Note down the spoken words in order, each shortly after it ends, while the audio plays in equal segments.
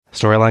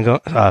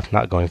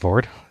Not going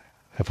forward.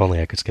 If only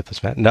I could skip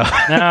this, Matt. No.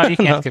 No, you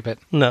can't skip it.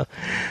 No.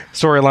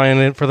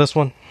 Storyline for this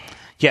one?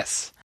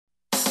 Yes.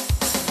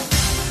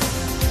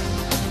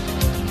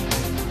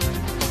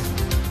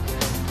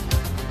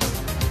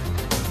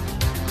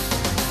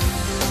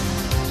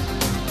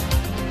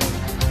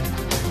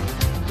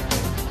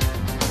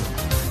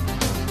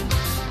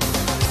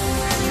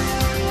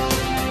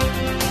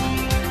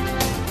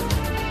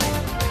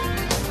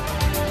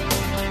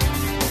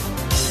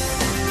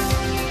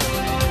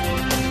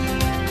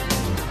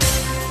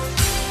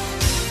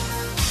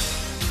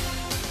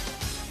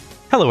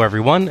 Hello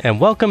everyone, and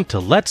welcome to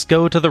Let's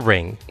Go to the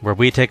Ring, where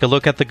we take a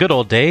look at the good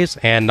old days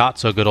and not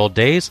so good old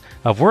days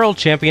of World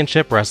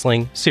Championship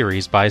Wrestling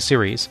series by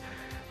series.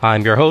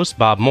 I'm your host,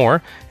 Bob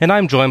Moore, and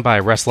I'm joined by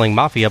Wrestling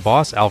Mafia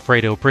boss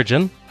Alfredo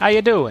Pridgeon. How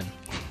you doing?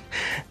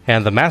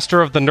 And the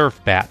master of the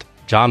Nerf bat,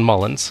 John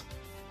Mullins.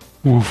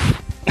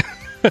 Oof.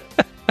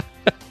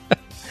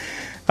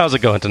 How's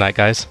it going tonight,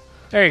 guys?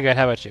 Very good.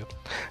 How about you?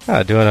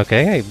 Doing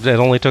okay. Hey, it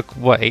only took,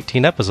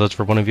 18 episodes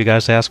for one of you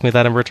guys to ask me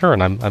that in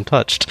return. I'm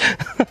touched.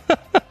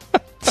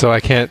 So I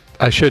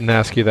shouldn't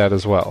ask you that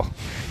as well.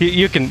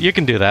 You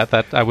can do that.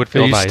 That I would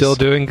feel nice. Are you still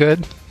doing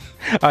good?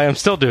 I am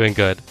still doing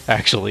good,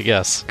 actually,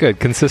 yes. Good.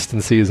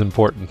 Consistency is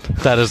important.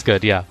 That is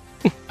good, yeah.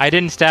 I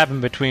didn't stab in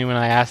between when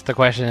I asked the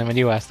question and when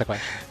you asked the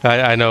question.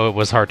 I know it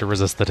was hard to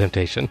resist the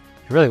temptation.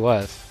 It really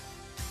was.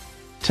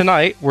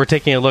 Tonight, we're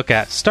taking a look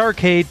at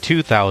Starrcade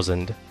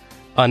 2000.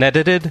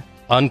 Unedited,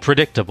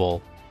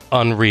 unpredictable,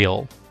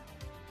 unreal.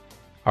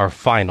 Our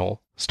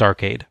final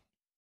Starrcade.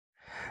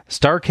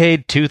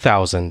 Starrcade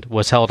 2000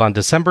 was held on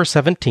December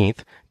 17th,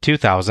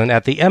 2000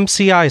 at the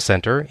MCI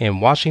Center in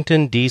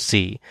Washington,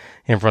 D.C.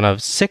 in front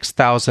of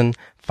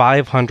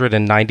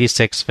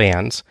 6,596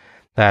 fans.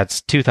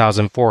 That's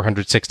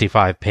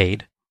 2,465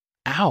 paid.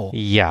 Ow.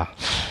 Yeah.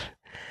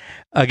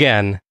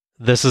 Again,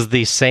 this is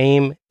the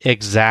same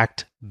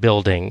exact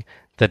building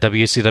that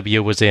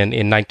WCW was in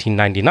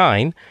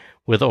 1999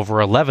 with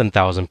over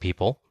 11,000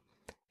 people,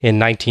 in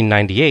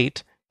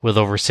 1998 with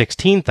over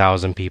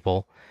 16,000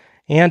 people,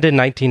 and in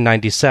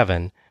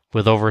 1997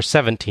 with over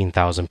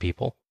 17,000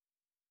 people.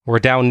 We're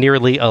down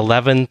nearly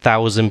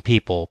 11,000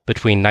 people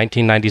between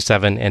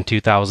 1997 and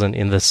 2000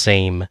 in the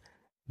same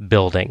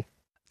building.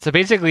 So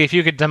basically, if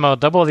you could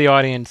double the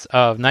audience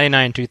of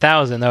 99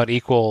 2000, that would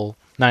equal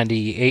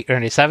 98 or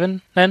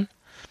 97 then?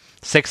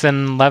 6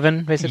 and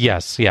 11, basically?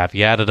 Yes, yeah, if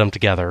you added them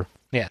together,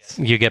 yes,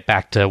 you get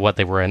back to what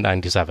they were in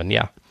 97,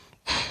 yeah.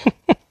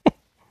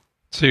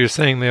 So you're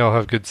saying they all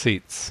have good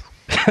seats?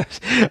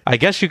 I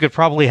guess you could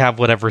probably have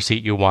whatever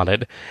seat you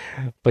wanted.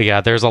 But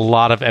yeah, there's a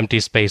lot of empty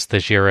space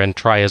this year, and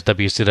try as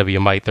WCW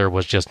might, there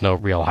was just no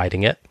real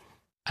hiding it.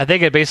 I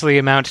think it basically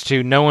amounts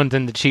to no one's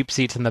in the cheap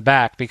seats in the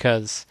back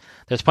because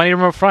there's plenty of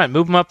room up front.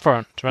 Move them up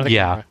front.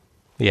 Yeah,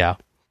 yeah.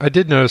 I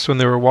did notice when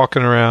they were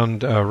walking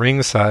around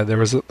ringside, there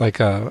was like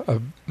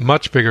a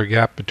much bigger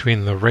gap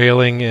between the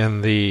railing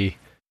and the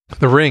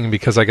ring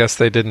because I guess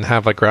they didn't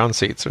have like ground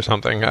seats or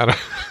something.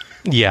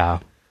 Yeah.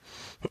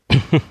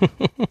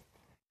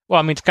 Well,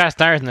 I mean, Scott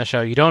Steiner's in the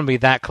show. You don't want to be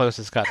that close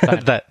to Scott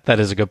Steiner. That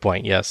is a good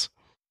point, yes.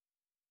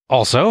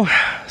 Also,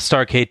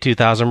 Starrcade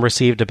 2000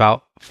 received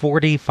about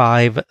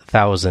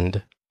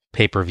 45,000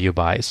 pay-per-view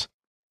buys.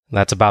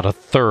 That's about a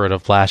third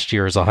of last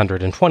year's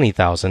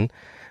 120,000,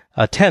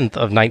 a tenth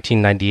of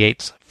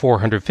 1998's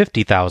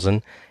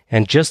 450,000,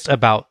 and just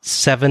about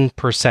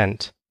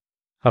 7%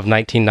 of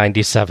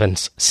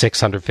 1997's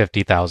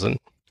 650,000.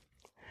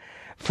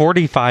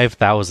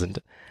 45,000.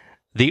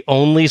 The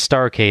only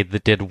Starrcade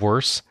that did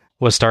worse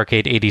was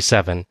Starrcade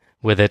 87,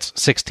 with its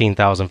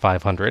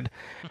 16,500.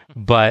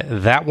 But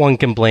that one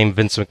can blame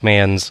Vince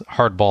McMahon's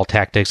hardball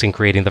tactics in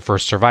creating the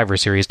first Survivor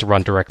Series to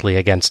run directly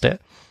against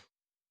it.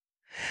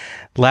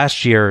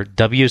 Last year,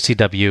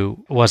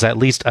 WCW was at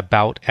least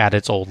about at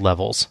its old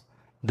levels.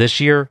 This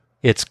year,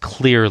 it's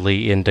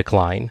clearly in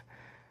decline.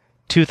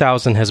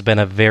 2000 has been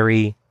a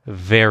very,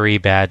 very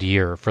bad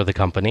year for the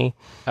company.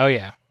 Oh,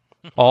 yeah.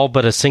 All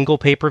but a single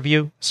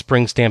pay-per-view,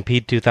 Spring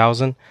Stampede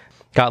 2000,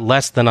 got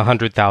less than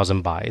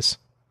 100,000 buys.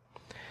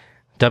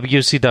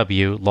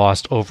 WCW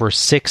lost over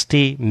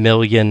 $60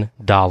 million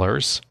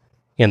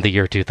in the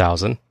year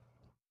 2000.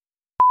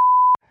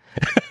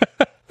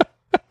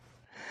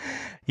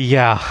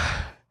 Yeah.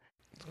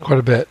 Quite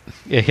a bit.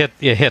 It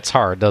hits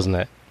hard, doesn't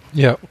it?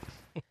 Yep.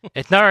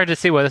 It's not hard to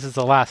see why this is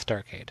the last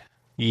Starrcade.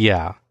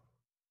 Yeah.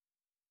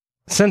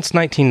 Since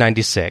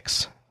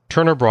 1996,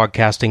 Turner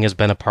Broadcasting has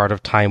been a part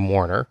of Time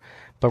Warner,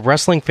 but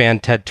wrestling fan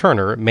Ted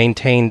Turner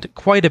maintained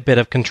quite a bit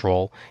of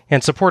control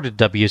and supported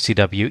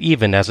WCW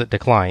even as it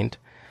declined.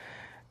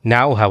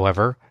 Now,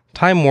 however,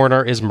 Time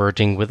Warner is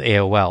merging with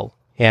AOL,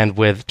 and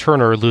with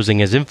Turner losing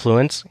his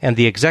influence and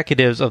the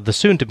executives of the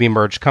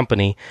soon-to-be-merged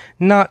company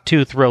not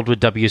too thrilled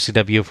with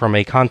WCW from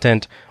a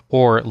content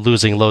or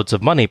losing loads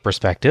of money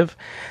perspective,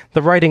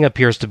 the writing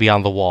appears to be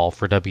on the wall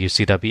for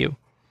WCW.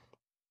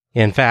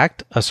 In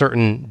fact, a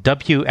certain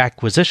W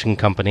Acquisition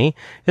Company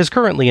is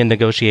currently in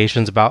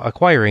negotiations about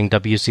acquiring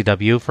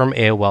WCW from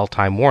AOL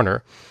Time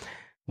Warner.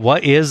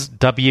 What is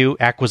W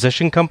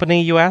Acquisition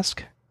Company, you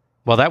ask?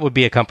 Well, that would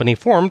be a company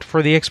formed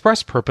for the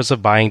express purpose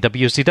of buying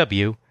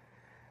WCW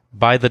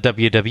by the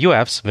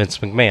WWF's Vince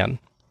McMahon.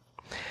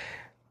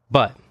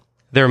 But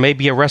there may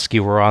be a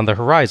rescuer on the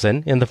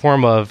horizon in the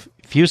form of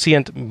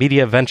Fusient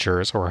Media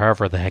Ventures, or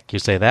however the heck you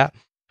say that,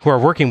 who are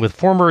working with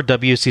former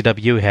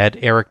WCW head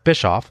Eric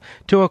Bischoff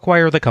to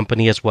acquire the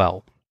company as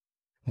well.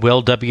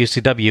 Will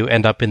WCW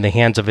end up in the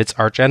hands of its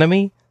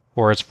archenemy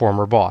or its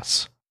former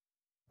boss?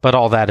 But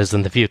all that is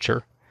in the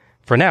future.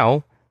 For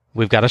now,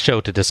 we've got a show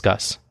to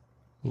discuss.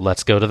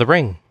 Let's go to the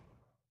ring.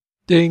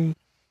 Ding.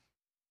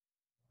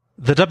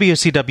 The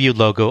WCW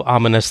logo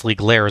ominously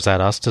glares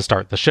at us to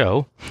start the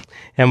show,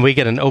 and we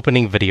get an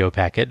opening video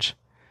package.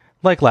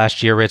 Like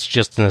last year, it's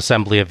just an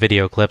assembly of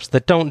video clips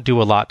that don't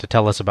do a lot to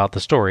tell us about the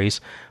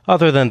stories,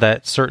 other than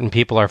that certain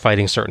people are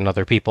fighting certain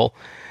other people.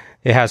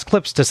 It has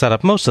clips to set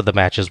up most of the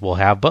matches we'll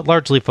have, but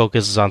largely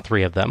focuses on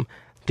 3 of them.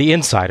 The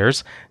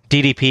Insiders,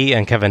 DDP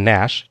and Kevin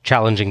Nash,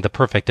 challenging the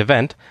Perfect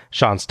Event,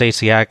 Shawn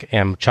Stasiak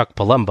and Chuck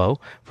Palumbo,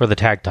 for the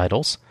tag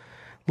titles.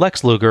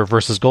 Lex Luger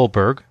versus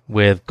Goldberg,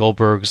 with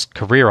Goldberg's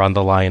career on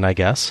the line, I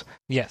guess.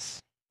 Yes.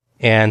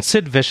 And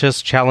Sid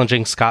Vicious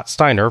challenging Scott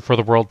Steiner for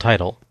the world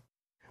title.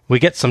 We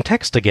get some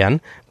text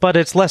again, but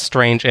it's less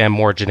strange and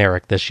more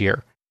generic this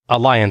year.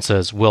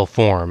 Alliances will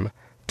form.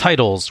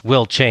 Titles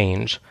will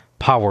change.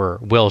 Power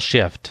will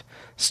shift.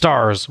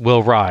 Stars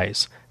will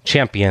rise.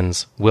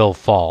 Champions will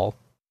fall.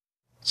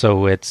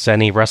 So it's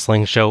any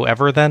wrestling show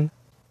ever, then?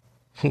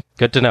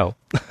 Good to know.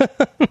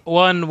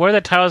 Well, and what are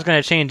the titles going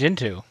to change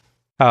into?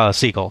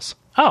 Seagulls.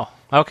 Oh,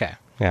 okay.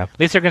 Yeah. At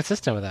least they're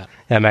consistent with that.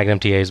 Yeah, Magnum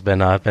TA's been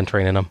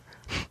training them.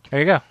 There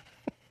you go.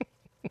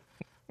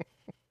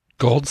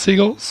 Gold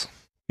Seagulls?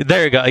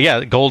 There you go.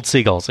 Yeah, gold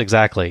seagulls.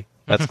 Exactly.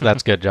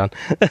 That's good, John.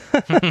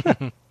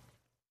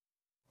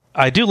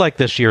 I do like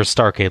this year's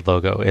Starrcade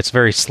logo. It's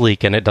very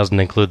sleek, and it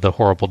doesn't include the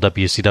horrible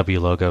WCW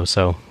logo,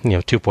 so,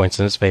 2 points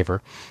in its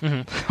favor.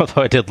 Mm-hmm.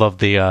 Although I did love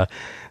the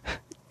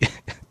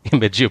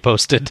image you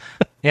posted.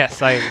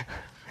 Yes, I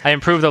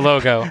improved the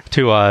logo.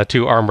 Two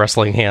arm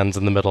wrestling hands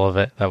in the middle of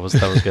it. That was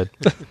good.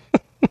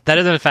 That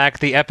is, in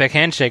fact, the epic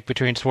handshake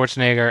between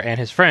Schwarzenegger and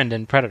his friend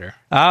in Predator.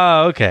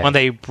 Oh, okay. When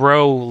they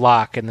bro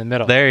lock in the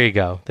middle. There you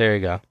go.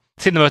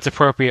 Seemed the most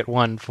appropriate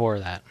one for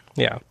that.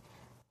 Yeah.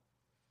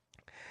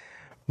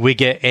 We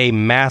get a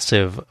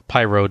massive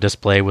pyro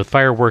display with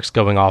fireworks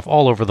going off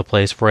all over the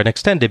place for an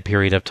extended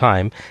period of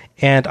time,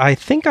 and I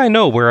think I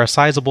know where a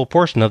sizable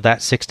portion of that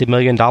 $60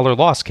 million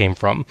loss came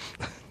from.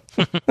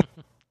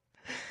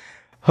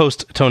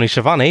 Host Tony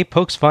Schiavone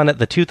pokes fun at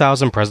the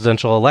 2000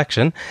 presidential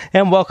election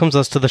and welcomes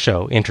us to the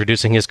show,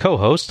 introducing his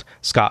co-host,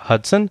 Scott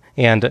Hudson,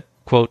 and,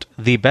 quote,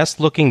 the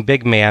best-looking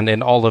big man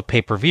in all of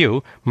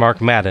pay-per-view, Mark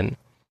Madden.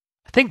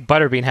 I think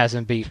Butterbean has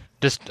him beat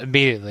just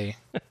immediately.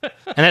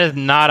 And that is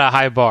not a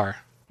high bar.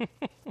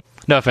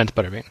 No offense,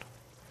 Butterbean.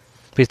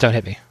 Please don't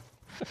hit me.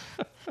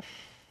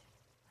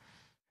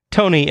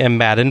 Tony and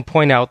Madden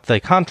point out the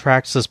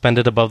contract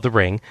suspended above the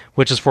ring,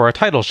 which is for a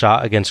title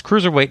shot against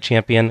Cruiserweight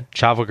champion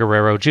Chavo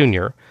Guerrero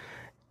Jr.,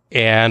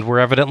 and we're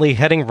evidently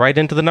heading right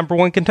into the number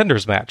 1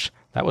 contenders match.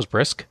 That was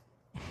brisk.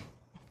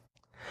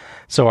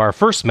 So our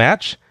first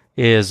match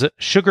is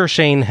Sugar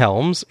Shane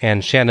Helms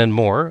and Shannon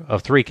Moore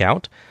of 3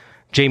 Count,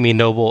 Jamie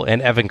Noble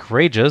and Evan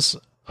Courageous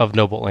of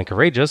Noble and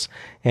Courageous,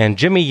 and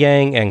Jimmy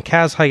Yang and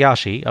Kaz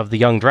Hayashi of the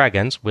Young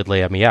Dragons with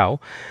Leia Meow,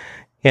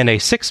 in a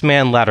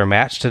 6-man ladder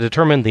match to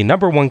determine the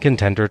number 1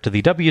 contender to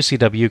the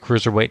WCW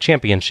Cruiserweight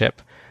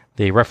Championship.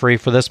 The referee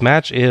for this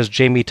match is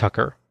Jamie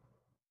Tucker.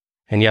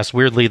 And yes,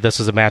 weirdly, this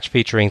is a match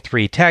featuring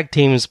 3 tag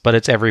teams, but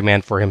it's every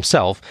man for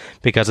himself,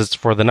 because it's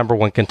for the number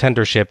 1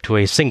 contendership to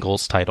a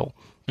singles title.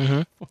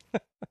 Mm-hmm.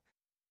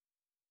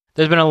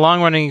 There's been a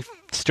long-running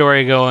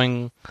story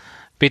going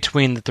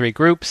between the 3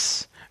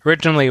 groups.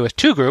 Originally, it was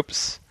 2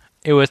 groups.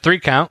 It was 3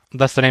 Count,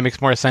 thus the name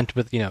makes more sense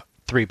with,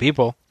 3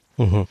 people.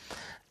 Mm-hmm.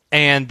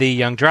 And the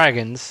Young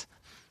Dragons,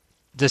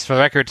 just for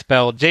the record,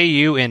 spelled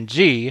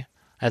J-U-N-G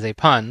as a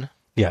pun.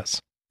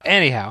 Yes.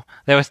 Anyhow,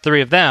 there was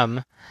 3 of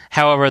them.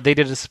 However, they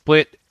did a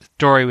split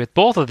story with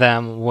both of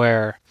them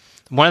where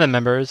one of the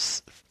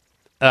members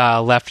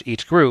left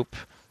each group.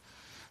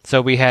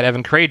 So we had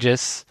Evan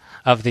Courageous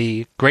of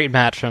the great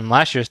match from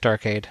last year's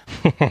Starrcade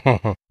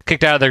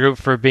kicked out of the group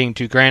for being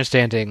too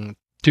grandstanding.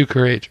 Too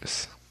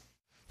courageous.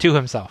 To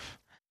himself.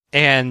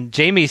 And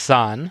Jamie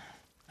San,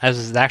 as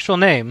his actual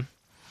name,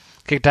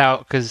 kicked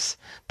out because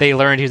they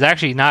learned he was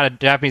actually not a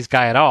Japanese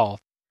guy at all.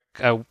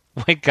 A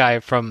white guy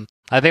from,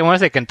 I think I want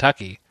to say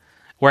Kentucky,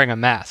 wearing a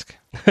mask.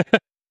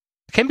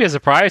 It can be a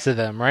surprise to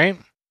them, right?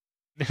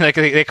 Like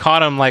they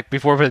caught him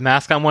before with his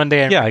mask on one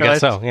day. And yeah, I guess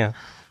so, yeah.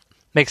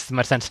 Makes as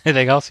much sense as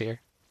anything else here.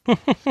 But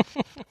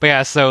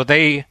yeah, so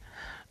they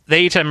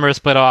each of them were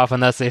split off,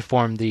 and thus they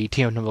formed the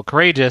Team of Noble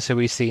Courageous, who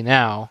we see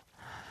now.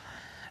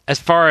 As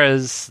far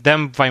as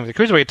them fighting for the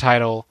Cruiserweight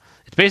title,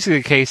 it's basically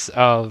a case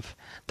of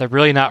they're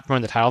really not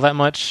promoting the title that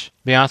much,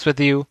 to be honest with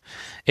you.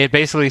 It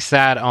basically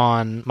sat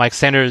on Mike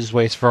Sanders'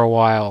 waist for a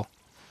while,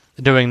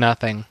 doing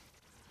nothing,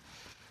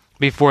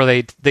 before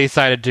they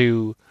decided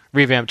to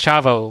revamp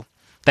Chavo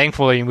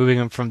thankfully moving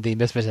him from the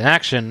Misfits in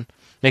Action,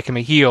 make him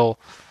a heel,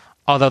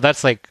 although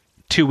that's like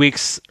 2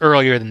 weeks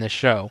earlier than this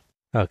show.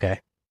 Okay.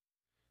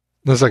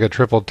 That's like a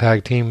triple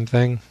tag team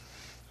thing.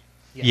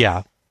 Yes.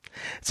 Yeah.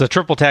 It's a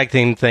triple tag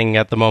team thing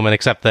at the moment,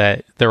 except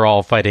that they're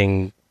all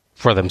fighting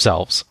for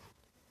themselves.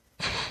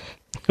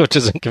 Which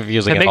isn't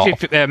confusing at all.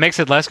 It makes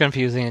it less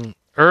confusing.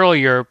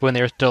 Earlier, when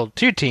there were still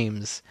 2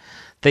 teams,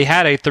 they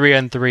had a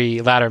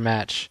 3-on-3 ladder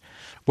match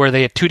where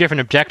they had 2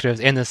 different objectives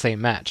in the same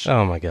match.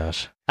 Oh my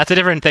gosh. That's a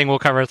different thing we'll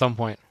cover at some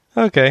point.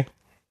 Okay.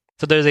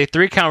 So there's a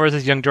 3-count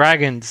versus Young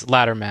Dragons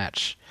ladder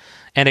match,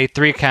 and a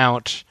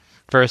 3-count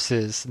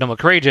versus Noble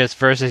Courageous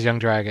versus Young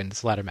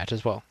Dragons ladder match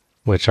as well.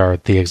 Which are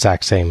the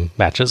exact same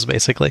matches,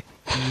 basically.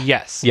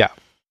 Yes. Yeah.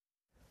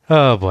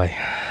 Oh boy.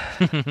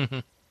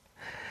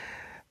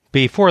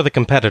 Before the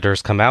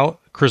competitors come out,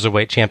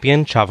 Cruiserweight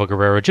Champion Chavo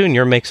Guerrero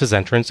Jr. makes his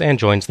entrance and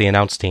joins the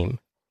announce team.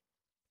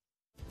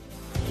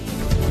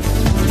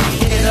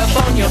 Get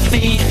up on your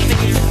feet.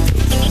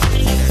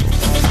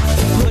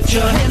 Put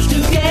your hands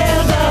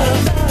together.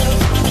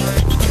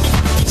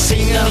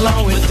 Sing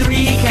along with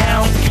 3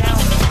 count.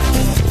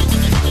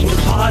 We'll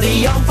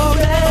party on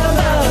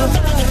forever.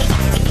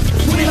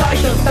 We like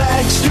the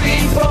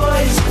Backstreet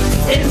Boys,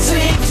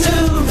 NSYNC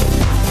too.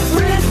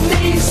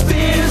 Britney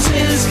Spears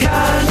is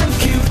kind of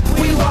cute.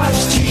 We watch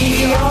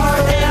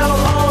TRL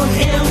on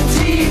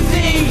MTV.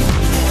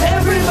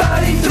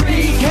 Everybody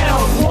 3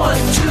 count. 1,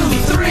 2,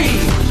 3.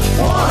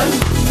 1,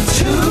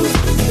 2,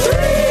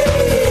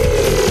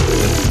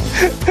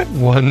 3.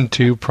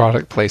 1-2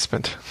 product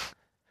placement.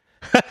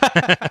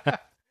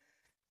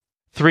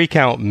 3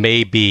 count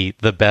may be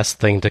the best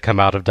thing to come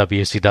out of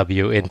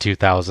WCW in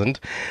 2000.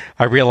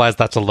 I realize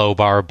that's a low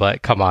bar,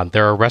 but come on.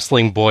 They're a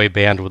wrestling boy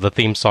band with a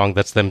theme song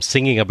that's them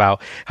singing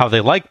about how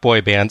they like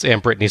boy bands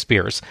and Britney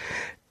Spears.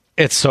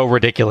 It's so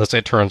ridiculous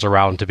it turns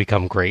around to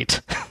become great.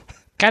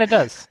 Kind of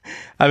does.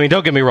 I mean,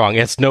 don't get me wrong.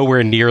 It's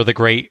nowhere near the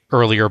great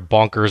earlier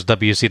bonkers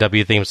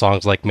WCW theme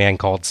songs like Man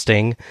Called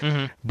Sting.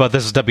 Mm-hmm. But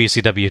this is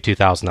WCW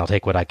 2000. I'll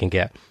take what I can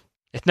get.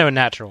 It's no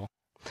natural.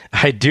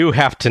 I do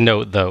have to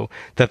note, though,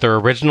 that their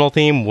original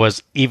theme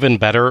was even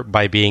better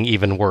by being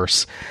even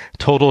worse.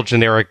 Total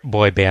generic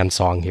boy band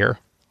song here.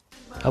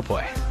 Oh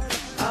boy.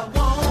 I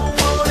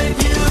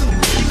wanted you.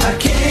 I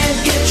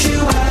can't get you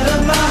out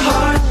of my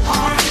heart.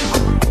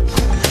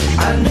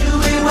 I knew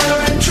we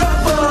were in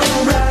trouble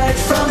right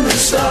from the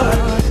start.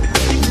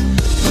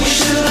 We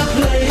should have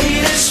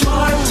played it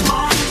smart.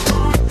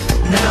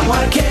 Now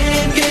I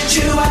can't get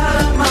you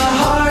out of my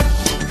heart.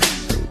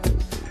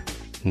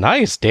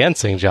 Nice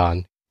dancing,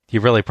 John. You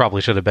really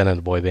probably should have been in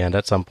a boy band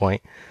at some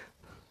point.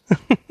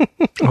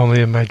 Only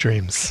in my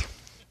dreams.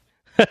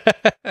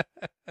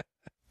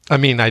 I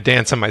mean, I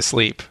dance in my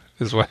sleep,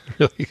 is what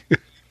really...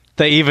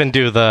 They even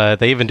do like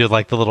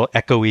the little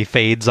echoey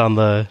fades on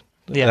the...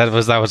 Yeah.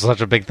 That was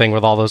such a big thing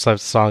with all those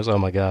types of songs. Oh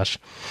my gosh.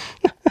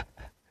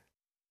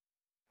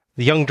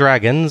 The Young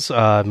Dragons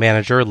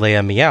manager,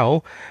 Leia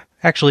Meow,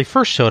 actually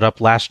first showed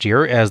up last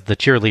year as the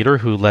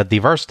cheerleader who led the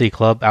varsity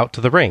club out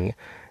to the ring.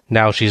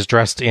 Now she's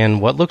dressed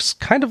in what looks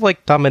kind of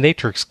like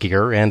dominatrix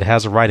gear and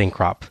has a riding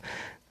crop.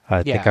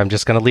 I think I'm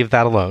just going to leave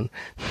that alone.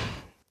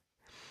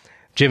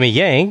 Jimmy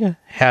Yang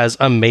has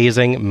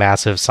amazing,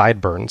 massive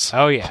sideburns.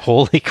 Oh, yeah.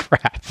 Holy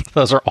crap.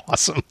 Those are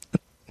awesome.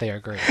 They are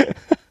great.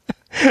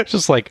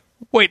 Just like,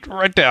 wait,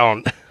 right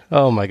down.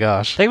 Oh my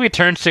gosh. I think we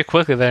turn too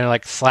quickly, then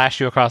like slash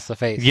you across the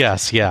face.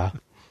 Yes, yeah.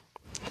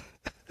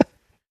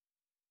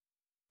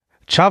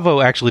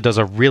 Chavo actually does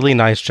a really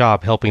nice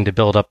job helping to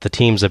build up the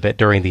teams a bit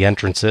during the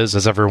entrances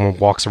as everyone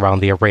walks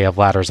around the array of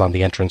ladders on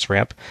the entrance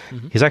ramp.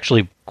 Mm-hmm. He's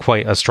actually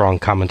quite a strong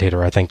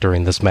commentator, I think,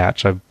 during this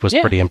match. I was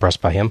pretty impressed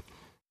by him.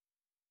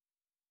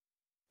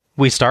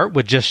 We start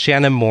with just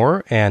Shannon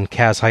Moore and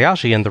Kaz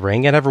Hayashi in the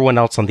ring and everyone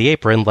else on the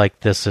apron like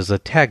this is a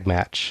tag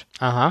match.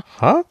 Uh-huh.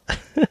 Huh?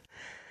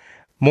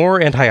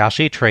 Moore and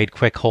Hayashi trade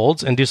quick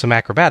holds and do some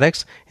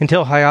acrobatics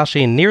until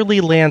Hayashi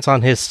nearly lands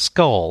on his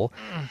skull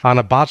on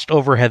a botched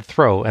overhead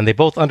throw, and they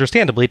both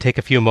understandably take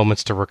a few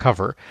moments to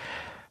recover.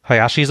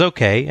 Hayashi's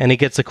okay, and he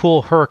gets a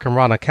cool Hurricane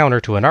Rana counter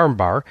to an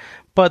armbar,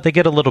 but they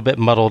get a little bit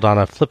muddled on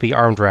a flippy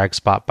arm drag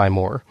spot by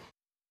Moore.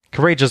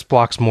 Courageous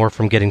blocks Moore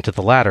from getting to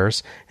the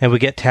ladders, and we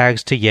get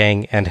tags to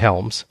Yang and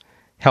Helms.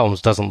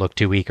 Helms doesn't look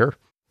too eager.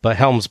 But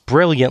Helms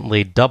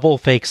brilliantly double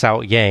fakes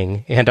out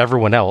Yang and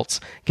everyone else,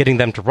 getting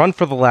them to run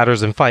for the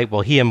ladders and fight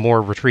while he and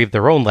Moore retrieve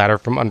their own ladder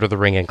from under the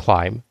ring and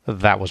climb.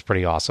 That was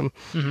pretty awesome.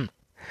 Mm-hmm.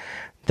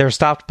 They're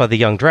stopped by the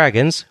Young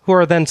Dragons, who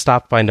are then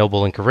stopped by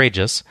Noble and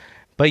Courageous,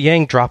 but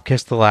Yang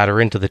drop-kicks the ladder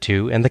into the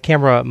two, and the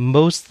camera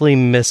mostly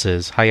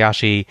misses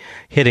Hayashi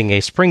hitting a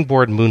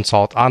springboard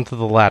moonsault onto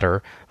the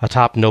ladder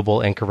atop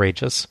Noble and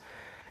Courageous.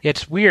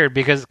 It's weird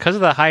because of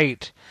the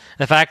height,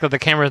 the fact that the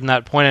camera's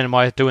not pointing at him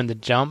while he's doing the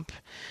jump,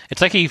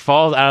 it's like he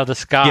falls out of the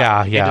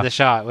sky into the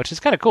shot, which is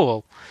kind of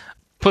cool.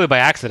 Completely by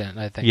accident,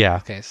 I think, in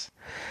this case.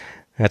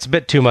 It's a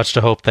bit too much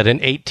to hope that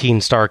in 18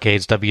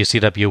 Starrcades,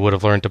 WCW would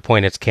have learned to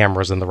point its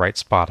cameras in the right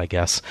spot, I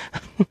guess.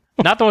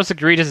 Not the most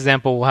egregious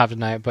example we'll have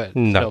tonight, but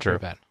not still true.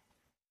 pretty bad.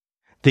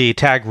 The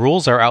tag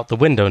rules are out the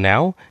window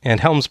now, and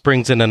Helms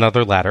brings in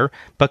another ladder,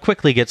 but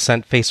quickly gets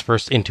sent face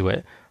first into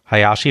it.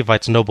 Hayashi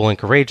fights Noble and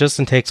Courageous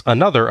and takes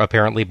another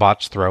apparently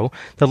botched throw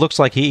that looks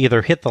like he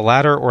either hit the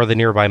ladder or the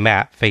nearby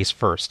mat face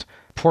first.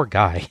 Poor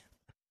guy.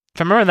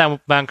 If I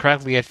remember that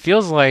correctly, it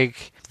feels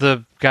like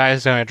the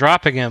guys that are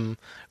dropping him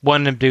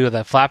wanted him to do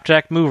the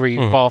flapjack move where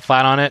you fall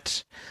flat on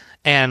it,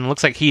 and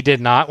looks like he did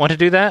not want to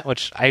do that,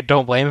 which I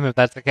don't blame him if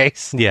that's the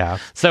case. Yeah.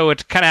 So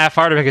it's kind of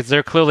half-hearted because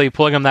they're clearly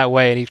pulling him that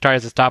way, and he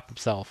tries to stop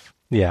himself.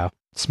 Yeah.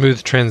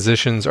 Smooth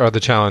transitions are the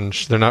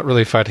challenge. They're not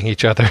really fighting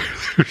each other.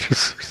 They're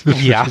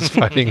just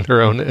fighting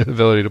their own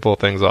inability to pull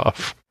things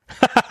off.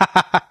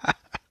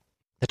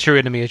 The true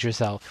enemy is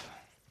yourself.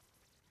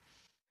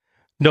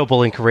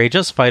 Noble and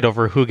Courageous fight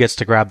over who gets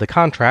to grab the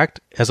contract,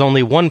 as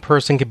only one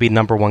person can be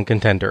number one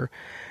contender.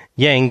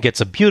 Yang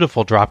gets a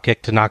beautiful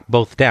dropkick to knock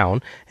both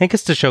down, and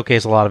gets to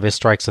showcase a lot of his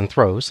strikes and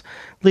throws,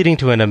 leading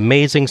to an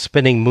amazing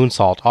spinning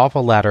moonsault off a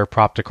ladder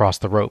propped across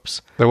the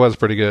ropes. That was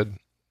pretty good.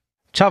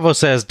 Chavo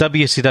says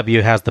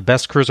WCW has the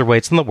best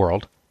cruiserweights in the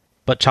world,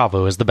 but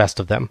Chavo is the best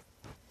of them.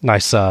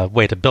 Nice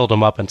way to build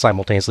them up and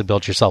simultaneously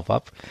build yourself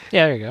up.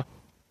 Yeah, there you go.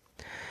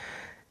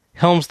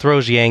 Helms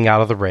throws Yang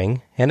out of the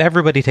ring, and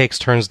everybody takes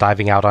turns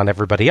diving out on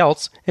everybody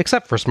else,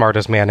 except for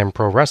smartest man in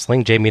pro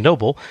wrestling, Jamie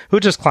Noble, who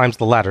just climbs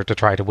the ladder to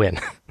try to win.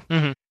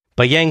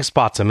 But Yang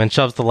spots him and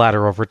shoves the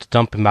ladder over to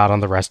dump him out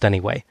on the rest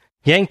anyway.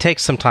 Yang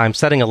takes some time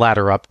setting a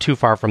ladder up too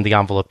far from the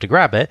envelope to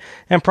grab it,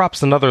 and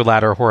props another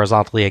ladder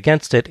horizontally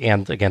against it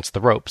and against the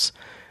ropes.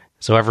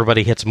 So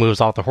everybody hits moves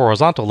off the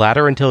horizontal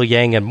ladder until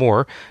Yang and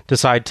Moore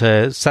decide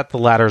to set the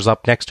ladders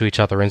up next to each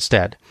other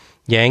instead.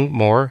 Yang,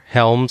 Moore,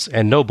 Helms,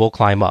 and Noble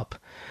climb up.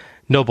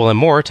 Noble and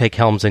Moore take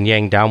Helms and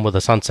Yang down with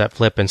a sunset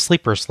flip and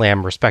sleeper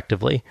slam,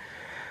 respectively.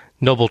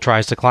 Noble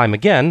tries to climb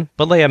again,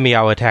 but Leia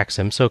Meow attacks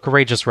him, so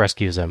Courageous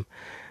rescues him.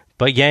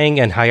 But Yang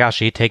and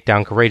Hayashi take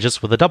down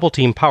Courageous with a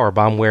double-team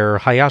powerbomb where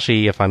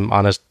Hayashi, if I'm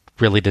honest,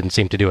 really didn't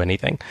seem to do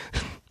anything.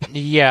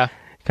 Yeah.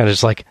 Kind of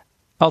just like,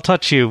 I'll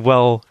touch you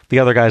while the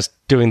other guy's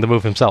doing the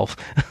move himself.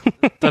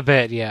 A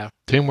bit, yeah.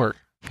 Teamwork.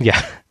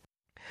 Yeah.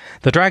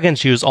 The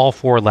Dragons use all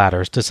four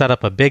ladders to set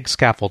up a big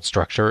scaffold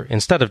structure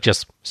instead of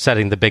just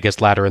setting the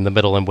biggest ladder in the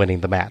middle and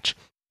winning the match.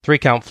 3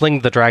 Count fling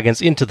the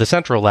Dragons into the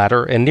central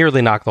ladder and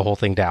nearly knock the whole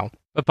thing down.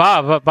 But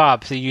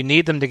Bob, so you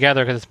need them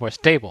together because it's more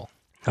stable.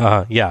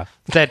 Yeah.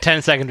 That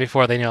 10 seconds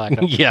before they like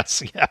them.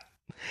 Yes, yeah.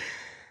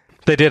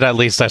 They did, at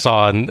least I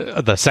saw in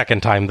the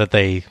second time that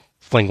they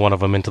fling one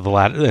of them into the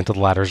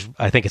ladders.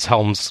 I think it's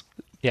Helms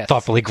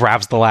thoughtfully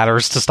grabs the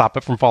ladders to stop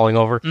it from falling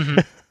over.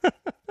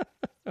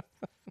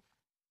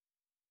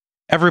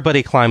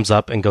 Everybody climbs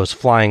up and goes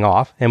flying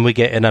off, and we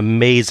get an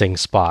amazing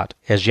spot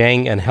as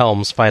Yang and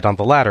Helms fight on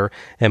the ladder,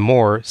 and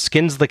Moore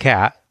skins the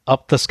cat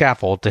up the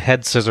scaffold to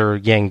head scissor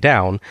Yang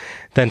down,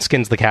 then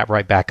skins the cat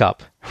right back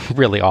up.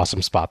 Really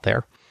awesome spot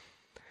there.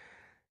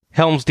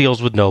 Helms deals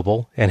with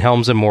Noble, and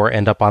Helms and Moore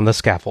end up on the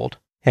scaffold,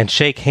 and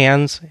shake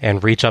hands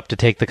and reach up to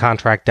take the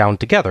contract down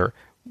together,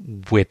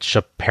 which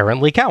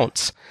apparently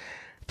counts.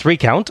 3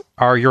 Count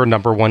are your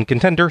number one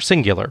contender,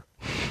 singular.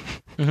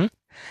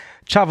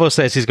 Chavo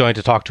says he's going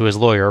to talk to his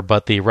lawyer,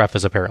 but the ref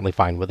is apparently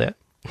fine with it.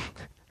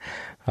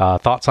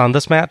 Thoughts on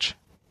this match?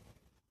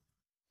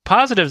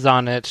 Positives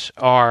on it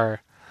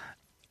are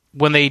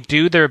when they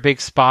do their big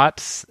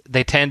spots,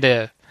 they tend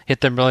to hit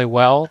them really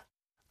well.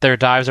 Their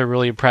dives are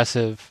really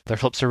impressive. Their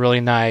flips are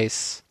really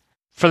nice.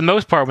 For the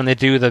most part, when they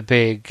do the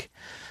big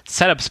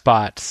setup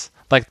spots,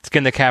 like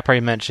Skin the Cat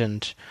already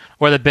mentioned,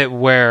 or the bit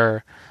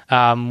where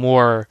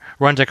Moore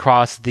runs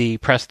across the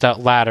pressed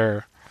out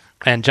ladder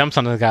and jumps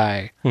on the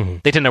guy,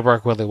 they tend to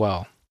work really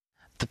well.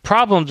 The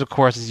problems, of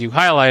course, as you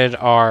highlighted,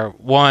 are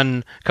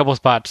one, a couple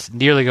spots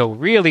nearly go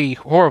really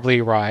horribly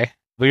awry.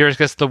 But yours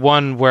gets the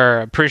one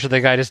where I'm pretty sure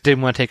the guy just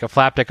didn't want to take a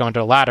flapjack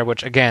onto a ladder,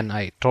 which, again,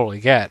 I totally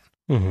get.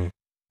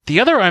 The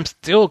other I'm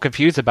still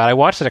confused about. I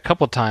watched it a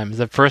couple times,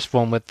 the first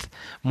one with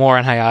Moore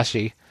and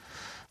Hayashi,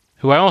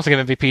 who I almost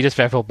give MVP just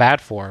because I feel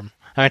bad for him.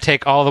 I'm going to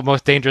take all the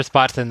most dangerous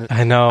spots on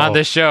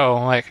this show.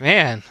 I'm like,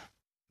 man,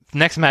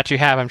 next match you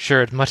have, I'm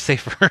sure it's much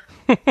safer.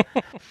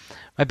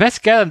 My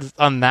best guess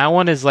on that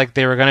one is like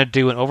they were going to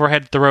do an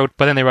overhead throw,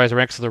 but then they realized they're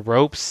next to the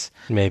ropes.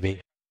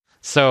 Maybe.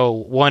 So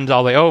one's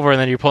all the way over, and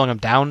then you're pulling them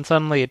down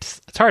suddenly. It's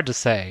hard to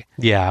say.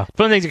 Yeah.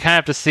 One of the things you kind of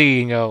have to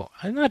see and go,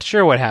 I'm not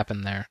sure what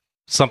happened there.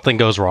 Something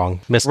goes wrong.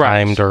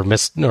 Mistimed or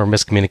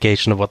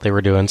miscommunication of what they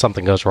were doing.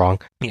 Something goes wrong.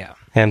 Yeah.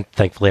 And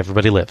thankfully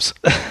everybody lives.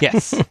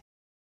 Yes.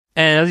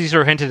 And as you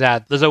sort of hinted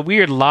at, there's a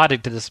weird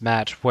logic to this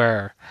match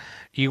where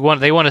they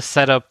want to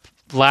set up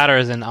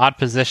ladders in odd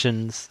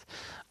positions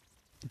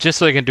just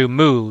so they can do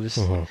moves.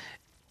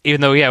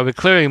 Even though, it would be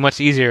clearly much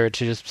easier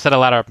to just set a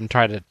ladder up and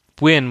try to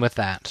win with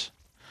that.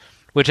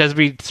 Which, as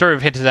we sort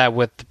of hinted at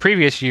with the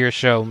previous year's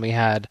show, when we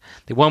had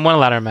the 1-1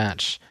 ladder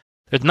match.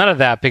 There's none of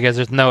that because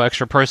there's no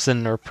extra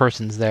person or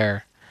persons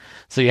there.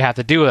 So you have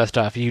to do that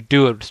stuff. You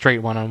do it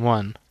straight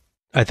one-on-one.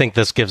 I think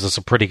this gives us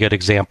a pretty good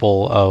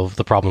example of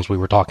the problems we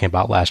were talking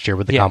about last year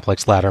with the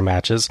complex ladder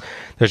matches.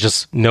 There's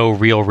just no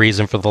real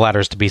reason for the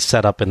ladders to be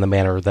set up in the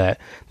manner that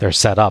they're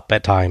set up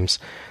at times.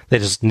 They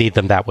just need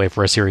them that way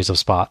for a series of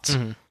spots.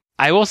 Mm-hmm.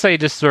 I will say,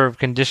 just sort of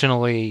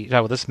conditionally,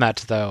 with this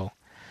match, though,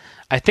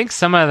 I think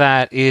some of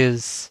that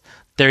is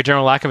their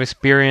general lack of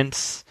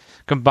experience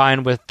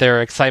combined with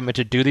their excitement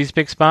to do these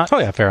big spots. Oh,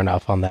 yeah, fair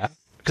enough on that.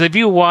 Because if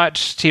you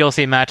watch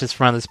TLC matches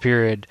from this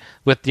period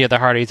with the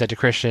Hardys, Edge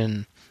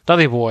Christian,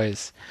 Dudley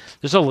Boys,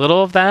 there's a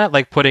little of that,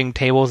 like putting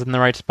tables in the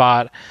right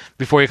spot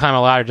before you climb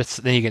a ladder,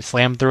 just then you can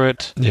slam through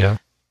it. Yeah.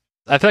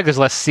 I feel like there's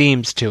less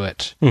seams to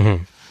it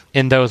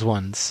in those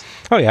ones.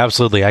 Oh, yeah,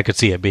 absolutely. I could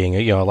see it being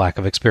a lack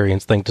of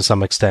experience thing to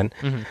some extent.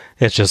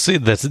 It's just,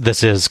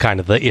 this is kind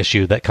of the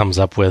issue that comes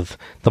up with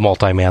the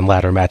multi-man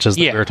ladder matches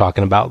that we were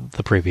talking about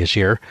the previous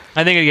year.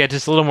 I think it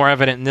just a little more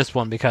evident in this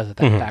one because of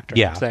that factor.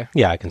 Yeah, so.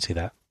 Yeah, I can see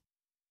that.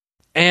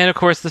 And, of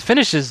course, the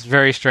finish is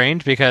very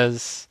strange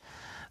because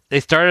they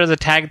started as a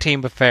tag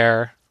team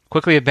affair,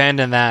 quickly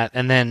abandoned that,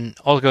 and then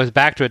all goes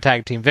back to a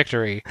tag team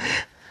victory.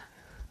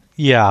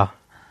 Yeah.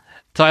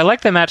 So I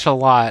like the match a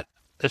lot.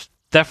 There's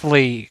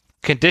definitely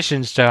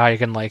conditions to how you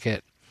can like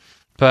it.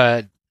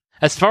 But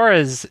as far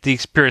as the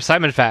pure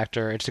excitement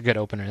factor, it's a good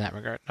opener in that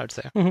regard, I would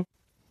say.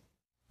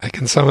 I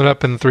can sum it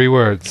up in 3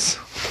 words.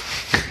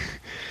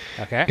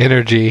 Okay.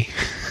 Energy.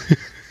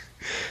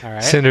 All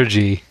right.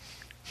 Synergy.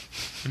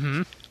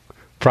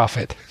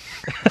 Profit.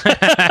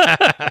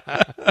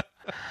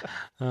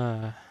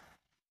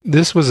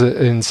 This was an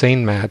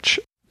insane match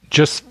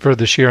just for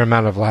the sheer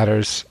amount of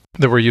ladders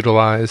that were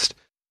utilized.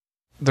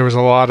 There was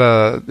a lot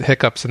of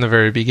hiccups in the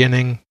very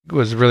beginning. It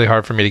was really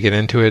hard for me to get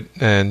into it,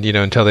 and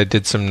until they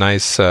did some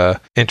nice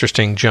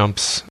interesting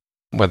jumps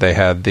where they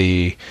had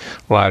the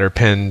ladder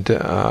pinned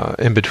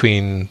in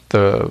between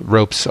the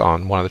ropes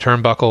on one of the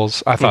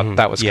turnbuckles. I thought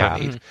that was kind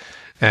of neat.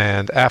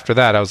 And after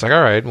that, I was like,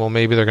 all right, well,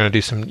 maybe they're going to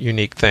do some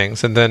unique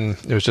things. And then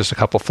there was just a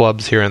couple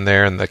flubs here and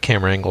there, and the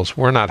camera angles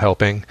were not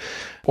helping.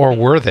 Or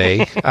were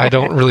they? I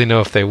don't really know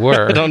if they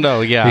were. I don't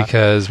know, yeah.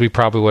 Because we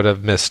probably would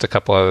have missed a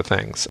couple other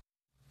things.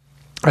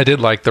 I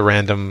did like the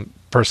random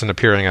person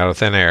appearing out of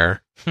thin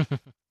air.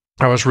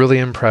 I was really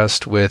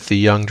impressed with the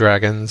Young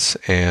Dragons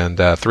and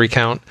 3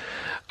 count.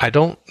 I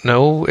don't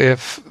know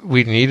if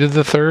we needed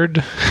the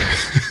third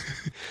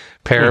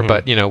pair,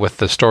 but with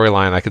the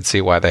storyline, I could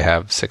see why they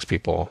have 6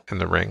 people in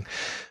the ring.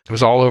 It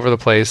was all over the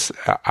place.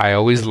 I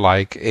always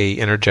like a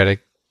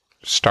energetic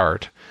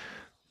start,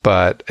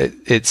 but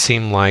it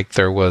seemed like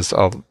there was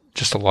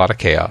just a lot of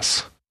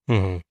chaos.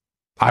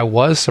 I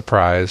was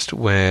surprised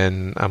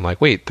when I'm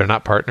like, wait, they're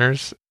not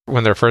partners?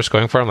 When they're first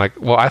going for it, I'm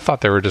like, well, I thought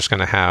they were just going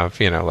to have,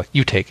 like,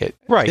 you take it.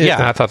 Right, yeah.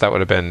 And I thought that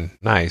would have been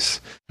nice.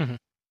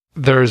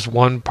 There's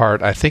one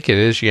part, I think it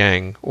is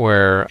Yang,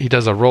 where he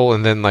does a roll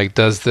and then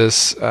does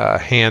this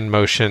hand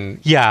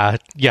motion. Yeah,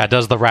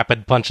 does the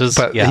rapid punches.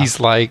 But he's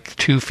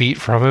 2 feet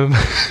from him.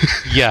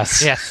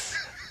 Yes.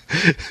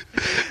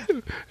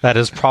 That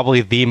is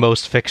probably the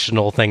most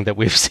fictional thing that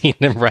we've seen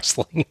in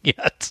wrestling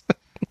yet.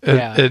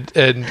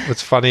 And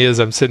what's funny is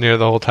I'm sitting here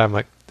the whole time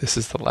like, this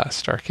is the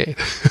last Starrcade.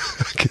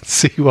 I can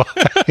see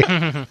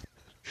why.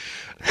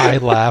 I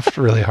laughed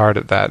really hard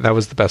at that. That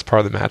was the best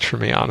part of the match for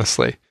me,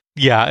 honestly.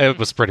 Yeah, it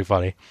was pretty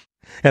funny.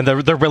 And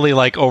they're really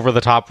over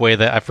the top way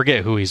that I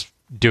forget who he's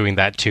doing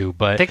that to,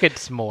 but I think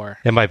it's more.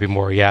 It might be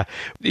more, yeah.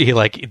 He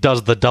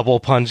does the double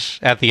punch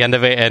at the end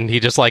of it, and he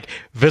just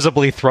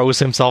visibly throws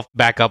himself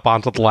back up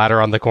onto the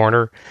ladder on the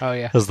corner. Oh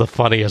yeah, is the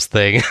funniest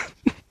thing.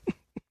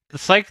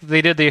 It's like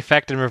they did the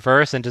effect in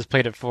reverse and just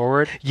played it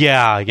forward.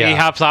 Yeah. And he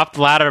hops off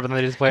the ladder, but then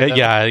they just play it.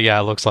 Yeah,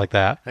 it looks like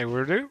that. They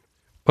were do.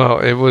 Well,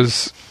 it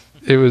was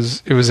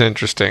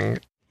interesting.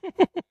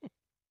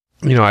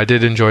 I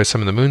did enjoy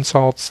some of the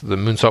moonsaults. The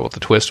moonsault with the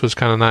twist was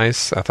kind of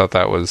nice. I thought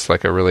that was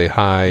a really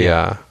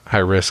high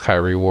risk, high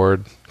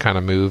reward kind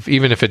of move,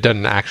 even if it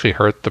doesn't actually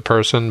hurt the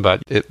person,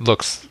 but it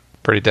looks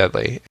pretty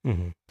deadly.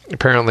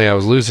 Apparently, I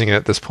was losing it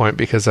at this point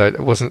because I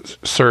wasn't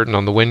certain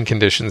on the wind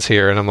conditions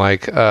here, and I'm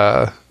like,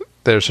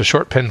 there's a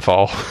short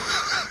pinfall.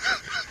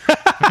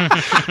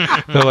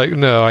 They're like,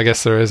 no, I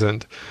guess there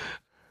isn't.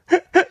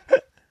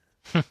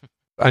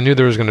 I knew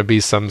there was going to be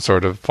some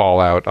sort of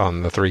fallout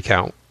on the 3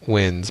 count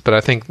wins, but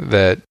I think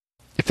that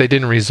if they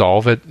didn't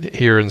resolve it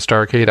here in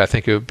Starrcade, I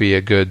think it would be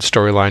a good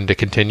storyline to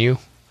continue.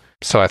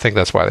 So I think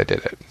that's why they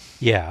did it.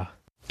 Yeah.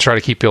 Try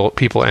to keep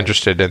people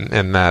interested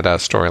in that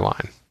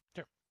storyline.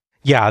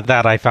 Yeah,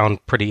 that I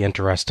found pretty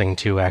interesting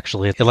too,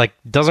 actually. It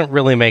doesn't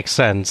really make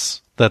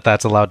sense that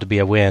that's allowed to be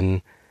a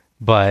win,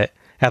 but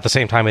at the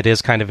same time it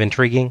is kind of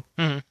intriguing.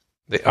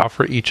 They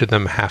offer each of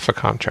them half a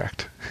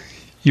contract.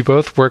 You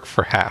both work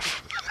for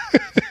half.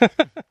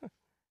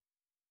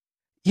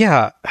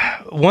 Yeah,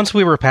 once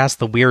we were past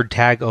the weird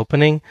tag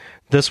opening,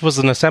 this was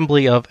an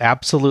assembly of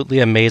absolutely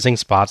amazing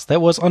spots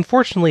that was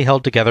unfortunately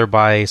held together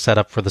by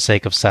setup for the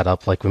sake of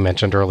setup, like we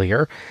mentioned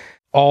earlier.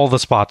 All the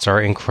spots are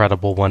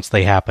incredible once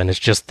they happen. It's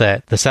just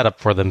that the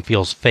setup for them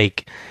feels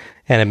fake,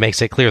 and it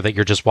makes it clear that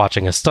you're just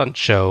watching a stunt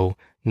show,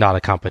 not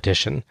a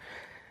competition.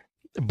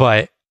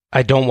 But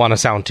I don't want to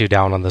sound too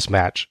down on this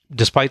match.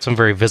 Despite some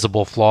very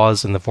visible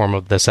flaws in the form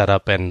of the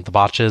setup and the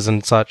botches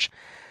and such,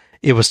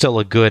 it was still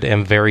a good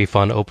and very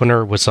fun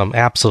opener with some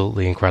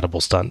absolutely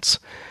incredible stunts.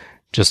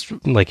 Just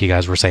like you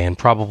guys were saying,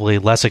 probably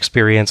less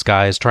experienced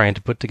guys trying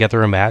to put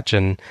together a match,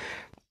 and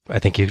I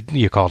think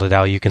you called it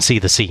out. You can see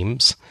the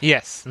seams.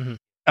 Yes. Mm-hmm.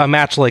 A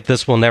match like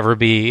this will never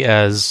be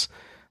as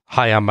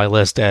high on my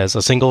list as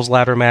a singles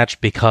ladder match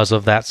because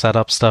of that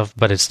setup stuff,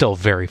 but it's still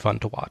very fun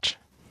to watch.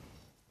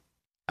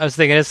 I was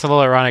thinking it's a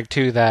little ironic,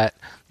 too, that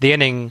the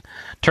ending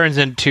turns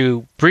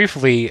into,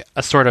 briefly,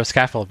 a sort of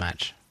scaffold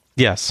match.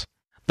 Yes.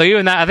 Though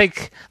even that, I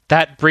think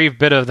that brief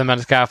bit of them on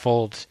the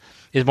scaffold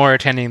is more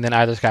entertaining than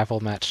either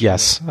scaffold match.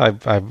 Yes, I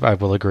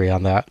will agree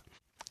on that.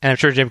 And I'm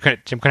sure Jim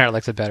Cornette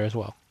likes it better as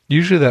well.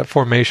 Usually that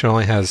formation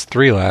only has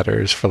 3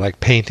 ladders for like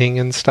painting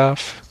and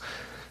stuff.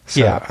 So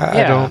Yeah.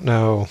 I don't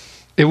know.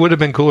 It would have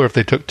been cooler if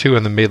they took 2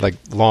 and then made like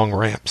long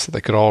ramps that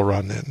they could all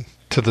run in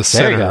to the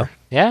There you center.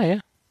 Yeah,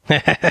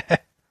 yeah.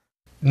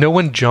 No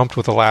one jumped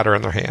with a ladder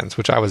in their hands,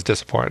 which I was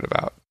disappointed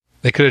about.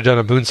 They could have done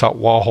a moonsault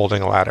while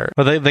holding a ladder.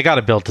 Well, they got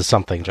to build to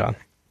something, John.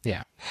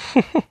 Yeah.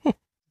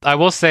 I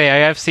will say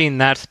I have seen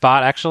that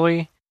spot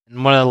actually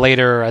in one of the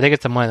later, I think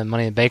it's in one of the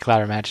Money in the Bank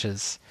ladder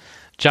matches.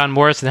 John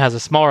Morrison has a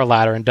smaller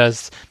ladder and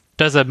does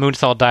a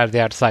moonsault dive to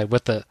the outside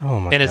with the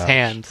in his gosh.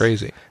 hands.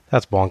 Crazy.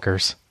 That's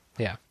bonkers.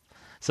 Yeah.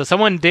 So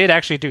someone did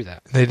actually do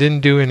that. They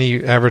didn't do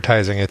any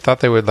advertising. I thought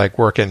they would like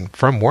work in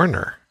from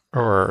Warner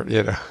or,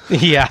 you know.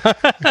 Yeah.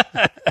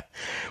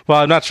 Well,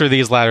 I'm not sure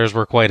these ladders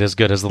were quite as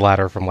good as the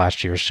ladder from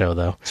last year's show,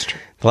 though.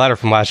 The ladder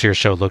from last year's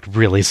show looked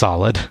really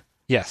solid.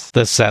 Yes.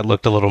 This set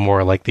looked a little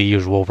more like the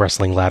usual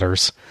wrestling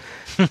ladders.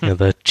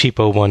 The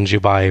cheapo ones you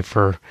buy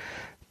for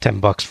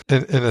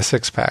 $10. In a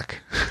 6-pack.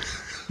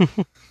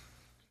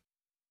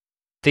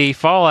 The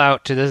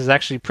fallout to this is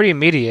actually pretty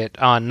immediate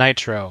on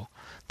Nitro.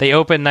 They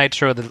open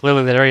Nitro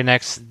literally the very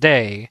next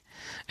day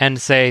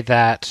and say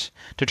that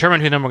to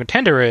determine who the number one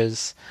contender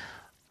is,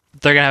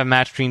 they're going to have a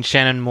match between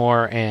Shannon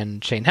Moore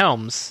and Shane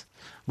Helms,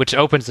 which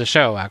opens the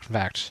show, in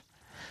fact.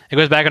 It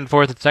goes back and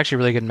forth. It's actually a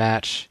really good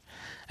match.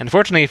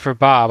 Unfortunately for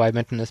Bob, I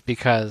mentioned this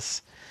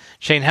because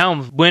Shane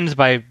Helms wins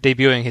by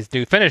debuting his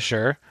new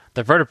finisher,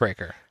 the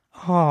Vertebreaker.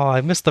 Oh,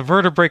 I missed the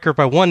Vertebreaker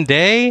by one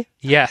day?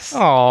 Yes.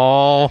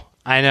 Oh.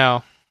 I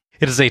know.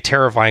 It is a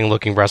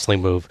terrifying-looking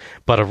wrestling move,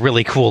 but a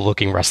really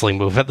cool-looking wrestling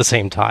move at the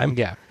same time.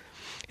 Yeah.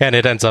 And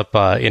it ends up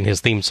in his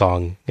theme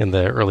song in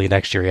the early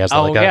next year. He has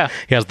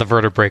he has the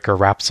Vertebreaker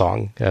rap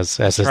song as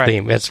his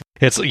theme. It's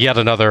yet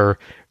another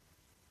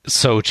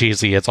so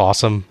cheesy, it's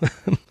awesome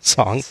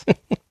song.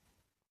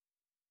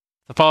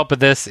 The follow-up of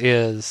this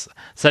is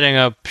setting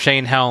up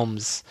Shane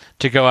Helms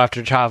to go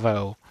after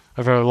Chavo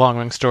over a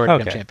long-running story to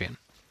become champion.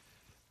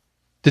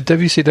 Did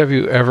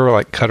WCW ever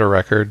like cut a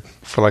record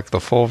for like the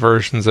full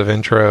versions of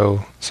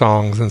intro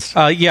songs and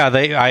stuff? Yeah,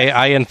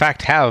 I in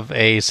fact have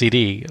a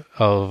CD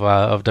of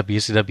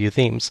WCW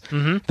themes.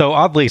 Mm-hmm. Though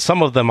oddly,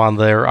 some of them on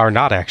there are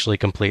not actually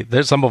complete.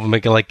 There's some of them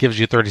it like gives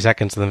you 30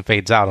 seconds and then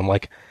fades out. I'm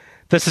like,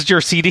 this is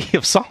your CD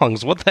of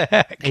songs. What the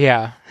heck?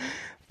 Yeah.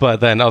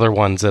 But then other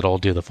ones it'll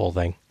do the full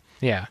thing.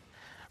 Yeah.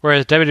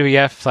 Whereas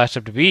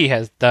WWF/WWE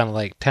has done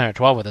like 10 or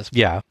 12 of this.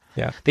 Yeah.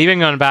 They've even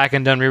gone back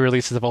and done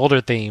re-releases of older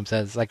themes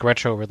as like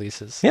retro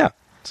releases. Yeah.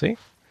 See?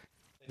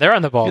 They're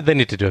on the ball. They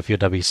need to do a few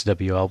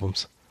WCW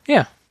albums.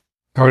 Yeah.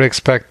 I would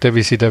expect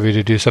WCW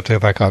to do something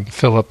like on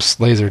Philips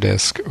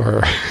Laserdisc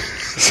or...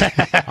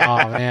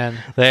 Oh, man.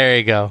 There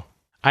you go.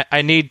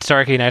 I need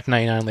Starkey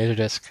 1999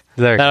 Laserdisc.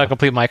 There you That'll go.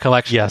 complete my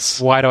collection.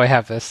 Yes. Why do I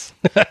have this?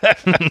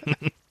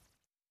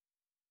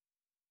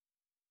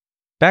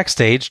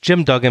 Backstage,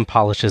 Jim Duggan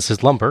polishes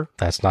his lumber.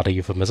 That's not a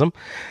euphemism.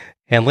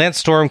 And Lance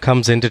Storm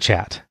comes in to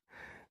chat.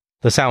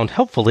 The Sound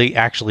helpfully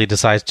actually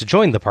decides to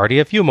join the party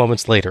a few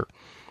moments later.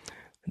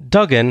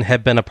 Duggan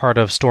had been a part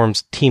of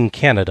Storm's Team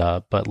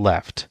Canada, but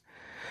left.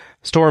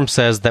 Storm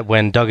says that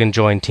when Duggan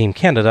joined Team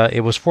Canada,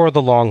 it was for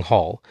the long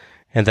haul,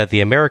 and that the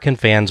American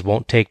fans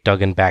won't take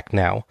Duggan back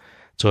now.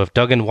 So if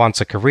Duggan wants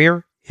a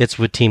career, it's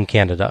with Team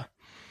Canada.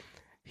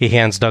 He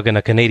hands Duggan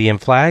a Canadian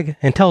flag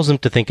and tells him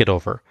to think it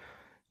over.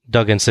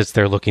 Duggan sits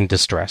there looking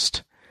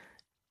distressed.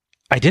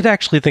 I did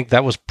actually think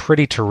that was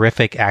pretty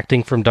terrific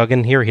acting from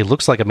Duggan here. He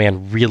looks like a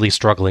man really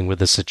struggling with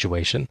this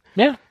situation.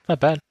 Yeah, not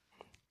bad.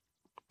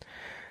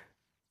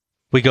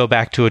 We go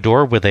back to a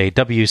door with a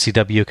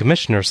WCW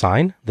commissioner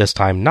sign, this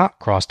time not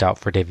crossed out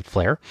for David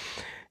Flair,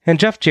 and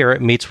Jeff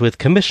Jarrett meets with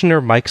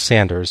Commissioner Mike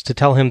Sanders to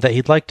tell him that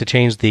he'd like to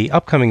change the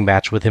upcoming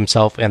match with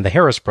himself and the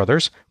Harris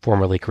brothers,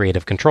 formerly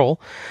Creative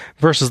Control,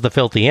 versus the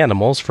Filthy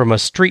Animals from a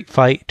street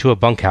fight to a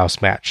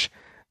bunkhouse match,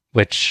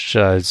 which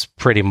is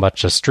pretty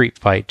much a street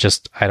fight,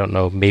 just, I don't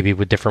know, maybe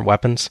with different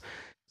weapons.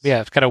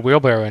 Yeah, it's got a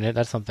wheelbarrow in it.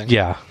 That's something.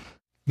 Yeah.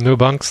 No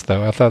bunks,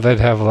 though. I thought they'd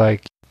have,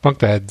 like, bunk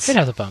beds. It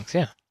has the bunks,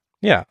 yeah.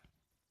 Yeah.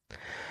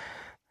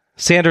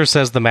 Sanders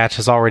says the match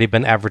has already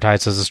been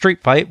advertised as a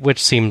street fight,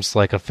 which seems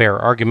like a fair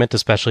argument,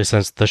 especially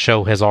since the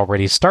show has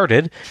already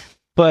started,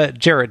 but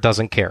Jarrett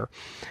doesn't care.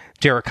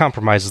 Jarrett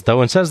compromises,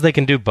 though, and says they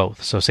can do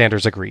both, so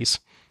Sanders agrees.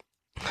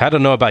 I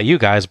don't know about you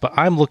guys, but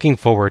I'm looking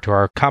forward to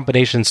our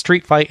combination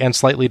street fight and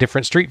slightly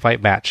different street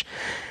fight match.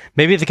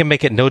 Maybe they can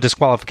make it no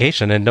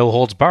disqualification and no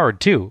holds barred,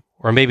 too.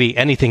 Or maybe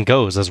anything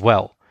goes as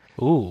well.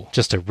 Ooh.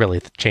 Just to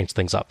really change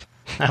things up.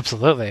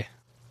 Absolutely.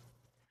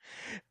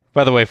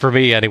 By the way, for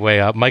me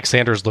anyway, Mike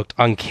Sanders looked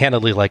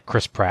uncannily like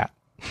Chris Pratt.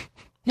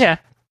 Yeah.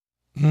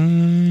 I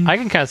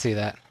can kind of see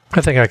that.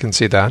 I think I can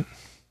see that.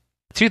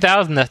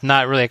 2000, that's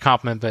not really a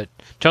compliment, but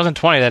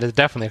 2020, that is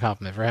definitely a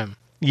compliment for him.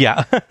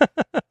 Yeah.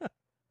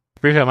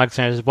 Briefly on Mike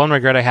Sanders, one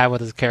regret I have with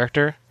his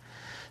character.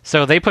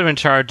 So they put him in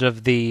charge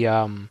of the...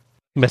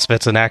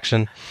 Misfits in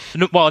action.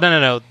 Well,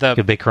 no.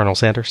 Good big Colonel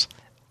Sanders.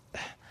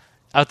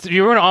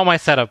 You ruined all my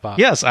setup, Bob.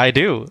 Yes, I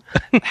do.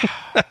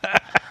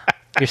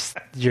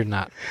 You're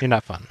not. You're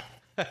not fun.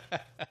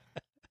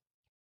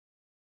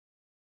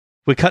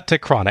 We cut to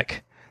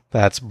Chronic.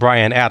 That's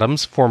Brian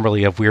Adams,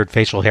 formerly of Weird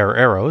Facial Hair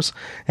Arrows,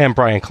 and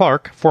Brian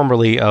Clark,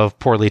 formerly of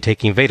Poorly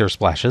Taking Vader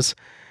Splashes,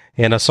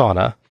 in a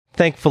sauna,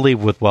 thankfully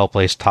with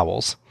well-placed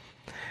towels.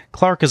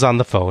 Clark is on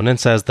the phone and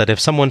says that if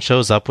someone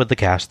shows up with the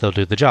cash, they'll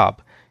do the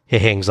job. He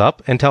hangs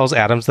up and tells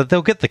Adams that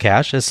they'll get the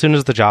cash as soon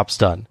as the job's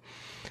done.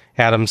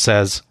 Adams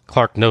says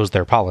Clark knows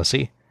their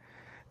policy.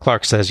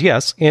 Clark says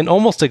yes, in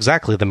almost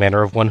exactly the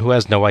manner of one who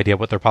has no idea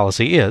what their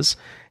policy is,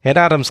 and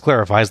Adams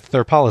clarifies that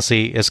their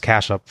policy is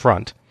cash up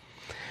front.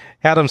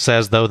 Adams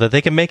says, though, that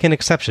they can make an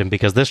exception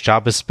because this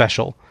job is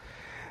special.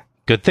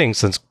 Good thing,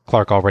 since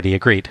Clark already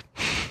agreed.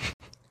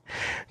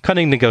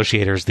 Cunning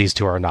negotiators, these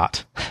two are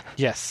not.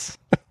 Yes.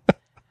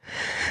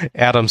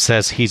 Adams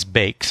says he's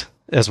baked,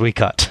 as we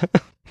cut.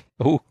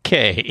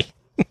 Okay.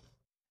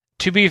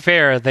 To be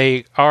fair,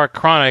 they are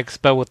Chronics,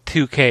 but with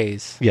 2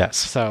 Ks. Yes.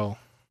 So...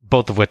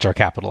 Both of which are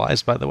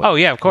capitalized, by the way. Oh,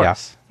 yeah, of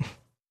course. Yeah.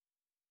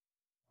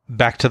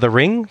 Back to the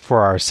ring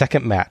for our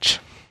second match.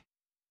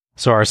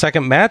 So our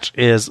second match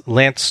is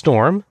Lance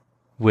Storm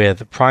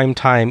with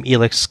Primetime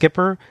Elix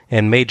Skipper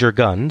and Major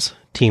Guns,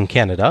 Team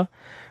Canada,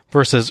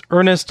 versus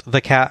Ernest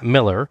the Cat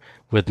Miller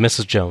with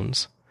Mrs.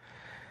 Jones.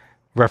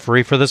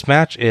 Referee for this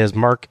match is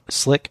Mark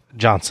Slick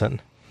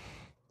Johnson.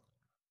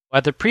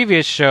 At the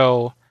previous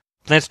show,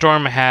 Lance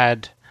Storm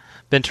had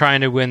been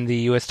trying to win the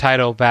U.S.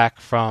 title back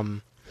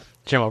from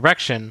General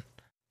Rection.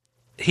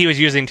 He was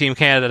using Team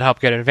Canada to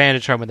help get an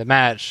advantage from the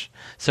match.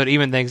 So to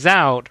even things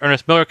out,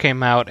 Ernest Miller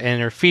came out and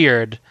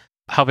interfered,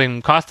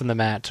 helping cost him the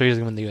match, so he was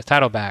going to win the U.S.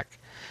 title back.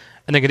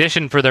 And the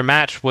condition for their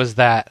match was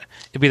that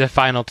it'd be the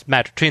final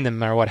match between them no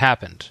matter what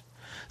happened.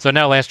 So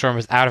now Lance Storm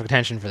is out of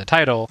contention for the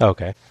title,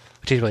 Okay.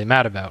 which he's really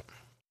mad about.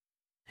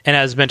 And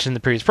as mentioned in the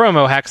previous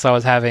promo, Hacksaw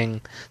was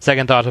having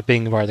second thoughts of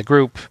being part of the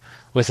group,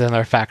 which is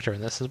another factor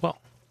in this as well.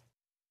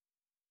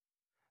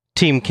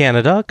 Team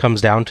Canada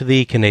comes down to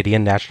the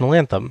Canadian National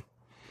Anthem.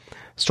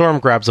 Storm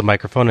grabs a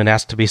microphone and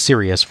asks to be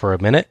serious for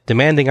a minute,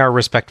 demanding our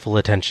respectful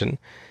attention.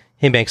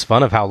 He makes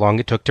fun of how long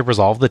it took to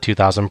resolve the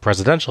 2000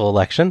 presidential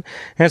election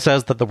and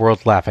says that the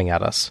world's laughing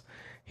at us.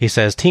 He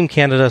says Team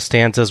Canada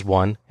stands as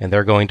one and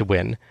they're going to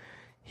win.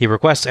 He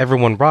requests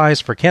everyone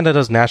rise for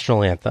Canada's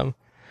national anthem.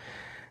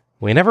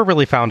 We never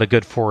really found a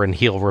good foreign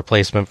heel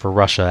replacement for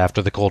Russia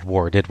after the Cold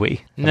War, did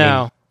we?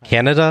 No.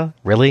 Canada?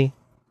 Really?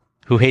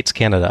 Who hates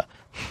Canada?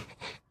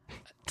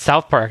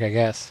 South Park, I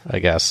guess. I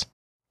guess.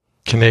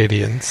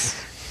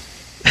 Canadians.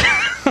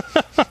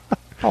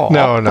 Aw.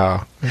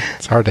 No.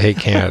 It's hard to hate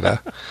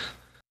Canada.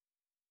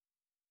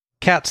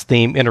 Cat's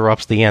theme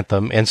interrupts the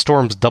anthem, and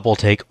Storm's double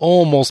take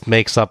almost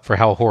makes up for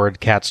how horrid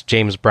Cat's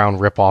James Brown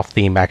ripoff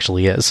theme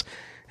actually is.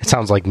 It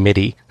sounds like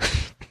MIDI.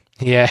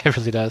 Yeah, it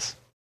really does.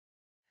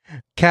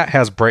 Cat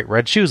has bright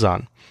red shoes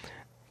on.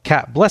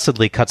 Cat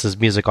blessedly cuts his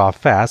music off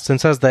fast and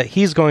says that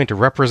he's going to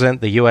represent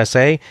the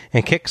USA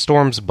and kick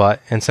Storm's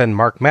butt and send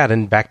Mark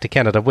Madden back to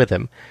Canada with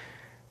him.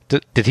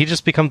 Did he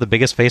just become the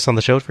biggest face on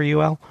the show for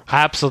you, Al?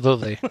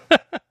 Absolutely.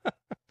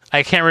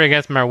 I can't really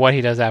guess remember what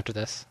he does after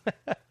this.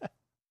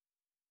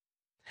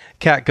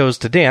 Cat goes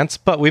to dance,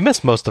 but we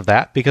miss most of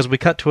that because we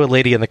cut to a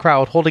lady in the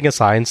crowd holding a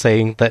sign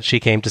saying that she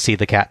came to see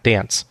the cat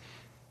dance.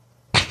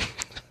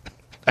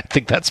 I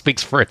think that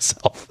speaks for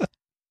itself.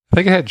 I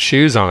think it had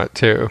shoes on it,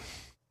 too,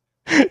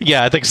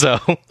 Yeah, I think so.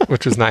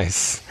 which was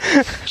nice.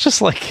 It's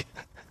just like,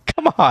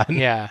 come on.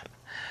 Yeah.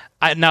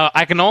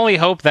 I can only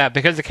hope that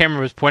because the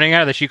camera was pointing at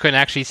her that she couldn't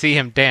actually see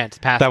him dance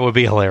past. That would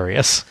be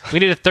hilarious. We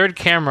need a third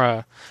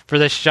camera for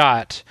this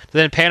shot to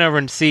then pan over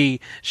and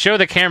show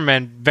the camera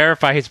and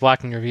verify he's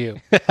blocking your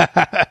view.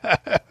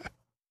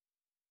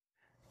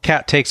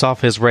 Cat takes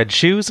off his red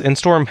shoes, and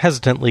Storm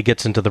hesitantly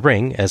gets into the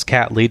ring as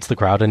Cat leads the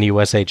crowd in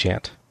USA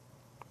chant.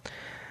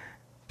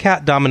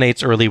 Cat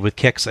dominates early with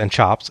kicks and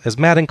chops as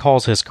Madden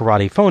calls his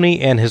karate phony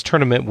and his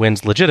tournament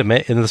wins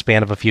legitimate in the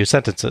span of a few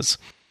sentences.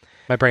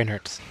 My brain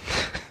hurts.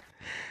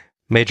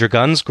 Major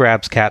Guns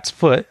grabs Cat's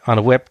foot on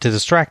a whip to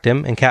distract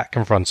him, and Cat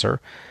confronts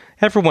her.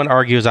 Everyone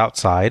argues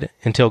outside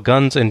until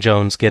Guns and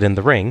Jones get in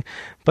the ring,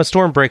 but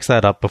Storm breaks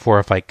that up before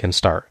a fight can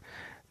start.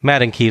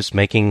 Madden keeps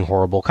making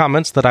horrible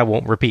comments that I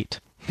won't repeat.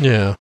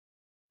 Yeah.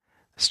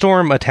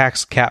 Storm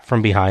attacks Cat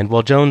from behind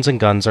while Jones and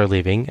Guns are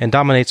leaving and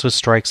dominates with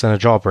strikes and a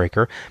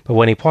jawbreaker, but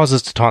when he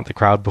pauses to taunt the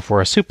crowd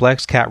before a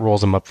suplex, Cat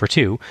rolls him up for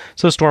 2,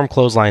 so Storm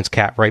clotheslines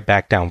Cat right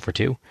back down for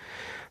 2.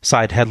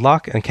 Side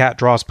headlock, and Cat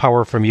draws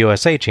power from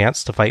USA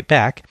Chance to fight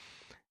back,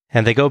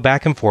 and they go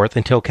back and forth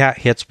until Cat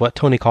hits what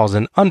Tony calls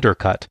an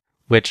undercut,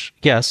 which,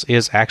 yes,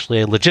 is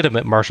actually a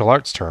legitimate martial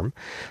arts term,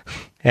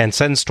 and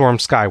sends Storm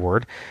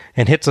skyward,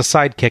 and hits a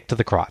sidekick to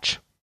the crotch.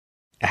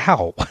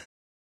 Ow!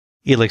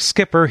 Elix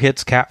Skipper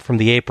hits Cat from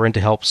the apron to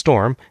help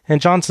Storm, and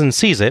Johnson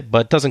sees it,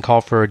 but doesn't call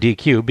for a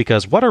DQ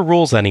because what are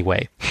rules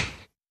anyway?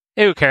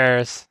 Who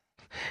cares?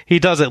 He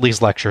does at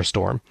least lecture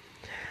Storm.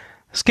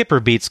 Skipper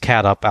beats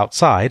Cat up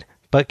outside,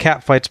 but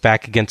Cat fights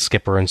back against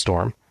Skipper and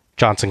Storm.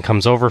 Johnson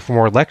comes over for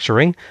more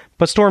lecturing,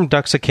 but Storm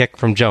ducks a kick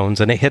from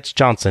Jones and it hits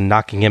Johnson,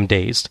 knocking him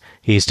dazed.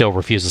 He still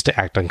refuses to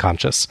act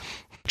unconscious.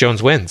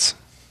 Jones wins.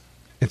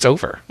 It's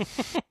over.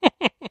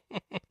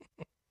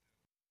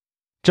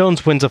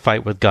 Jones wins a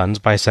fight with Guns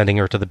by sending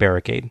her to the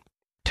barricade.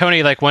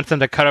 Tony wants them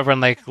to cut over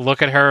and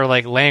look at her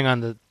laying on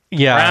the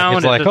ground.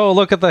 It's like, oh,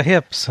 look at the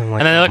hips. And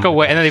then they look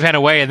away, and then they pan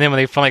away, and then when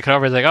they finally cut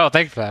over, it's like, oh,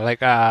 thanks for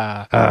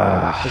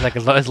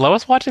that. Is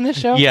Lois watching this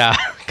show? Yeah,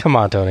 come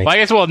on, Tony. Well, I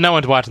guess no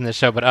one's watching this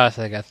show but us,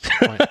 I guess. At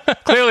this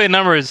point. Clearly, the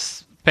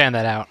numbers pan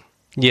that out.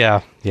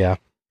 Yeah.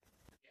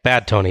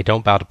 Bad Tony,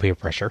 don't bow to peer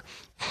pressure.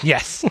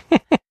 Yes.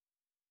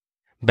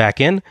 Back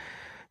in,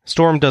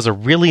 Storm does a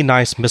really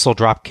nice missile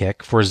drop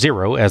kick for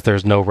 0 as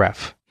there's no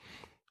ref,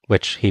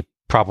 which he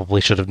probably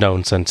should have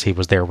known since he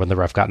was there when the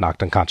ref got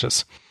knocked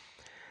unconscious.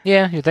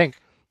 Yeah, you think.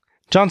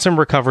 Johnson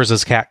recovers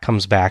as Cat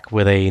comes back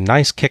with a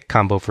nice kick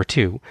combo for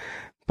 2,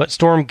 but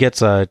Storm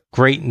gets a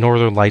great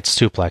Northern Lights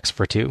suplex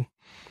for 2.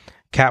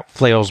 Cat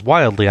flails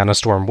wildly on a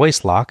Storm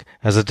waistlock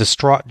as a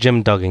distraught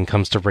Jim Duggan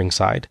comes to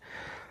ringside.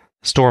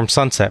 Storm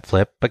sunset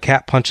flip, but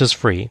Cat punches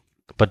free,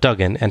 but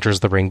Duggan enters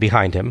the ring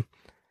behind him.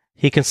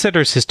 He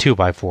considers his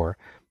 2x4,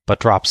 but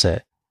drops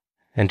it,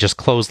 and just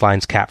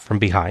clotheslines Cat from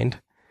behind.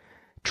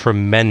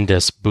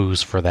 Tremendous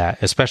boos for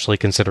that, especially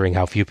considering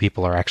how few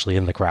people are actually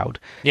in the crowd.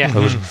 Yeah. It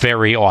was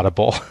very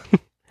audible.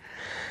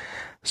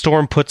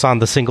 Storm puts on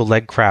the single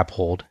leg crab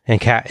hold,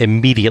 and Cat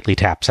immediately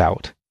taps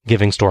out,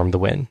 giving Storm the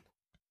win.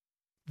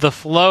 The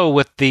flow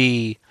with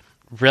the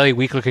really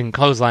weak-looking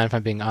clothesline, if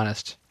I'm being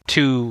honest,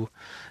 to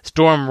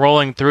Storm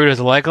rolling through to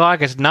the leg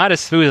lock, it's not as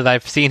smooth as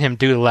I've seen him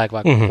do the leg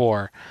lock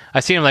before.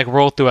 I've seen him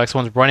roll through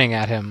someone's running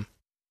at him.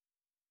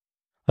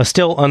 A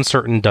still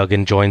uncertain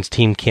Duggan joins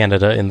Team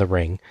Canada in the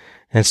ring,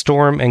 and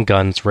Storm and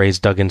Guns raise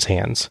Duggan's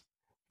hands.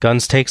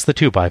 Guns takes the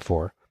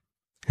 2x4,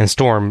 and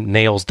Storm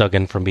nails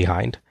Duggan from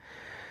behind.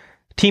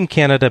 Team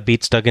Canada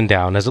beats Duggan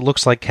down as it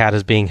looks like Cat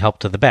is being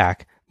helped to the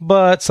back,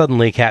 but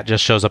suddenly Cat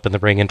just shows up in the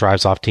ring and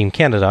drives off Team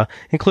Canada,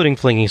 including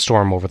flinging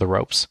Storm over the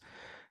ropes.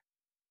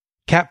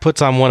 Cat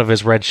puts on one of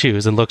his red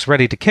shoes and looks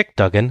ready to kick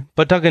Duggan,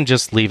 but Duggan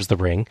just leaves the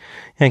ring,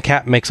 and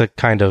Cat makes a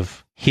kind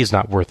of he's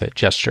not worth it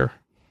gesture.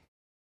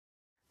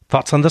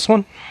 Thoughts on this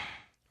one?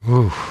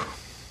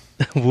 Oof.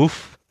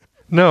 Woof.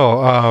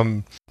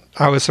 No,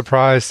 I was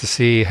surprised to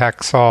see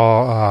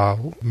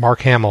Hacksaw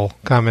Mark Hamill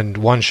come and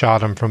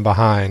one-shot him from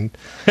behind.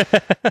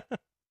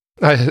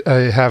 I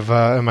have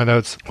in my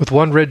notes, with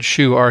one red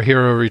shoe, our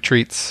hero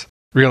retreats,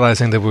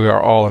 realizing that we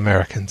are all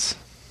Americans.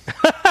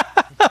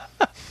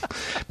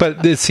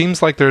 But it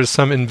seems like there's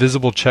some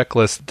invisible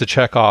checklist to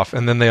check off,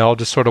 and then they all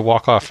just sort of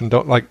walk off and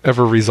don't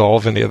ever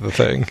resolve any of the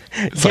thing.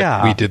 It's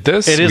like, we did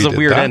this. It is a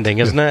weird ending,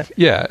 isn't it?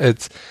 Yeah,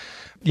 it's,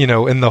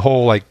 in the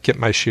whole, get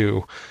my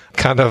shoe,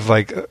 kind of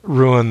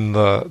ruin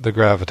the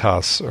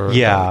gravitas. Or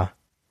yeah.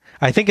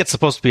 I think it's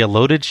supposed to be a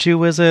loaded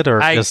shoe, is it?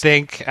 Or I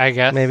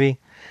guess. Maybe.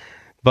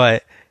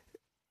 But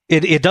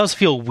it does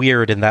feel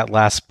weird in that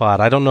last spot.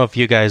 I don't know if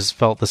you guys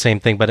felt the same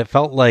thing, but it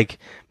felt like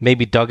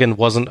maybe Duggan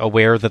wasn't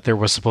aware that there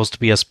was supposed to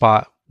be a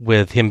spot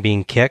with him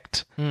being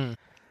kicked.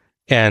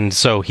 And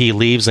so he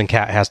leaves and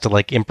Cat has to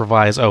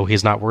improvise, oh,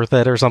 he's not worth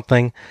it or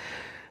something.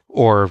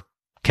 Or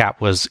Cat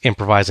was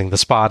improvising the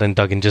spot and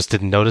Duggan just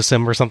didn't notice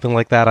him or something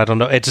like that. I don't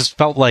know. It just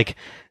felt like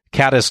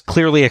Cat is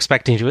clearly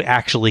expecting to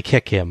actually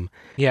kick him.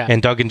 Yeah.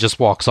 And Duggan just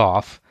walks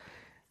off.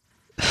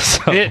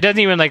 So, it doesn't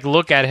even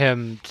look at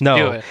him to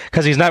do it.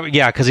 Because he's not.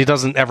 Yeah, because he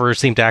doesn't ever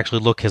seem to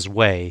actually look his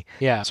way.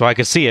 Yeah. So I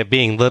could see it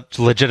being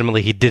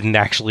legitimately he didn't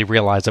actually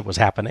realize it was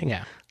happening.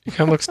 Yeah. He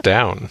kind of looks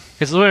down.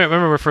 Because I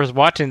remember when we first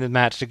watching the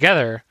match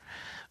together,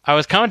 I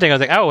was commenting. I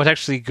was like, "Oh, it was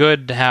actually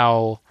good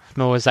how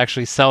Mo was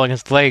actually selling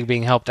his leg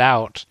being helped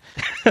out."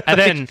 And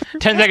then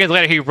 10 seconds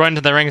later, he runs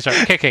to the ring and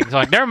starts kicking. So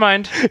I'm like, never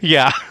mind.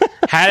 Yeah.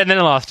 Had it and then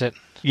lost it.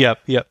 Yep.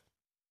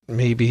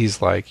 Maybe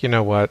he's like, you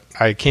know what?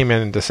 I came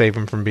in to save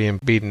him from being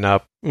beaten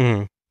up.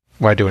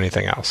 Why do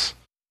anything else?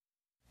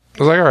 I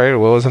was like, all right,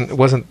 well, it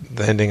wasn't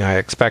the ending I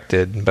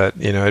expected, but,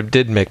 it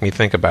did make me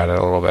think about it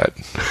a little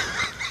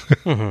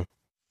bit.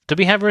 Did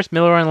we have Bruce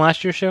Miller on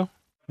last year's show?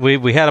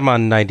 We had him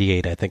on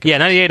 98, I think. Yeah,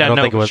 98, I don't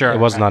think it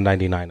wasn't on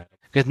 99.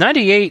 Because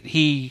 98,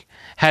 he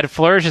had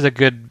flourishes of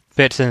good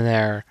bits in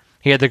there.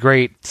 He had the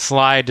great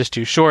slide just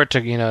too short to,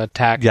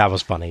 attack. Yeah, that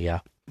was funny,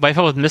 yeah. What I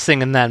felt was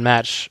missing in that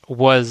match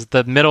was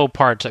the middle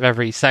part of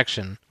every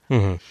section.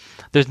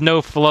 There's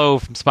no flow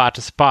from spot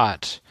to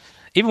spot.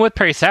 Even with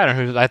Perry Saturn,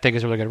 who I think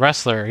is a really good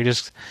wrestler, he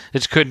just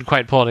couldn't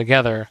quite pull it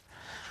together.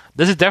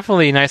 This is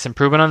definitely a nice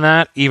improvement on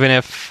that, even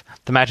if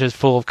the match is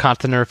full of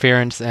constant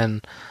interference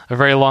and a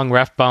very long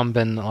ref bump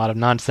and a lot of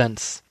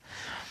nonsense.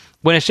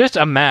 When it's just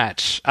a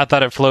match, I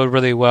thought it flowed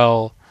really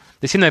well.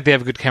 They seem like they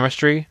have good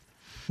chemistry.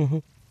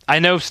 I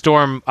know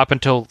Storm, up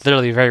until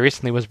literally very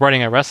recently, was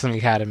running a wrestling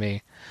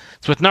academy,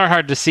 so it's not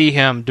hard to see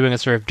him doing a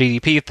sort of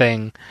DDP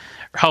thing,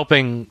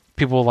 helping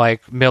people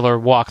like Miller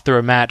walk through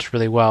a match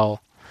really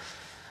well.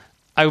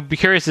 I would be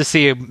curious to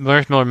see a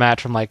Miller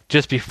match from like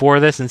just before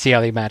this and see how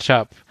they match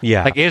up.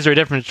 Yeah. Like, is there a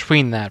difference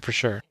between that for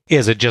sure?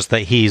 Is it just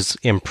that he's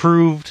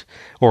improved,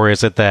 or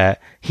is it that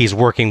he's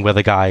working with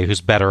a guy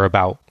who's better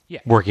about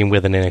working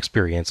with an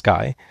inexperienced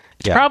guy?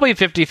 It's probably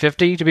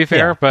 50-50, to be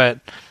fair, Yeah. but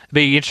it'd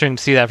be interesting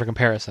to see that for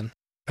comparison.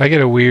 I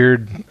get a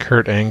weird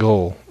Kurt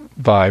Angle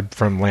vibe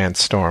from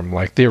Lance Storm,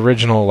 like the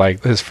original,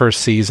 like his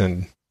first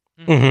season,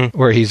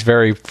 where he's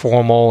very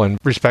formal and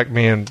respect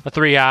me and The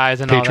 3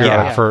 eyes and all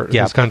patriotic that. for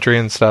his country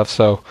and stuff.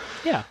 So,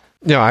 Yeah.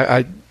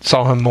 I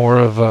saw him more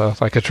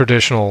of like a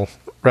traditional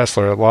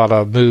wrestler. A lot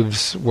of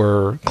moves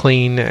were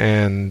clean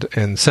and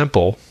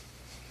simple,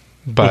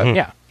 but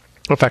Yeah.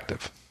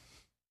 effective.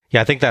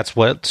 Yeah, I think that's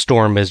what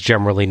Storm is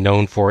generally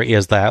known for,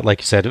 is that,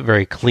 like you said,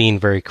 very clean,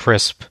 very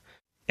crisp.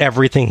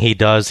 Everything he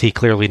does, he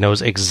clearly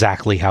knows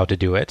exactly how to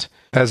do it.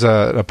 As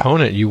an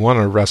opponent, you want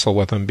to wrestle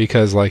with him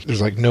because like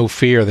there's like no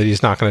fear that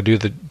he's not going to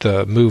do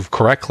the move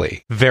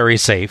correctly. Very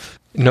safe.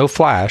 No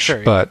flash,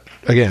 Sure. but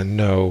again,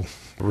 no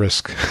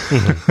risk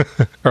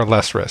or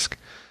less risk.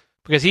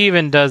 Because he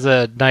even does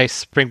a nice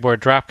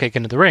springboard dropkick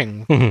into the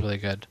ring, which is really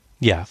good.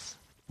 Yeah.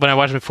 When I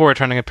watched it before,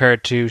 trying to compare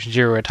it to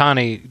Shinjiro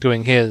Itani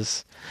doing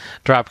his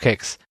drop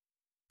kicks.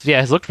 So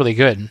yeah, it's looked really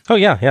good. Oh,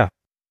 yeah.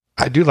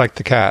 I do like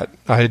the cat.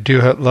 I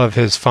do love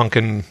his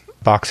funkin'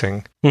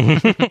 boxing.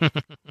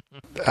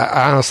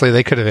 Honestly,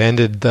 they could have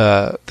ended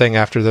the thing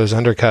after those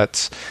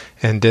undercuts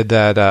and did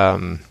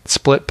that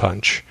split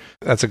punch.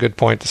 That's a good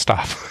point to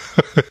stop.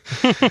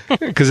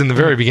 Because in the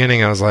very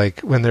beginning, I was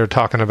like, when they were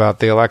talking about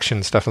the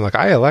election stuff, I'm like,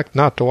 I elect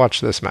not to watch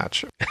this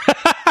match.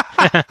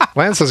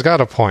 Lance has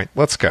got a point.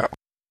 Let's go.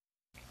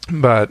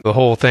 But the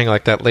whole thing,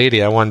 like that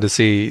lady, I wanted to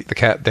see the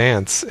cat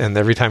dance, and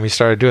every time he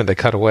started doing it, they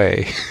cut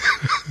away.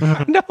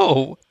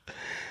 No.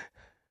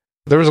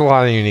 There was a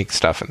lot of unique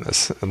stuff in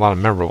this, a lot of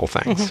memorable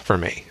things for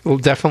me. Well,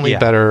 definitely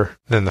better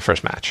than the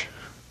first match,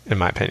 in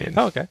my opinion.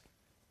 Oh, okay.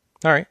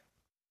 All right.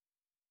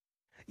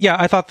 Yeah,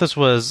 I thought this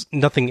was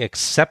nothing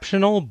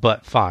exceptional,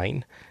 but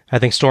fine. I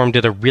think Storm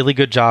did a really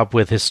good job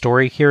with his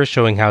story here,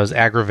 showing how his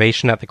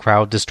aggravation at the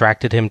crowd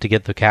distracted him to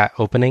get the Cat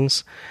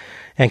openings.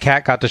 And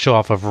Cat got to show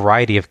off a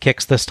variety of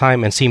kicks this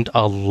time and seemed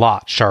a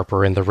lot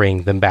sharper in the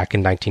ring than back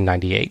in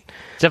 1998.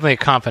 It's definitely a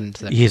confidence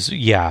thing.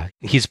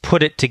 He's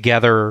put it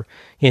together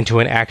into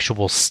an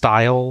actual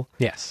style.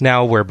 Yes.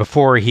 Now, where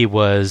before he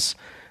was,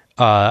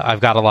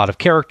 I've got a lot of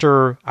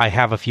character, I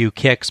have a few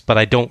kicks, but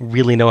I don't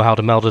really know how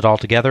to meld it all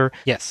together.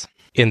 Yes.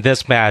 In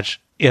this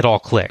match, it all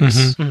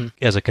clicks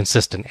as a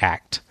consistent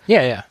act.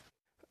 Yeah.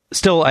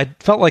 Still, I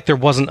felt like there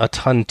wasn't a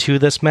ton to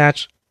this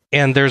match,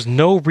 and there's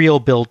no real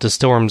build to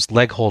Storm's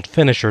leg hold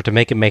finisher to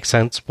make it make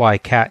sense why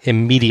Cat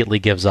immediately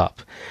gives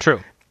up.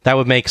 True. That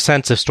would make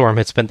sense if Storm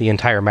had spent the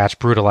entire match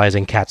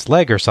brutalizing Cat's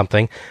leg or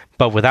something,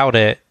 but without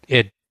it,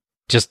 it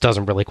just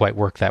doesn't really quite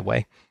work that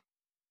way.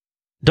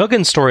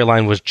 Duggan's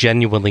storyline was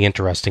genuinely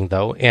interesting,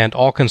 though, and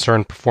All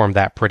Concerned performed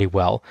that pretty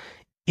well.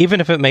 Even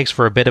if it makes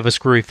for a bit of a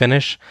screwy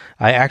finish,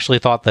 I actually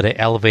thought that it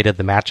elevated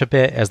the match a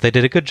bit, as they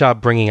did a good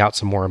job bringing out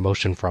some more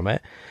emotion from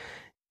it.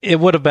 It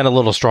would have been a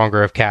little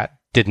stronger if Cat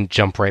didn't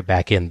jump right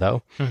back in,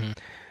 though.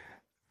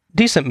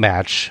 Decent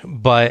match,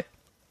 but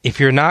if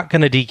you're not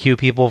going to DQ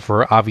people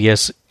for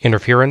obvious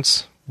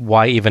interference,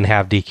 why even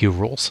have DQ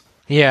rules?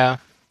 Yeah.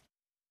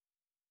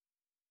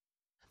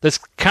 That's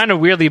kind of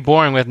weirdly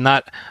boring with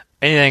not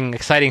anything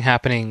exciting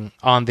happening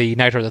on the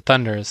Night of the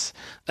Thunders,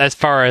 as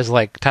far as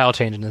like title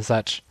changing and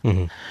such.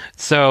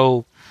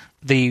 So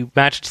the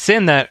match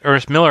sin that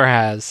Ernest Miller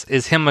has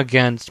is him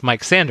against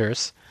Mike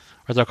Sanders,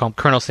 or as I'll call him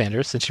Colonel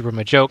Sanders, since you were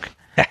my joke.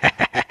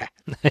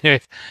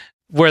 Anyways,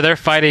 where they're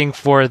fighting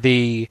for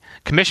the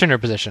commissioner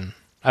position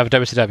of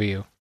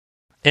WCW.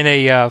 In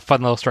a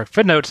fun little Stark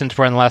footnote, since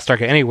we're in the last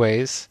Stark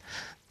anyways,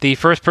 the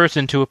first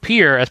person to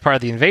appear as part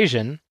of the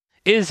invasion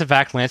is, in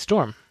fact, Lance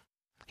Storm.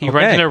 He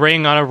runs in a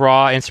ring on a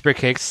Raw and super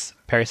kicks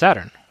Perry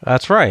Saturn.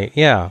 That's right,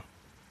 yeah.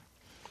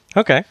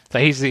 Okay. So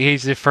he's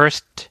the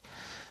first,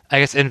 I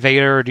guess,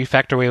 invader or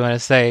defector, we want to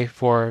say,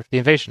 for the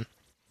invasion.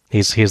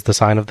 He's the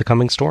sign of the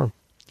coming storm.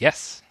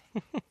 Yes.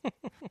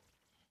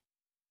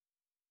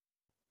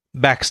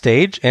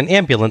 Backstage, an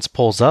ambulance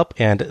pulls up,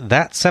 and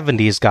that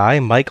 70s guy,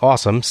 Mike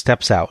Awesome,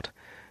 steps out.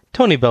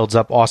 Tony builds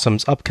up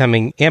Awesome's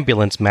upcoming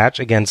ambulance match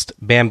against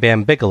Bam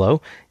Bam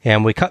Bigelow,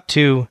 and we cut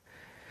to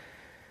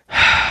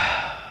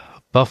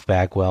Buff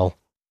Bagwell.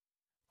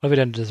 What have we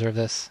done to deserve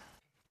this?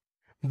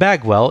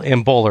 Bagwell,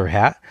 in bowler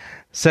hat,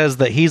 says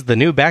that he's the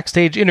new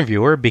backstage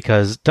interviewer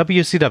because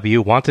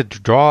WCW wanted to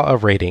draw a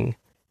rating.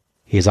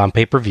 He's on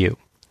pay-per-view.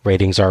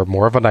 Ratings are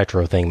more of a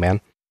Nitro thing,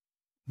 man.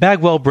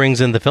 Bagwell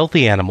brings in the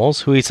filthy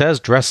animals, who he says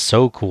dress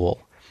so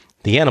cool.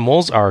 The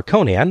animals are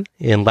Conan,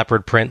 in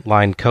leopard print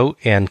lined coat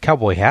and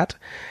cowboy hat,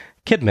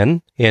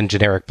 Kidman, in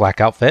generic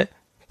black outfit,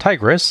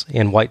 Tigress,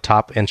 in white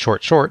top and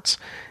short shorts,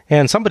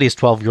 and somebody's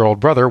 12-year-old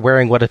brother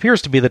wearing what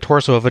appears to be the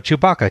torso of a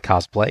Chewbacca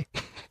cosplay.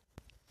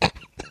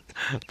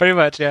 Pretty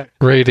much, yeah.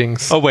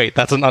 Ratings. Oh wait,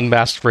 that's an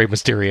unmasked Rey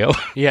Mysterio.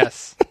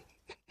 Yes.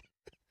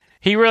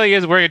 He really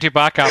is wearing a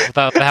Chewbacca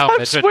without the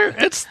helmet. I swear,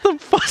 it's the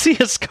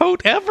fuzziest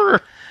coat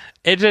ever.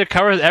 It just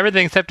covers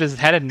everything except his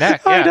head and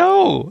neck. Yeah. I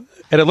know.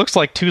 And it looks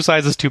like 2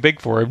 sizes too big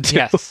for him, too.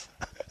 Yes.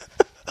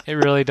 It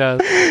really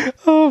does.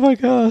 Oh my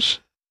gosh.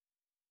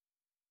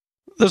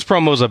 This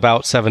promo's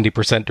about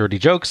 70% dirty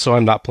jokes, so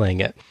I'm not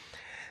playing it.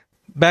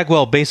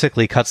 Bagwell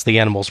basically cuts the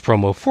animals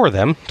promo for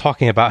them,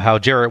 talking about how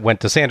Jarrett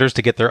went to Sanders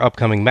to get their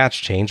upcoming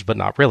match changed, but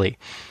not really.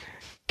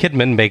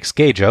 Kidman makes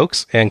gay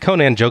jokes, and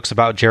Conan jokes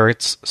about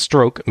Jarrett's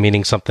stroke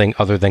meaning something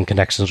other than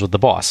connections with the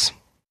boss.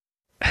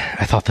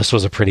 I thought this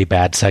was a pretty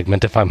bad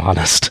segment, if I'm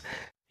honest.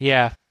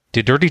 Yeah.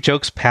 Do dirty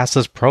jokes pass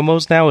as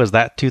promos now? Is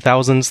that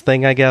 2000s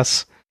thing, I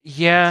guess?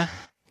 Yeah.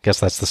 Guess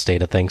that's the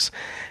state of things.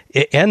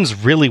 It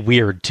ends really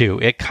weird, too.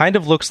 It kind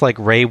of looks like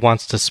Ray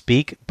wants to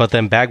speak, but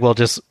then Bagwell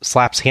just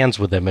slaps hands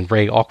with him, and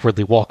Ray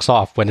awkwardly walks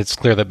off when it's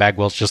clear that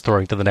Bagwell's just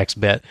throwing to the next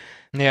bit.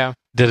 Yeah.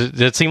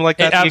 Did it seem like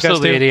that It to you guys,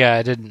 absolutely too? did, yeah.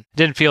 It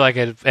didn't feel like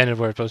it ended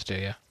where it was supposed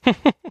to, yeah.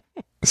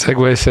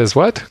 Segway says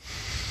what?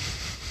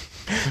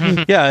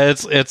 Yeah,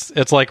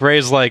 it's like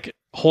Ray's like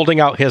holding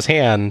out his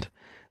hand,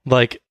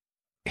 like,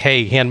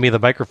 hey, hand me the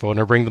microphone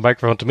or bring the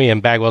microphone to me,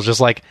 and Bagwell's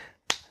just like,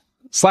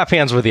 slap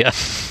hands with you.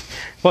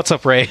 What's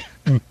up, Ray?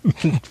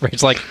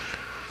 Ray's like,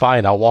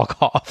 fine, I'll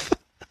walk off.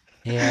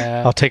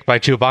 Yeah. I'll take my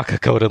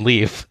Chewbacca coat and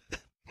leave.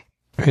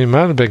 He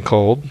might have been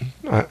cold.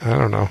 I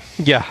don't know.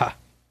 Yeah.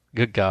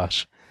 Good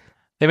gosh.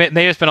 They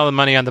just spent all the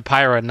money on the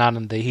pyro and not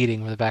on the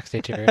heating with the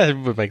backstage area. It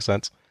would make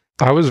sense.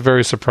 I was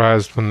very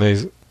surprised when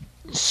they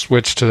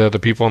switched to the other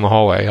people in the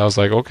hallway. I was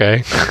like,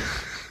 okay.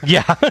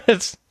 Yeah,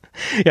 it's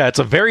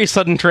a very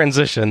sudden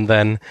transition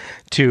then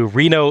to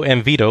Reno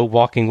and Vito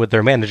walking with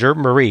their manager,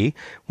 Marie,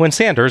 when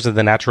Sanders and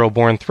the Natural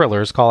Born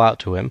Thrillers call out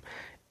to him.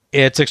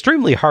 It's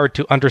extremely hard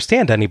to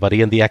understand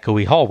anybody in the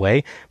echoey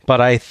hallway, but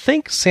I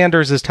think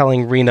Sanders is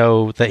telling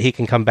Reno that he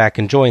can come back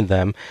and join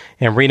them,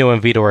 and Reno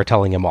and Vito are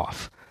telling him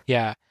off.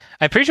 Yeah.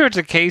 I'm pretty sure it's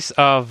a case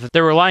of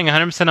they're relying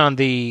 100% on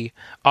the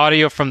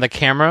audio from the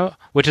camera,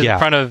 which is in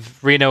front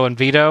of Reno and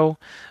Vito,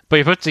 but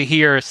you're supposed to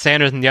hear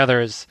Sanders and the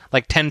others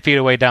like 10 feet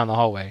away down the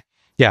hallway.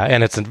 Yeah,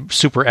 and it's a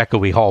super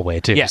echoey hallway,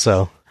 too. Yes.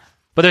 So,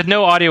 but there's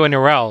no audio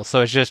anywhere else,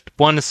 so it's just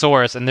one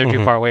source, and they're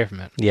too far away from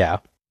it. yeah.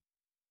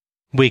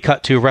 We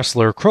cut to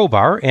wrestler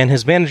Crowbar and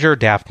his manager,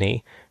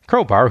 Daphne.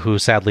 Crowbar, who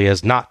sadly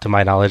is not, to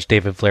my knowledge,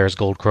 David Flair's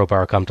gold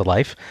crowbar come to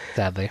life,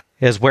 Sadly.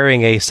 is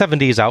wearing a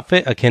 70s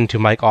outfit akin to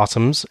Mike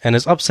Awesome's and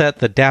is upset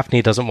that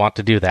Daphne doesn't want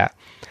to do that.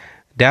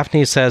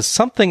 Daphne says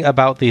something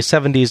about the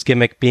 70s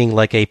gimmick being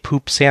like a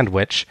poop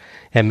sandwich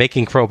and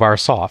making Crowbar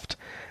soft.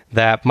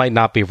 That might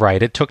not be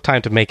right. It took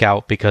time to make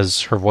out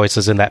because her voice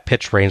is in that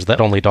pitch range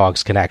that only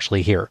dogs can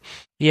actually hear.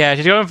 Yeah,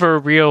 she's going for a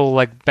real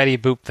like Betty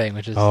Boop thing,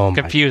 which is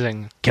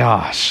confusing.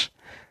 Gosh.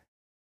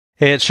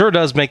 It sure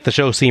does make the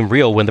show seem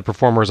real when the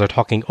performers are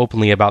talking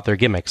openly about their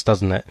gimmicks,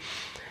 doesn't it?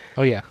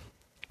 Oh, yeah.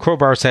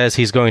 Crowbar says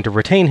he's going to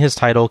retain his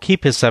title,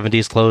 keep his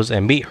 70s clothes,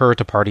 and meet her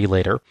to party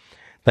later.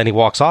 Then he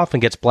walks off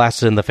and gets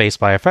blasted in the face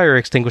by a fire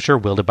extinguisher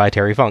wielded by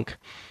Terry Funk.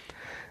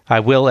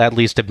 I will at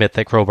least admit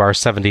that Crowbar's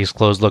 70s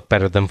clothes look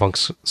better than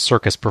Funk's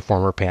circus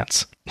performer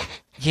pants.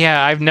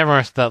 Yeah, I've never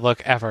understood that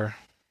look ever.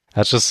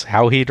 That's just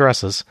how he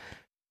dresses.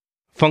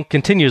 Funk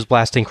continues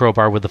blasting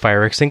Crowbar with the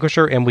fire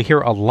extinguisher, and we hear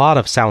a lot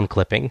of sound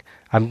clipping.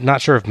 I'm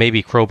not sure if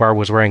maybe Crowbar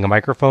was wearing a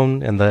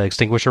microphone and the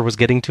extinguisher was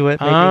getting to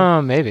it,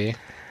 maybe? Maybe.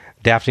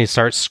 Daphne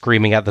starts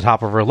screaming at the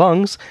top of her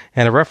lungs,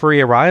 and a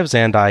referee arrives,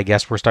 and I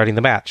guess we're starting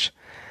the match.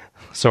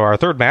 So our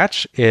third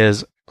match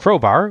is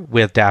Crowbar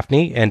with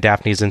Daphne and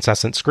Daphne's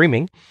incessant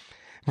screaming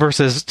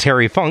versus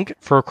Terry Funk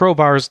for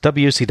Crowbar's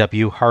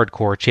WCW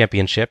Hardcore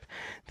Championship.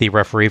 The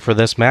referee for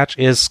this match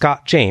is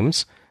Scott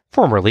James,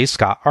 formerly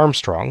Scott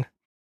Armstrong.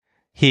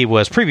 He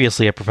was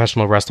previously a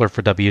professional wrestler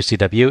for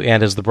WCW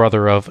and is the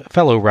brother of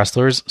fellow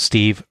wrestlers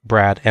Steve,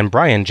 Brad, and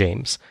Brian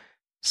James.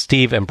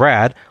 Steve and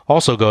Brad,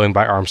 also going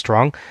by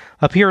Armstrong,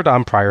 appeared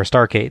on prior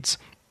Starcades.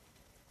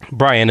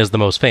 Brian is the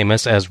most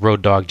famous as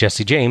Road Dogg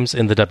Jesse James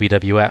in the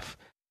WWF.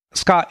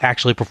 Scott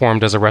actually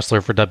performed as a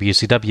wrestler for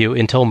WCW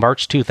until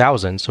March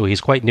 2000, so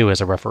he's quite new as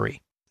a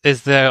referee.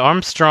 Is the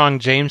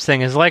Armstrong-James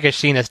thing, is it like a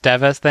Sheen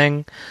Estevez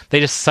thing?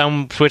 They just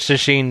some switch to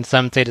Sheen,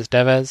 some say to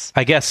Estevez?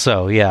 I guess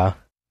so, yeah.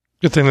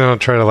 Good thing they don't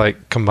try to,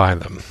 like, combine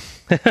them.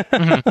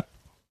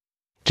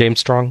 James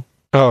Strong?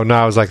 Oh, no,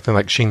 I was like,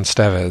 like Sheen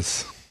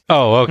Stevez.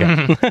 Oh, okay.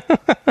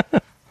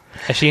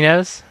 A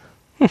Sheenez?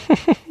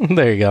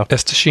 There you go.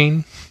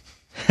 Estasheen?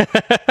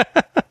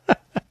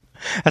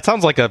 That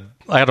sounds like a,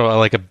 I don't know,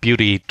 like a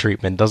beauty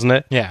treatment, doesn't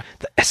it? Yeah.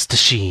 The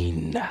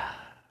Estasheen.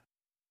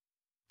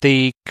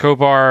 The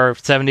crowbar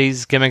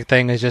 70s gimmick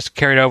thing is just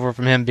carried over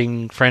from him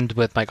being friends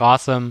with Mike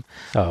Awesome,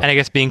 and I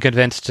guess being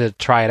convinced to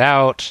try it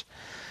out,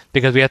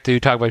 because we have to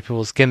talk about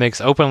people's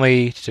gimmicks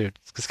openly,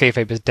 because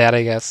kayfabe is dead,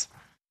 I guess.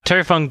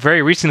 Terry Funk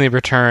very recently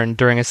returned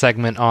during a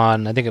segment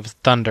on, I think it was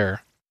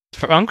Thunder.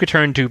 Funk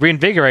returned to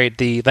reinvigorate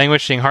the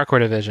languishing hardcore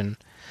division.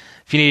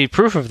 If you need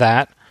proof of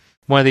that,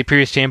 one of the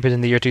previous champions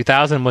in the year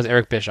 2000 was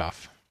Eric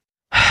Bischoff.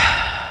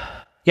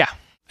 Yeah.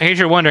 In case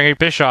you're wondering, Eric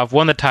Bischoff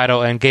won the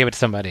title and gave it to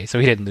somebody, so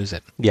he didn't lose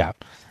it. Yeah.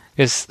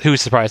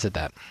 Who's surprised at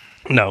that?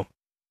 No.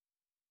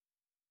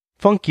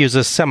 Funk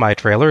uses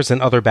semi-trailers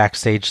and other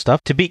backstage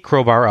stuff to beat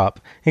Crowbar up,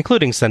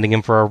 including sending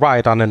him for a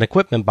ride on an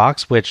equipment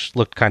box, which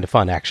looked kind of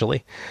fun,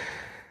 actually.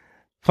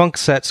 Funk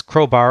sets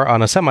Crowbar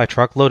on a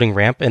semi-truck loading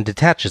ramp and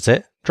detaches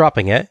it,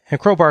 dropping it, and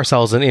Crowbar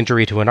sells an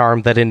injury to an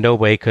arm that in no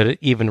way could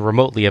even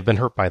remotely have been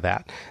hurt by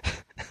that.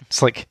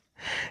 It's like,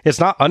 it's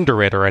not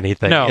under it or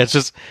anything. No. It's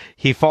just,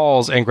 he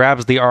falls and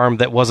grabs the arm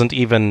that wasn't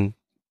even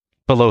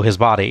below his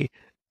body.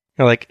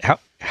 You're like,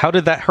 how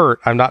did that hurt?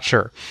 I'm not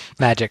sure.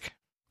 Magic.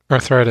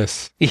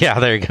 Arthritis. Yeah,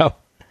 there you go.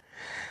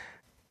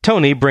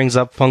 Tony brings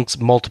up Funk's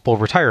multiple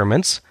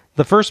retirements,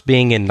 the first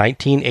being in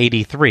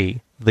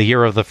 1983, the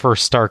year of the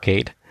first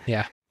Starrcade.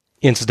 Yeah.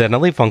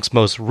 Incidentally, Funk's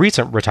most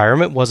recent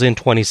retirement was in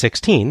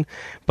 2016,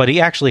 but he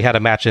actually had a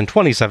match in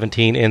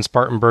 2017 in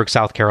Spartanburg,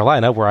 South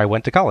Carolina, where I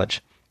went to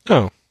college.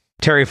 Oh.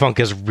 Terry Funk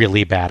is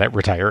really bad at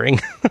retiring.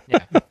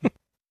 Yeah.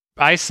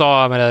 I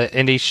saw him at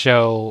an indie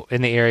show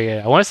in the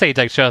area. I want to say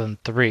like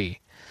 2003.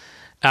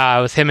 It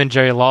was him and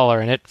Jerry Lawler,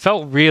 and it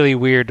felt really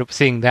weird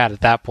seeing that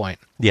at that point.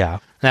 Yeah.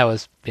 And that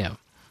was,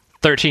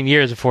 13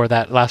 years before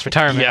that last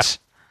retirement.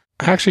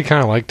 Yeah. I actually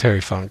kind of like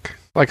Terry Funk.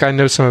 Like, I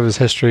know some of his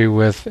history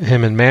with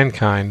him and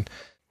Mankind.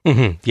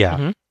 Mm-hmm. Yeah.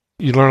 Mm-hmm.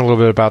 You learn a little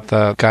bit about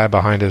the guy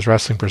behind his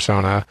wrestling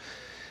persona,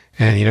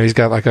 and, he's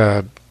got like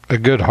a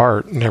good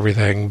heart and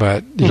everything,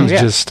 but he's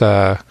just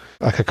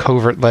like a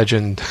covert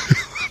legend.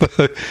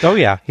 Oh,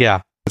 yeah,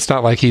 yeah. It's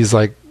not like he's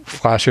like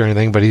flashy or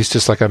anything, but he's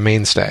just like a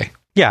mainstay.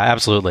 Yeah,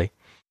 absolutely.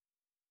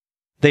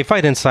 They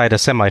fight inside a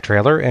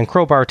semi-trailer, and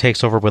Crowbar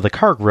takes over with a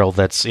car grill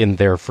that's in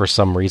there for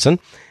some reason,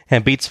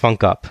 and beats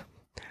Funk up.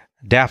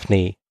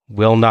 Daphne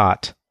will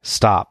not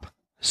stop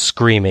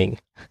screaming.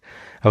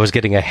 I was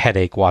getting a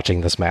headache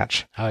watching this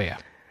match. Oh, yeah.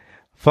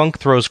 Funk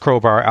throws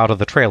Crowbar out of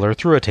the trailer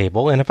through a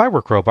table, and if I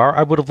were Crowbar,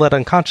 I would have let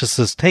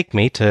unconsciousness take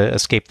me to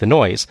escape the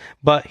noise,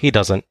 but he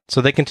doesn't, so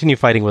they continue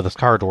fighting with a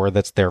car door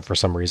that's there for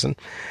some reason.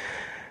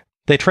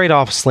 They trade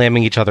off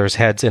slamming each other's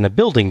heads in a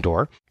building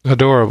door.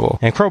 Adorable.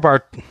 And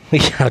Crowbar...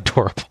 Yeah,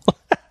 adorable.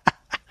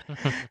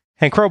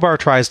 And Crowbar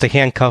tries to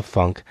handcuff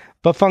Funk,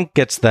 but Funk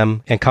gets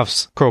them and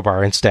cuffs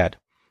Crowbar instead.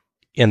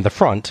 In the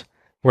front,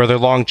 where their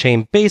long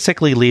chain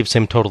basically leaves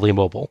him totally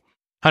mobile.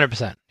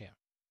 100%, yeah.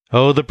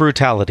 Oh, the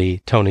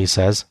brutality, Tony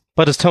says,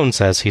 but his tone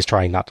says he's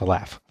trying not to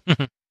laugh.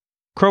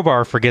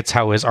 Crowbar forgets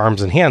how his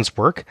arms and hands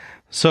work,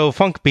 so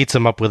Funk beats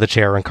him up with a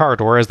chair and car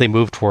door as they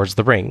move towards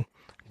the ring.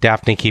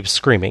 Daphne keeps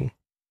screaming.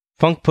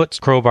 Funk puts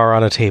Crowbar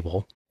on a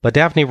table, but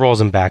Daphne rolls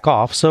him back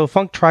off, so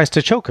Funk tries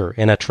to choke her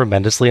in a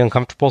tremendously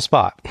uncomfortable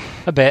spot.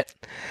 A bit.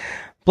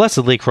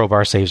 Blessedly,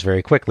 Crowbar saves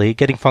very quickly,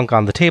 getting Funk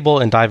on the table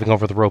and diving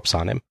over the ropes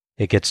on him.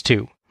 It gets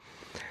 2.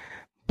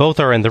 Both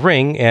are in the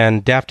ring,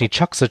 and Daphne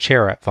chucks a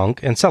chair at Funk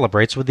and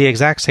celebrates with the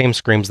exact same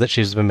screams that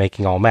she's been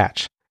making all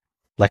match.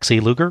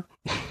 Lexi Luger?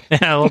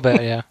 Yeah, a little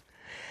bit, yeah.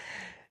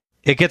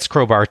 It gets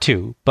Crowbar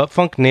too, but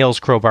Funk nails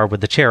Crowbar with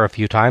the chair a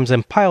few times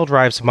and pile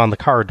drives him on the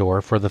car door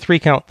for the 3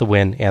 count, the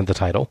win, and the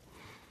title.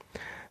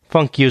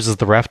 Funk uses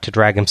the ref to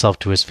drag himself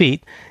to his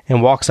feet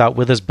and walks out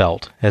with his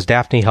belt as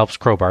Daphne helps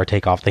Crowbar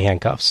take off the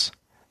handcuffs.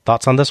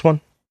 Thoughts on this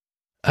one?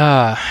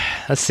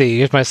 Let's see,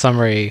 here's my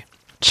summary.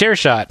 Chair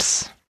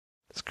shots.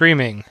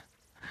 Screaming.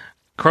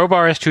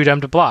 Crowbar is too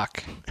dumb to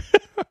block.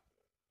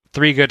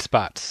 3 good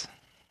spots.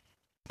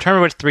 I'm trying to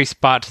remember which 3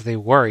 spots they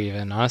were,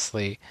 even,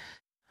 honestly.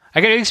 I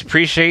can at least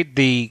appreciate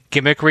the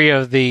gimmickry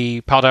of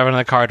the pile driver on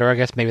the car door. I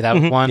guess maybe that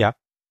was one. Yeah.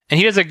 And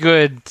he does a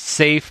good,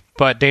 safe,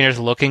 but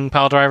dangerous-looking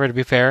pile driver, to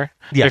be fair.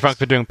 Yes. Funk's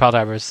been doing pile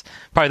drivers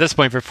probably at this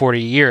point for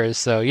 40 years,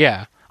 so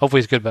yeah.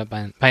 Hopefully he's good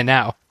by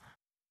now.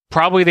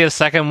 Probably the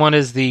second one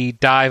is the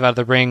dive out of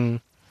the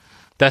ring.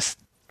 That's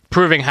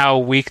proving how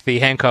weak the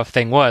handcuff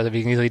thing was. If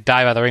you can easily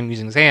dive out of the ring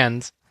using his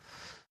hands.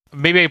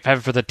 Maybe I have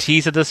it for the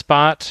tease of the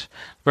spot,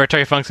 where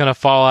Terry Funk's going to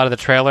fall out of the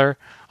trailer,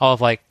 all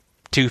of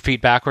 2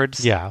 feet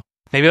backwards. Yeah.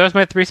 Maybe those are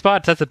my 3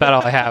 spots. That's about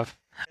all I have.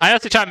 I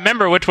have to try to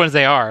remember which ones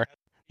they are.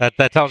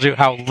 That tells you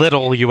how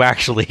little you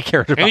actually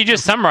cared about. And you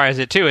just summarize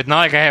it too. It's not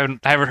like I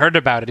haven't heard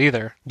about it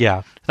either.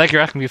 Yeah. It's like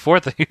you're asking me before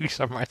that you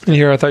summarize it.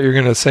 Here, I thought you were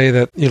going to say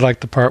that you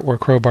liked the part where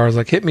Crowbar's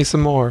like, hit me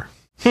some more.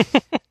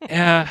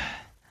 Yeah.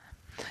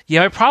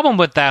 Yeah, my problem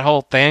with that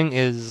whole thing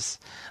is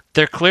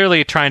they're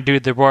clearly trying to do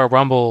the Royal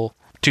Rumble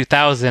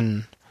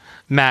 2000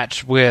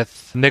 match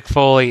with Mick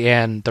Foley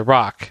and The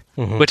Rock,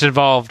 which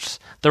involved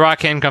The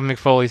Rock handcuffing Mick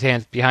Foley's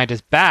hands behind his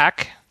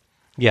back,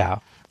 Yeah.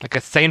 like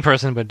a sane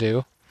person would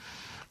do,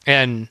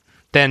 and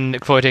then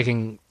Mick Foley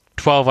taking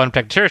 12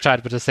 unprotected chair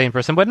shots, which a sane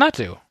person would not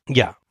do.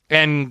 Yeah.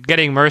 and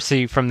getting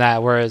mercy from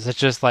that, whereas it's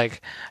just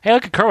like, hey,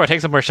 look at Korowa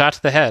take some more shots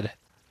to the head.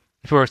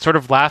 If we're sort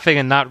of laughing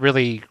and not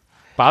really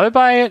bothered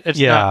by it, it's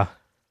not.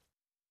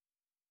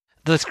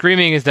 The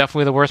screaming is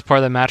definitely the worst part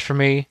of the match for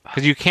me,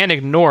 because you can't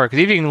ignore it,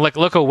 because even like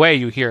look away,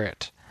 you hear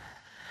it.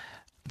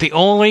 The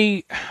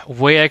only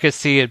way I could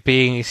see it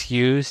being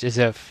excused is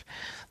if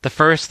the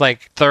first,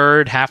 like,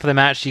 third half of the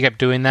match she kept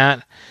doing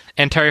that,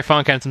 and Terry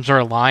Funk had some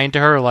sort of line to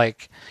her,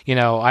 like, you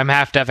know, I'm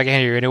half deaf, I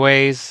can't hear you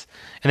anyways,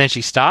 and then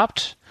she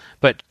stopped,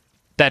 but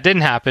that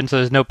didn't happen, so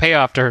there's no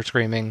payoff to her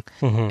screaming,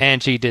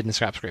 and she didn't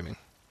stop screaming.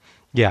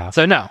 Yeah.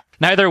 So no,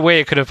 neither way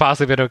it could have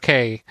possibly been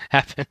okay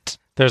happened.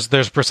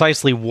 There's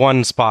precisely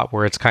one spot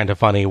where it's kind of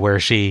funny, where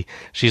she's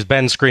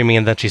been screaming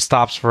and then she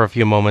stops for a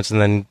few moments, and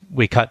then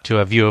we cut to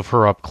a view of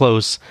her up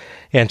close,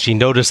 and she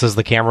notices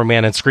the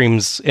cameraman and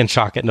screams in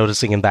shock at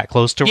noticing him that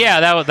close to her.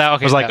 Yeah, that okay. I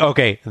was like,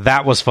 okay,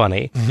 that was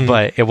funny,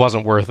 but it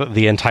wasn't worth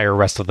the entire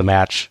rest of the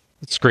match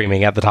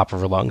screaming at the top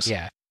of her lungs.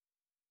 Yeah.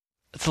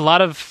 It's a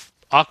lot of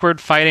awkward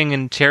fighting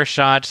and chair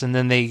shots, and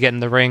then they get in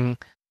the ring.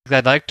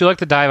 I'd like to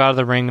dive out of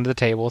the ring into the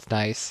table. It's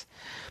nice.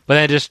 But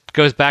then it just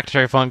goes back to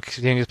Terry Funk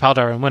getting his pile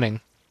driver and winning.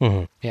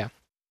 Yeah.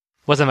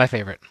 Wasn't my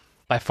favorite,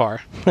 by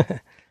far.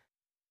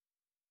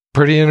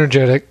 Pretty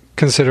energetic,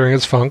 considering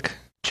it's Funk.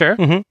 Sure.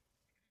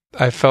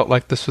 I felt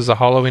like this was a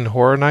Halloween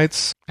Horror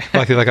Nights,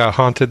 like a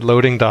haunted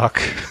loading dock.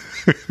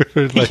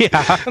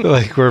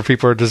 Like where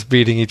people are just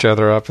beating each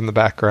other up in the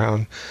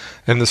background,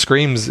 and the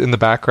screams in the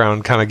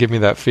background kind of give me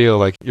that feel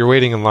like you're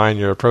waiting in line,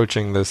 you're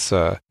approaching this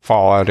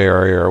Fallout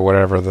area or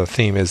whatever the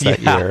theme is that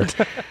year.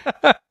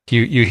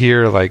 You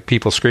hear like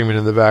people screaming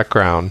in the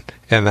background,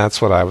 and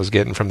that's what I was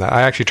getting from that.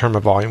 I actually turned my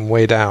volume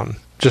way down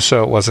just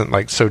so it wasn't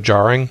like so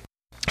jarring.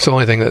 So the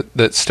only thing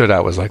that stood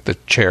out was like the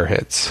chair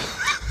hits.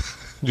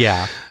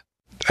 Yeah.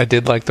 I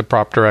did like the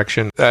prop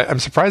direction. I'm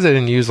surprised they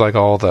didn't use like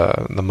all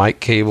the mic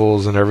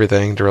cables and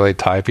everything to really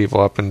tie people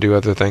up and do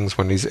other things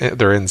when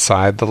they're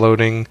inside the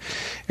loading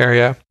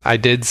area. I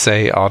did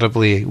say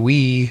audibly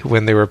 "wee"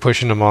 when they were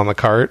pushing him on the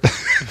cart.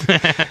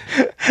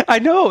 I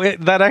know,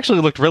 that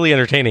actually looked really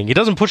entertaining. He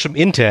doesn't push him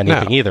into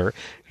anything either.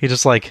 He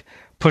just like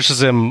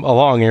pushes him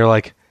along, and you're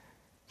like,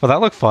 well, that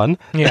looked fun.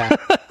 Yeah.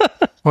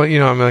 Well, you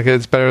know, I mean, like,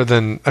 it's better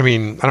than, I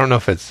mean, I don't know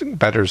if it's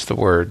better's the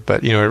word,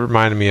 but, you know, it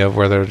reminded me of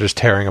where they're just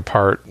tearing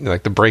apart,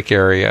 like, the break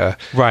area.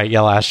 Right,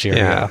 yeah, last year.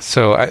 Yeah,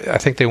 so I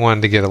think they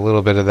wanted to get a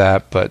little bit of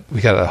that, but we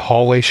got a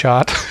hallway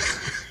shot.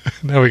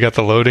 Now we got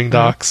the loading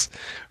docks.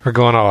 We're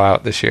going all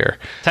out this year.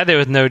 Sad there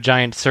was no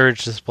giant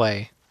surge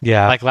display.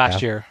 Yeah. Like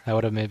last year. That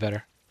would have made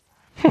better.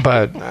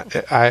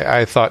 But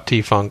I thought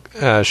T-Funk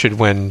should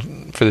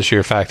win for the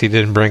sheer fact he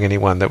didn't bring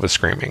anyone that was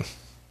screaming.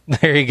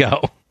 There you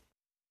go.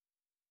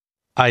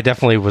 I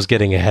definitely was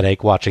getting a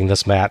headache watching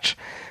this match,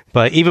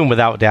 but even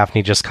without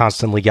Daphne just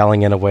constantly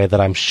yelling in a way that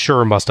I'm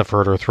sure must have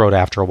hurt her throat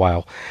after a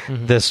while,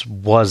 this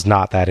was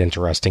not that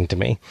interesting to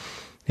me.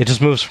 It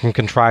just moves from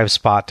contrived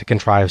spot to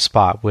contrived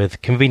spot,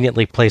 with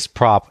conveniently placed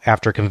prop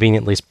after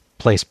conveniently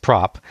placed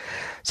prop,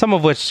 some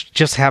of which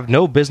just have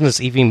no business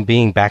even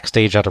being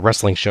backstage at a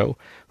wrestling show.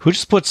 Who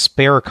just puts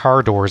spare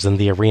car doors in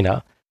the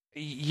arena?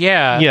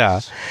 Yeah.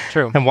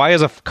 True. And why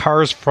is a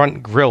car's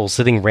front grille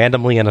sitting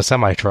randomly in a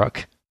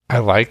semi-truck? I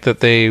like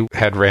that they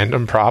had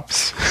random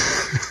props,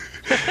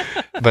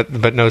 but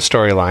no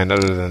storyline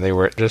other than they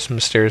were just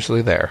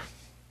mysteriously there.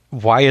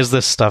 Why is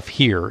this stuff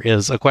here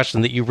is a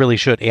question that you really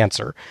should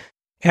answer.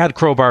 Add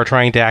Crowbar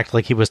trying to act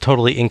like he was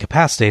totally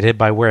incapacitated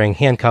by wearing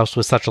handcuffs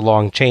with such a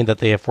long chain that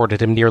they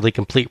afforded him nearly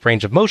complete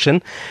range of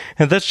motion,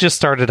 and this just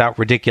started out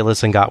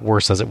ridiculous and got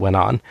worse as it went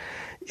on.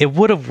 It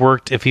would have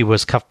worked if he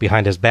was cuffed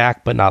behind his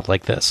back, but not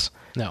like this.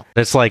 No.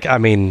 It's like, I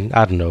mean,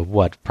 I don't know,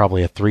 what,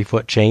 probably a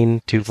 3-foot chain,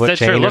 2-foot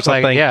chain or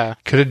something? Like, yeah.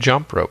 Could have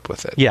jump rope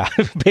with it. Yeah,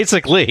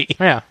 basically.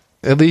 Yeah.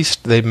 At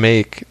least they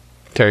make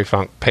Terry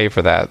Funk pay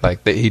for that.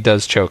 Like, he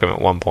does choke him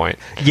at one point.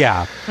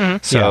 Yeah.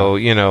 So,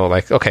 you know,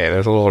 like, okay,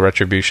 there's a little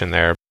retribution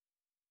there.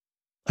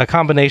 A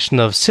combination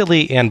of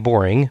silly and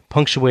boring,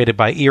 punctuated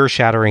by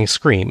ear-shattering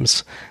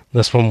screams.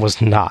 This one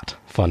was not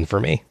fun for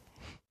me.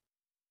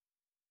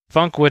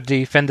 Funk would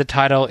defend the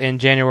title in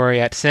January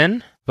at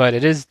Sin, but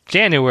it is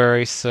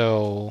January,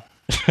 so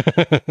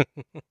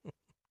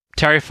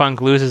Terry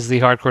Funk loses the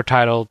hardcore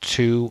title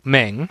to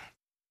Ming.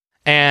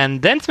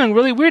 And then something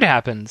really weird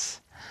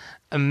happens.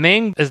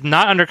 Ming is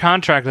not under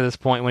contract at this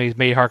point when he's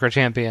made hardcore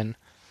champion.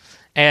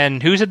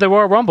 And who's at the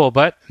Royal Rumble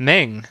but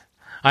Ming,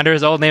 under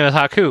his old name as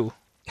Haku.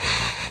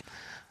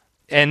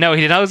 And no,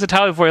 he did not lose the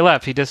title before he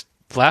left. He just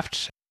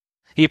left.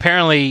 He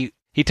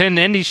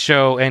attended an indie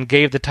show and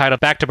gave the title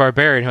back to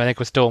Barbarian, who I think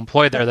was still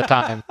employed there at the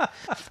time.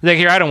 Like,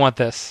 here, I don't want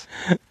this.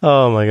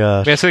 Oh my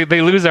gosh. Yeah, so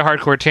they lose their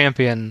hardcore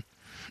champion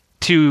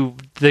to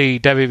the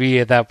WWE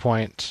at that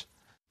point,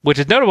 which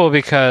is notable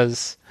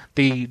because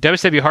the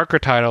WCW hardcore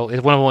title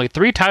is one of only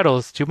 3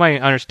 titles, to my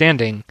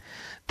understanding,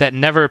 that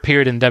never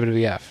appeared in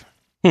WWF.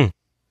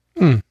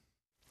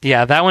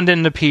 Yeah, that one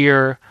didn't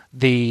appear.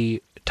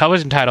 The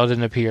television title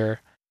didn't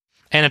appear.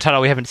 And a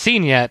title we haven't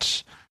seen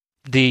yet,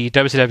 the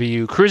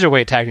WCW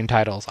Cruiserweight Tag Team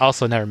titles,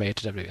 also never made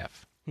to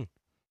WWF.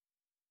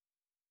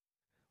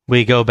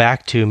 We go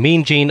back to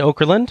Mean Gene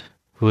Okerlund,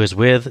 who is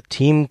with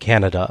Team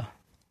Canada.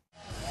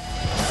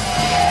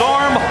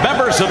 Storm,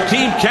 members of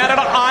Team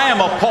Canada, I am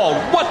appalled.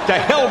 What the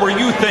hell were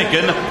you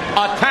thinking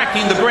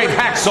attacking the great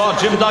hacksaw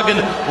Jim Duggan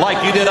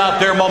like you did out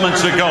there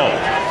moments ago?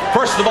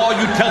 First of all,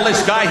 you tell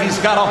this guy he's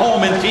got a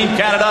home in Team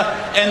Canada,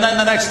 and then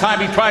the next time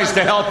he tries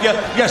to help you,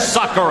 you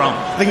sucker him.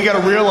 I think you got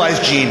to realize,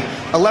 Gene,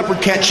 a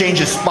leopard can't change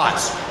his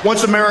spots.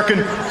 Once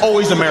American,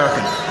 always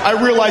American. I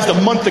realized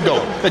a month ago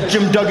that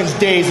Jim Duggan's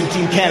days in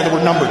Team Canada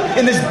were numbered.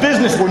 In this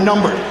business, we're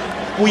numbered.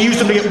 We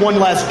used him to get one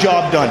last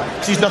job done,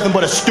 because he's nothing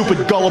but a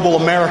stupid, gullible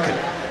American.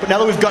 But now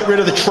that we've got rid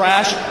of the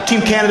trash,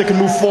 Team Canada can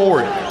move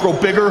forward, grow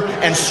bigger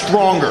and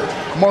stronger.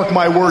 Mark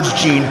my words,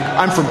 Gene,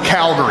 I'm from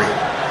Calgary,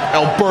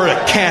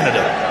 Alberta,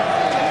 Canada.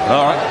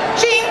 All right.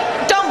 Gene,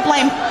 don't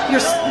blame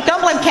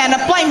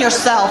Canada, blame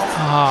yourself.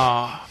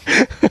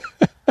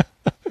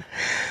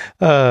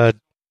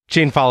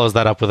 Gene follows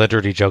that up with a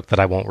dirty joke that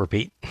I won't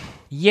repeat.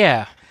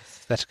 Yeah,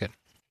 that's good.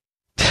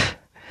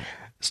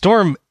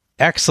 Storm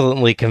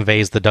excellently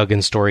conveys the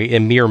Duggan story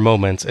in mere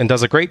moments and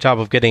does a great job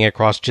of getting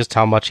across just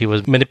how much he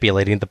was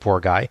manipulating the poor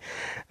guy.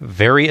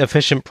 Very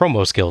efficient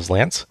promo skills,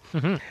 Lance.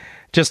 Mm-hmm.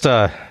 Just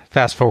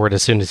fast forward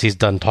as soon as he's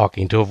done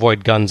talking to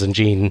avoid Guns and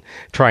Gene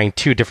trying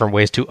 2 different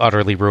ways to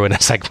utterly ruin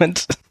a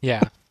segment.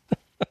 Yeah.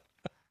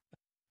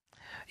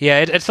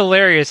 Yeah, it's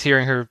hilarious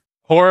hearing her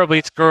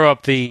horribly screw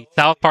up the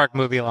South Park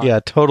movie line.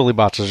 Yeah, totally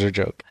botches her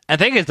joke. And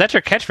the thing is, that's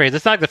her catchphrase.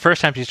 It's not like the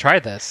first time she's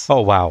tried this.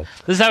 Oh, wow.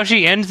 This is how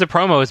she ends the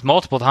promos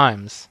multiple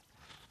times.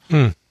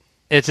 Hmm.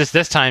 It's just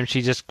this time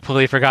she just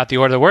completely forgot the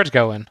order the words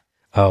go in.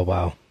 Oh,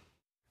 wow.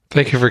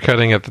 Thank you for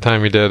cutting at the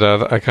time you did.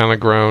 I kind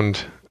of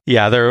groaned.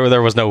 Yeah,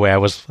 there was no way I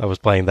was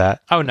playing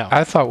that. Oh, no.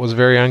 I thought was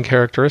very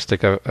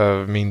uncharacteristic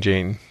of Mean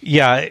Gene.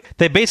 Yeah,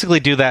 they basically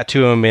do that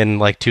to him in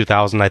like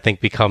 2000, I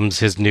think becomes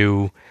his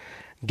new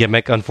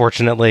gimmick,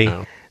 unfortunately.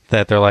 Oh.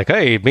 That they're like,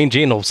 hey, Mean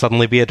Gene will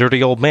suddenly be a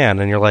dirty old man.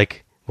 And you're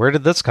like, where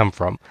did this come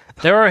from?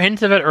 There were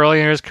hints of it early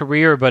in his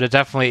career, but it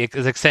definitely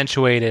is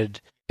accentuated.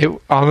 It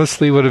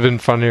honestly would have been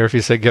funnier if he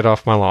said, "Get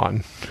off my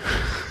lawn."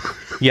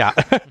 Yeah.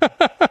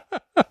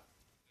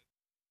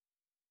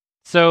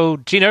 So,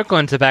 Gene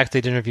Okerlund's a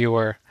backstage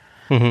interviewer,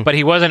 Mm-hmm. but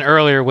he wasn't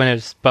earlier when it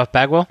was Buff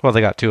Bagwell? Well,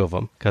 they got 2 of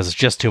them, because it's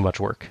just too much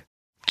work.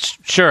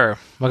 Sure,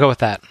 we'll go with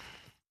that.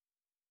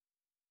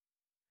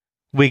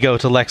 We go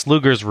to Lex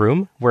Luger's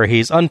room, where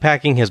he's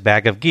unpacking his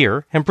bag of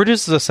gear and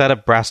produces a set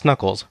of brass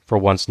knuckles, for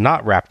once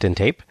not wrapped in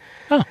tape.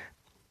 Oh.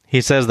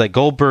 He says that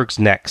Goldberg's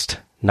next,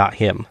 not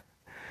him.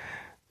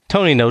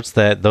 Tony notes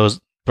that those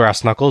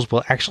brass knuckles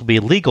will actually be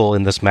legal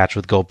in this match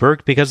with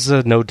Goldberg because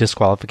it's a no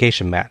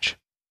disqualification match.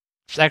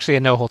 It's actually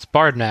a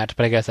no-holds-barred match,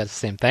 but I guess that's the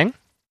same thing.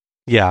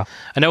 Yeah.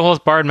 A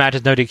no-holds-barred match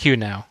is no DQ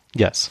now.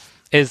 Yes.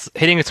 Is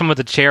hitting someone with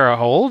a chair a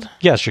hold?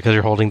 Yes, because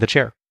you're holding the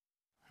chair.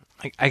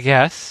 I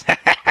guess.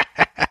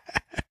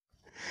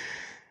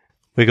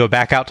 We go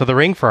back out to the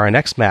ring for our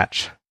next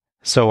match.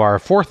 So our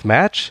 4th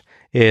match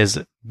is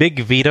Big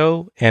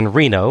Vito and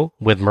Reno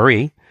with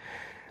Marie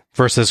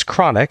versus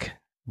Chronic,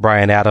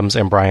 Brian Adams,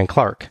 and Brian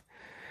Clark.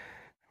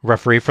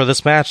 Referee for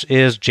this match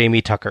is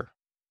Jamie Tucker.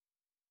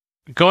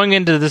 Going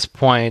into this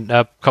point,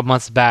 a couple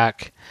months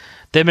back,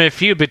 there had been a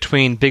feud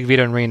between Big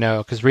Vito and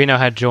Reno, because Reno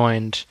had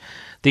joined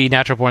the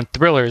Natural Born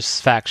Thrillers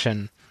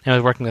faction and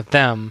was working with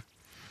them.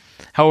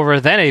 However,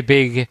 then a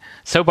big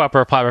soap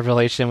opera plot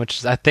revelation,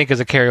 which I think is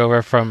a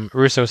carryover from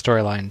Russo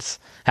storylines,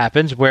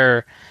 happens,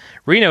 where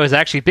Reno is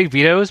actually Big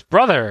Vito's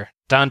brother.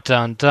 Dun,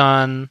 dun,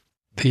 dun.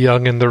 The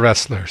Young and the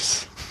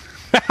Wrestlers.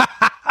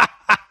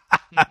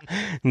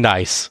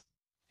 Nice.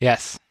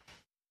 Yes.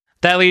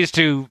 That leads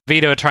to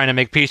Vito trying to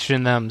make peace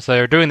between them, so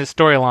they're doing this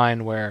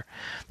storyline where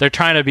they're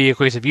trying to be a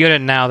cohesive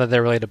unit now that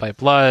they're related by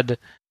blood,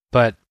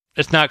 but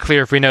it's not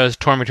clear if Reno is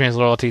torn between his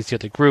loyalties to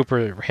the group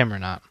or him or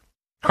not.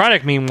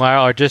 Chronic,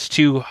 meanwhile, are just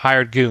 2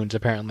 hired goons,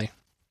 apparently.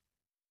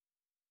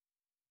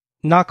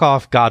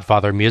 Knockoff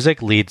Godfather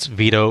music leads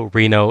Vito,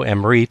 Reno,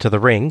 and Marie to the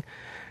ring.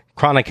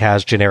 Chronic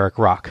has generic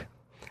rock.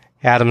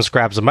 Adams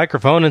grabs a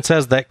microphone and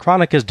says that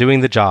Chronic is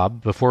doing the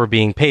job before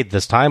being paid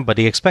this time, but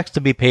he expects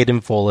to be paid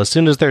in full as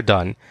soon as they're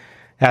done,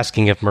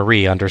 asking if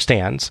Marie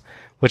understands,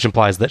 which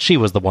implies that she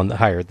was the one that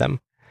hired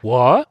them.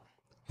 What?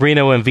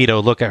 Reno and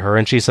Vito look at her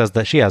and she says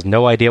that she has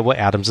no idea what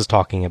Adams is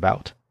talking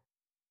about.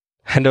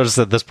 I notice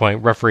at this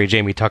point, referee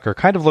Jamie Tucker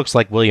kind of looks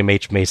like William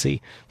H.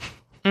 Macy.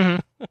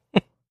 Mm-hmm.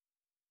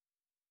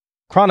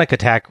 Chronic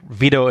attack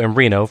Vito and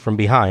Reno from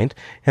behind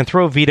and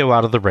throw Vito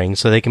out of the ring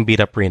so they can beat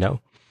up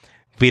Reno.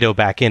 Vito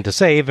back in to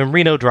save, and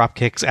Reno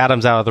dropkicks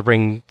Adams out of the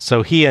ring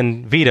so he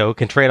and Vito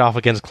can trade off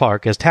against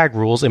Clark as tag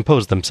rules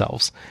impose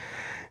themselves.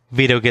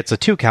 Vito gets a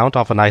 2 count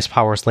off a nice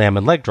power slam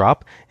and leg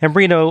drop, and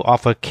Reno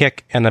off a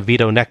kick and a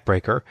Vito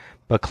neckbreaker,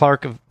 but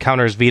Clark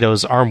counters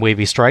Vito's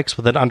arm-wavy strikes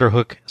with an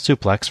underhook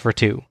suplex for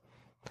 2.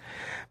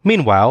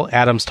 Meanwhile,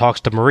 Adams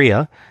talks to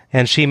Maria,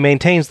 and she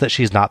maintains that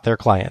she's not their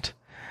client.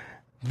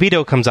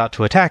 Vito comes out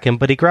to attack him,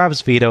 but he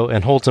grabs Vito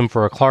and holds him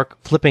for a Clark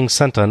flipping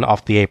senton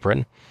off the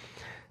apron.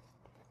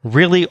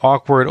 Really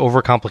awkward,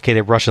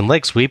 overcomplicated Russian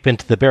leg sweep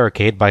into the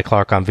barricade by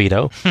Clark on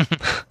Vito.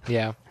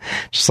 Yeah.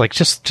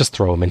 Just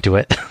throw him into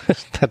it.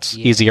 That's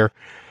easier.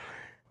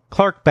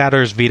 Clark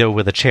batters Vito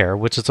with a chair,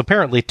 which is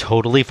apparently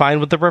totally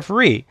fine with the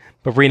referee,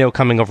 but Reno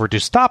coming over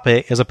to stop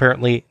it is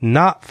apparently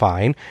not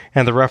fine,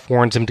 and the ref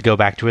warns him to go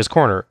back to his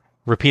corner,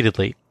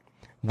 repeatedly.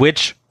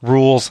 Which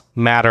rules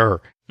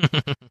matter?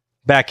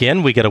 Back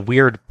in, we get a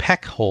weird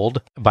peck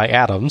hold by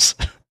Adams,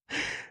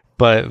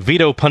 but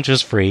Vito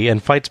punches free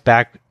and fights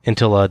back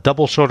until a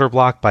double shoulder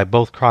block by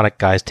both Chronic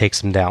guys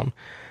takes him down.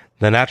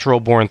 The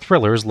natural-born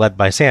Thrillers, led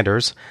by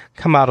Sanders,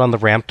 come out on the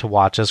ramp to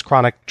watch as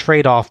Chronic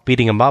trade off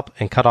beating him up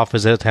and cut off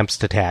his attempts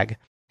to tag.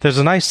 There's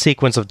a nice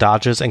sequence of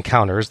dodges and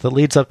counters that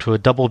leads up to a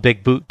double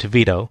big boot to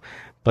Vito,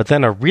 but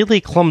then a really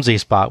clumsy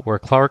spot where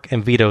Clark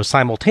and Vito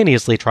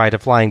simultaneously try to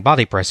flying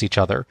body press each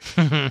other.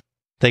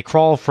 They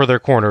crawl for their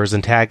corners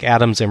and tag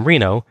Adams and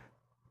Reno,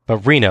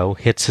 but Reno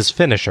hits his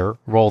finisher,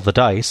 roll the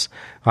dice,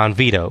 on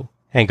Vito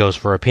and goes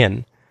for a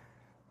pin.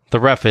 The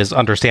ref is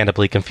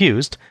understandably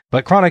confused,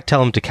 but Chronic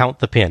tell him to count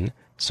the pin,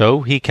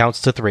 so he counts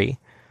to 3.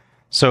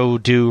 So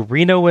do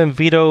Reno and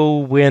Vito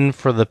win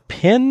for the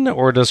pin,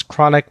 or does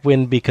Chronic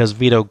win because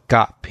Vito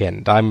got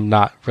pinned? I'm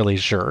not really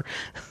sure.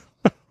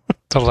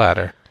 The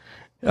latter.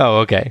 Oh,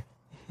 okay.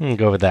 I'll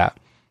go with that.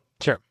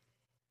 Sure.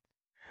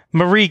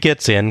 Marie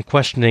gets in,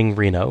 questioning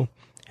Reno,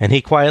 and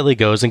he quietly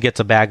goes and gets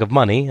a bag of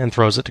money and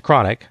throws it to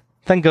Chronic,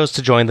 then goes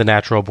to join the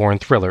natural-born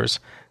Thrillers,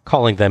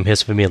 calling them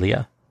his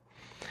familia.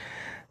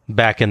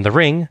 Back in the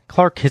ring,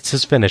 Clark hits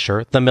his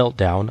finisher, the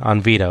Meltdown,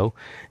 on Vito,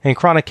 and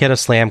Chronic hit a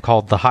slam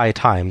called the High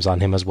Times on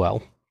him as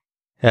well.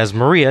 As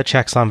Maria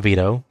checks on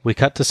Vito, we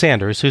cut to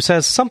Sanders, who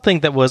says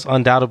something that was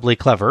undoubtedly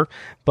clever,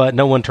 but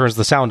no one turns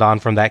the sound on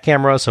from that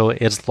camera, so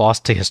it's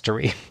lost to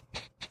history.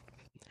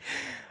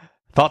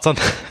 Thoughts on...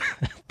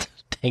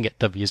 Dang it,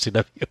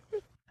 WCW.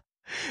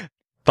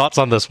 Thoughts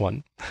on this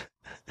one?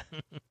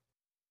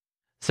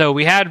 So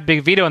we had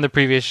Big Vito in the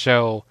previous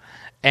show,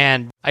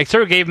 and I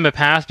sort of gave him a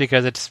pass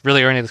because it's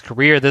really early in his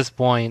career at this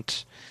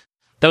point.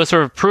 That was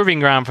sort of proving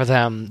ground for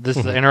them. This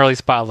is an early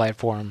spotlight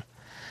for him.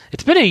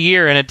 It's been a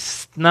year, and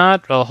it's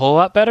not a whole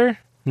lot better.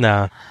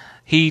 Nah.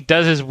 He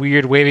does his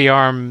weird wavy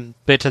arm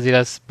bits as he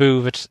does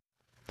move. It's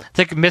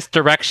like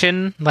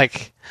misdirection.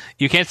 Like,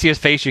 you can't see his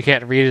face, you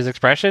can't read his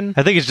expression.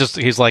 I think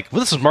he's like, well,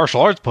 this is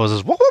martial arts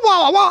poses. Wah,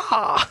 wah, wah,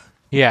 wah.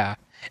 Yeah.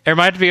 It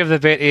reminded me of the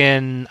bit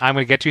in I'm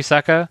Gonna Get You,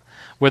 Sucker,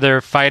 where they're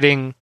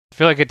fighting... I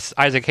feel like it's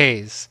Isaac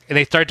Hayes. And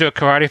they start to a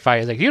karate fight.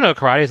 He's like, you know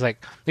karate? He's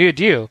like, neither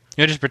do you.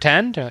 You just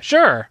pretend?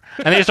 Sure.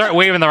 And they start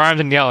waving their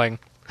arms and yelling.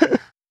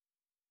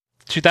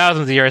 2000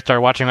 was the year I started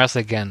watching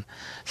wrestling again.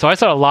 So I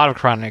saw a lot of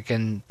Chronic,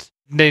 and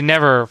they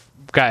never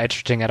got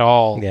interesting at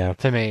all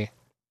to me.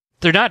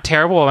 They're not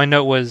terrible. My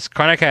note was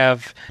Chronic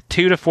have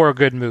 2 to 4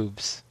 good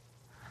moves.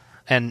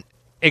 And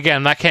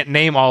again, I can't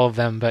name all of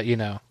them, but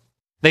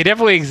they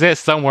definitely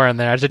exist somewhere in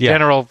there as a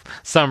general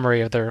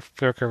summary of their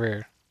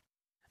career.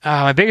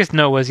 My biggest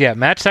note was,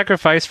 match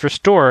sacrifice for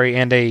story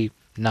and a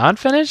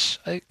non-finish,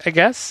 I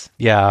guess.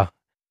 Yeah.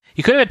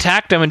 You could have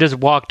attacked him and just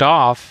walked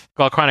off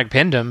while Chronic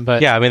pinned him,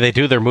 but... Yeah, I mean, they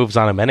do their moves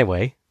on him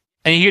anyway.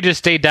 And you could just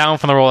stay down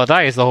from the roll of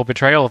dice, the whole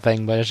betrayal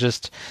thing, but it's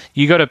just...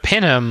 You go to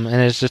pin him,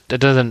 and it's just... It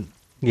doesn't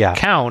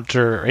count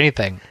or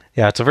anything.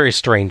 Yeah, it's a very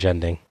strange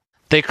ending.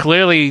 They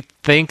clearly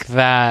think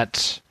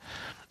that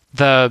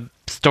the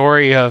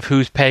story of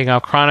who's paying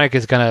off Chronic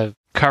is going to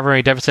cover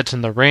any deficits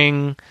in the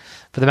ring...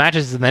 But the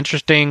matches isn't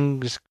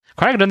interesting.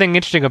 Chronic, nothing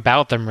interesting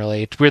about them,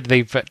 really. It's weird that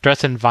they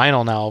dress in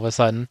vinyl now all of a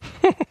sudden.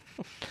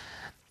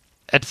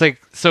 It's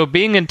like, so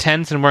being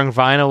intense and wearing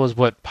vinyl is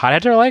what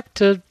potheads are like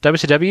to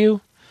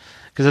WCW?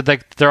 Because it's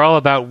like, they're all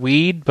about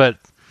weed, but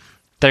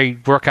they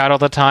work out all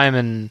the time,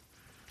 and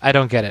I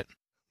don't get it.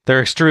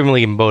 They're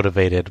extremely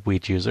motivated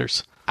weed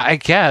users. I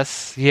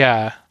guess,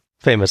 yeah.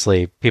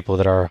 Famously, people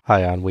that are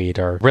high on weed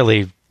are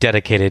really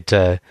dedicated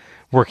to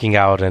working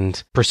out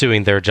and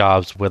pursuing their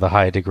jobs with a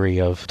high degree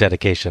of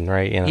dedication,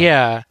 right?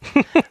 Yeah.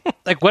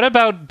 Like, what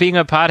about being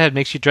a pothead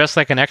makes you dress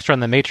like an extra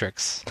in The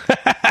Matrix?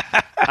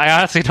 I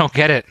honestly don't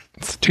get it.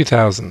 It's the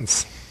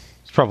 2000s.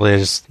 It's probably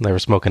just they were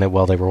smoking it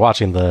while they were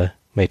watching The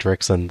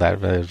Matrix, and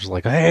that it was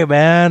like, hey,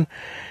 man,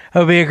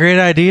 that would be a great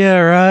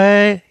idea,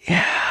 right?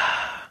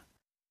 Yeah.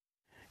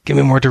 Give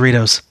me more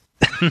Doritos.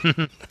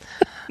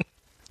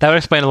 That would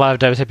explain a lot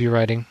of WCW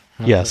writing.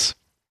 Yes.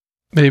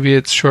 Maybe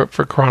it's short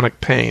for chronic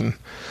pain.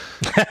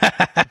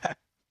 But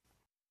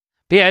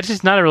yeah, it's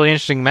just not a really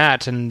interesting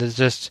match, and it's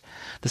just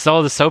all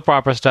of the soap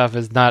opera stuff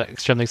is not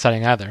extremely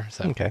exciting either.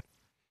 So. Okay.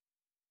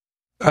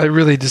 I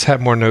really just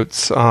have more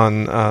notes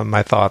on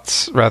my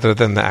thoughts rather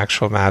than the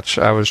actual match.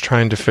 I was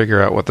trying to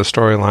figure out what the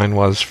storyline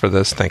was for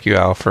this. Thank you,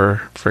 Al,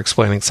 for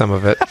explaining some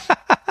of it.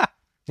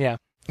 Yeah.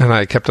 And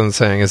I kept on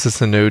saying, is this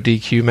a no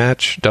DQ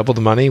match? Double the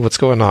money? What's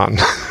going on?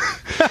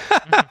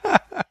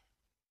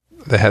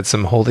 They had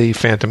some holy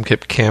phantom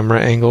kick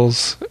camera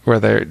angles where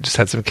they just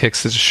had some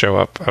kicks that just show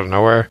up out of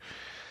nowhere.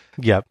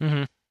 Yep.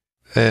 Mm-hmm.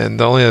 And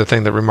the only other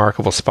thing, the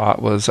remarkable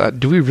spot was,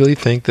 do we really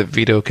think that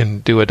Vito can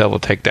do a double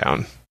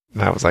takedown?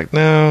 And I was like,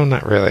 no,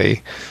 not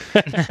really.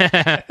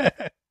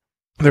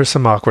 There's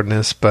some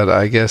awkwardness, but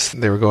I guess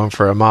they were going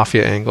for a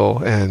mafia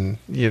angle, and,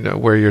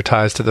 where your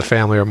ties to the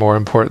family are more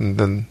important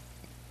than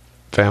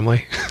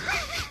family.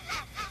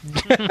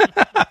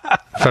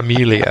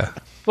 Familia.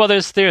 Well,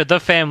 there's the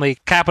family,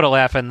 capital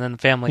F, and then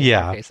family,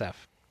 Yeah. lowercase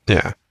f.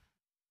 Yeah.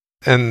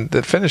 And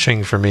the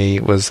finishing for me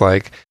was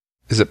like,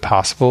 is it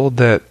possible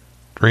that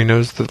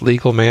Reno's the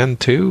legal man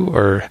too?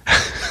 Or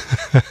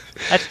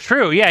That's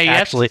true.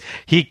 Yeah,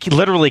 he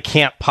literally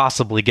can't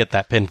possibly get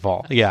that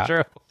pinfall. Yeah.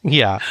 True.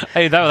 Yeah.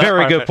 Hey, that was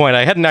Very good point.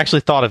 I hadn't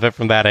actually thought of it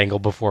from that angle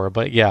before,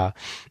 but yeah.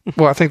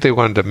 well, I think they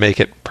wanted to make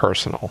it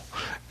personal.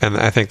 And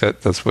I think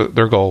that's what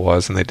their goal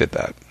was, and they did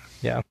that.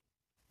 Yeah.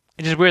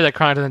 It's just weird that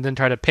Cronin didn't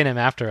try to pin him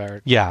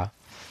after. Yeah.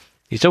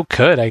 He still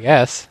could, I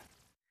guess.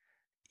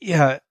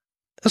 Yeah.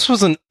 This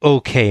was an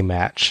okay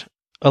match.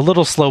 A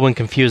little slow and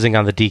confusing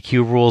on the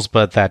DQ rules,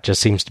 but that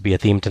just seems to be a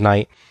theme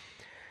tonight.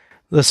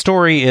 The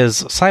story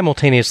is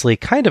simultaneously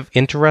kind of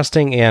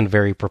interesting and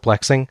very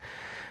perplexing.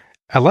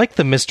 I like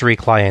the mystery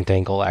client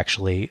angle,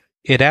 actually.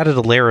 It added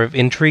a layer of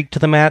intrigue to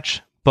the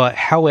match, but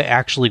how it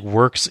actually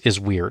works is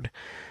weird.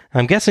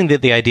 I'm guessing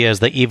that the idea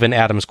is that even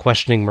Adams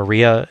questioning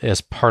Maria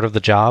is part of the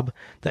job,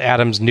 that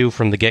Adams knew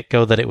from the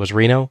get-go that it was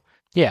Reno.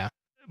 Yeah.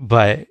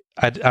 But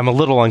I'm a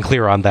little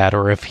unclear on that,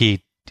 or if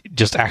he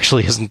just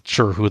actually isn't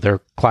sure who their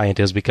client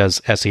is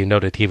because, as he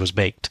noted, he was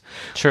baked.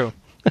 True.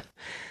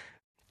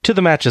 To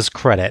the match's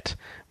credit,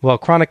 while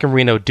Chronic and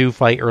Reno do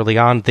fight early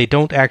on, they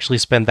don't actually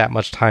spend that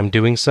much time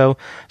doing so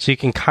you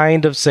can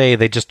kind of say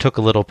they just took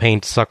a little pain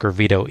to sucker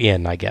Vito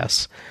in, I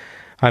guess.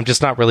 I'm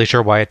just not really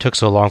sure why it took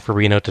so long for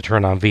Reno to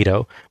turn on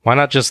Vito. Why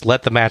not just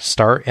let the match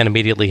start and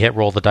immediately hit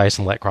roll the dice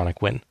and let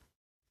Chronic win?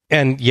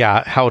 And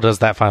yeah, how does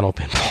that final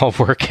pinfall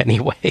work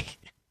anyway?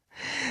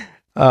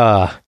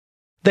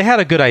 They had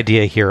a good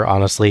idea here,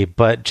 honestly,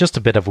 but just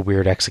a bit of a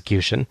weird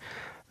execution.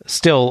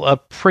 Still, a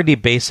pretty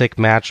basic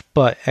match,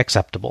 but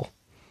acceptable.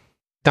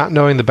 Not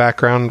knowing the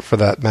background for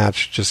that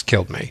match just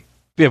killed me.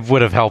 It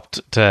would have helped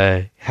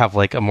to have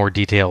like a more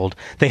detailed...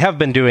 They have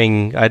been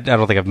doing, I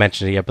don't think I've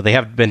mentioned it yet, but they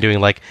have been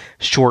doing like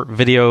short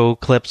video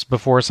clips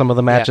before some of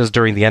the matches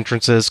during the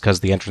entrances,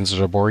 because the entrances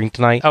are boring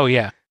tonight. Oh,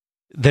 yeah.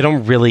 They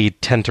don't really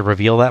tend to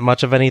reveal that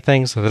much of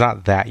anything, so they're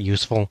not that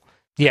useful.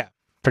 Yeah,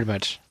 pretty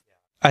much.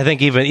 I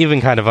think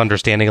even kind of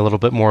understanding a little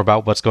bit more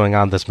about what's going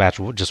on, this match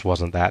just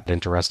wasn't that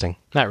interesting.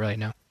 Not really,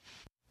 no.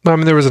 I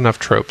mean, there was enough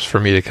tropes for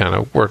me to kind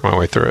of work my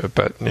way through it,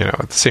 but,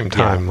 at the same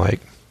time,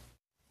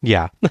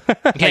 Yeah. You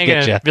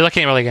can't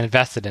really get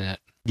invested in it.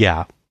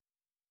 Yeah.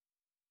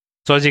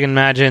 So as you can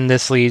imagine,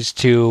 this leads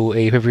to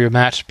a pay-per-view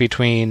match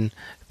between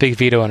Big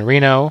Vito and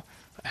Reno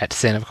at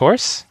Sin, of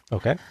course.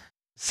 Okay.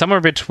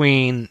 Somewhere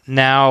between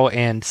now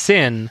and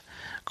Sin,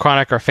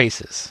 Chronic are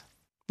faces.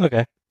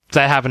 Okay.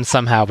 That happened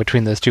somehow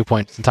between those 2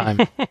 points in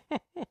time.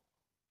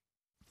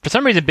 For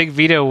some reason, Big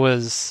Vito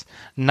was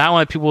not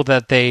one of the people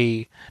that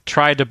they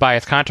tried to buy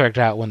his contract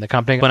out when the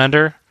company went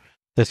under.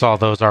 They saw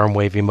those arm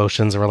wave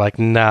emotions and were like,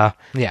 nah.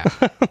 Yeah.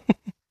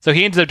 So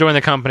he ended up joining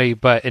the company,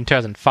 but in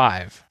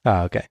 2005.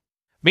 Oh, okay.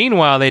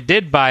 Meanwhile, they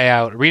did buy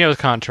out Reno's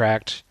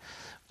contract,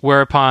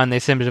 whereupon they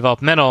sent him to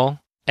developmental,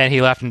 and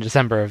he left in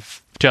December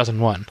of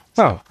 2001.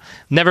 So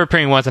never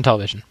appearing once on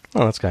television.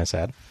 Oh, that's kind of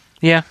sad.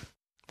 Yeah.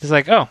 It's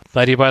like, oh,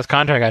 glad you bought his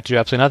contract. I got to do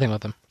absolutely nothing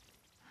with him.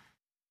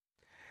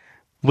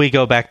 We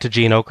go back to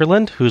Gene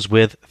Okerlund, who's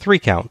with 3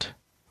 Count.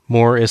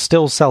 Moore is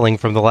still selling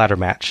from the ladder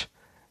match.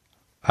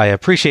 I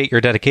appreciate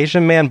your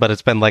dedication, man, but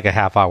it's been like a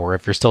half hour.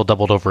 If you're still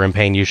doubled over in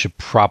pain, you should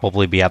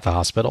probably be at the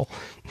hospital.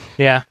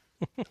 Yeah,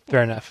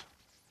 fair enough.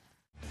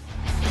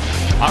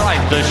 All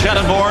right, the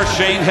Shannon Moore,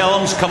 Shane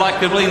Helms,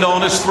 collectively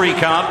known as 3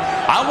 Count.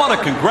 I want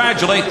to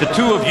congratulate the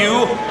two of you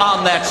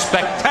on that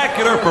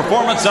spectacular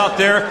performance out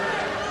there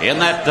in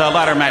that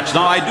ladder match.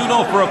 Now, I do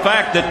know for a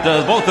fact that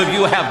both of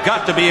you have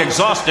got to be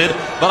exhausted,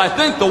 but I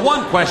think the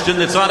one question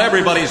that's on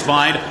everybody's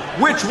mind,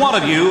 which one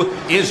of you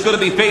is going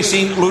to be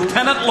facing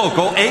Lieutenant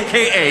Loco,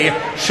 a.k.a.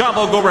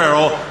 Chavo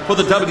Guerrero, for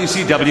the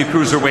WCW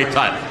Cruiserweight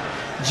title?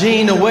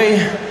 Gene, the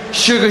way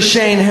Sugar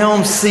Shane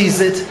Helms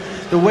sees it,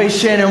 the way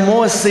Shannon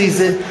Moore sees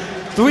it,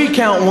 3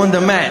 Count won the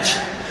match.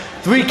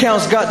 3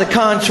 Count's got the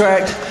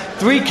contract.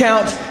 3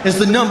 Count is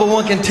the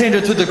 #1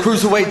 contender to the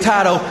Cruiserweight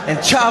title, and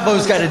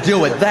Chavo's got to deal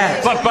with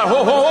that. But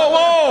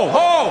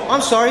whoa!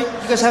 I'm sorry, you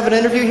guys have an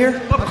interview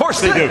here? Of course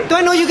they do. Do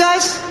I know you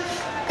guys?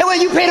 Hey,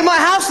 wait, you paid at my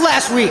house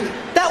last week.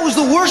 That was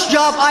the worst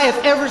job I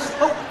have ever...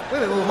 Oh,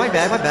 wait, my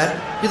bad.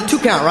 You're the 2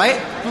 Count, right?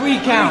 3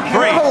 Count.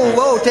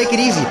 Whoa, take it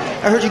easy.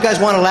 I heard you guys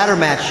want a ladder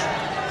match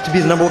to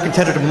be the #1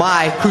 contender to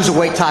my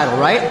Cruiserweight title,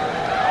 right?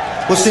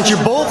 Well, since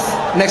you're both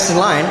next in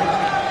line,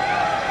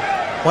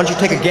 why don't you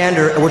take a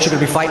gander at what you're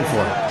going to be fighting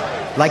for?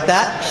 Like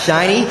that?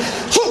 Shiny?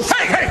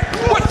 Hey!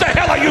 What the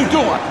hell are you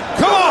doing?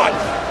 Come on!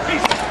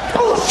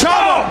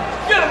 Chavo!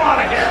 Get him out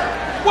of here!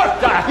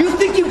 What the... You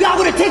think you got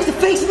what it takes to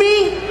face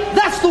me?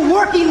 That's the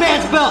working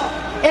man's belt.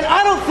 And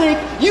I don't think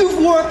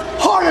you've worked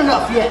hard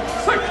enough yet.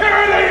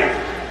 Security!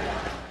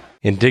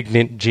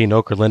 Indignant Gene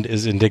Okerlund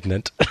is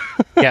indignant.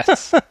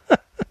 Yes.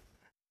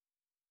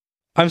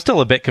 I'm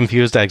still a bit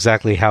confused at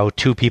exactly how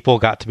two people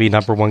got to be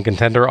number one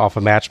contender off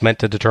a match meant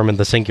to determine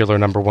the singular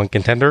number one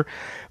contender,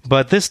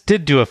 but this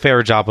did do a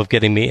fair job of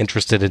getting me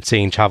interested in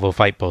seeing Chavo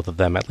fight both of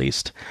them, at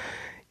least.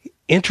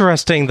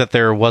 Interesting that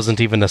there wasn't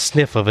even a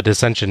sniff of a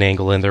dissension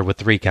angle in there with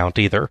 3 count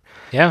either.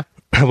 Yeah.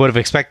 I would have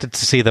expected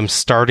to see them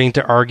starting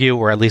to argue,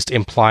 or at least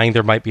implying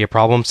there might be a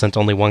problem, since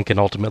only one can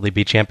ultimately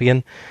be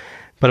champion.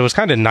 But it was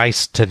kind of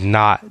nice to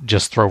not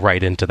just throw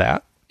right into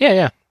that.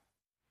 Yeah.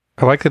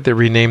 I like that they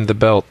renamed the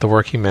belt the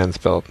Working Man's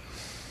Belt.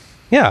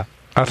 Yeah.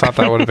 I thought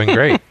that would have been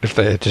great if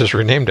they had just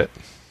renamed it.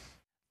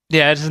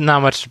 Yeah, it's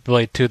not much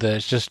really to this.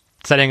 It's just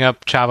setting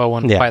up Chavo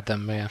one to fight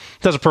them. Yeah.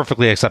 Does a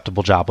perfectly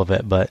acceptable job of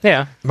it, but...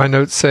 Yeah. My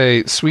notes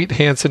say, Sweet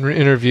Hansen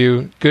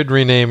interview, good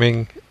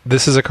renaming.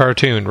 This is a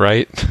cartoon,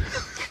 right?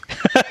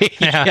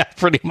 Yeah,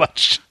 pretty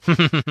much.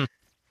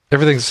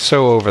 Everything's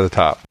so over the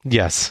top.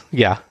 Yes,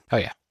 yeah. Oh,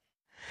 yeah.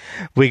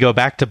 We go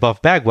back to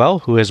Buff Bagwell,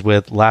 who is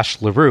with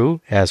Lash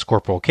LaRue as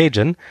Corporal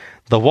Cajun,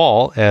 The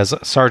Wall as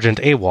Sergeant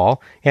AWOL,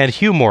 and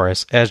Hugh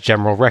Morris as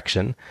General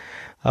Rection.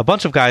 A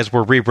bunch of guys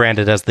were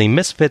rebranded as the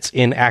Misfits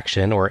in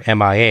Action, or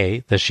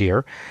MIA, this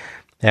year,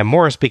 and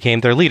Morris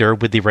became their leader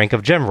with the rank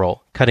of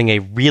General, cutting a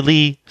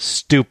really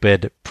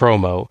stupid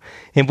promo,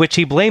 in which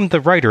he blamed the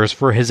writers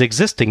for his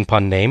existing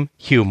pun name,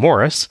 Hugh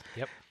Morris,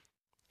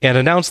 and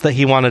announced that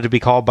he wanted to be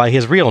called by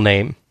his real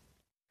name,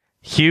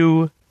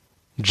 Hugh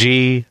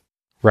G.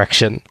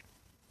 Rection.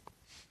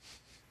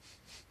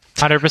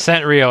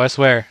 100% real, I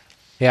swear.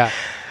 Yeah.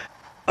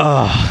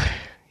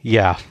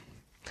 Yeah.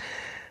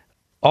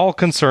 All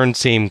concerned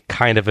seem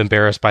kind of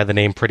embarrassed by the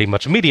name pretty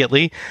much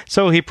immediately,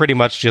 so he pretty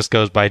much just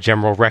goes by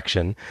General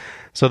Rection.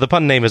 So the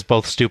pun name is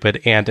both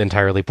stupid and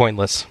entirely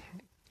pointless.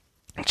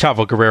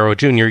 Chavo Guerrero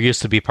Jr.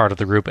 used to be part of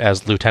the group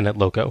as Lieutenant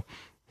Loco.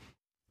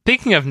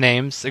 Speaking of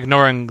names,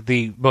 ignoring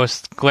the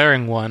most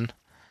glaring one,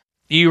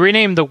 you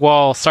renamed the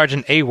Wall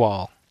Sergeant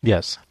AWOL.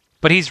 Yes.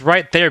 But he's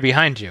right there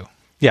behind you.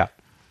 Yeah.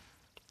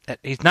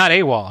 He's not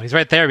AWOL. He's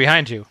right there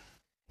behind you.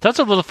 It's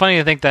also a little funny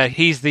to think that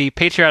he's the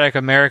patriotic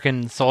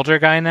American soldier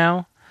guy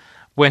now,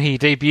 when he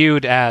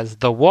debuted as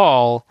the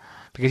Wall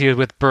because he was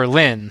with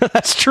Berlin.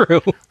 That's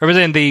true.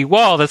 Representing the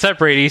wall that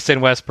separated East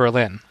and West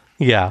Berlin.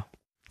 Yeah.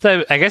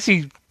 So I guess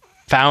he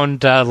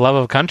found love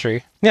of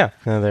country. Yeah,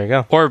 there you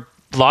go. Or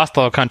lost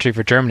love of country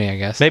for Germany, I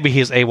guess. Maybe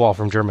he's AWOL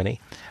from Germany.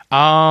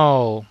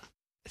 Oh.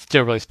 It's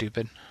still really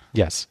stupid.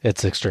 Yes,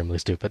 it's extremely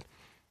stupid.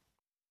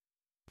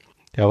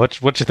 Yeah,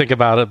 what you think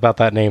about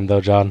that name,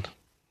 though, John?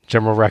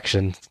 General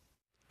Rection.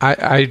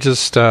 I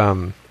just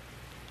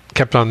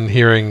kept on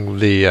hearing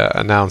the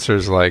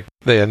announcers, like,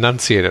 they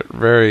enunciate it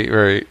very,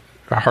 very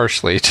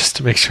harshly just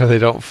to make sure they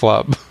don't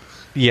flub.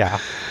 Yeah.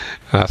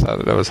 And I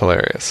thought that was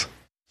hilarious.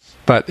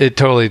 But it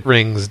totally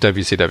rings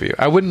WCW.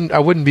 I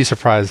wouldn't be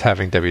surprised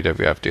having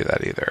WWF do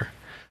that either.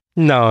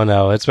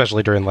 No,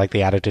 especially during, like,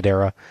 the Attitude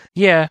Era.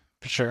 Yeah,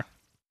 for sure.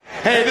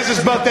 Hey, this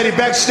is Buff Daddy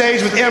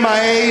backstage with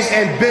MIAs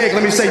and big,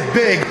 let me say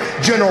big,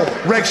 General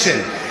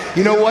Rection.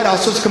 You know what? I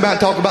was supposed to come out and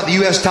talk about the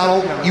U.S.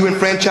 title, UN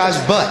franchise,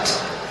 but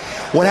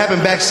what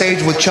happened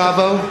backstage with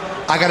Chavo,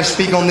 I got to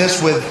speak on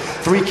this with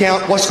 3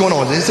 count. What's going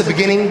on? Is this the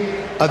beginning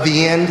of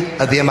the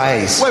end of the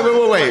MIAs?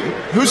 Wait.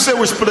 Who said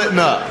we're splitting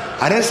up?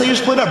 I didn't say you're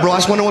split up, bro. I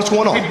just want to know what's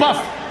going on. Hey,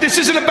 Buff, this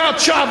isn't about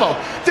Chavo.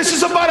 This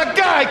is about a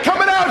guy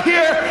coming out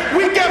here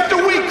week after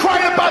week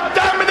crying about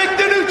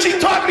Dominic DeNucci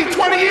taught me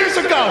 20 years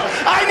ago.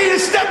 I need a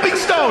stepping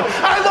stone.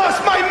 I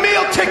lost my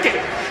meal ticket.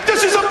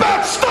 This is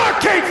about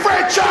Starrcade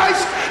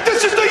franchise.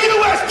 This is the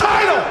U.S.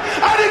 title.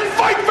 I didn't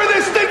fight for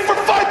this thing for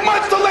 5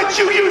 months to let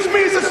you use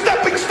me as a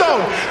stepping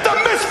stone. The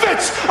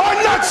Misfits are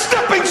not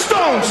stepping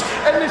stones.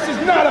 And this is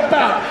not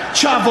about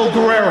Chavo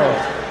Guerrero.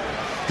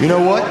 You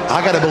know what?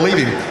 I got to believe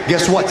him.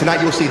 Guess what?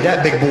 Tonight you'll see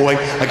that big boy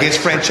against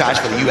franchise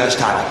for the U.S.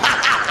 title.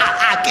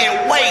 I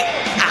can't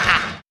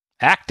wait.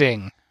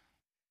 Acting.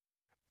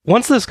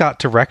 Once this got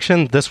to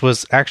Rection, this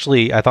was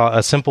actually, I thought,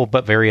 a simple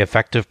but very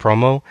effective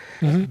promo,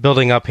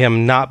 building up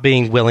him not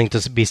being willing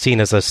to be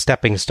seen as a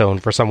stepping stone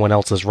for someone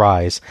else's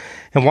rise,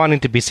 and wanting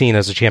to be seen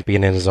as a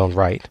champion in his own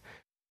right.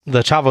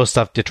 The Chavo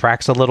stuff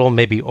detracts a little,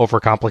 maybe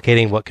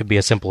overcomplicating what could be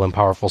a simple and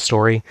powerful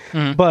story,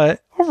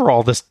 but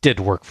overall this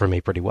did work for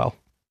me pretty well.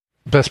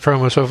 Best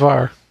promo so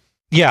far.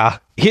 Yeah,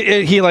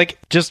 he like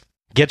just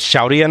gets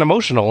shouty and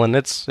emotional, and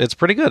it's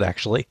pretty good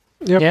actually.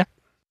 Yep. Yeah.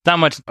 Not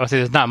much. I'll say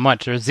there's not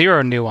much. There's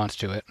zero nuance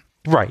to it.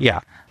 Right, yeah.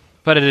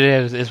 But it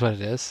is what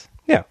it is.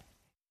 Yeah.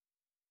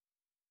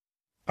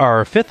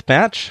 Our 5th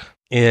match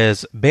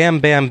is Bam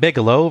Bam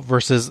Bigelow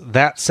versus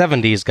that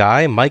 70s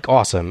guy, Mike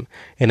Awesome,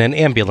 in an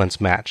ambulance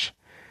match.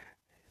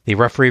 The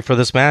referee for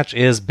this match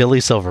is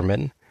Billy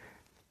Silverman.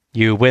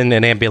 You win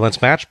an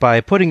ambulance match by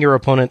putting your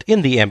opponent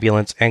in the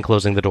ambulance and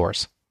closing the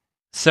doors.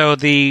 So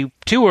the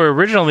two were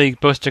originally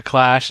supposed to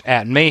clash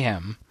at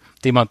Mayhem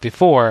the month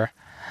before,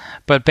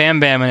 but Bam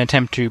Bam, in an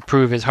attempt to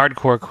prove his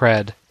hardcore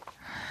cred,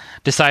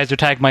 decides to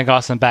attack Mike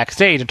Awesome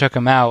backstage and took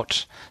him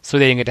out so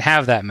they didn't get to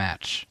have that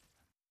match.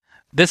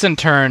 This, in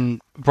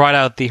turn, brought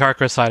out the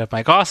hardcore side of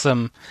Mike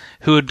Awesome,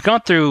 who had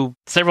gone through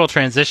several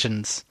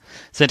transitions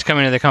since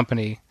coming to the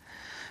company.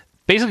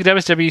 Basically,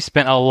 WWE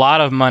spent a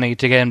lot of money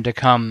to get him to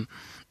come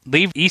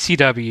leave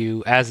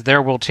ECW as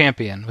their world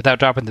champion without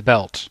dropping the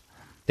belt.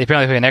 They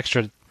apparently paid an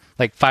extra,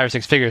 5 or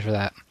 6 figures for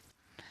that.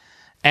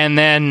 And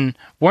then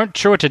weren't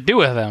sure what to do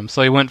with him,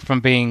 so he went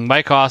from being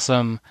Mike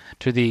Awesome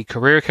to the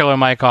career killer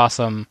Mike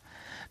Awesome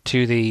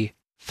to the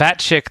fat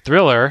chick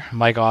thriller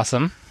Mike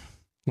Awesome.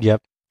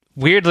 Yep.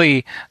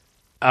 Weirdly,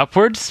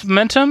 upwards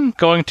momentum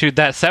going to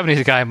that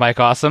 70s guy Mike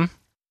Awesome.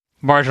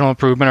 Marginal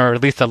improvement, or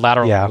at least a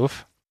lateral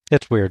move.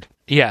 It's weird.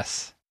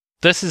 Yes.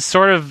 This is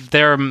sort of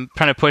they're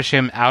trying to push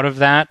him out of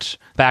that,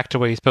 back to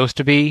what he's supposed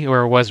to be,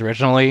 or was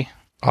originally.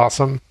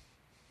 Awesome.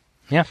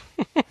 Yeah.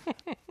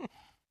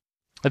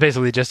 That's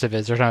basically the gist of it.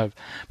 Is they're trying to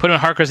put him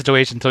in a hardcore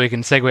situation so he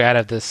can segue out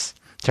of this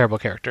terrible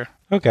character.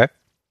 Okay.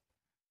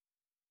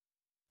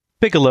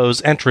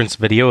 Bigelow's entrance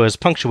video is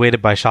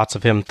punctuated by shots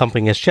of him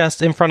thumping his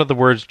chest in front of the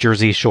words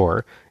Jersey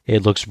Shore.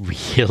 It looks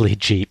really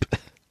cheap.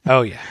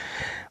 Oh, yeah.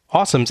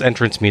 Awesome's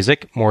entrance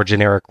music, more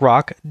generic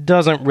rock,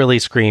 doesn't really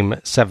scream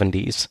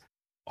 70s.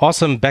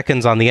 Awesome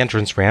beckons on the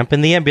entrance ramp,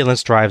 and the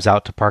ambulance drives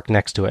out to park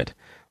next to it.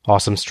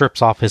 Awesome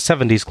strips off his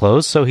 70s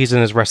clothes, so he's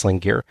in his wrestling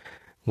gear.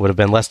 Would have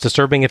been less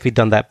disturbing if he'd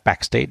done that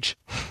backstage.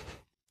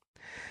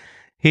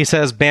 He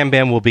says Bam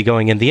Bam will be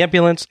going in the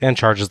ambulance and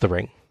charges the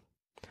ring.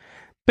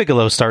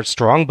 Bigelow starts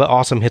strong, but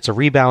Awesome hits a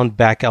rebound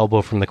back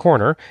elbow from the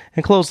corner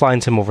and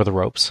clotheslines him over the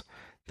ropes.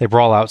 They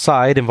brawl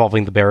outside,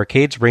 involving the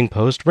barricades, ring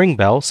post, ring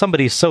bell,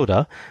 somebody's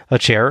soda, a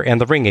chair,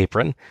 and the ring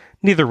apron,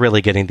 neither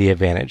really getting the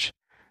advantage.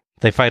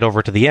 They fight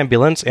over to the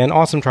ambulance, and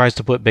Awesome tries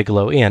to put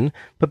Bigelow in,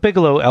 but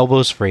Bigelow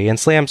elbows free and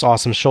slams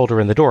Awesome's shoulder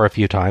in the door a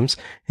few times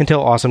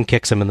until Awesome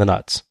kicks him in the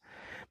nuts.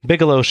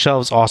 Bigelow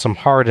shoves Awesome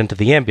hard into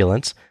the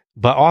ambulance,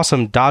 but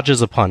Awesome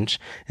dodges a punch,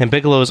 and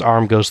Bigelow's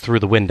arm goes through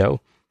the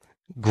window.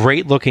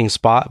 Great looking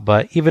spot,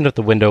 but even if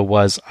the window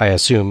was, I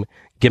assume,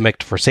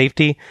 gimmicked for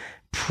safety,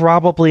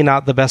 probably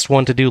not the best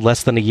one to do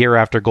less than a year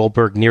after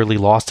Goldberg nearly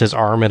lost his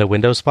arm in a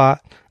window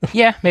spot.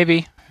 Yeah,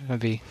 maybe.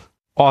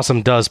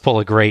 Awesome does pull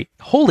a great,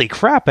 holy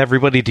crap,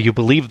 everybody, do you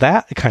believe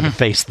that? Kind of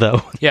face,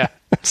 though. Yeah.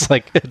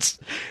 It's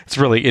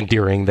really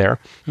endearing there.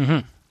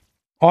 Mm-hmm.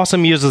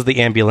 Awesome uses the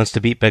ambulance to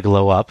beat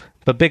Bigelow up,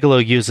 but Bigelow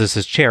uses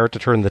his chair to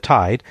turn the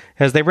tide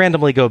as they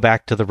randomly go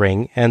back to the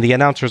ring, and the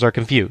announcers are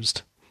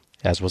confused.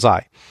 As was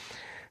I.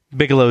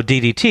 Bigelow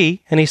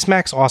DDT, and he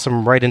smacks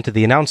Awesome right into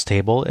the announce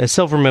table as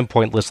Silverman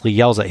pointlessly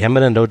yells at him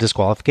in a no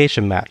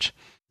disqualification match.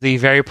 The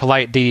very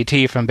polite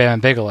DDT from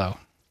Bam Bigelow.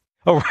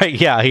 Oh, right,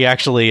 yeah, he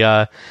actually,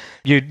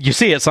 you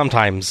see it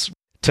sometimes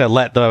to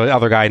let the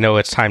other guy know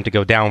it's time to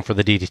go down for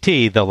the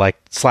DDT. They'll,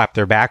 slap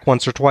their back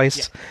once or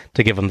twice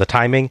to give them the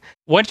timing.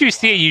 Once you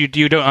see it,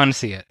 you don't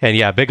unsee it. And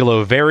yeah,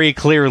 Bigelow very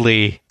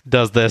clearly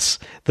does this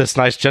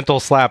nice gentle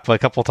slap a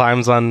couple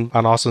times on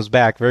Awesome's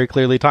back, very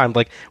clearly timed.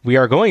 We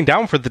are going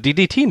down for the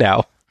DDT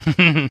now.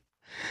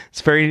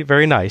 It's very,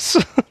 very nice.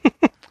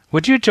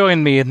 Would you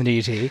join me in the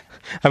DDT?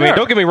 I mean,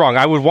 don't get me wrong.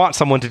 I would want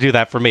someone to do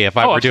that for me if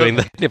I were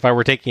if I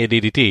were taking a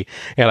DDT,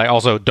 and I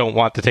also don't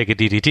want to take a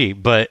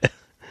DDT. But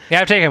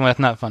yeah, I've taken one. It's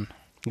not fun.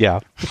 Yeah.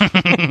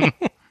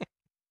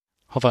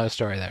 Hold on, a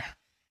story there.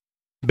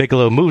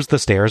 Bigelow moves the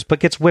stairs, but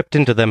gets whipped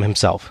into them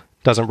himself.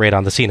 Doesn't rate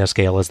on the Cena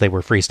scale as they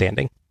were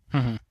freestanding.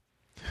 Mm-hmm.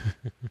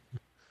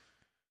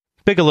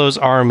 Bigelow's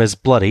arm is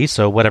bloody,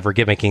 so whatever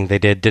gimmicking they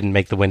did didn't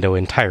make the window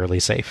entirely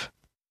safe.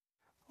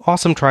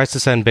 Awesome tries to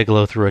send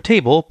Bigelow through a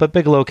table, but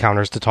Bigelow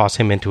counters to toss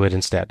him into it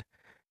instead.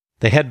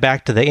 They head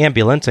back to the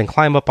ambulance and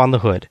climb up on the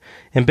hood,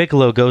 and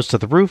Bigelow goes to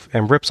the roof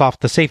and rips off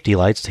the safety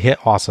lights to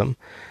hit Awesome.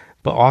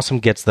 But Awesome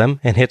gets them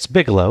and hits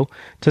Bigelow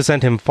to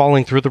send him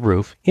falling through the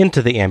roof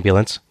into the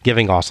ambulance,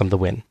 giving Awesome the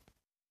win.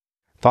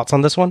 Thoughts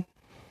on this one?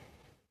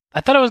 I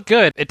thought it was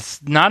good.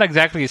 It's not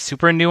exactly a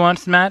super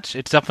nuanced match.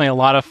 It's definitely a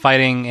lot of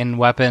fighting and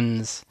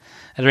weapons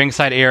at the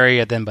ringside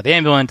area, then by the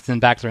ambulance, then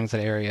back to the ringside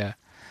area.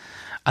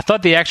 I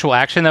thought the actual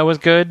action, though, was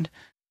good.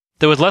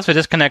 There was less of a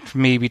disconnect for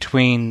me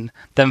between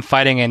them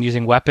fighting and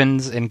using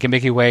weapons in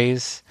gimmicky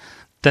ways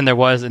than there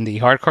was in the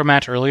hardcore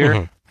match earlier.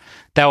 Mm-hmm.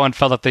 That one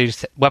felt like they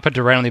just weapons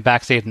were randomly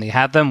backstage and they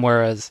had them,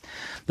 whereas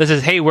this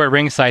is, hey, we're at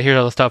ringside, here's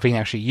all the stuff we can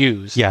actually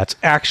use. Yeah, it's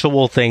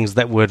actual things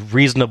that would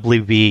reasonably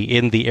be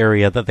in the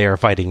area that they are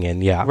fighting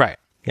in, yeah. Right.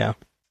 Yeah.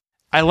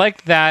 I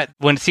liked that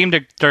when it seemed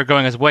to start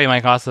going his way,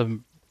 Mike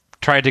Awesome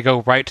tried to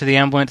go right to the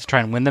ambulance to try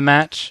and win the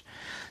match.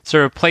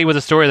 Sort of played with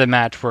the story of the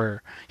match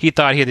where he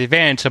thought he had the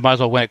advantage, so might as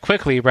well win it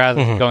quickly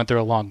rather than going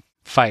through a long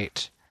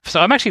fight. So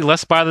I'm actually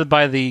less bothered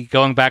by the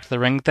going back to the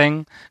ring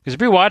thing, because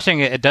rewatching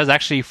it, it does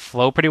actually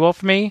flow pretty well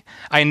for me.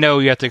 I know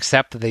you have to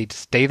accept that they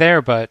stay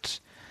there, but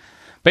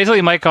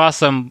basically Mike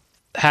Awesome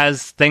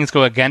has things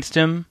go against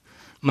him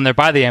when they're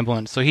by the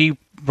ambulance, so he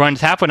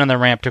runs halfway on the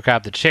ramp to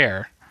grab the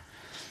chair.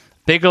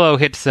 Bigelow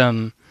hits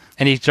him,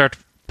 and he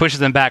pushes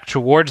them back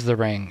towards the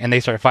ring, and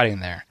they start fighting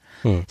there.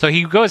 So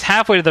he goes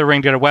halfway to the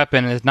ring to get a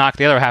weapon and is knocked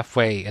the other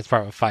halfway as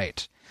part of a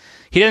fight.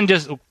 He didn't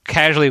just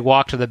casually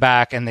walk to the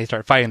back and they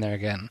start fighting there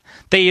again.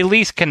 They at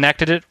least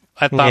connected it,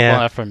 I thought, well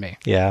enough for me.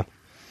 Yeah.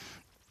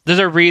 There's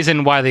a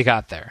reason why they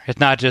got there.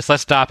 It's not just,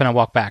 let's stop and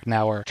walk back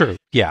now. True.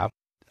 Yeah.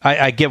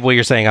 I get what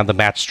you're saying on the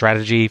match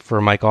strategy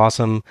for Mike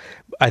Awesome.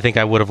 I think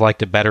I would have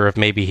liked it better if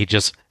maybe he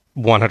just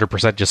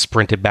 100% just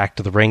sprinted back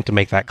to the ring to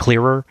make that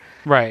clearer.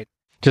 Right.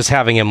 Just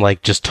having him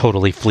like just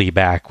totally flee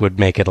back would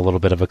make it a little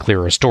bit of a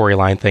clearer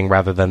storyline thing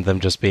rather than them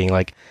just being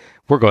like,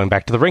 we're going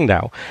back to the ring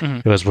now.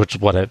 It was which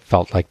is what it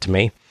felt like to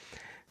me.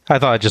 I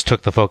thought it just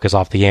took the focus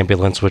off the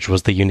ambulance, which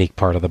was the unique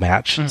part of the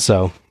match.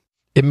 So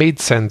it made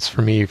sense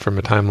for me from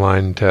a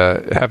timeline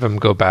to have him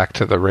go back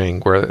to the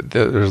ring where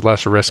there's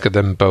less risk of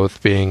them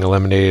both being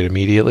eliminated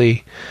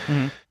immediately,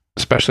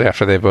 especially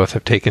after they both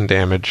have taken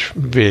damage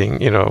being,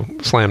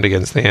 slammed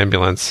against the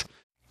ambulance.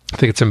 I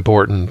think it's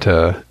important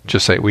to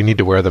just say we need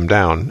to wear them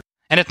down.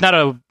 And it's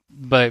not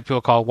what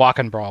people call walk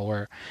and brawl,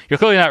 where you're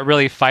clearly not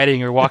really fighting.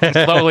 You're walking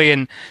slowly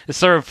and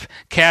sort of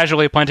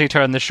casually punching each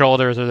other in the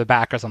shoulders or the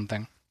back or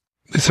something.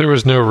 So there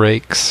was no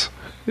rakes,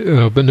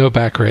 but no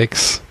back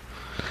rakes.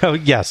 Oh,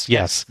 yes.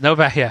 No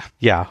back, yeah.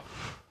 Yeah.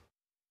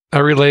 I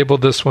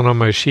relabeled this one on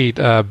my sheet,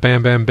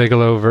 Bam Bam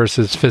Bigelow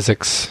versus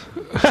Physics.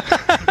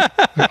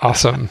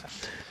 Awesome.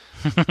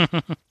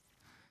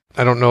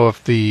 I don't know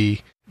if the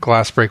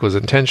glass break was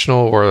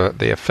intentional or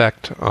the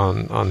effect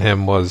on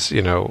him was,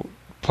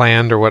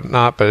 planned or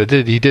whatnot, but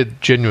he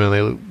did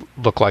genuinely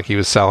look like he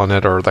was selling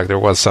it or like there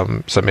was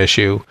some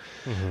issue.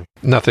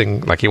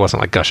 Nothing like he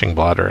wasn't like gushing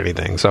blood or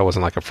anything, so I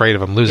wasn't like afraid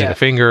of him losing a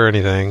finger or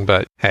anything,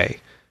 but hey.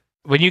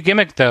 When you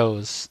gimmick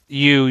those,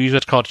 you use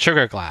what's called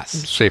sugar glass.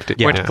 Safety.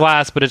 Where it's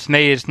glass, but it's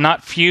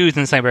not fused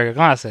in the same regular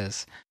glass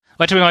is.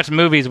 Like we watch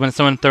movies when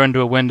someone's thrown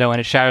into a window and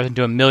it shatters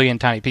into a million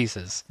tiny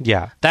pieces.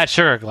 Yeah. That's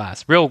sugar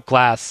glass. Real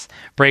glass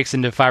breaks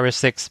into 5 or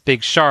 6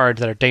 big shards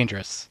that are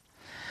dangerous.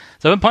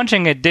 So when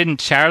punching, it didn't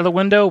shatter the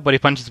window, but he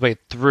punched his way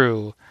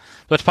through.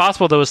 So it's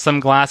possible there was some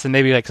glass and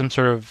maybe like some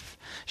sort of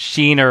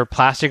sheen or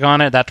plastic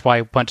on it. That's why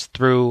he punched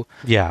through.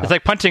 Yeah. It's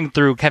like punching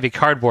through heavy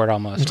cardboard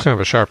almost. It's kind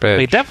of a sharp edge.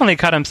 But he definitely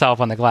cut himself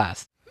on the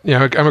glass.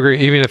 Yeah, I'm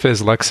agreeing. Even if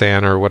it's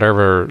Lexan or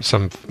whatever,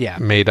 some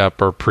made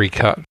up or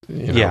pre-cut,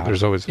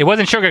 there's always... It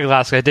wasn't sugar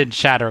glass because it didn't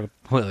shatter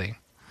completely.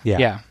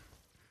 Yeah.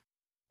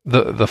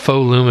 The faux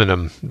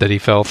aluminum that he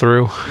fell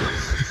through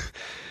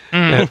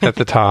at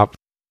the top,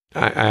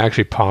 I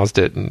actually paused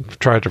it and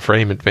tried to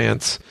frame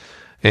advance,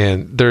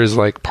 and there's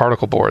like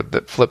particle board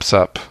that flips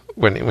up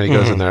when he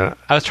goes in there.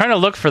 I was trying to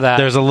look for that.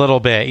 There's a little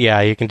bit,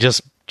 you can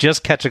just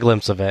catch a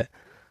glimpse of it.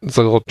 It's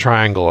a little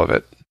triangle of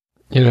it.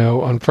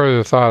 On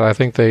further thought, I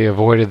think they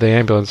avoided the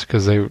ambulance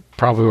because they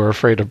probably were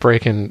afraid of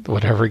breaking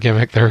whatever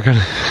gimmick they were going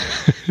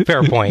to...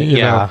 Fair point,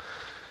 yeah.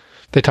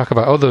 They talk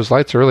about, those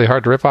lights are really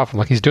hard to rip off. I'm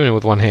like, he's doing it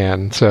with one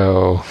hand,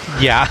 so...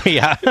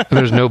 Yeah.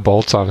 There's no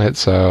bolts on it,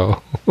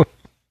 so...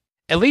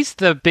 At least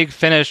the big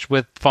finish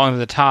with falling to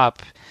the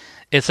top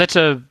is such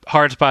a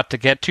hard spot to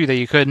get to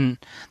that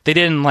they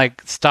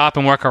didn't stop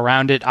and work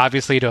around it,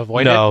 obviously, to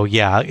avoid it. No,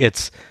 yeah,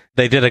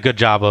 they did a good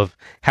job of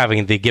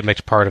having the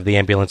gimmicked part of the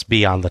ambulance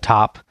be on the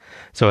top.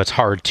 So it's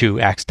hard to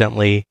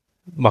accidentally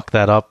muck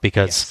that up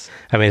because,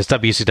 it's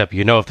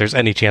WCW. If there's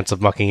any chance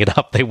of mucking it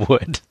up, they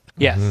would.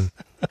 Yes.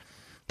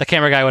 The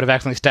camera guy would have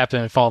accidentally stepped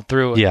in and fallen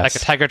through. Yes. Like a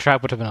tiger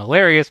trap would have been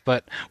hilarious,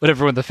 but would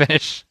have ruined the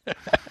finish.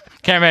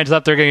 Cameraman's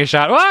up there getting a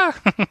shot.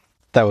 Ah!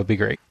 That would be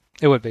great.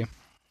 It would be.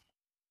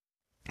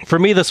 For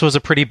me, this was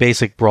a pretty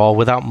basic brawl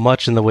without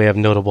much in the way of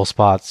notable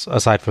spots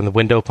aside from the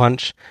window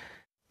punch.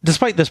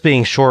 Despite this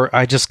being short,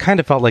 I just kind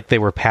of felt like they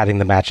were padding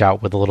the match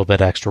out with a little bit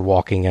extra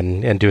walking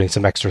and doing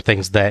some extra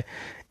things that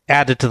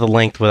added to the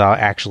length without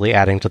actually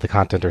adding to the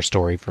content or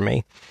story for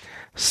me.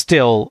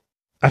 Still,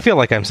 I feel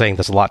like I'm saying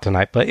this a lot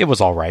tonight, but it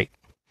was alright.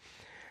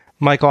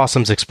 Mike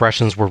Awesome's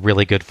expressions were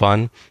really good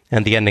fun,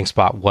 and the ending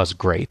spot was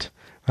great.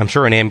 I'm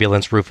sure an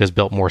ambulance roof is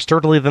built more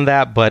sturdily than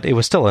that, but it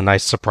was still a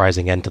nice,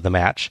 surprising end to the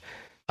match.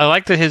 I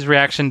liked his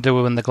reaction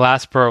to when the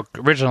glass broke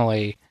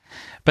originally.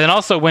 But then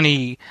also when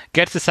he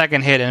gets the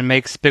second hit and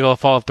makes Bigelow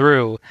fall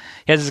through,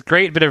 he has this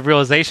great bit of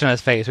realization on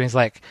his face. When he's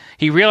like,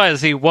 he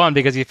realizes he won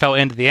because he fell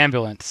into the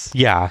ambulance.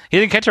 Yeah. He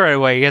didn't catch it right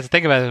away. He has to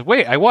think about it.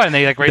 Wait, I won. And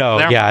then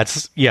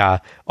he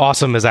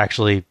Awesome is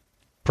actually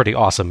pretty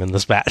awesome in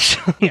this match.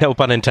 No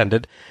pun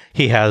intended.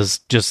 He has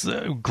just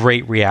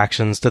great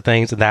reactions to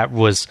things, and that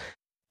was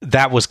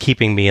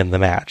keeping me in the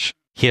match.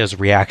 His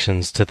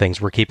reactions to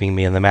things were keeping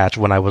me in the match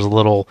when I was a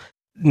little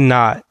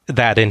not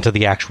that into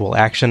the actual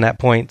action at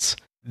points.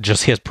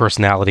 Just his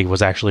personality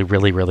was actually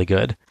really, really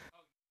good.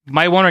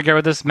 My one regret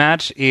with this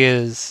match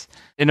is,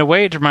 in a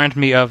way, it reminds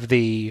me of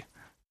the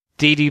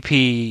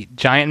DDP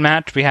Giant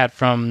match we had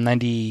from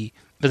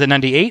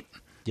 98?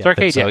 Yeah,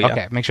 Arcade? so, yeah.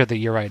 Okay, make sure that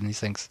you're right in these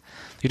things.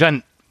 You've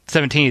done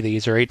 17 of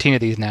these, or 18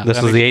 of these now.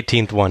 This was the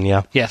 18th one,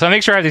 yeah. Yeah, so I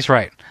make sure I have these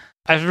right.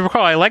 I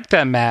recall I liked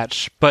that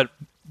match, but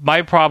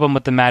my problem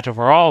with the match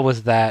overall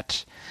was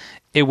that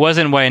it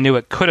wasn't what I knew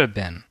it could have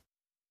been.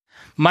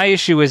 My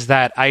issue is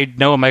that I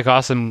know Mike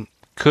Awesome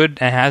could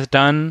and has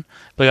done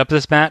build up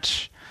this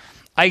match.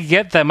 I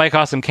get that Mike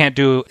Awesome can't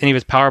do any of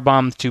his power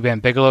bombs to Bam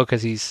Bigelow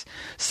because he's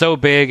so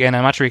big, and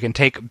I'm not sure he can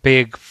take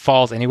big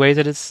falls anyways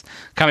at his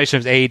combination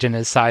of his age and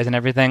his size and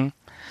everything.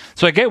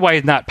 So I get why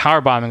he's not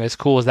power bombing as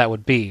cool as that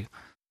would be.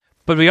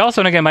 But we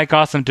also don't get Mike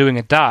Awesome doing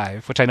a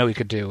dive, which I know he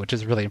could do, which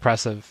is really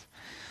impressive.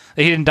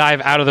 He didn't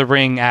dive out of the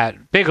ring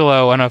at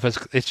Bigelow. I don't know if it's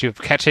an issue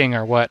of catching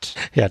or what.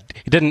 Yeah,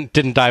 he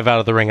didn't dive out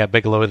of the ring at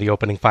Bigelow in the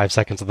opening 5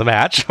 seconds of the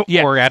match,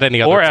 Yeah. or at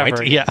any other Or point.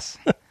 ever, Yes.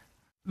 But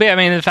yeah, I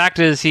mean, the fact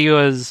is he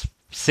was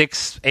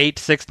 6'8",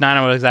 6'9", I don't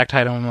know what the exact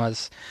height on him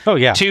was. Oh,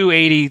 yeah.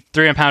 280,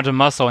 300 pounds of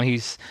muscle, and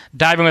he's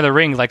diving with the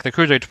ring like the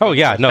cruiserweight. Oh,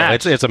 yeah. No,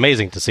 match. it's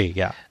amazing to see,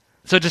 yeah.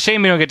 So it's a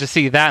shame we don't get to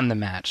see that in the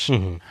match.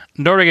 Mm-hmm.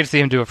 Nor do we get to see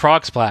him do a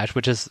frog splash,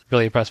 which is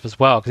really impressive as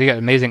well, because he got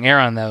amazing air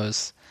on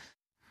those.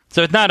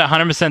 So it's not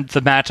 100%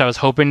 the match I was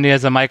hoping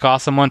as a Mike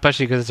Awesome one,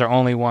 especially because it's our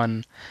only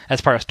one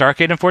as part of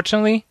Starrcade,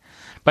 unfortunately.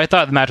 But I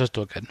thought the match was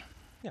still good.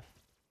 Yeah.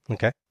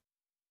 Okay.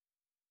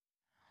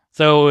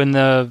 So in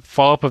the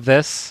follow-up of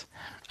this,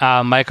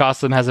 Mike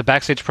Awesome has a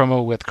backstage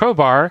promo with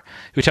Crowbar,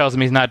 who tells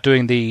him he's not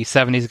doing the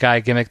 70s guy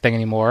gimmick thing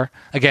anymore.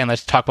 Again,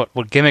 let's talk about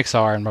what gimmicks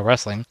are in pro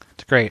wrestling.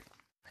 It's great.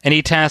 And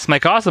he tasks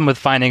Mike Awesome with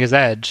finding his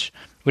edge,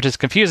 which is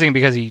confusing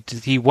because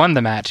he won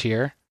the match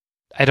here.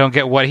 I don't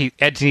get what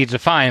edge he needed to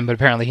find, but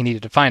apparently he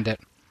needed to find it.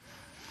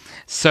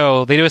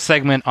 So they do a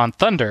segment on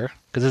Thunder,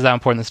 because this is how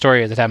important the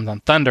story is. It happens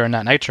on Thunder and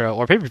not Nitro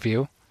or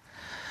pay-per-view.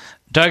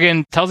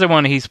 Duggan tells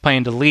everyone he's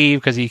planning to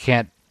leave because he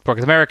can't work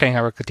with America, he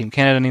can't work with Team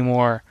Canada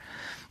anymore.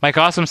 Mike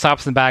Awesome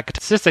stops in the back,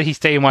 insists that he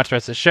stay and watch the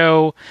rest of the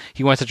show.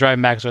 He wants to drive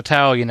him back to his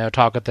hotel,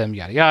 talk with them,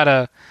 yada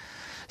yada.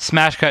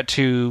 Smash cut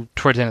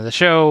towards the end of the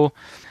show.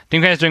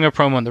 Team Canada's doing a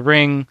promo in the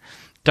ring.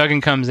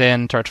 Duggan comes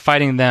in, starts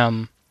fighting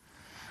them.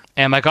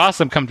 And Mike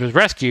Awesome comes to his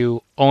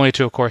rescue, only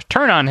to, of course,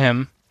 turn on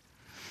him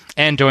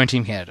and join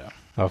Team Canada.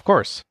 Of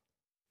course.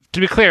 To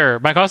be clear,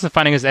 Mike Awesome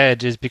finding his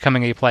edge is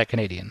becoming a polite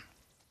Canadian.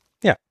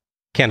 Yeah.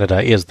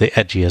 Canada is the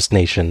edgiest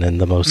nation and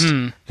the most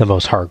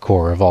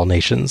hardcore of all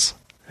nations,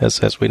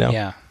 as we know.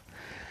 Yeah.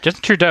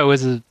 Justin Trudeau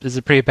is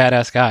a pretty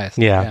badass guy.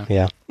 So,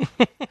 yeah.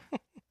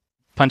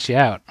 Punch you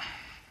out.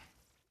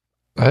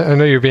 I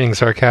know you're being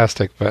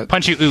sarcastic, but...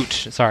 Punch you oot,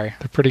 sorry.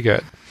 They're pretty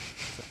good.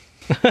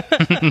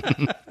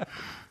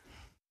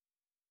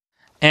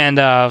 And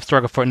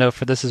struck a footnote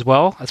for this as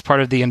well. As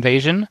part of the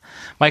invasion,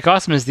 Mike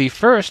Awesome is the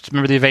first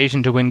member of the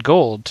invasion to win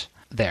gold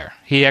there.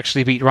 He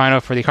actually beat Rhino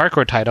for the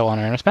hardcore title on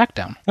Iron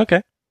SmackDown.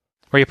 Okay.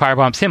 Where he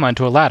firebombs him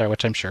onto a ladder,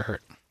 which I'm sure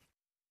hurt.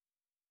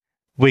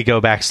 We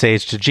go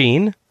backstage to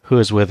Gene, who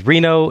is with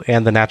Reno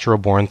and the Natural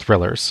Born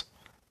Thrillers.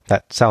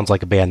 That sounds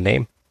like a band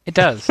name. It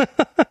does.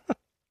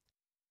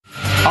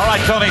 All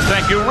right, Tony,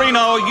 thank you.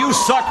 Reno, you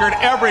suckered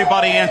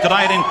everybody in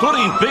tonight,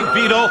 including Big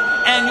Vito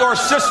and your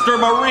sister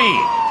Marie.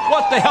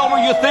 What the hell were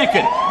you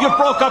thinking? You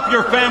broke up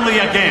your family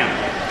again.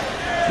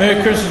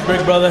 Merry Christmas,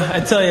 big brother.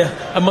 I tell you,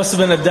 I must have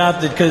been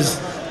adopted because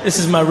this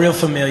is my real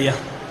familia.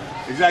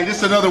 Exactly,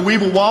 just another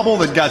weeble wobble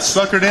that got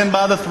suckered in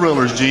by the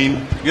Thrillers,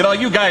 Gene.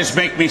 You guys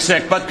make me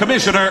sick, but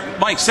Commissioner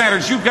Mike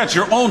Sanders, you've got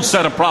your own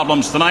set of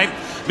problems tonight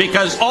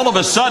because all of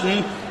a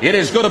sudden it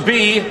is going to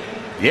be,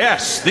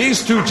 yes,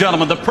 these two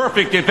gentlemen, the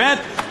perfect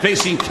event,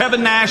 facing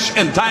Kevin Nash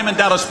and Diamond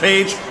Dallas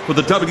Page for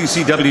the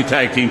WCW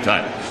Tag Team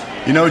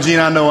titles. Gene,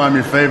 I know I'm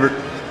your favorite.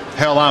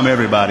 Hell, I'm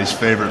everybody's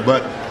favorite,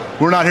 but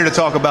we're not here to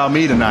talk about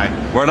me tonight.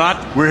 We're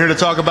not? We're here to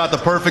talk about the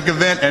perfect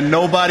event, and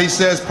nobody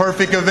says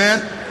perfect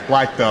event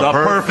like the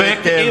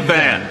perfect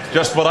event.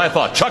 Just what I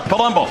thought. Chuck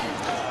Palumbo.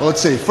 Well,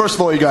 let's see. First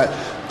of all, you got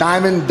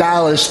Diamond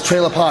Dallas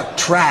Trailer Park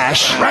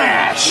Trash.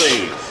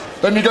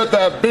 Then you got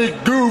that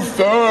big goof,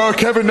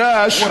 Kevin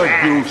Nash. What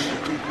a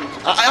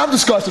goof. I'm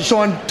disgusted.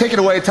 Sean, take it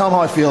away. Tell him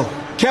how I feel.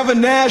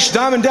 Kevin Nash,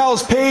 Diamond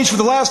Dallas Page, for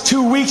the last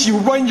 2 weeks, you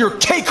run your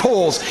cake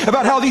holes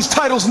about how these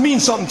titles mean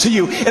something to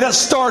you, and at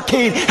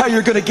Starrcade, how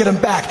you're going to get them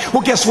back.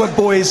 Well, guess what,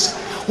 boys?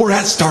 We're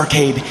at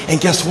Starrcade,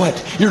 and guess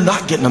what? You're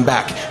not getting them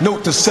back.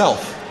 Note to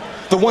self.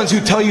 The ones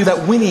who tell you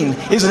that winning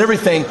isn't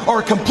everything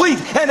are complete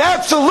and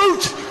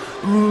absolute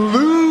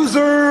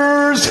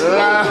losers.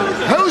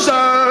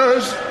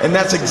 Losers. And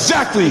that's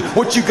exactly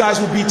what you guys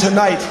will be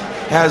tonight,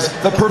 as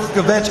the perfect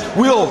event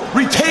will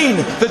retain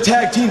the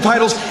tag team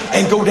titles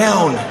and go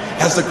down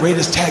as the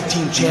greatest tag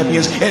team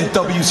champions in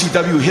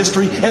WCW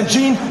history. And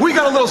Gene, we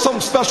got a little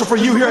something special for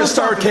you here at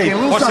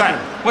Starrcade. What's that?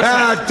 What's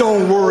that?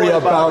 Don't worry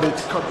about it.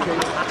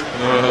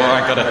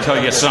 I gotta tell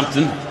you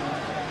something.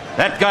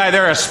 That guy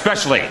there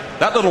especially,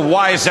 that little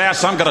wise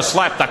ass, I'm gonna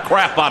slap the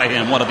crap out of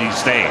him one of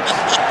these days.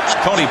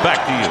 Tony,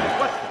 back to you.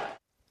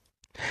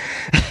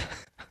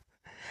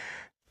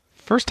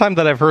 First time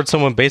that I've heard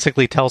someone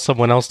basically tell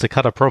someone else to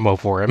cut a promo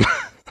for him.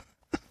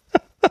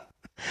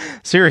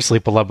 Seriously,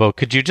 Palumbo,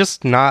 could you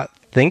just not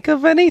think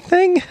of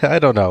anything? I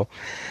don't know.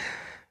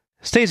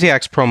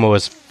 Stasiak's promo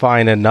is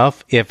fine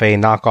enough, if a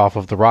knockoff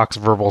of The Rock's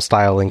verbal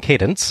style and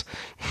cadence.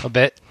 A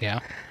bit, yeah.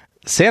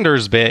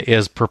 Sanders' bit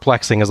is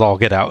perplexing as all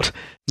get out.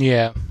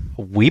 Yeah.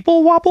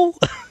 Weeble wobble?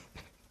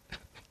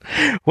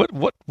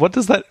 What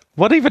does that?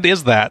 What even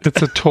is that?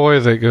 It's a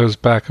toy that goes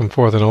back and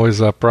forth and always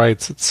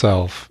uprights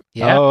itself.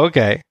 Yeah. Oh,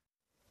 okay.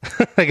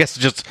 I guess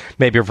just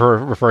maybe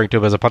referring to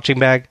him as a punching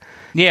bag.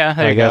 Yeah,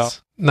 there I you guess.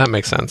 go. That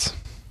makes sense.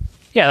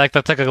 Yeah, like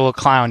that's like a little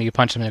clown. You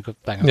punch him and it goes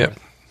back and forth.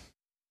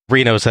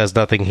 Reno says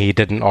nothing he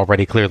didn't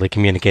already clearly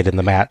communicate in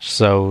the match,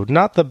 so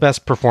not the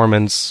best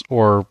performance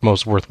or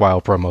most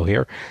worthwhile promo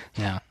here.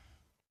 Yeah.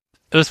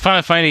 It was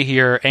funny to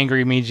hear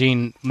Angry Mean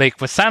Gene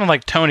make what sounded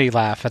like Tony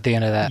laugh at the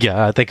end of that.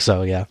 Yeah, I think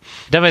so, yeah.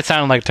 Definitely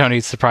sounded like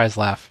Tony's surprise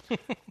laugh.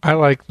 I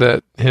like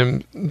that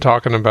him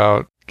talking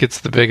about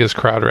gets the biggest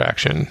crowd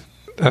reaction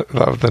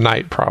of the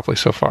night probably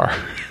so far.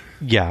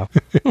 Yeah.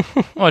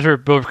 Well,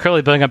 we're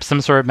clearly building up some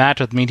sort of match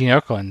with Mean Gene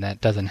Okerlund.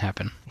 That doesn't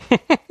happen.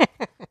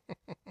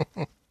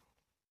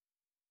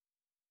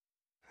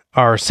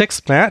 Our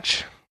sixth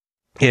match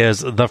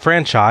is The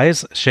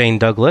Franchise, Shane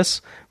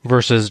Douglas,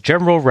 versus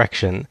General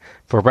Rection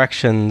for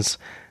Rection's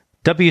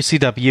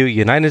WCW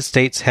United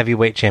States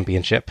Heavyweight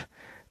Championship.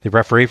 The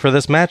referee for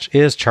this match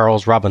is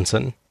Charles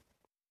Robinson.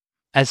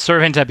 As sort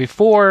of hinted at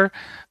before,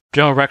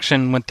 General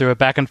Rection went through a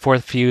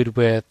back-and-forth feud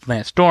with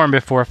Lance Storm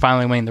before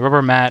finally winning the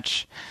rubber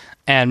match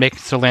and making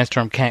so Lance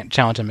Storm can't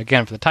challenge him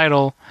again for the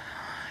title.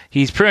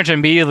 He's pretty much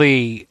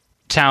immediately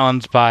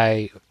challenged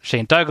by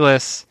Shane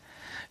Douglas,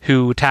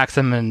 who attacks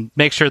him and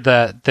makes sure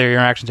that their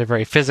interactions are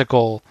very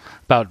physical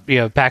about,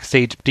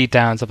 backstage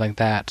beatdowns, stuff like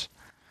that.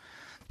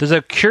 There's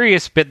a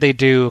curious bit they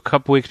do a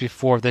couple weeks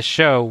before this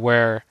show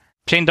where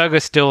Shane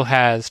Douglas still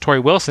has Tori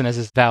Wilson as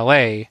his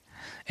valet,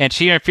 and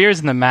she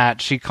interferes in the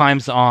match. She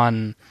climbs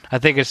on, I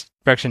think it's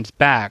Rection's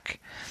back,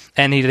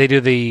 and they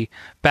do the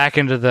back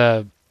into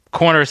the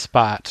corner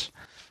spot,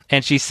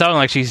 and she's sounding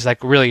like she's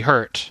really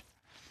hurt.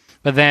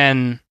 But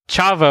then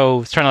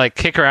Chavo's trying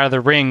to kick her out of the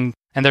ring,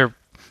 and they're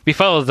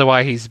befuddled as to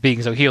why he's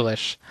being so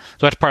heelish.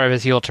 So that's part of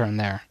his heel turn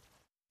there.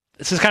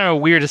 This is kind of a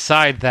weird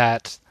aside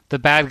that the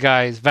bad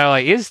guy's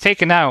valet is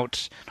taken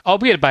out,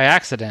 albeit by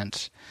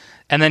accident,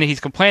 and then he's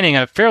complaining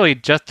in a fairly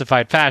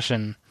justified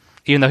fashion,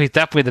 even though he's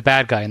definitely the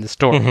bad guy in the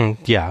story.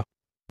 Mm-hmm, yeah.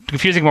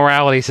 Confusing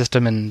morality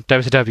system in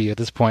WCW at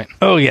this point.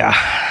 Oh, yeah.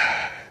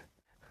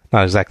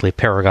 Not exactly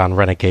Paragon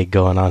Renegade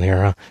going on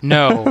here, huh?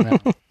 No.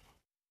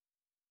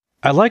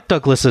 I like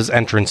Douglas's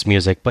entrance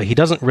music, but he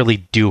doesn't really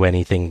do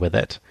anything with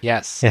it.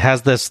 Yes. It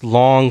has this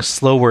long,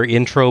 slower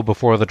intro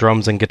before the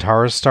drums and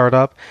guitars start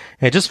up.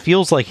 And it just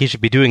feels like he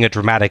should be doing a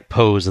dramatic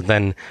pose and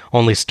then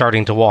only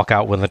starting to walk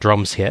out when the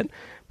drums hit.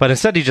 But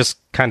instead he just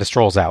kind of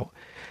strolls out.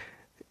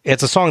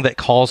 It's a song that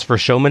calls for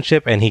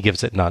showmanship, and he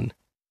gives it none.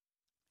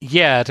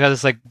 Yeah, it's got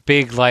this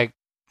big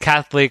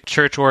Catholic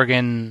church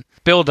organ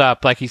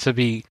build-up, like he should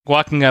be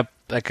walking up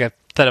a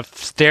set of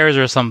stairs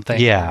or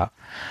something. Yeah.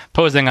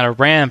 Posing on a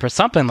ramp or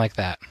something like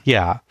that.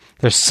 Yeah.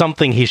 There's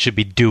something he should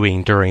be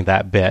doing during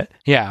that bit.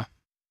 Yeah.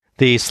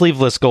 The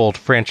sleeveless gold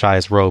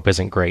franchise robe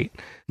isn't great.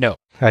 No.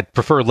 I'd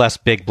prefer less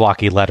big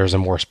blocky letters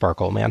and more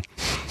sparkle, man.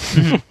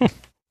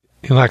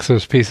 He lacks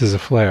those pieces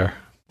of flair.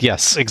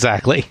 Yes,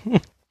 exactly.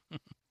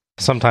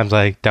 Sometimes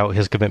I doubt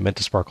his commitment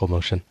to sparkle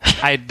motion.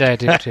 I do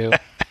too.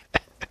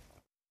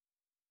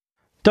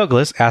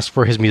 Douglas asks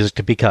for his music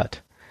to be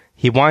cut.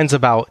 He whines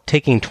about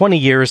taking 20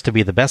 years to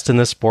be the best in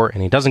this sport,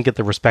 and he doesn't get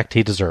the respect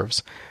he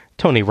deserves.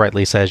 Tony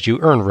rightly says you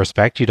earn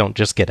respect, you don't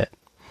just get it.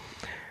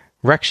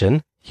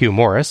 Rection, Hugh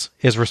Morris,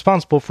 is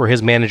responsible for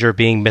his manager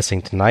being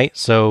missing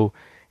tonight, and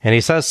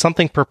he says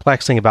something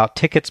perplexing about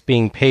tickets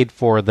being paid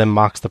for, then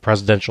mocks the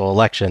presidential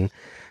election,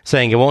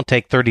 saying it won't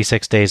take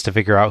 36 days to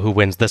figure out who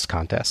wins this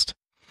contest.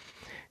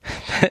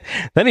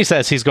 Then he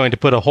says he's going to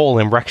put a hole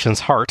in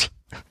Rection's heart.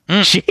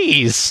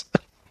 Jeez!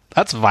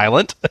 That's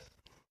violent.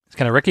 It's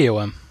going to Ricky-o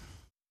him.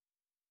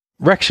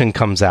 Rection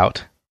comes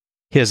out.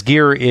 His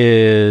gear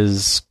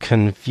is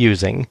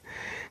confusing.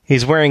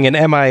 He's wearing an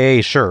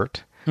MIA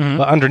shirt,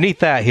 but underneath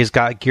that he's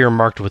got gear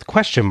marked with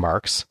question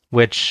marks,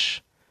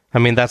 which,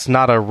 that's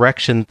not a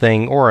Rection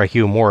thing or a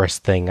Hugh Morris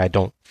thing, I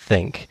don't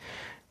think.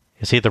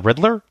 Is he the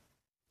Riddler?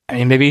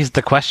 Maybe he's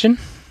the Question?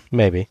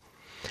 Maybe.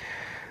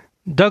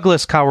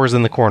 Douglas cowers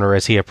in the corner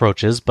as he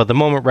approaches, but the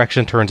moment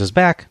Rection turns his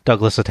back,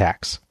 Douglas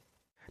attacks.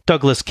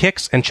 Douglas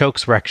kicks and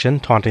chokes Rection,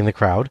 taunting the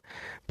crowd,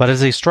 but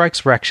as he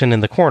strikes Rection in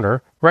the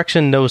corner,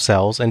 Rection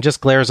no-sells and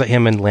just glares at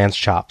him and lands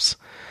chops.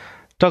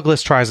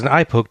 Douglas tries an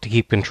eye poke to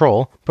keep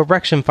control, but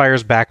Rection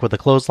fires back with a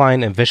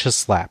clothesline and vicious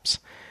slaps.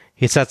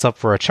 He sets up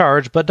for a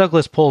charge, but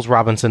Douglas pulls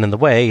Robinson in the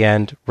way,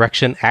 and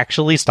Rection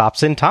actually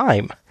stops in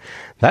time.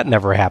 That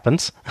never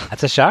happens.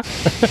 That's a shock.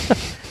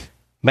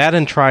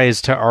 Madden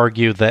tries to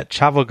argue that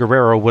Chavo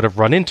Guerrero would have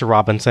run into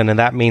Robinson, and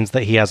that means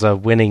that he has a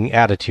winning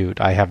attitude.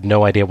 I have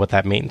no idea what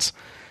that means.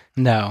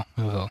 No.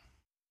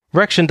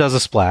 Rection does a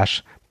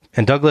splash,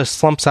 and Douglas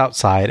slumps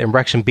outside, and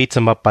Rection beats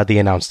him up by the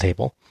announce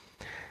table.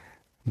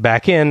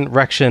 Back in,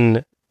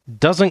 Rection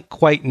doesn't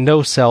quite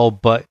no-sell,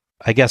 but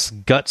I guess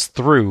guts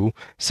through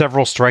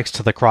several strikes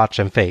to the crotch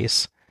and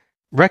face.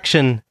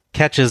 Rection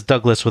catches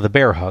Douglas with a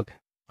bear hug.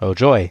 Oh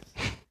joy.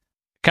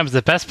 Comes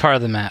the best part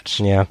of the match.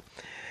 Yeah.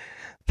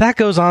 That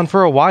goes on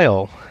for a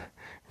while.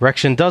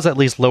 Rection does at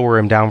least lower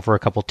him down for a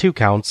couple 2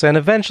 counts, and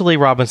eventually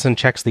Robinson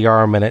checks the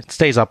arm and it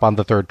stays up on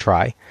the 3rd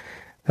try.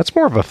 That's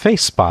more of a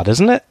face spot,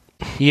 isn't it?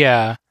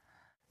 Yeah.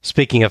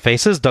 Speaking of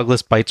faces,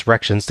 Douglas bites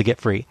Rection's to get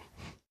free.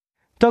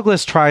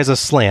 Douglas tries a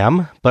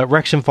slam, but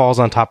Rection falls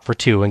on top for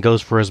 2 and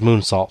goes for his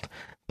moonsault.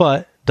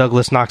 But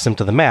Douglas knocks him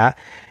to the mat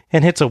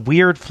and hits a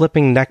weird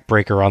flipping neck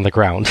breaker on the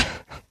ground.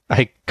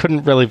 I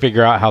couldn't really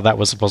figure out how that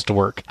was supposed to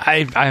work.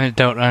 I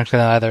don't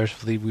understand that either.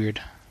 It's really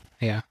weird.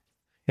 Yeah.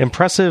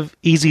 Impressive,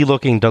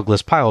 easy-looking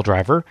Douglas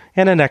piledriver,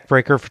 and a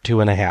neckbreaker for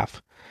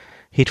 2.5.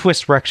 He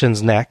twists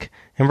Rekshin's neck,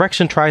 and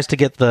Rekshin tries to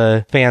get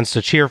the fans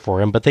to cheer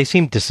for him, but they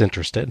seem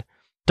disinterested.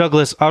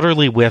 Douglas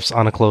utterly whiffs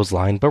on a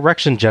clothesline, but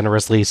Rekshin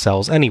generously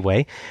sells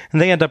anyway,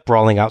 and they end up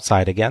brawling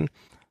outside again.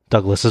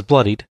 Douglas is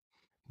bloodied.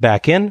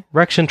 Back in,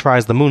 Rekshin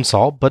tries the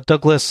moonsault, but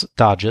Douglas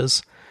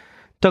dodges.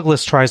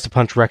 Douglas tries to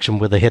punch Rekshin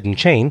with a hidden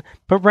chain,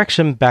 but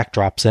Rekshin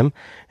backdrops him,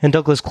 and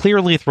Douglas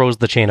clearly throws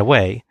the chain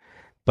away.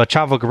 But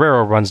Chavo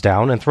Guerrero runs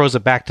down and throws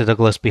it back to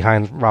Douglas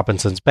behind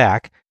Robinson's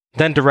back,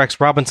 then directs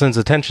Robinson's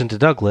attention to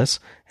Douglas,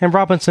 and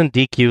Robinson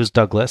DQs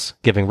Douglas,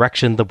 giving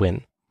Rekshin the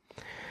win.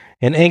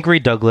 An angry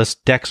Douglas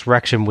decks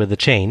Rekshin with the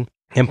chain,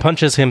 and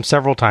punches him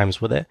several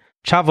times with it.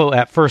 Chavo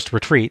at first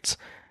retreats,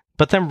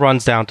 but then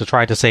runs down to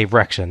try to save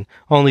Rekshin,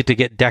 only to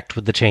get decked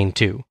with the chain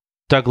too.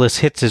 Douglas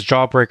hits his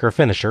jawbreaker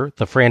finisher,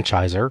 the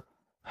Franchiser,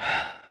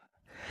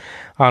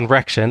 on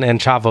Rekshin and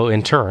Chavo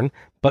in turn,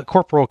 but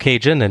Corporal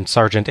Cajun and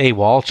Sergeant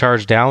AWOL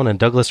charge down and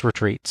Douglas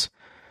retreats.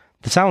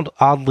 The sound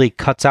oddly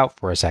cuts out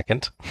for a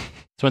second.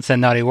 So it's that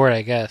naughty word,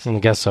 I guess. I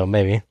guess so,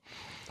 maybe.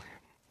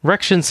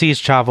 Rekshin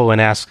sees Chavo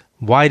and asks,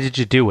 "Why did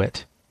you do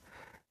it?"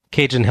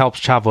 Cajun helps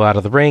Chavo out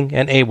of the ring,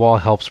 and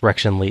AWOL helps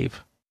Rekshin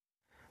leave.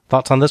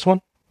 Thoughts on this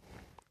one?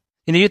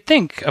 You know, you'd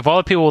think of all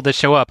the people that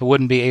show up, it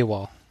wouldn't be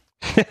AWOL.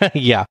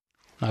 Yeah.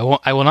 I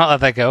will not let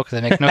that go, because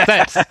it makes no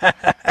sense.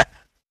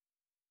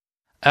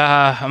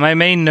 My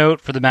main note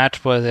for the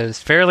match was it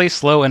was fairly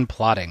slow in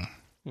plotting.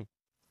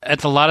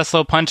 It's a lot of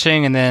slow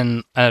punching, and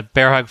then a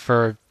bear hug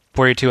for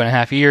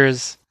 42.5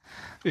 years.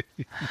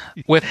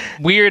 With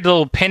weird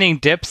little pinning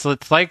dips.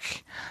 It's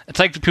like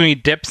when you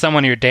dip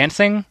someone you're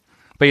dancing,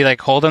 but you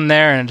like hold them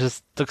there, and it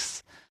just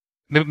looks.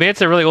 Maybe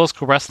it's a really old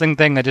school wrestling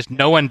thing that just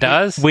no one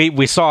does.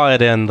 We saw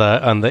it in the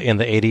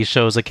 80s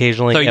shows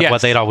occasionally, and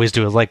what they'd always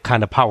do is like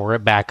kind of power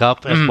it back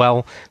up as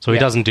well. So he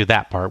doesn't do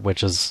that part,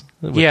 which is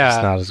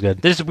not as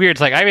good. This is weird.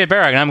 It's like, I have a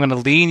bear hug, and I'm going to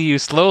lean you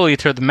slowly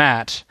through the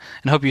match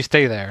and hope you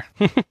stay there.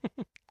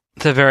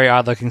 It's a very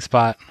odd looking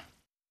spot.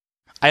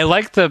 I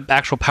like the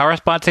actual power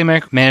spots they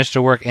managed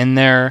to work in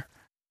there.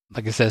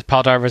 Like I said,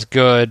 piledriver's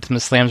good. Some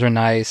of the slams are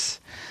nice.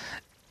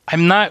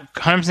 I'm not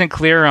 100%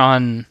 clear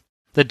on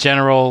the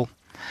general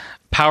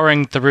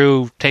powering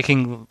through,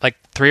 taking like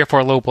 3 or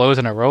 4 low blows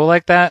in a row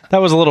like that.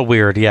 That was a little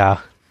weird, yeah.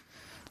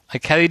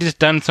 Like, had he just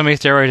done so many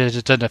steroids it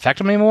just doesn't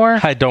affect him anymore?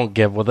 I don't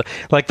get with it.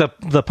 Like,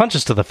 the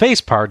punches to the face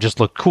part just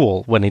looked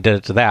cool when he did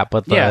it to that,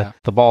 but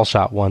the ball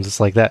shot ones, it's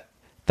like that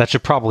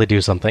should probably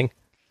do something.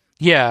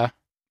 Yeah.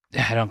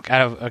 I don't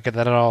get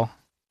that at all.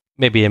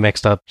 Maybe you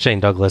mixed up Shane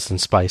Douglas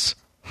and Spice.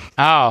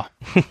 Oh,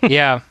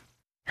 yeah.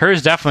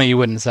 Hers definitely you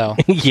wouldn't sell.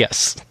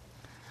 Yes.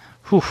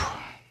 Whew.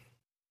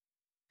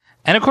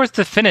 And of course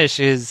the finish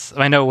is,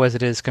 I know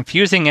it is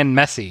confusing and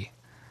messy.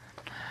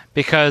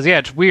 Because,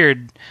 it's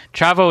weird.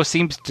 Chavo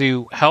seems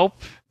to help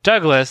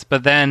Douglas,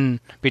 but then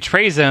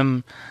betrays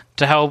him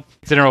to help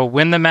General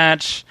win the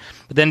match,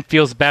 but then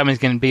feels bad when he's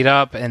getting beat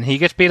up, and he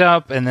gets beat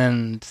up, and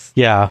then...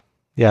 Yeah,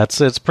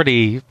 it's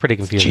pretty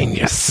confusing.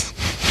 Genius.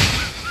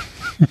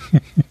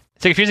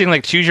 It's a confusing,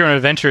 like, choose your own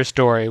adventure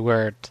story,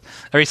 where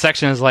every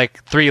section is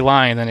like 3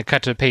 lines, and it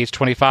cut to page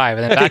 25,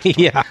 and then back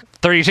to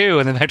 32,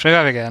 and then back to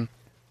 25 again.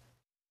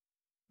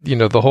 You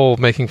know, the whole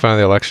making fun of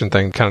the election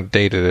thing kind of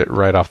dated it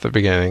right off the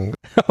beginning.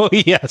 Oh,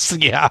 yes,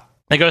 yeah.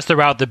 It goes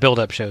throughout the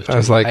build-up shows, too, I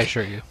was like, I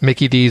assure you.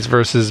 Mickey D's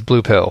versus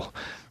Blue Pill.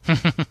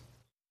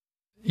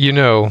 You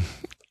know,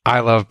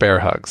 I love bear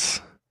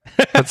hugs.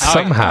 But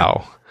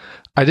somehow,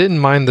 I didn't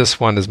mind this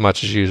one as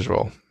much as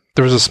usual.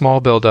 There was a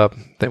small build-up.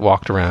 They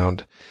walked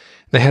around.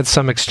 They had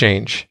some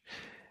exchange.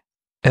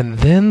 And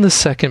then the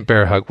second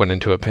bear hug went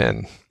into a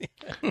pin.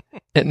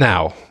 And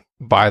now...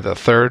 by the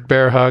third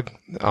bear hug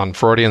on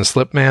Freudian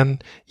Slip Man,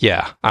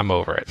 yeah, I'm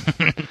over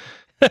it.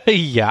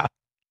 Yeah.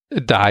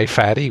 Die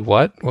fatty,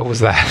 what? What was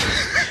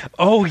that?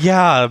 Oh,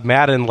 yeah,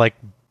 Madden, like,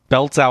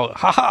 belts out,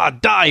 haha,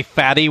 die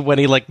fatty, when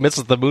he, like,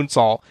 misses the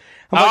moonsault.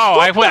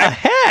 I'm what the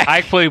heck?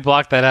 I completely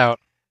blocked that out.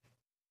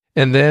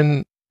 And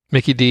then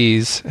Mickey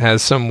D's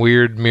has some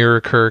weird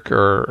Mirror Kirk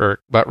or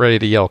about ready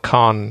to yell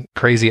con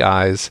crazy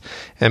eyes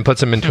and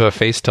puts him into a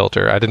face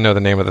tilter. I didn't know the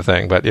name of the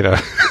thing, but, you know...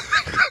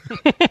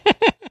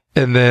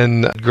 And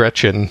then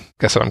Gretchen,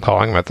 guess what I'm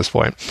calling him at this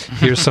point,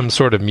 hears some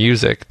sort of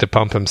music to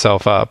pump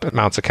himself up and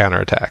mounts a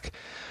counterattack.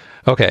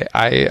 Okay,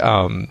 I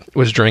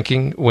was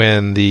drinking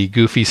when the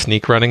goofy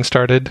sneak running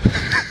started.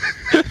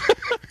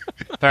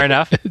 Fair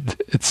enough.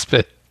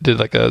 It did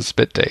like a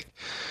spit take.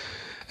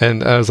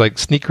 And I was like,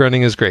 sneak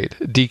running is great.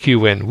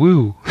 DQ win.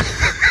 Woo.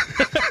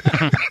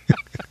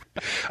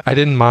 I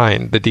didn't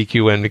mind the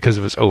DQ win because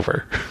it was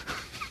over.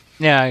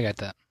 Yeah, I got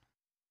that.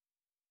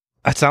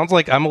 It sounds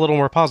like I'm a little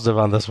more positive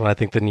on this one, I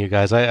think, than you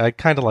guys. I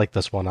kind of like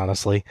this one,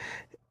 honestly.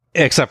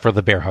 Except for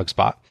the bear hug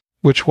spot.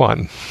 Which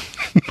one?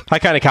 I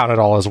kind of count it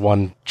all as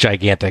one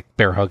gigantic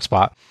bear hug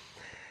spot.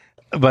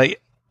 But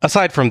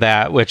aside from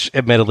that, which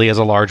admittedly is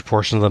a large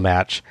portion of the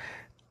match,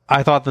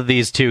 I thought that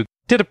these two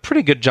did a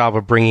pretty good job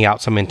of bringing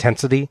out some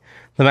intensity.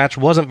 The match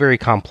wasn't very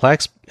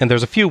complex, and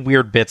there's a few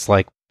weird bits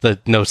like the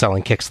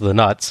no-selling kicks to the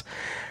nuts.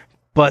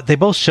 but they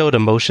both showed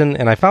emotion,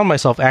 and I found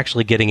myself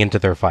actually getting into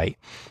their fight.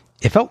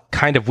 It felt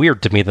kind of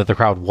weird to me that the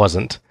crowd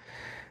wasn't.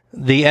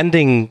 The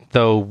ending,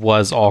 though,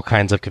 was all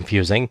kinds of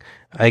confusing.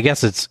 I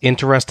guess it's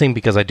interesting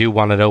because I do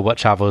want to know what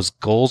Chavo's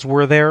goals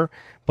were there,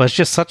 but it's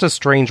just such a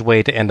strange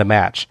way to end a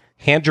match.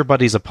 Hand your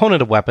buddy's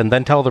opponent a weapon,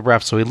 then tell the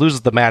ref so he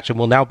loses the match and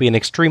will now be an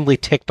extremely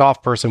ticked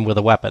off person with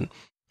a weapon.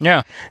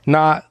 Yeah.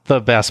 Not the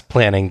best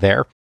planning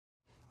there.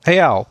 Hey,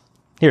 Al.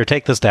 Here,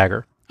 take this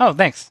dagger. Oh,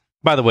 thanks.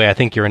 By the way, I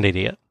think you're an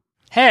idiot.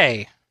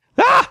 Hey!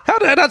 Ah! How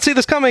did I not see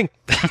this coming?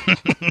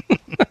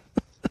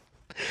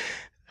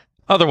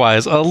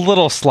 Otherwise, a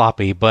little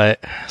sloppy,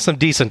 but some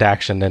decent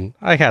action, and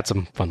I had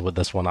some fun with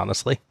this one,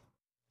 honestly.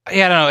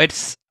 Yeah, I don't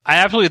know. I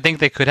absolutely think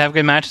they could have a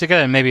good match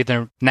together, and maybe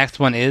the next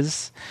one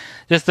is.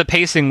 Just the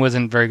pacing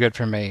wasn't very good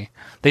for me.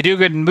 They do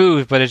good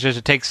moves, but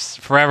it takes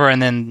forever,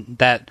 and then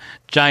that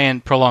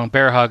giant prolonged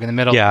bear hug in the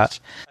middle. Yeah.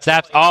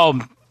 That's all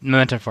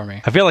momentum for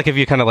me. I feel like if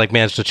you kind of like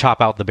manage to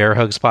chop out the bear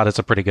hug spot, it's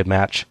a pretty good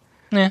match.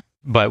 Yeah.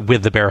 But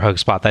with the bear hug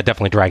spot, that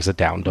definitely drags it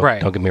down.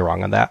 Right. Don't get me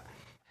wrong on that.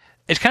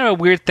 It's kind of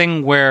a weird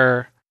thing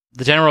where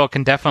the general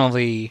can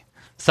definitely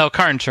sell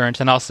car insurance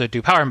and also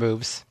do power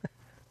moves.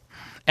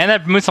 And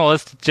that moonsault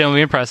is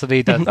generally impressive.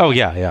 He does. Oh,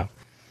 yeah.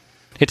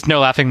 It's no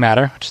laughing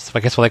matter, which is, I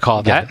guess, what they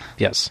call that.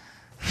 Yes.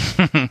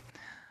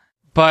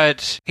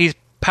 But he's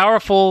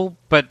powerful,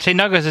 but Shane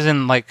Douglas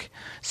isn't, like,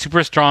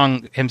 super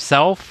strong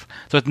himself,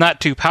 so it's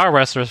not two power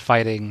wrestlers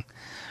fighting,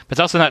 but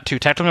it's also not two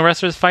technical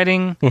wrestlers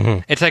fighting.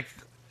 Mm-hmm. It's like,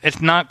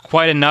 it's not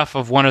quite enough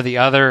of one or the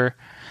other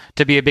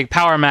to be a big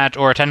power match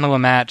or a technical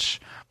match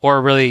or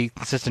a really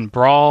consistent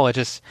brawl. It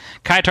just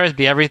kind of tries to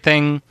be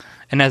everything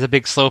and has a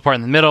big slow part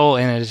in the middle,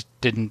 and it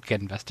just didn't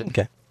get invested.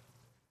 Okay.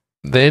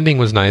 The ending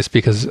was nice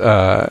because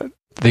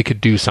they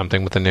could do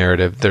something with the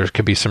narrative. There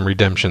could be some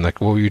redemption, like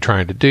what were you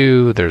trying to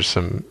do? There's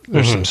some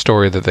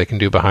story that they can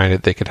do behind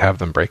it. They could have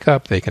them break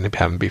up. They can have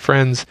them be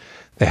friends.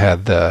 They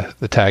had the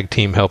tag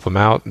team help them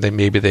out.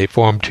 Maybe they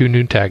formed 2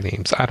 new tag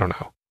teams. I don't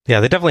know. Yeah,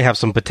 they definitely have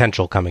some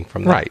potential coming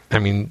from that. Right. I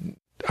mean,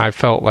 I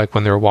felt like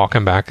when they were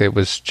walking back, it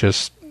was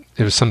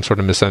some sort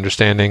of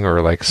misunderstanding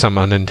or like some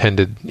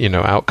unintended,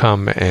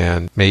 outcome,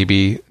 and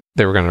maybe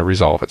they were going to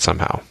resolve it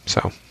somehow.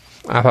 So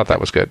I thought that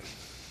was good.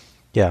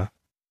 Yeah.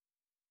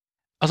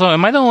 Also,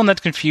 am I the one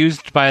that's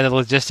confused by the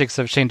logistics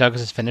of Shane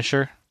Douglas'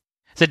 finisher?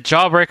 Is it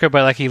Jawbreaker,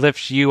 but like he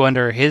lifts you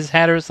under his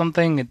head or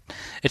something?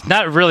 It's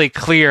not really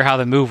clear how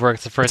the move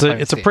works the first time.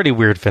 It's a pretty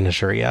weird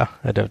finisher, yeah,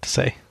 I'd have to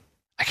say.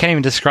 I can't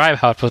even describe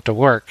how it's supposed to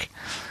work.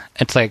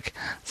 It's like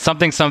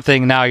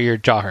something, now your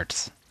jaw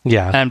hurts.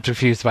 Yeah. And I'm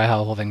confused by how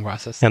the whole thing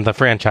process. And the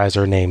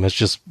franchiser name is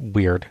just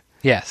weird.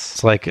 Yes.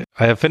 It's like,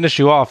 I have finished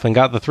you off and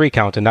got the 3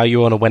 count, and now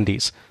you own a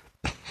Wendy's.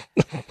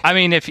 I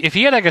mean, if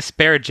he had like a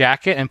spare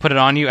jacket and put it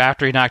on you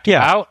after he knocked you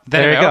out,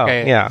 then there you go.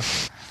 Okay. Yeah.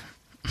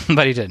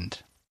 But he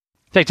didn't.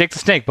 Take the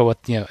snake, but with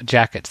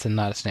jackets and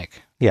not a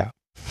snake. Yeah.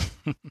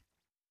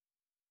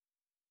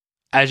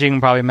 As you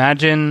can probably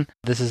imagine,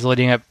 this is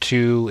leading up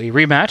to a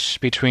rematch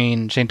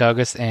between Shane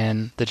Douglas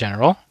and the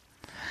General,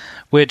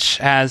 which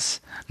has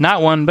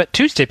not 1 but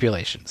 2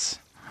 stipulations.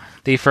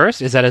 The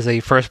first is that it's a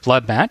first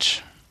blood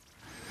match.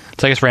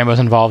 So I guess Rambo's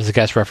involved as a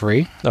guest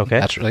referee. Okay.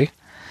 Naturally.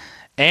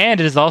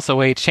 And it is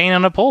also a chain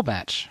on a pole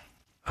match.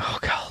 Oh,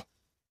 God.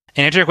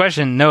 And answer your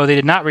question, no, they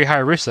did not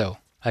rehire Russo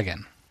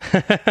again.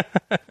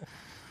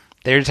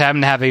 They just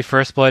happened to have a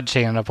first blood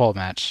chain on a pole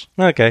match.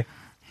 Okay.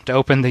 To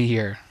open the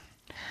year.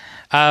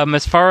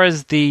 As far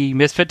as the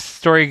Misfits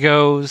story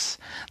goes,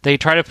 they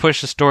try to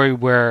push the story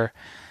where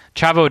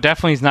Chavo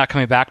definitely is not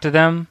coming back to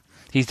them.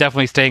 He's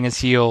definitely staying his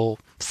heel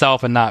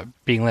self and not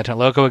being Lieutenant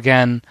Loco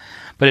again.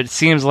 But it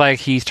seems like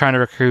he's trying to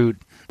recruit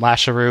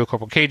Lash LaRue,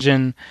 Corporal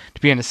Cajun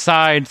to be on his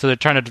side, so they're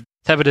trying to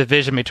have a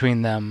division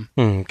between them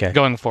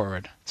going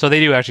forward. So they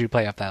do actually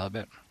play up that a little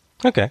bit.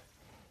 Okay.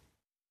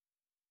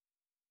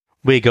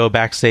 We go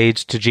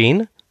backstage to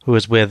Gene, who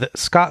is with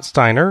Scott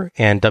Steiner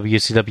and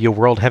WCW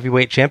World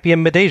Heavyweight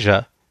Champion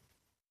Midajah.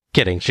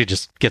 Kidding, she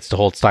just gets to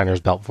hold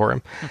Steiner's belt for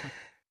him.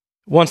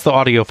 Once the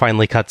audio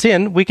finally cuts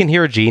in, we can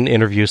hear Gene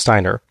interview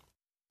Steiner.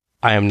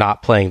 I am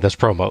not playing this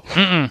promo.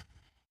 Mm-mm.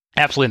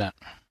 Absolutely not.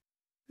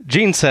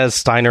 Gene says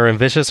Steiner and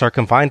Vicious are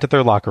confined to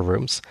their locker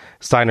rooms.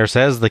 Steiner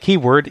says the key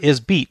word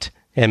is beat,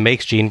 and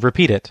makes Gene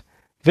repeat it.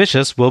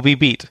 Vicious will be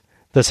beat.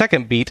 The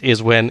second beat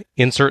is when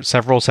insert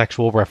several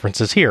sexual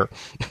references here.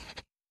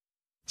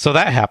 So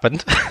that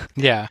happened.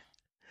 Yeah.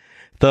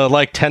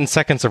 The 10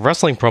 seconds of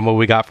wrestling promo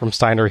we got from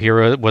Steiner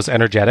here was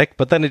energetic,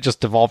 but then it just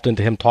devolved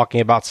into him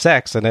talking about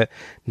sex, and it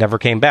never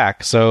came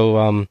back. So,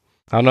 I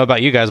don't know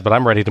about you guys, but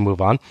I'm ready to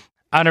move on.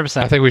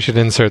 100%. I think we should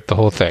insert the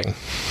whole thing.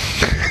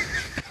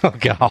 Oh,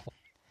 God.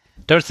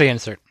 Don't say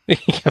insert.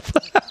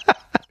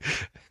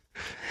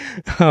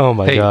 Oh,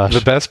 my gosh.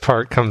 The best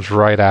part comes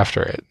right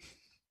after it.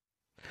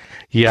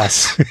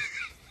 Yes.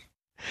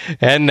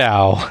 And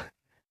now,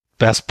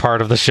 best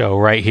part of the show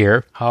right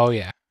here. Oh,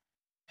 yeah.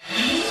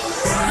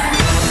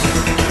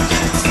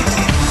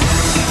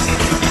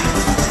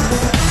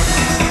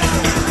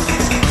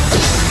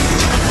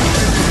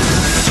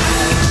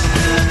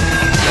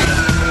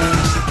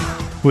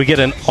 we get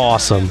an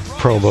awesome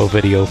promo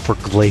video for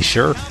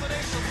Glacier.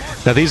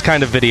 Now, these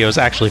kind of videos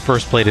actually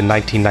first played in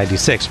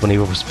 1996 when he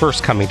was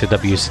first coming to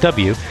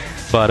WCW,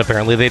 but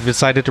apparently they've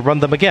decided to run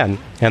them again,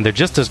 and they're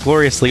just as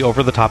gloriously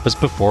over the top as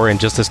before and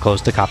just as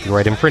close to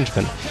copyright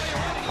infringement.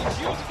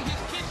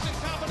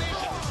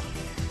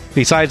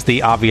 Besides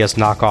the obvious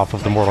knockoff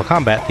of the Mortal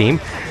Kombat theme,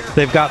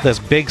 they've got this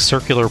big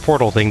circular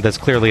portal thing that's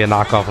clearly a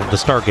knockoff of the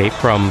Stargate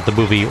from the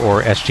movie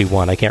or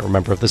SG-1. I can't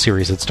remember if the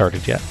series had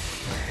started yet.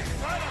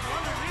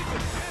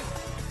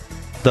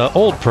 The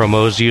old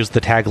promos used the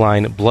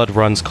tagline, "Blood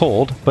Runs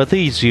Cold," but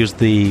these use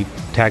the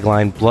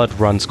tagline, "Blood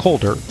Runs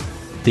Colder."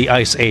 The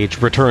Ice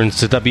Age returns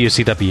to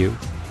WCW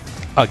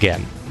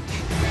again.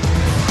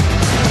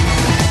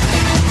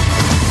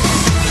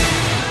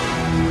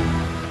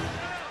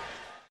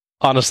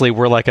 Honestly,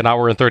 we're like an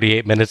hour and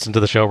 38 minutes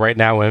into the show right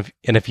now, and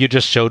if you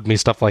just showed me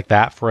stuff like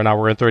that for an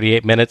hour and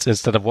 38 minutes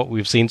instead of what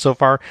we've seen so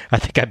far, I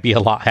think I'd be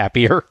a lot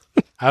happier.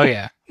 Oh,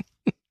 yeah.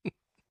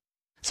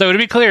 So to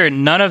be clear,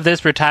 none of this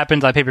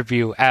happens on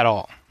pay-per-view at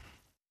all.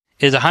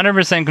 It is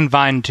 100%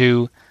 confined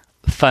to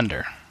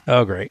Thunder.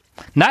 Oh, great.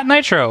 Not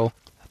Nitro,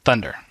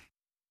 Thunder.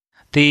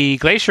 The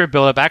Glacier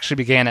build-up actually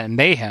began at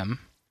Mayhem,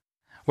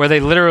 where they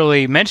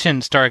literally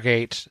mentioned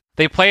Stargate.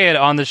 They play it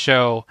on the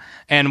show,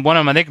 and one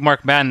of them, I think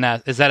Mark Madden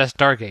asked, is that a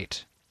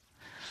Stargate?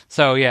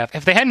 So yeah,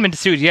 if they hadn't been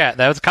sued yet,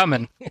 that was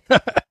coming.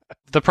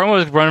 The promo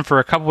was run for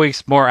a couple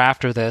weeks more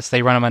after this.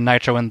 They run them on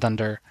Nitro and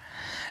Thunder.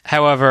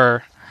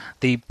 However,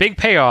 the big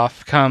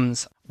payoff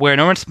comes where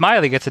Norman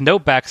Smiley gets a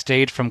note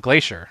backstage from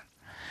Glacier,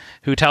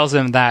 who tells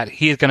him that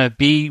he is going to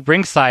be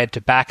ringside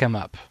to back him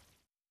up.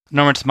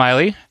 Norman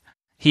Smiley,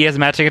 he has a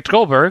match against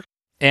Goldberg,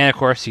 and of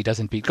course he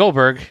doesn't beat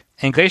Goldberg,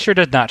 and Glacier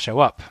does not show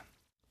up.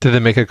 Did they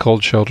make a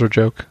cold shoulder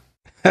joke?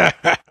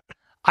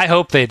 I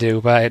hope they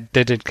do, but I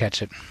didn't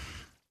catch it.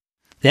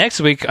 The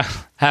next week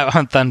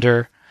on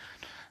Thunder,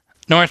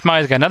 Norman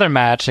Smiley's got another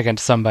match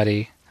against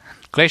somebody.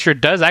 Glacier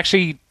does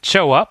actually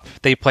show up.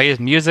 They play his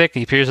music.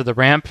 He appears at the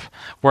ramp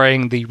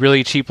wearing the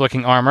really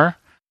cheap-looking armor.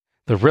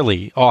 The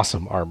really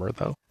awesome armor,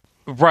 though.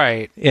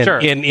 Right, sure.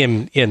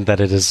 In that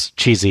it is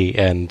cheesy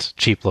and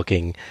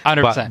cheap-looking,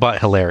 100%.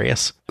 But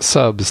hilarious.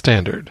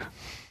 Substandard.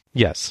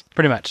 Yes.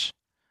 Pretty much.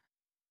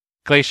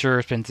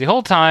 Glacier spends the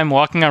whole time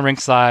walking on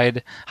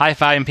ringside,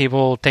 high-fiving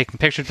people, taking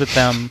pictures with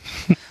them,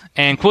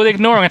 and completely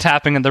ignoring what's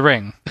happening in the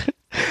ring.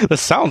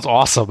 This sounds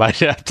awesome, I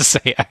have to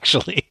say,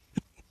 actually.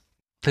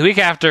 The week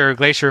after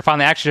Glacier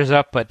finally actually shows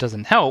up but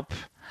doesn't help,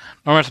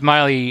 Norman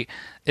Smiley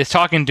is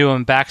talking to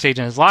him backstage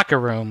in his locker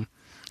room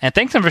and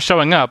thanks him for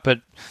showing up,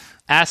 but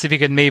asks if he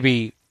could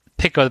maybe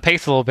pick up the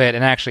pace a little bit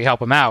and actually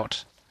help him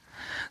out.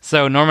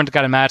 So Norman's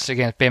got a match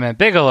against Bam Bam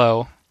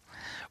Bigelow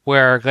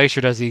where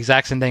Glacier does the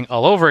exact same thing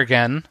all over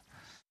again.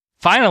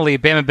 Finally,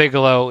 Bam Bam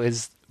Bigelow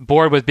is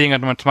bored with being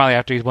on Norman Smiley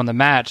after he's won the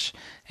match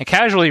and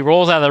casually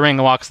rolls out of the ring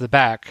and walks to the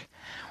back,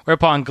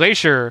 whereupon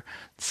Glacier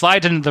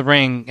slides into the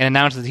ring and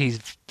announces that he's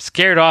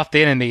scared off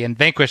the enemy and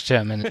vanquished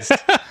him and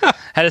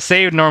had to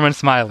save Norman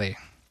Smiley.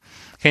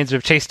 Kane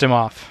have chased him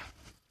off.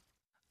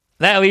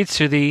 That leads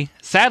to the,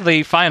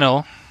 sadly,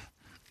 final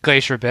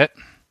Glacier bit,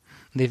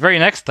 the very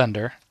next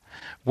Thunder,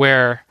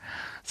 where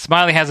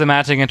Smiley has a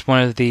match against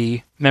one of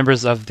the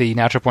members of the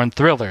Natural Born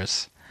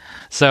Thrillers.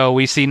 So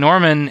we see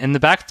Norman in the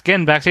backstage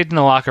in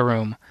the locker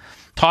room,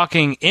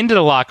 talking into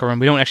the locker room.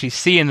 We don't actually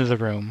see into the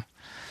room.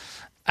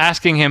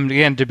 Asking him,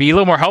 again, to be a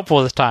little more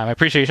helpful this time. I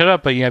appreciate you shut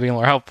up, but you gotta be a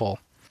little more helpful.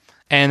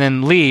 And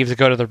then leaves to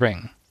go to the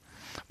ring.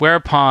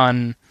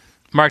 Whereupon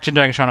Mark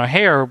Jindrak and Sean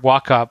O'Haire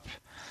walk up,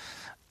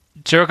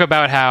 joke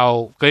about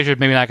how Glacier's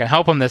maybe not gonna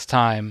help him this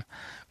time,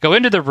 go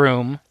into the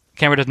room,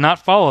 camera does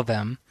not follow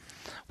them.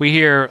 We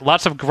hear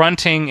lots of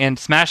grunting and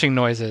smashing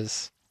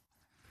noises.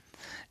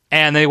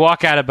 And they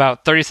walk out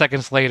about 30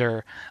 seconds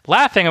later,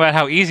 laughing about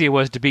how easy it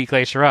was to beat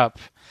Glacier up,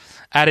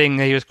 adding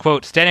that he was,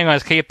 quote, standing on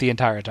his cape the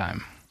entire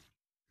time.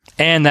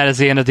 And that is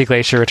the end of the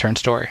Glacier return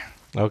story.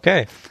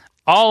 Okay.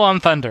 All on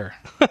Thunder.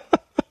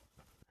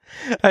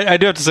 I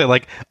do have to say,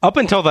 like, up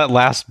until that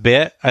last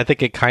bit, I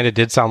think it kind of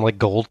did sound like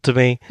gold to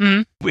me.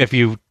 Mm-hmm. If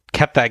you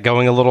kept that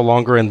going a little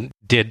longer and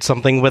did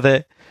something with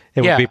it,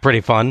 it would be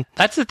pretty fun.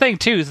 That's the thing,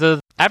 too. So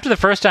after the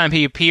first time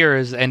he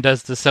appears and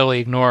does the silly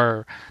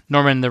ignore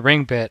Norman in the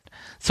ring bit,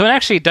 someone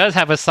actually does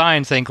have a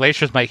sign saying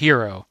Glacier's my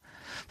hero.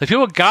 The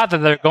people got that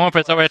they're going for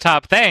this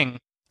over-the-top thing,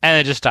 and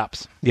it just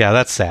stops. Yeah,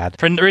 that's sad.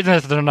 For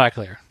reasons that are not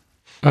clear.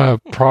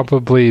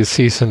 Probably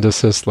cease and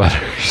desist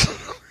letters.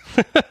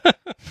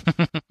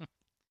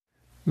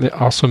 They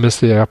also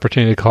missed the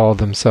opportunity to call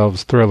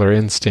themselves Thriller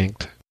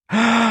Instinct.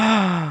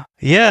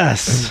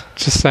 Yes.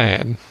 Just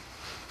saying.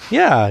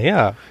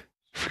 Yeah.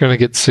 If you're going to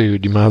get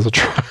sued, you might as well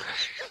try.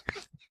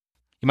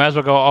 You might as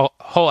well go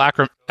whole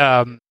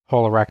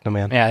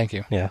Arachnoman. Yeah, thank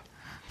you. Yeah.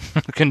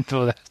 Couldn't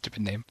throw that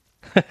stupid name.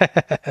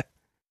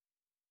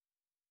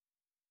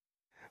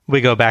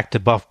 We go back to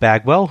Buff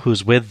Bagwell,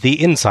 who's with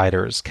the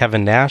Insiders,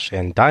 Kevin Nash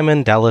and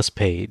Diamond Dallas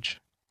Page.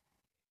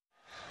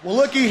 Well,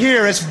 looky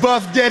here, it's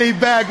Buff Daddy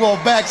Bagwell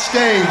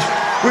backstage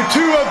with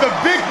two of the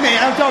big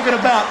men. I'm talking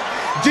about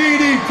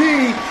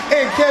DDP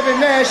and Kevin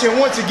Nash. And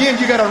once again,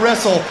 you got to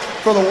wrestle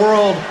for the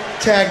World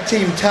Tag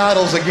Team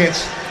titles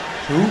against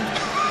who?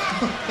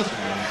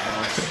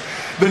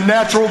 The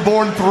Natural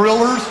Born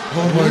Thrillers.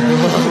 Oh my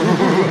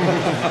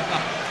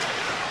God.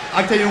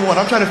 I tell you what,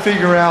 I'm trying to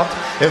figure out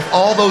if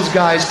all those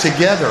guys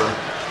together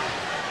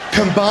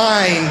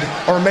combined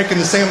are making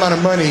the same amount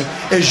of money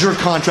as your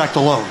contract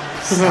alone.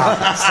 Stop.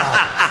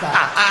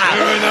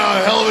 Right now,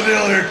 a hell of a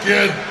deal here,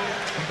 kid.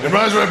 It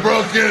reminds me I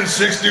broke in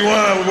 61.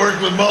 I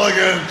worked with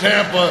Mulligan in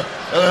Tampa.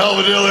 Had a hell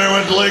of a deal there.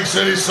 Went to Lake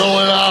City,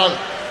 sold it out.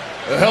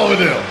 A hell of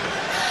a deal.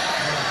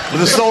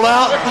 Was it sold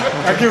out?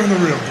 I give him the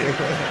real deal.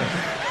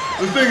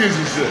 The thing is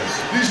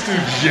this. These two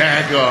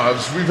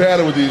jack-offs, we've had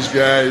it with these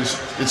guys.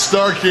 It's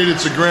Starrcade,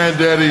 it's a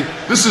granddaddy.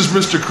 This is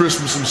Mr.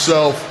 Christmas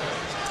himself.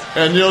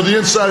 And, the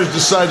insiders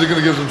decide they're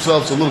going to give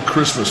themselves a little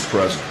Christmas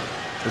present.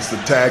 It's the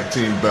tag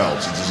team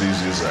belts. It's as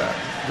easy as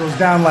that. It goes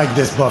down like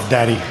this, Buff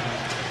Daddy.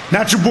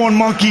 Natural Born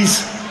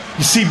Monkeys.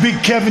 You see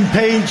Big Kevin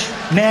Page,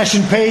 Nash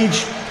and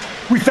Page?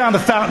 We found a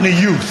fountain of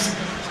youth.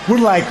 We're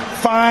like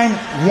fine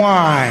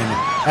wine.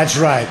 That's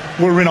right.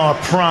 We're in our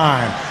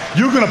prime.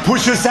 You're going to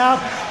push us out?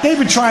 They've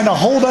been trying to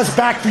hold us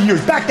back for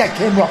years. Back that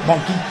camera up,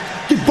 monkey.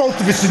 Get both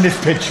of us in this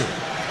picture.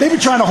 They've been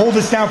trying to hold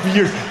us down for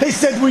years. They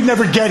said we'd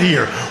never get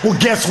here. Well,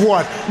 guess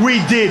what?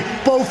 We did.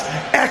 Both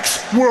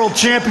ex-world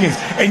champions.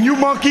 And you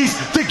monkeys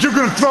think you're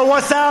going to throw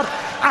us out?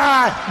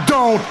 I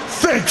don't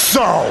think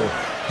so.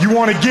 You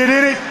want to get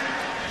in it?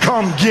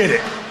 Come get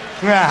it.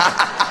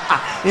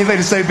 Anything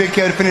to say, Big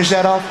Cat, to finish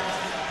that off?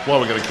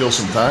 Well, we got to kill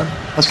some time?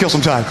 Let's kill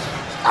some time.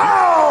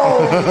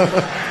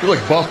 Oh! You're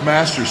like Buff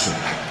Masterson.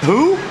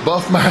 Who?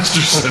 Buff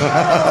Masterson.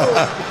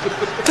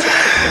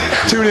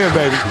 Tune in,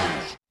 baby.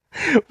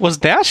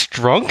 Was Nash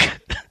drunk?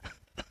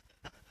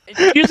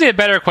 Usually a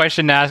better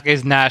question to ask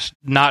is Nash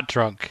not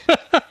drunk?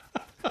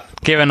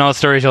 Given all the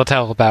stories you'll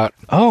tell about.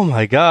 Oh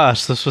my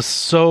gosh, this was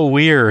so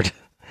weird.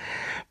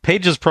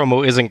 Page's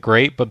promo isn't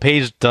great, but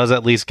Page does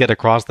at least get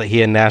across that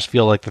he and Nash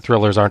feel like the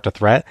Thrillers aren't a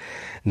threat.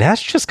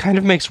 Nash just kind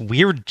of makes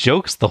weird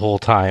jokes the whole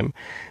time.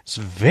 It's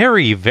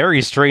very,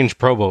 very strange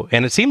promo,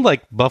 and it seemed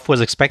like Buff was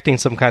expecting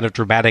some kind of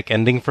dramatic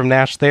ending from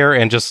Nash there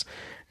and just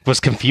was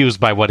confused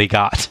by what he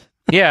got.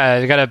 Yeah,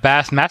 you got a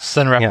Bass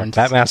Masterson reference.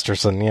 Yeah, Bat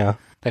Masterson, yeah.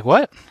 Like,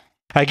 what?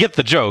 I get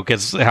the joke.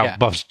 It's how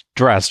Buff's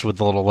dressed with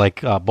the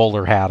little,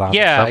 bowler hat on.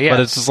 Yeah, yeah. But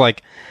it's just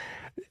like,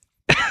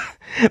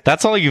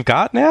 that's all you've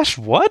got, Nash?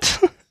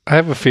 What? I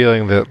have a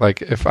feeling that,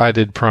 if I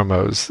did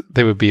promos,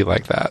 they would be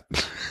like that.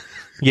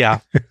 Yeah.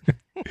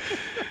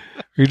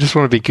 You just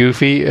want to be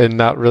goofy and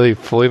not really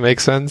fully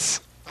make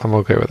sense? I'm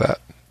okay with that.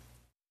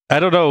 I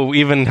don't know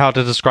even how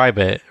to describe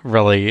it,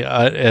 really.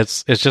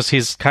 It's just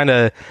he's kind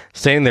of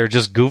standing there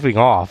just goofing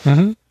off.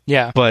 Mm-hmm.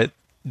 Yeah. But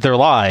they're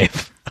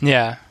live.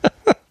 Yeah.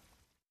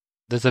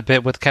 There's a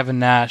bit with Kevin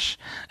Nash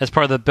as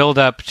part of the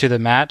build-up to the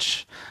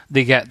match.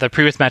 They get the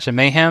previous match in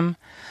Mayhem.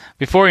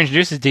 Before he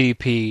introduces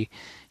DDP,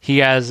 he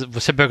has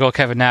typical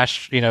Kevin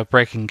Nash,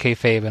 breaking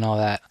kayfabe and all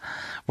that,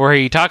 where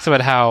he talks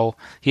about how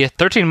he has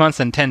 13 months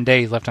and 10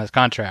 days left on his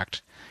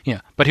contract,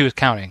 but he was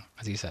counting,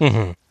 as he said.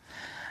 Mm-hmm.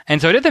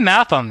 And so I did the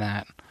math on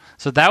that.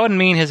 So that would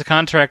mean his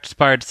contract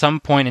expired at some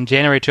point in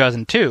January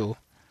 2002,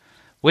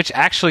 which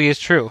actually is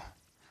true.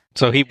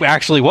 So he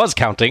actually was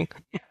counting.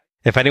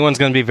 If anyone's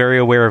going to be very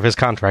aware of his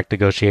contract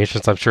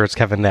negotiations, I'm sure it's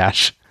Kevin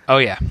Nash. Oh,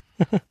 yeah.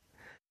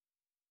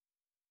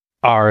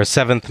 Our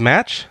seventh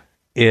match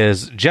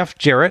is Jeff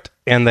Jarrett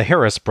and the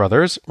Harris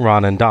brothers,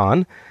 Ron and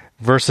Don,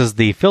 versus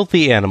the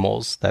Filthy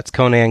Animals, that's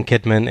Conan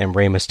Kidman and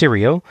Rey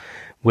Mysterio,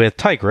 with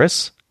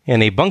Tigress,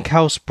 in a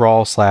bunkhouse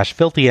brawl /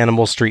 Filthy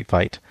Animal street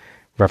fight.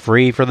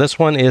 Referee for this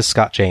one is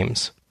Scott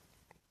James.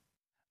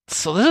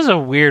 So this is a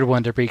weird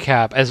one to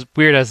recap, as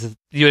weird as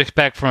you would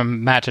expect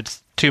from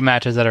two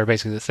matches that are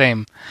basically the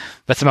same,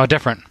 but somehow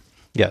different.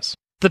 Yes.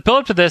 The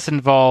build-up to this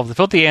involved the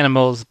Filthy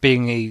Animals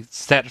being a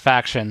set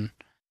faction.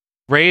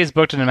 Ray is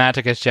booked in a match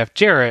against Jeff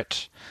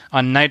Jarrett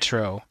on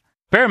Nitro.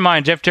 Bear in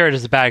mind, Jeff Jarrett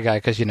is a bad guy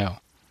because, he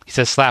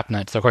says slap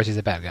nuts, so of course he's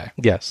a bad guy.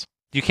 Yes.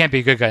 You can't be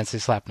a good guy and say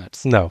slap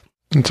nuts. No.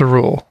 It's a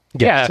rule.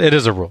 Yes, Yeah. it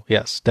is a rule.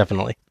 Yes,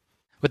 definitely.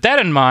 With that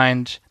in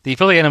mind, the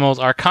Filthy Animals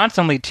are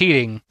constantly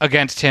teeting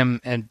against him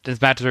and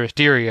his matches with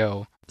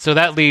Mysterio. So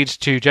that leads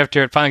to Jeff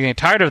Jarrett finally getting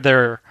tired of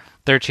their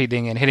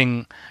cheating and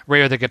hitting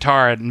Ray with a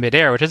guitar in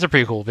midair, which is a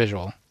pretty cool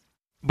visual.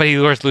 But he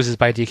of course loses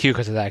by DQ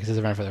because of that, because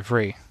he's running for the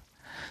free.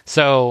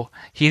 So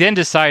he then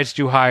decides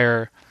to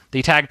hire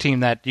the tag team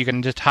that you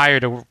can just hire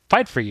to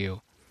fight for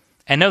you.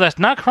 And no, that's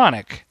not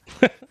Chronic.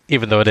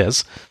 Even though it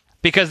is.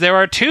 Because there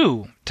are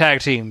two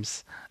tag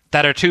teams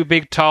that are two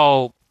big,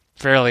 tall,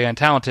 fairly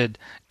untalented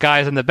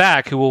guys in the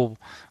back who will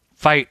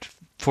fight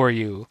for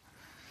you.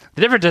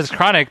 The difference is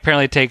Chronic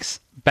apparently takes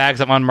bags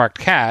of unmarked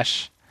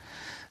cash.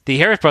 The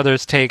Harris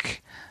brothers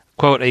take,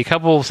 quote, a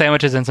couple of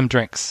sandwiches and some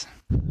drinks.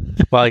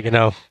 Well,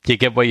 you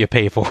get what you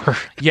pay for.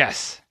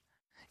 Yes.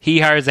 He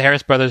hires the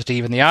Harris brothers to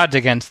even the odds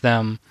against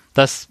them,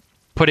 thus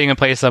putting in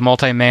place a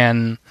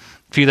multi-man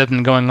feud that's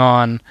been going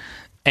on.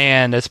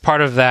 And as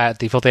part of that,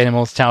 the Filthy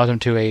Animals challenge him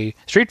to a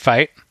street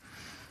fight,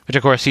 which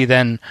of course he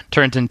then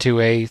turns into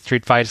a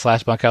street fight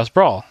 / bunkhouse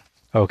brawl.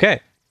 Okay.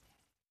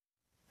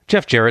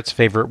 Jeff Jarrett's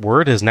favorite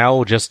word is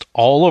now just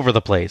all over the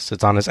place.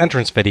 It's on his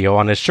entrance video,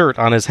 on his shirt,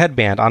 on his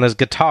headband, on his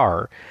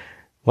guitar.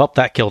 Well,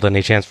 that killed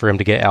any chance for him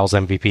to get Al's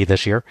MVP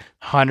this year.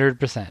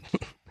 100%.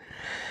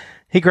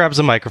 He grabs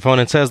a microphone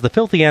and says the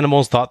filthy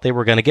animals thought they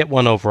were going to get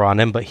one over on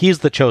him, but he's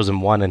the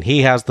chosen one and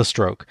he has the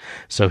stroke.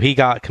 So he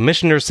got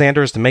Commissioner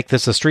Sanders to make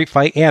this a street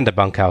fight and a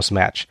bunkhouse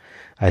match.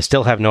 I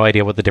still have no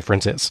idea what the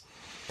difference is.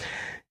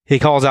 He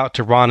calls out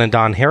to Ron and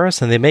Don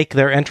Harris and they make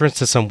their entrance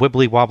to some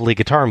wibbly-wobbly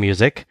guitar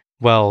music.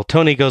 Well,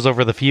 Tony goes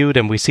over the feud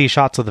and we see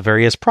shots of the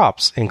various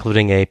props,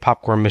 including a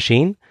popcorn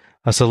machine,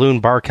 a saloon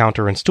bar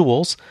counter and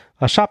stools,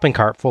 a shopping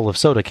cart full of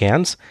soda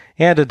cans,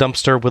 and a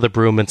dumpster with a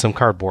broom and some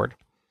cardboard.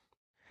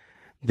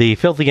 The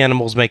filthy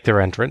animals make their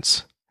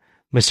entrance.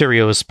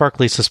 Mysterio's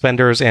sparkly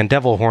suspenders and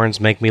devil horns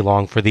make me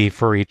long for the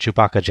furry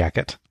Chewbacca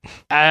jacket.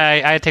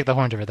 I'd take the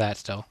horns over that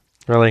still.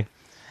 Really?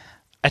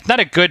 It's not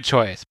a good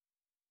choice.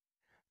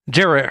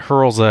 Jarrett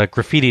hurls a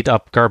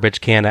graffitied-up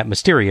garbage can at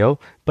Mysterio,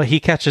 but he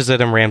catches it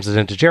and rams it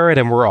into Jarrett,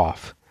 and we're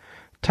off.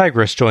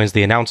 Tigress joins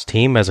the announce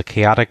team as a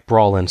chaotic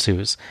brawl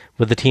ensues,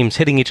 with the teams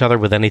hitting each other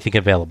with anything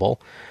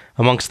available.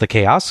 Amongst the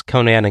chaos,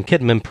 Conan and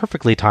Kidman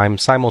perfectly time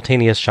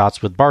simultaneous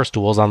shots with bar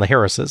stools on the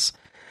Harrises.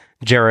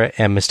 Jarrett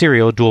and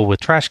Mysterio duel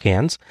with trash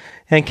cans,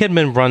 and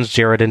Kidman runs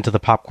Jarrett into the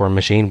popcorn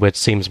machine, which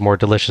seems more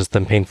delicious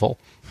than painful.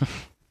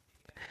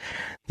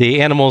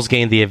 The animals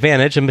gain the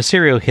advantage, and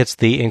Mysterio hits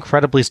the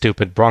incredibly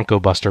stupid Bronco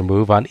Buster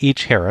move on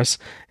each Harris,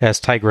 as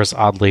Tigress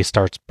oddly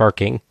starts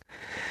barking.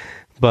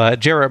 But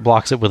Jarrett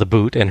blocks it with a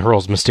boot and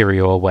hurls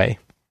Mysterio away.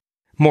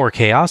 More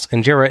chaos,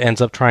 and Jarrett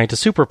ends up trying to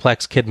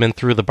superplex Kidman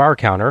through the bar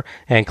counter,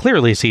 and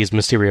clearly sees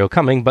Mysterio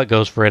coming, but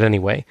goes for it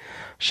anyway.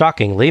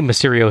 Shockingly,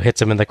 Mysterio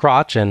hits him in the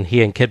crotch, and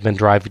he and Kidman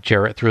drive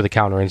Jarrett through the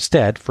counter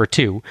instead, for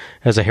 2,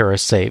 as a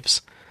Harris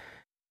saves.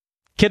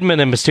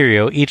 Kidman and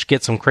Mysterio each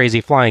get some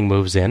crazy flying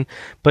moves in,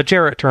 but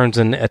Jarrett turns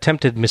an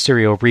attempted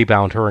Mysterio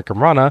rebound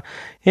Hurricanrana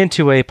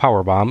into a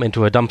powerbomb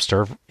into a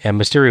dumpster, and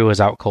Mysterio is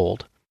out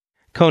cold.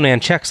 Conan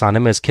checks on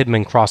him as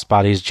Kidman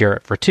crossbodies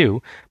Jarrett for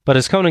 2, but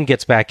as Conan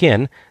gets back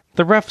in,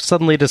 the ref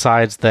suddenly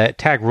decides that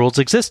tag rules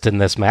exist in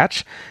this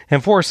match,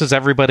 and forces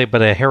everybody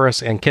but a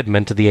Harris and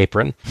Kidman to the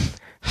apron.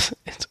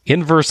 It's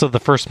inverse of the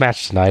first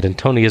match tonight, and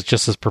Tony is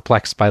just as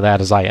perplexed by that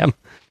as I am.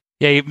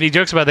 Yeah, he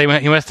jokes about he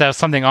must have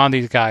something on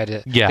these guys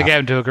to get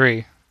him to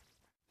agree.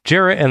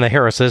 Jarrett and the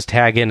Harrises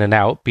tag in and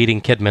out, beating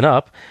Kidman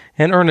up,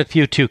 and earn a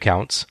few 2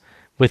 counts,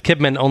 with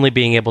Kidman only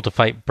being able to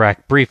fight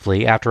back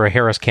briefly after a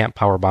Harris can't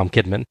powerbomb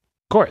Kidman.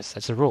 Of course,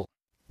 that's the rule.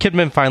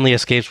 Kidman finally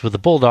escapes with the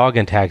Bulldog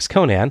and tags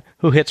Conan,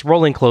 who hits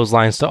rolling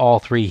clotheslines to all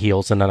 3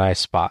 heels in a nice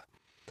spot.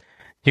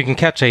 You can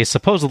catch a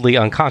supposedly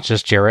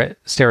unconscious Jarrett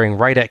staring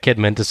right at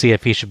Kidman to see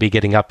if he should be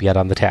getting up yet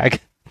on the tag.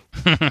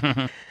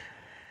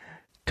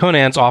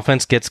 Conan's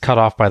offense gets cut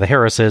off by the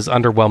Harrises'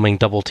 underwhelming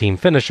double-team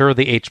finisher,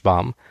 the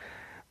H-Bomb.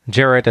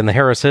 Jarrett and the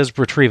Harrises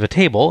retrieve a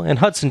table, and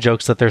Hudson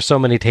jokes that there's so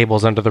many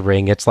tables under the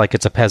ring, it's like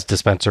it's a Pez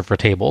dispenser for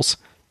tables.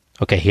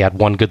 Okay, he had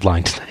one good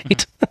line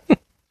tonight.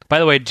 By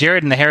the way,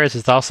 Jarrett and the Harris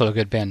is also a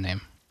good band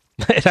name.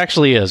 It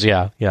actually is,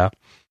 yeah.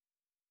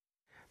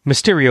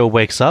 Mysterio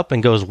wakes up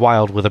and goes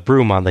wild with a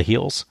broom on the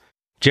heels.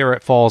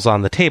 Jarrett falls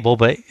on the table,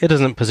 but it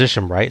doesn't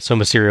position right, so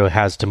Mysterio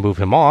has to move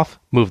him off,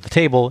 move the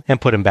table,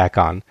 and put him back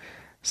on.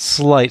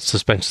 Slight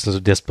suspensions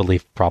of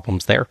disbelief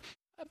problems there.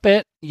 A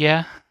bit,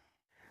 yeah.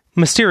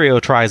 Mysterio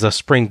tries a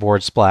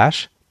springboard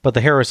splash, but the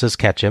Harrises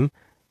catch him.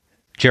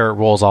 Jarrett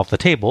rolls off the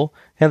table,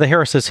 and the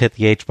Harrises hit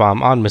the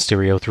H-Bomb on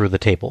Mysterio through the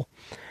table.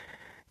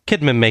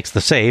 Kidman makes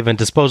the save and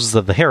disposes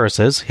of the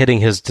Harrises, hitting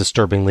his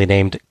disturbingly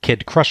named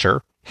Kid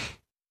Crusher.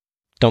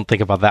 Don't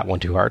think about that one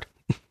too hard.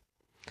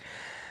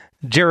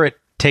 Jarrett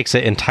takes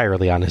it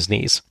entirely on his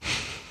knees.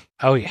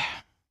 Oh, yeah.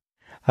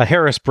 A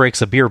Harris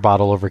breaks a beer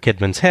bottle over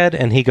Kidman's head,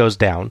 and he goes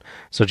down,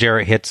 so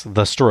Jarrett hits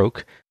the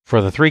stroke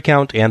for the 3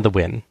 count and the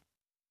win.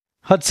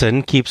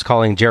 Hudson keeps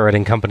calling Jarrett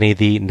and company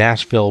the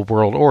Nashville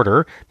World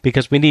Order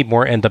because we need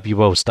more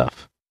NWO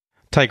stuff.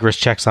 Tigress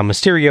checks on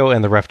Mysterio,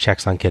 and the ref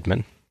checks on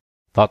Kidman.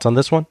 Thoughts on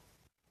this one?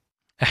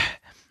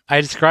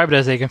 I describe it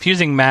as a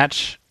confusing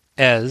match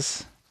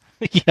as...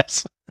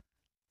 Yes.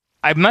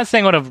 I'm not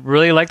saying I would have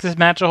really liked this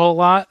match a whole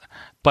lot,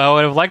 but I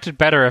would have liked it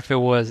better if it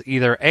was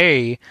either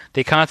A,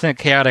 the constant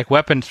chaotic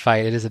weapons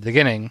fight it is at the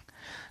beginning,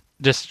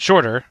 just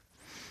shorter,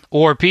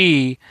 or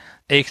B,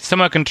 a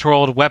somewhat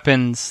controlled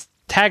weapons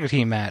tag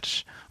team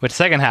match, which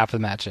second half of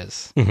the match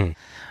is. Mm-hmm.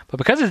 But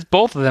because it's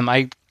both of them,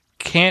 I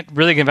can't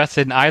really get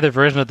invested in either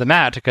version of the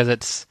match because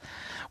it's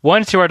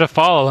one's too hard to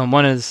follow and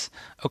one is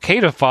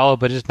okay to follow,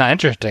 but it's not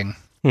interesting.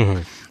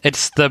 Mm-hmm.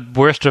 It's the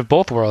worst of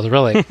both worlds,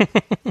 really.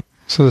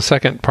 So the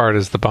second part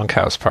is the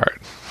bunkhouse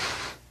part.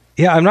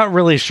 Yeah, I'm not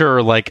really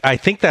sure. I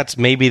think that's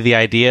maybe the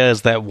idea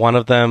is that one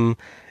of them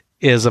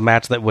is a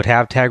match that would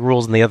have tag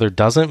rules and the other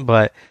doesn't,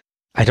 but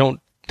I don't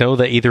know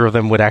that either of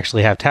them would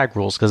actually have tag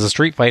rules because a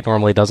street fight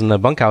normally doesn't. A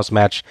bunkhouse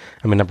match,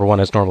 I mean, number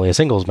one, it's normally a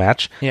singles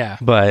match. Yeah.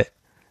 But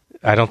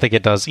I don't think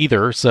it does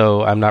either,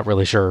 so I'm not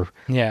really sure.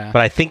 Yeah.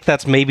 But I think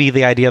that's maybe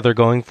the idea they're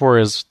going for,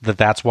 is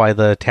that's why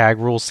the tag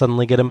rules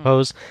suddenly get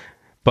imposed.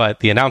 But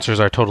the announcers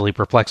are totally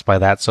perplexed by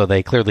that, so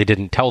they clearly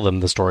didn't tell them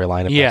the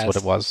storyline if that's what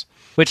it was.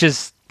 Which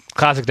is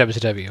classic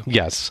WCW.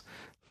 Yes.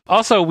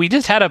 Also, we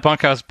just had a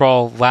Bunkhouse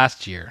Brawl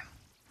last year,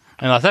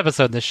 in the last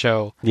episode of this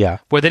show,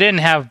 where they didn't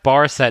have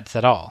bar sets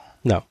at all.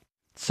 No.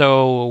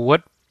 So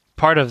what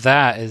part of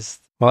that is...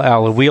 Well,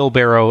 Al, a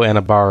wheelbarrow and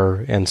a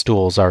bar and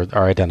stools are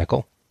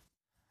identical.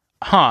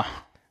 Huh.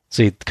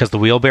 See, because the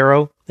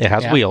wheelbarrow, it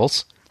has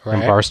wheels,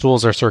 and bar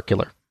stools are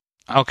circular.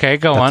 Okay,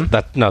 go on.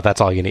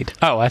 That's all you need.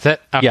 Oh, that's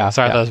it? Okay, yeah.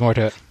 Sorry, there's more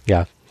to it.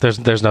 Yeah.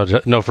 There's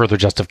no further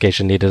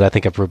justification needed. I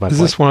think I've proved my point. Is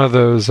this one of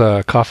those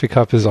coffee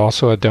cup is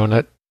also a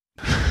donut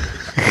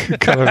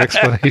kind of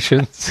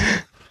explanations?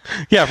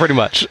 Yeah, pretty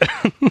much.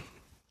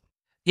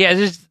 Yeah, it's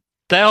just,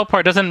 that whole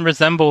part doesn't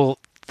resemble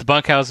the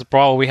Bunkhouse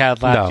Brawl we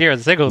had last year,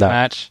 the singles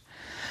match.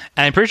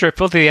 And I'm pretty sure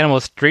Filthy the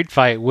Animal street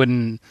fight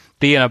wouldn't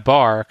be in a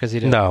bar, because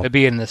it'd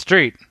be in the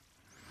street.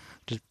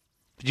 Just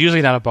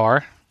usually not a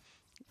bar.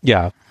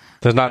 Yeah.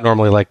 There's not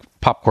normally like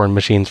popcorn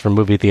machines from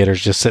movie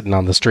theaters just sitting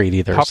on the street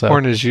either.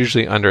 Popcorn is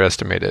usually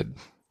underestimated.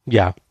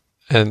 Yeah.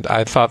 And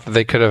I thought that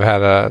they could have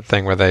had a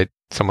thing where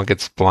someone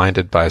gets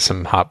blinded by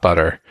some hot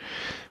butter,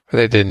 but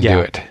they didn't do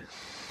it.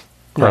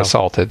 Or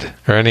assaulted,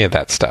 or any of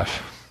that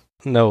stuff.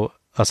 No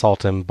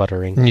assault and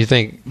buttering. And you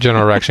think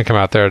General Erection come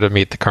out there to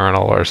meet the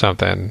Colonel or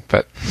something,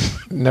 but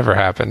never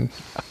happened.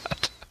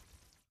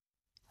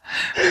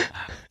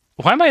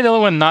 Why am I the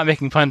only one not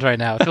making puns right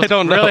now? It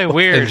feels really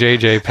weird. And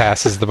JJ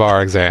passes the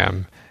bar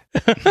exam.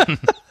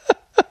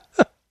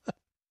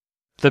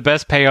 The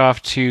best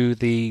payoff to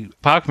the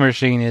popcorn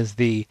machine is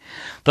the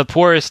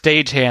poorest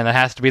stagehand that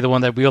has to be the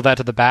one that wheeled that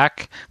to the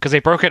back, because they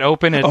broke it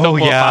open and it's full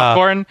of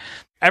popcorn.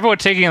 Everyone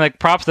taking like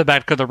props to the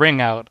back to the ring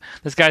out.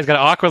 This guy's got to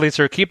awkwardly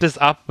sort of keep this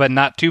up, but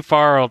not too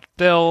far or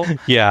still.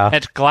 Yeah.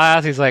 It's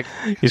glass.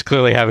 He's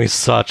clearly having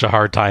such a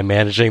hard time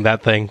managing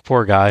that thing.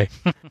 Poor guy.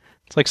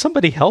 It's like,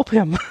 somebody help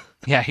him.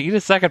 Yeah, he's the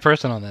second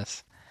person on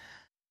this.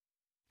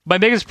 My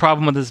biggest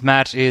problem with this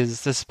match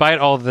is, despite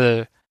all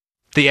the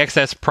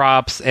excess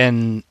props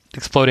and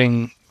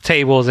exploding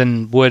tables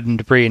and wood and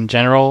debris in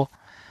general,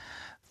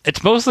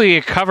 it's mostly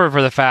a cover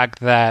for the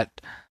fact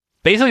that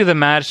basically the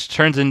match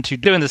turns into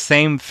doing the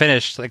same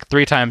finish like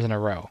 3 times in a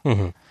row.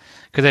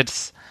 Because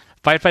it's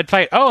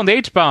fight, oh, and the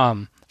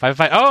H-bomb.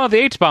 Fight, oh, the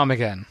H-bomb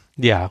again.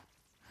 Yeah.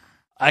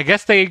 I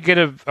guess they get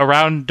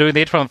around doing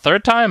the H-bomb the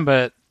 3rd time,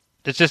 but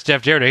it's just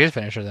Jeff Jarrett, his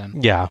finisher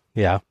then. Yeah.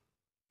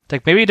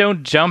 Like, maybe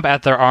don't jump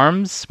at their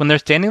arms when they're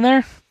standing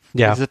there?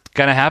 Yeah. Is it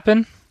gonna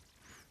happen?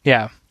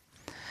 Yeah.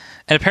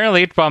 And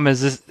apparently H-bomb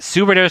is this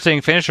super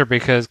devastating finisher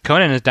because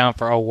Conan is down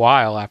for a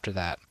while after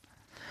that.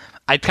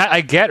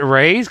 I get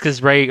Ray's,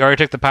 because Ray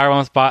already took the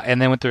powerbomb spot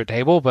and then went through a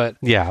table, but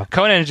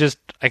Conan just,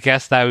 I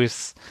guess that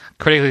was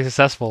critically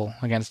successful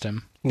against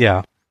him.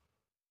 Yeah.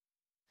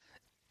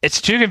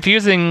 It's too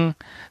confusing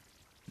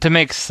to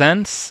make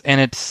sense, and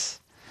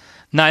it's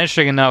not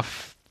interesting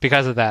enough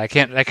because of that.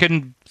 I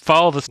couldn't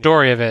follow the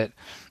story of it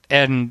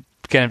and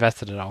get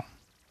invested at all.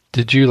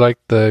 Did you like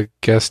the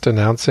guest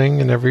announcing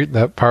and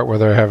that part where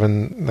they're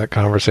having that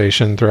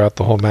conversation throughout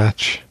the whole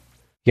match?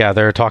 Yeah,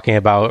 they're talking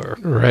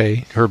about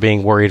Ray, her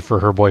being worried for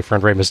her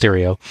boyfriend, Rey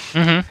Mysterio.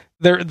 Mm-hmm.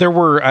 There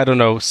were, I don't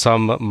know,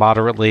 some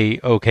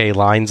moderately okay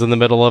lines in the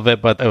middle of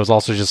it, but it was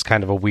also just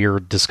kind of a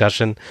weird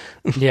discussion.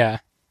 Yeah.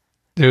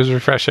 It was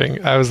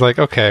refreshing. I was like,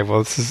 okay,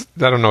 well,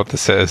 I don't know what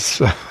this is.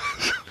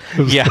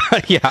 Yeah.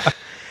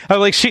 I was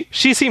like,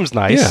 she seems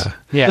nice.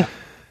 Yeah.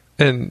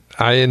 And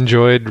I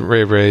enjoyed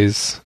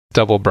Ray's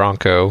double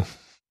Bronco.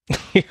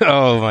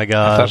 Oh my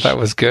gosh. I thought that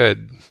was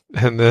good.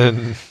 And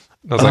then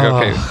I was like,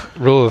 okay,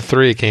 Rule of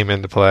 3 came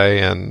into play,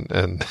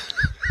 and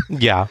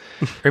yeah.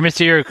 Rey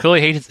Mysterio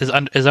clearly hates his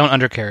own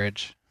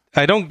undercarriage.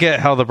 I don't get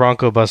how the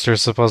Bronco Buster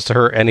is supposed to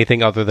hurt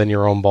anything other than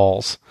your own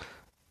balls.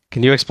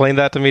 Can you explain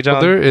that to me, John?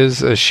 Well, there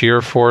is a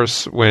shear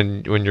force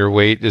when your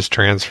weight is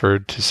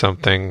transferred to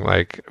something,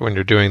 like when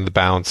you're doing the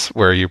bounce,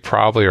 where you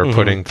probably are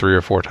putting 3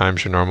 or 4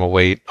 times your normal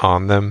weight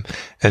on them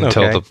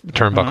until the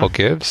turnbuckle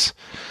gives.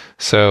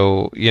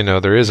 So,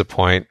 there is a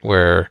point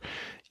where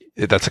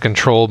that's a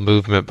controlled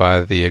movement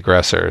by the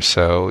aggressor.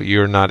 So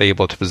you're not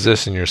able to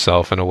position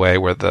yourself in a way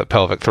where the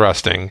pelvic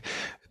thrusting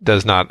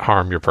does not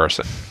harm your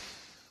person.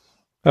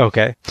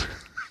 Okay.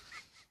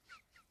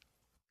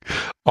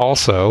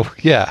 Also,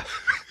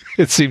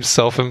 it seems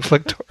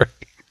self-inflictory.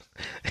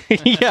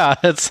 Yeah,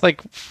 it's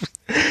like,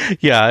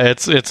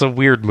 it's a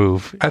weird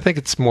move. I think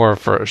it's more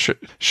for a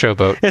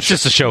showboat. It's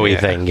just a showy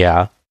thing,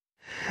 yeah.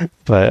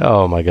 But,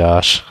 oh my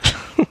gosh.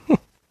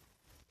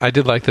 I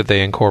did like that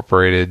they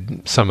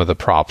incorporated some of the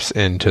props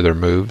into their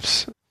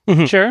moves.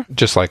 Sure.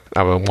 Just like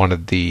I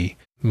wanted the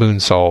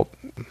moonsault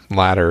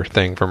ladder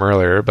thing from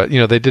earlier. But,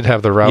 they did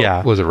have the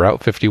Route, was it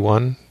Route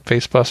 51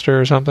 facebuster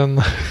or something?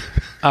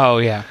 Oh,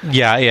 yeah.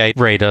 Yeah.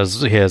 Ray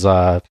does his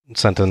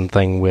senton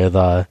thing with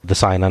the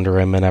sign under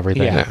him and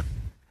everything. Yeah.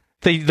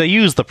 They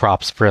use the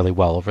props fairly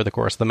well over the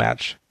course of the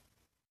match.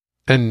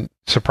 And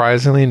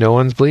surprisingly, no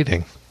one's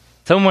bleeding.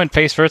 Someone went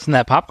face first in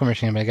that popcorn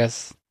machine, but I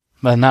guess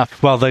not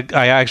enough. Well,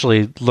 I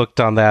actually looked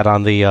on that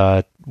on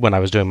the when I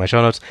was doing my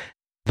show notes.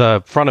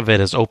 The front of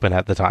it is open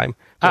at the time,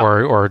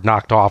 or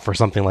knocked off, or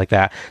something like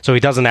that. So he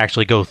doesn't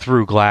actually go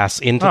through glass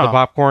into the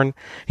popcorn.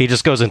 He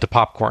just goes into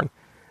popcorn,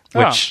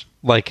 which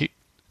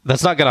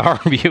that's not going to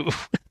harm you.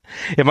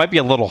 It might be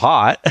a little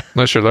hot,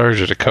 unless you're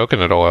allergic to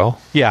coconut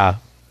oil. Yeah,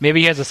 maybe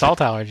he has a salt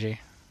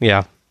allergy.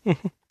 Yeah.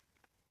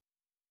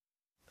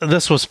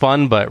 This was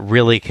fun, but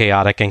really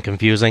chaotic and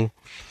confusing.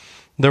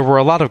 There were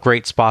a lot of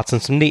great spots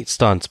and some neat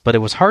stunts, but it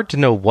was hard to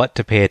know what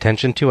to pay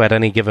attention to at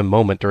any given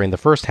moment during the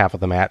first half of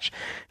the match,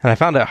 and I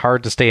found it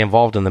hard to stay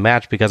involved in the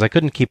match because I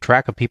couldn't keep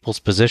track of people's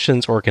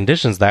positions or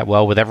conditions that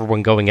well with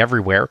everyone going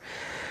everywhere.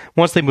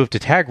 Once they moved to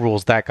tag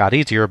rules, that got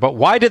easier, but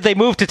why did they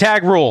move to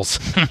tag rules?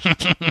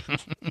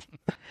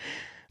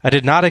 I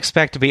did not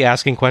expect to be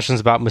asking questions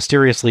about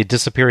mysteriously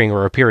disappearing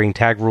or appearing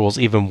tag rules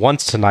even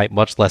once tonight,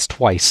 much less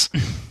twice.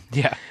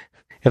 Yeah.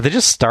 If they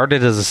just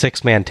started as a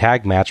 6-man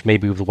tag match,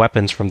 maybe with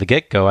weapons from the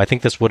get-go, I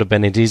think this would have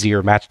been an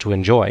easier match to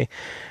enjoy.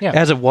 Yeah.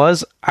 As it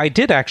was, I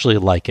did actually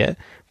like it,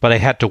 but I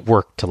had to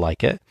work to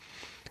like it.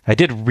 I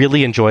did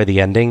really enjoy the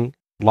ending.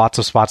 Lots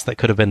of spots that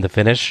could have been the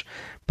finish,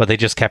 but they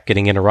just kept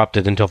getting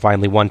interrupted until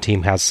finally one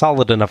team has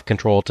solid enough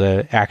control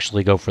to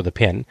actually go for the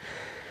pin.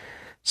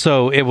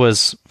 So it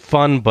was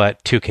fun,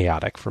 but too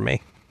chaotic for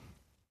me.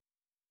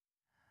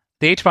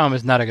 The H-bomb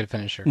is not a good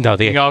finisher. No,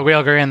 we all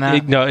agree on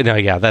that? No,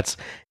 yeah, that's...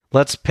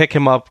 Let's pick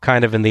him up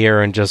kind of in the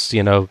air and just,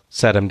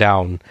 set him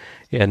down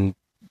in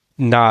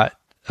not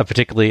a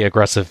particularly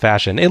aggressive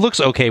fashion. It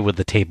looks okay with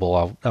the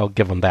table, I'll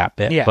give him that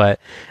bit. Yeah. But,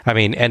 I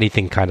mean,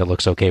 anything kind of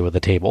looks okay with the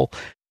table.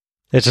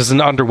 It's just an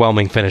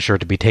underwhelming finisher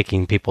to be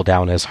taking people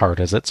down as hard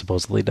as it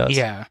supposedly does.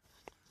 Yeah.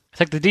 It's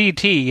like the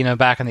DDT,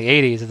 back in the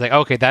 80s. It's like,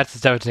 okay, that's a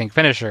devastating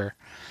finisher.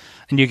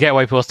 And you get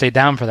why people stay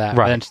down for that.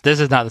 Right. But this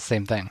is not the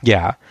same thing.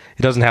 Yeah.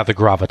 It doesn't have the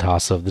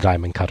gravitas of the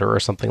Diamond Cutter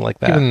or something like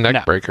that. Even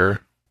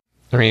Neckbreaker.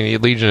 I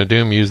mean, Legion of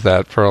Doom used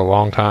that for a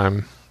long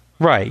time.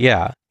 Right,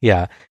 yeah.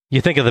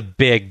 You think of the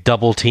big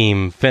double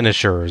team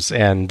finishers,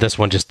 and this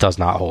one just does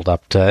not hold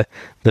up to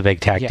the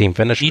big tag team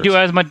finishers. You do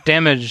as much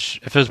damage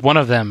if there's one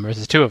of them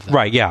versus two of them.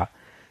 Right, yeah.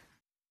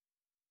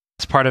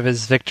 As part of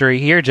his victory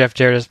here, Jeff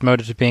Jarrett is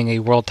promoted to being a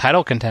world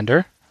title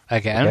contender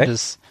again, which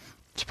is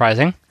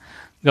surprising.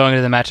 Going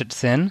into the match at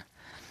Sin.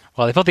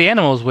 Well, they felt the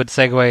Animals would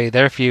segue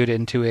their feud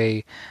into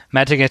a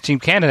match against Team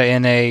Canada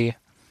in a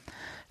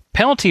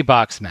penalty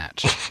box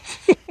match.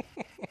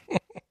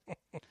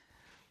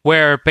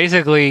 Where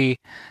basically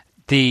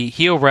the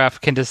heel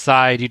ref can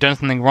decide you've done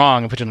something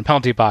wrong and put you in a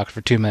penalty box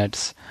for 2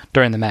 minutes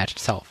during the match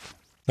itself.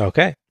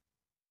 Okay.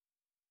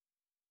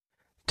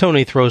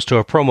 Tony throws to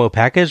a promo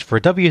package for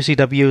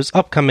WCW's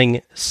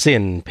upcoming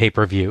Sin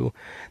pay-per-view,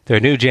 their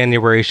new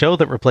January show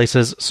that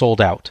replaces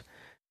Sold Out.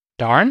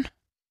 Darn.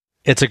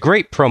 It's a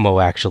great promo,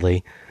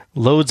 actually.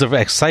 Loads of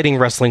exciting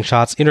wrestling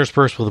shots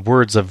interspersed with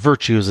words of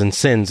virtues and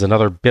sins and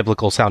other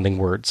biblical-sounding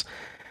words.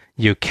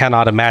 You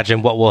cannot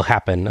imagine what will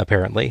happen,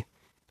 apparently.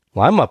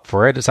 Well, I'm up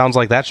for it. It sounds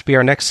like that should be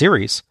our next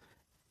series.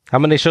 How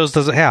many shows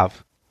does it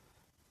have?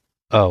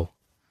 Oh.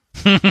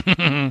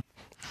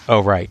 Oh,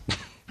 right.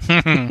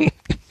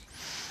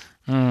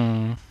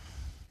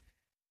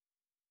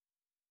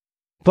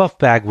 Buff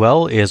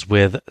Bagwell is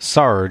with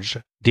Sarge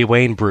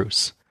Dwayne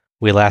Bruce.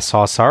 We last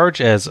saw Sarge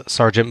as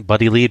Sergeant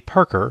Buddy Lead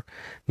Parker,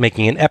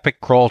 making an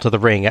epic crawl to the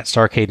ring at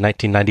Starrcade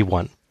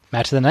 1991.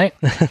 Match of the night.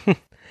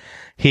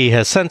 He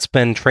has since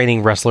been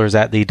training wrestlers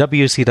at the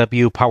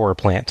WCW Power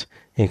Plant,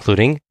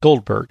 including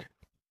Goldberg.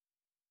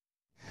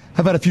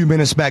 I've had a few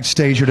minutes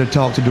backstage here to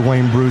talk to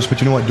Dwayne Bruce, but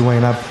you know what,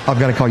 Dwayne? I've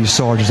got to call you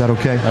Sarge. Is that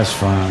okay? That's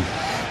fine.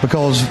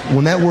 Because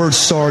when that word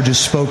Sarge is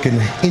spoken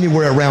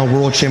anywhere around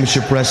World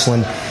Championship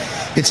Wrestling,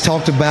 it's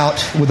talked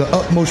about with the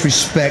utmost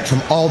respect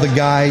from all the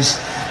guys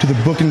to the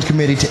booking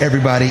committee to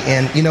everybody.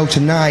 And,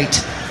 tonight,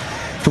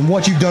 from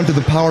what you've done to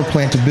the power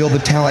plant to build the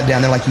talent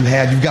down there like you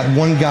have, you've got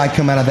one guy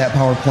come out of that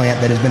power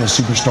plant that has been a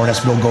superstar. That's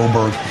Bill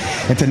Goldberg.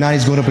 And tonight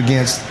he's going up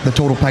against the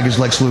total package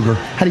Lex Luger.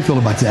 How do you feel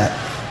about that?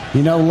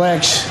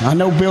 Lex, I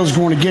know Bill's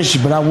going against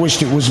you, but I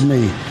wished it was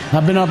me.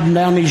 I've been up and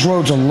down these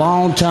roads a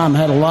long time,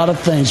 had a lot of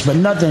things, but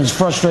nothing has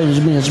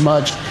frustrated me as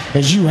much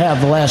as you have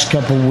the last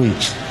couple of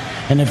weeks.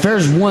 And if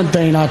there's one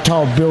thing I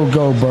taught Bill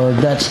Goldberg,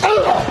 that's...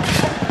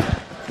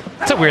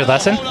 That's a weird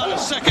lesson. How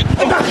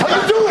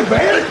you doing,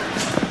 man?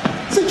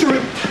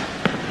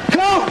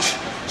 Coach!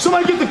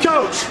 Somebody get the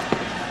coach!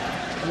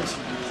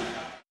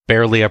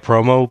 Barely a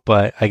promo,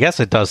 but I guess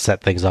it does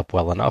set things up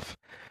well enough.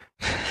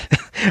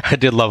 I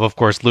did love, of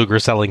course, Luger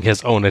selling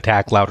his own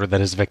attack louder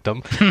than his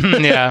victim.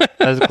 Yeah,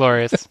 that was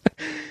glorious.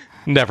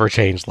 Never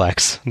change,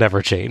 Lex.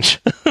 Never change.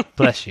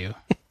 Bless you.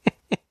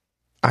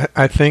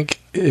 I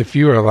think if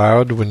you are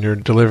allowed when you're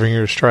delivering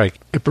your strike,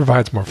 it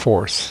provides more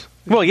force.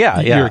 Well, yeah.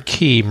 Your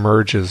key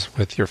merges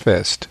with your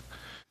fist.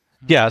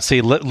 Yeah,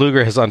 see,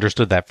 Luger has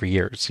understood that for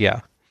years,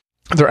 yeah.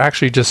 They're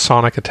actually just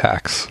sonic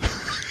attacks.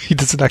 He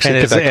doesn't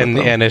actually connect with them.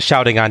 And his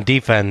shouting on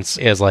defense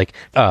is like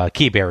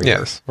key barrier.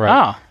 Yes.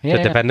 Right? Oh, yeah.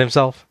 To defend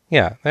himself?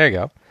 Yeah, there you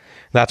go.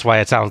 That's why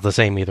it sounds the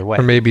same either way.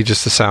 Or maybe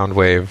just a sound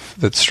wave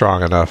that's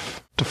strong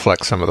enough to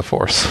flex some of the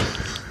force.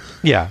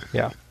 Yeah.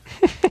 The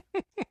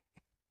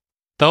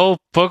whole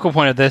focal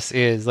point of this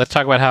is, let's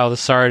talk about how the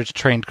Sarge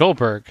trained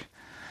Goldberg.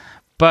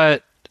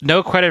 But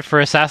no credit for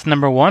Assassin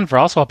Number 1 for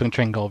also helping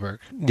train Goldberg.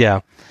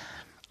 Yeah.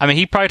 I mean,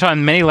 he probably taught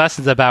him many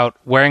lessons about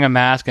wearing a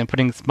mask and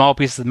putting small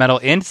pieces of metal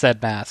in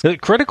said mask.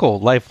 Critical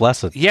life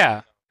lessons.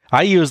 Yeah.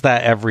 I use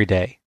that every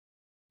day.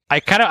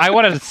 I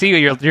wanted to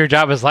see what your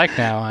job is like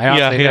now. I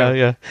honestly do.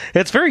 Yeah.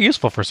 It's very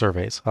useful for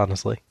surveys,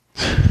 honestly.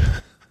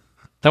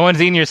 No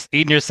one's eating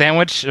your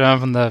sandwich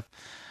from the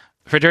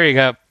refrigerator.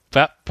 You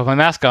got, put my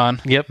mask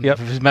on. Yep.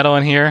 There's metal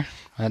in here,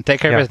 and take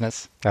care of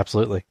business.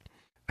 Absolutely.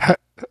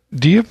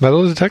 Do you have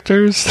metal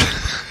detectors?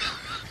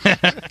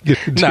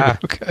 Nah.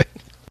 Okay.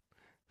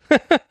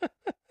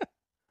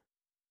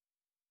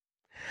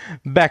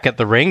 Back at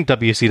the ring,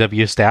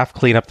 WCW staff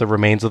clean up the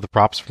remains of the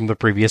props from the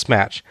previous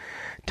match.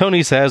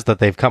 Tony says that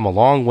they've come a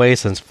long way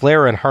since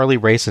Flair and Harley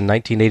race in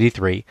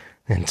 1983,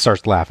 and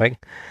starts laughing.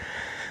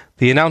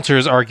 The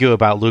announcers argue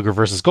about Luger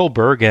versus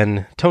Goldberg,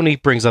 and Tony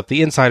brings up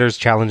the Insiders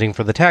challenging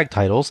for the tag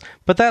titles,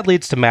 but that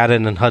leads to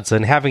Madden and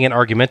Hudson having an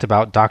argument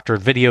about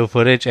doctored video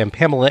footage and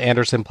Pamela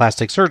Anderson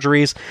plastic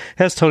surgeries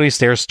as Tony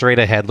stares straight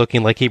ahead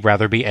looking like he'd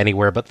rather be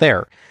anywhere but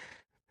there.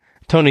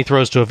 Tony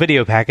throws to a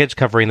video package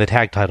covering the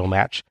tag title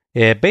match.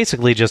 It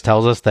basically just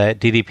tells us that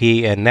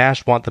DDP and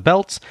Nash want the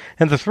belts,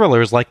 and the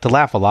Thrillers like to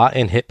laugh a lot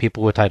and hit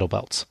people with title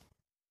belts.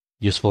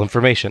 Useful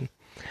information.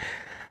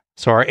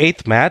 So our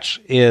 8th match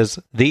is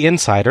The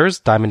Insiders,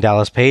 Diamond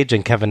Dallas Page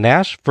and Kevin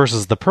Nash,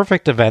 versus The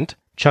Perfect Event,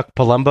 Chuck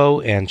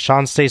Palumbo and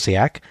Sean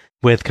Stasiak,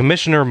 with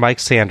Commissioner Mike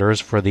Sanders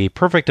for the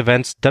Perfect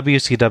Event's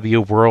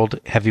WCW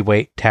World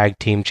Heavyweight Tag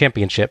Team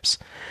Championships.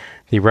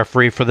 The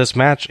referee for this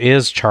match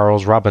is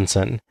Charles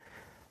Robinson.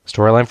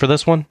 Storyline for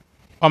this one?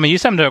 I mean, you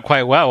summed it up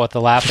quite well with the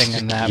laughing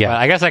and that, Yeah. but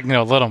I guess I can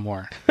go a little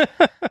more.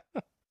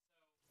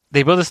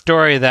 They build a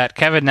story that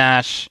Kevin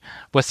Nash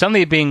was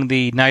suddenly being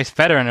the nice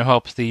veteran who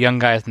helps the young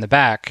guys in the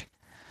back.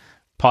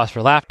 Pause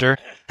for laughter.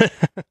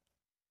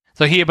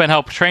 So he had been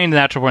helped train the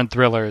Natural Born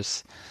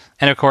Thrillers.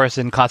 And of course,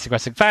 in classic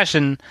wrestling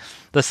fashion,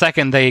 the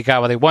second they got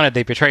what they wanted,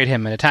 they betrayed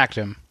him and attacked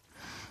him.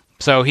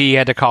 So he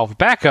had to call for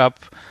backup,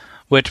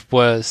 which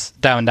was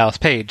Diamond Dallas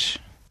Page,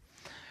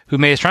 who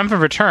made his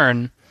triumphant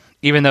return,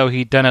 even though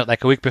he'd done it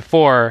like a week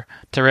before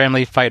to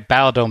randomly fight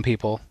Battle Dome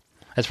people.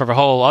 As for a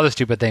whole other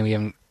stupid thing we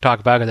haven't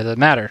talked about because it doesn't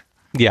matter.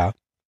 Yeah.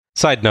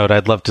 Side note,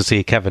 I'd love to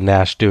see Kevin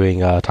Nash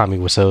doing Tommy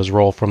Wiseau's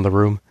role from The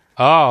Room.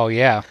 Oh,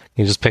 yeah.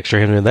 You just picture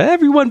him doing that,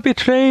 everyone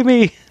betray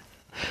me!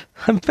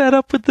 I'm fed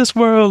up with this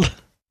world!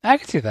 I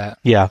can see that.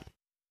 Yeah.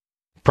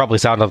 Probably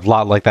sounded a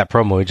lot like that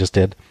promo he just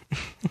did.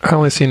 I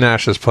only see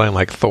Nash as playing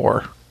like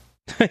Thor.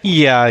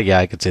 yeah,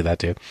 I could see that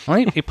too. Well,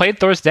 he played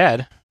Thor's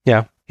dad.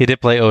 Yeah, he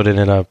did play Odin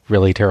in a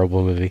really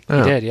terrible movie.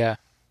 He did, yeah.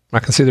 I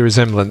can see the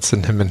resemblance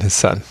in him and his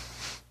son.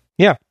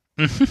 Yeah.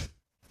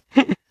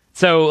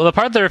 So the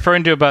part they're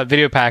referring to about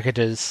video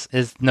packages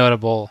is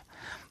notable.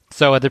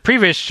 So at the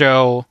previous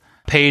show,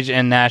 Page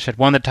and Nash had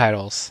won the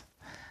titles.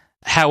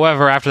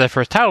 However, after their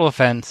first title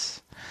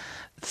defense,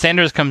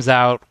 Sanders comes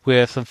out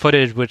with some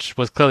footage which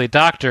was clearly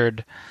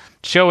doctored,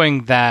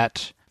 showing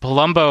that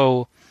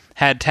Palumbo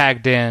had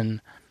tagged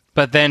in,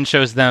 but then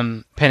shows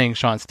them pinning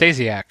Sean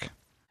Stasiak.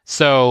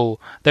 So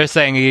they're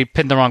saying he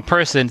pinned the wrong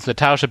person, so the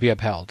title should be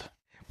upheld.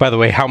 By the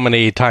way, how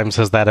many times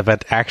has that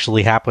event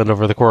actually happened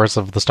over the course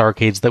of the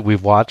Starcades that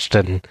we've watched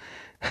and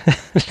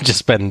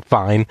just been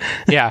fine?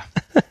 Yeah.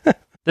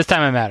 This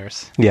time it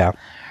matters. Yeah.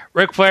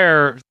 Ric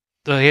Flair,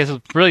 he has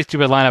a really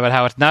stupid line about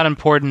how it's not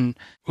important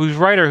who's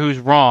right or who's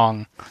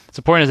wrong. It's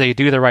important is that you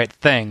do the right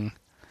thing.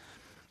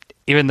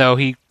 Even though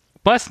he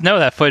must know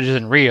that footage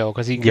isn't real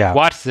because he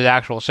watched the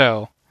actual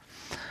show.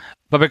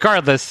 But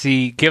regardless,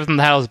 he gives them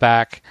the titles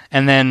back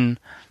and then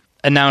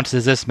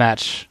announces this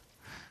match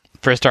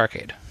for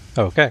Starcade.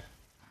 Okay.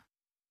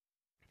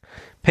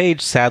 Page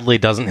sadly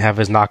doesn't have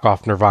his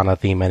knockoff Nirvana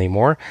theme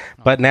anymore,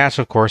 but Nash,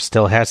 of course,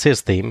 still has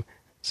his theme.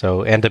 So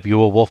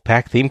NWO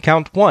Wolfpack theme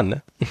count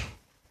 1.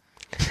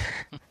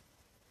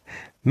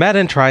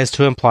 Madden tries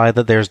to imply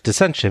that there's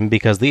dissension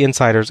because the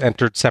Insiders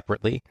entered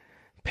separately.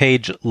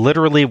 Page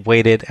literally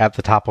waited at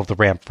the top of the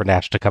ramp for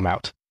Nash to come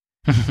out.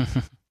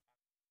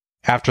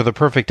 After the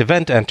Perfect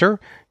Event enter,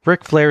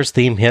 Ric Flair's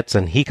theme hits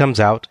and he comes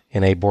out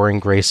in a boring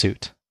gray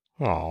suit.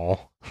 Aww.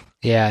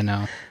 Yeah, I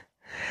know.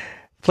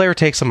 Flair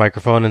takes a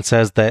microphone and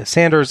says that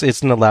Sanders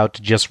isn't allowed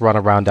to just run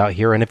around out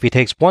here, and if he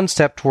takes one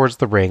step towards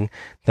the ring,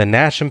 then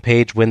Nash and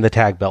Page win the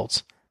tag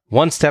belts.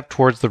 1 step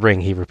towards the ring,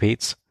 he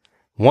repeats.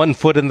 1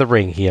 foot in the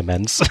ring, he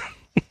amends.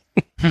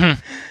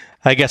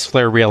 I guess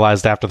Flair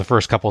realized after the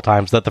first couple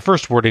times that the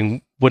first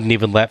wording wouldn't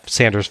even let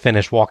Sanders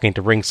finish walking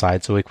to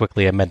ringside, so he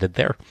quickly amended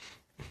there.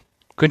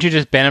 Couldn't you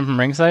just ban him from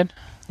ringside?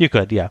 You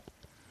could, yeah.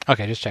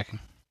 Okay, just checking.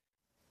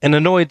 An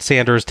annoyed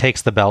Sanders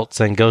takes the belts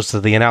and goes to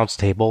the announce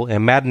table,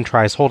 and Madden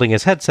tries holding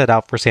his headset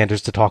out for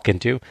Sanders to talk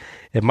into.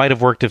 It might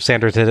have worked if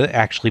Sanders had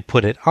actually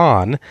put it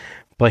on,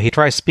 but he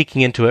tries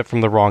speaking into it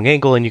from the wrong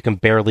angle, and you can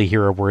barely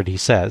hear a word he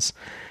says.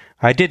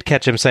 I did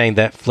catch him saying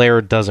that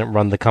Flair doesn't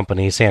run the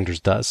company, Sanders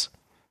does.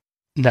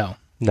 No.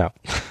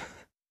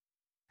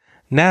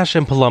 Nash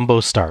and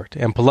Palumbo start,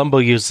 and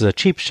Palumbo uses a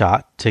cheap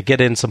shot to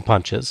get in some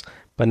punches,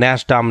 but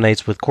Nash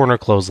dominates with corner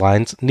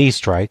clotheslines, knee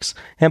strikes,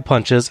 and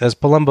punches as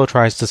Palumbo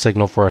tries to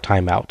signal for a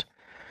timeout.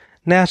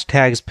 Nash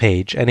tags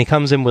Page, and he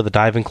comes in with a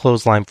diving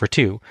clothesline for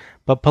 2,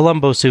 but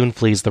Palumbo soon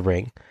flees the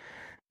ring.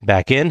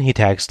 Back in, he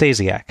tags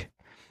Stasiak.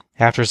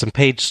 After some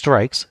Page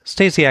strikes,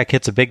 Stasiak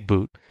hits a big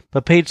boot,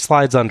 but Page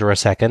slides under a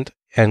second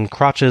and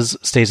crotches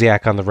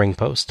Stasiak on the ring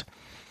post.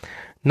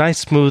 Nice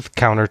smooth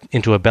counter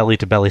into a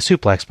belly-to-belly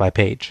suplex by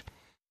Page.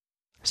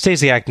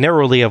 Stasiak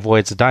narrowly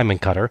avoids a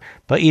diamond cutter,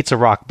 but eats a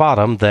rock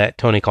bottom that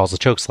Tony calls a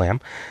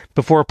chokeslam,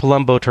 before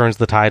Palumbo turns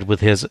the tide with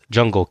his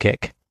jungle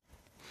kick.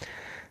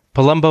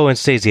 Palumbo and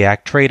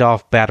Stasiak trade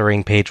off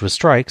battering Page with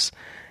strikes,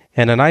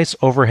 and a nice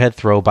overhead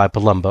throw by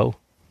Palumbo.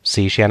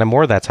 See, Shannon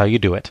Moore, that's how you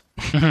do it.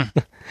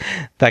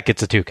 That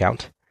gets a 2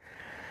 count.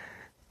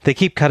 They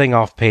keep cutting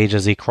off Page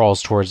as he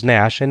crawls towards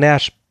Nash, and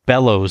Nash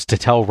bellows to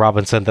tell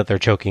Robinson that they're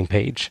choking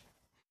Page.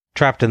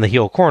 Trapped in the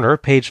heel corner,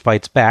 Page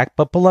fights back,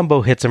 but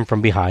Palumbo hits him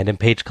from behind, and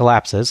Page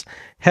collapses,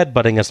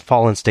 headbutting a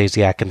fallen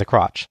Stasiak in the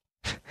crotch.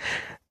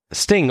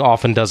 Sting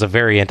often does a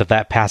variant of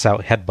that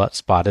pass-out headbutt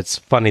spot. It's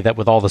funny that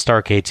with all the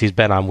Starrcades he's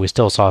been on, we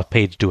still saw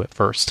Page do it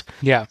first.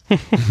 Yeah.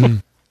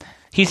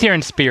 He's here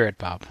in spirit,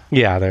 Bob.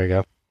 Yeah, there you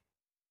go.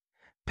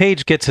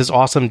 Page gets his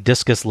awesome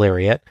discus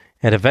lariat,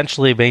 and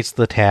eventually makes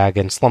the tag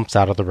and slumps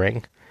out of the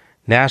ring.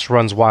 Nash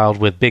runs wild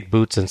with big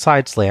boots and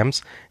side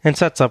slams, and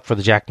sets up for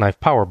the jackknife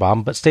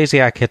powerbomb, but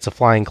Stasiak hits a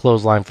flying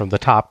clothesline from the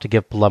top to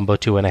give Palumbo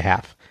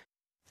 2.5.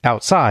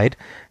 Outside,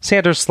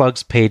 Sanders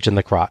slugs Page in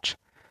the crotch.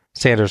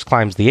 Sanders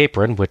climbs the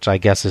apron, which I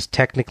guess is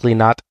technically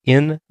not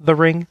in the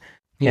ring,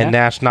 and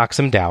Nash knocks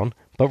him down,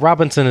 but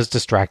Robinson is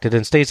distracted,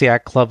 and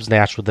Stasiak clubs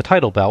Nash with the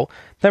title belt,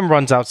 then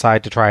runs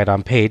outside to try it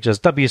on Page as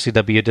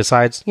WCW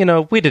decides,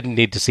 we didn't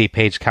need to see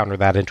Page counter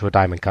that into a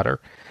diamond cutter.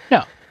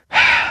 No.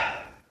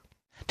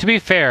 To be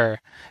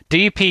fair,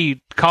 DDP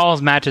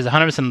calls matches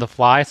 100% on the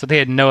fly, so they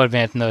had no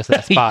advance notice of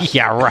that spot.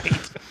 Yeah,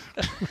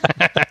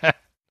 right.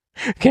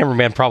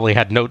 Cameraman probably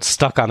had notes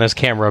stuck on his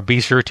camera. Be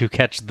sure to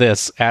catch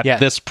this at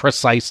this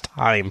precise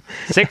time.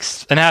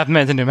 6.5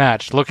 minutes into a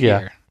match. Look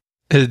here.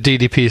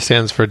 DDP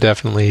stands for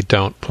definitely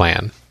don't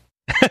plan.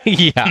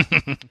 Yeah.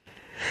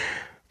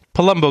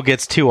 Palumbo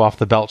gets 2 off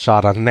the belt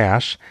shot on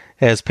Nash,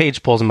 as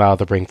Page pulls him out of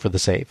the ring for the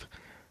save.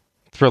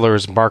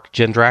 Thriller's Mark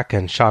Jindrak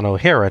and Sean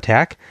O'Hare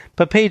attack,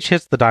 but Page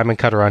hits the diamond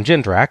cutter on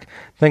Jindrak,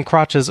 then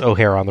crotches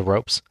O'Hare on the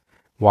ropes.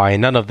 Why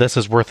none of this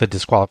is worth a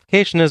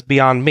disqualification is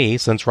beyond me,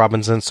 since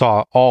Robinson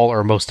saw all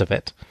or most of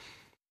it.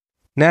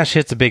 Nash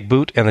hits a big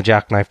boot and the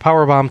jackknife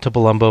powerbomb to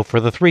Palumbo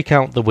for the 3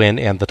 count, the win,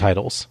 and the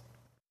titles.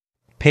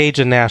 Page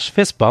and Nash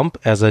fist bump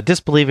as a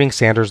disbelieving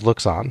Sanders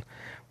looks on.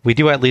 We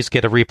do at least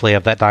get a replay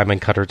of that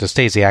diamond cutter to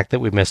Stasiak that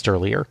we missed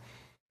earlier.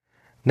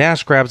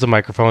 Nash grabs a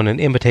microphone and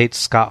imitates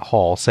Scott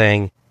Hall,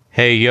 saying,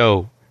 "Hey,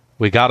 yo,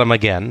 we got him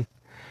again."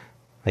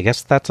 I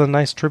guess that's a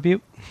nice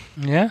tribute.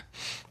 Yeah.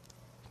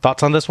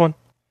 Thoughts on this one?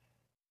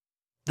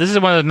 This is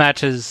one of those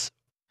matches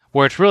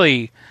where it's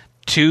really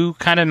 2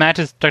 kind of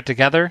matches stuck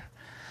together.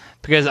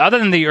 Because other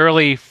than the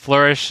early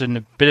flourish and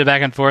a bit of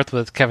back and forth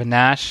with Kevin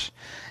Nash,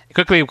 it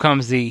quickly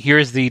becomes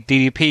here's the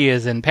DDP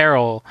is in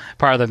peril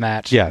part of the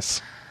match.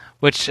 Yes.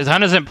 Which is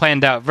 100%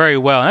 planned out very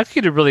well and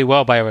executed really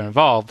well by everyone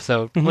involved.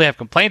 So don't really have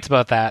complaints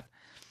about that.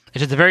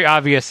 It's just a very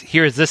obvious,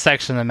 here's this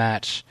section of the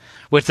match,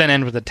 which then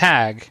ends with a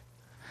tag.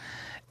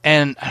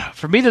 And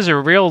for me, there's a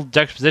real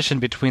juxtaposition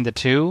between the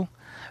two,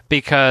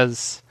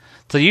 because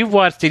so you've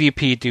watched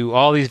DDP do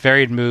all these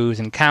varied moves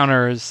and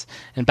counters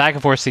and back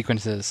and forth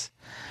sequences.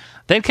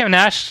 Then Kevin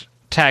Nash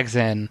tags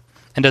in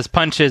and does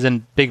punches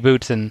and big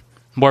boots and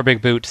more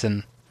big boots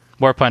and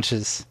more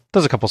punches.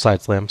 Does a couple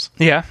side slams.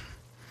 Yeah.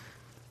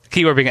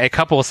 Keyword being a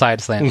couple of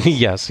side slams.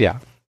 Yes, yeah.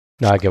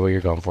 No, I get what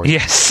you're going for.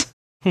 Yes.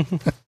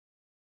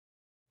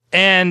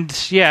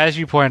 And, yeah, as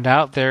you pointed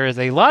out, there is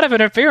a lot of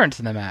interference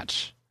in the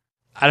match.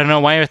 I don't know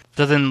why it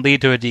doesn't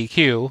lead to a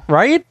DQ.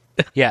 Right?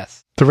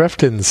 Yes. The ref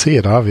didn't see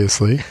it,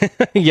 obviously.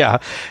 Yeah.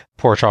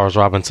 Poor Charles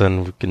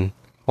Robinson can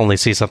only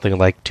see something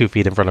like 2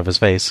 feet in front of his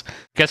face.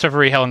 Guest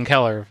referee Helen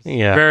Keller.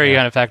 Yeah. Very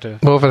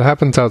ineffective. Well, if it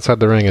happens outside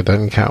the ring, it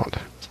doesn't count.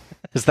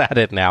 Is that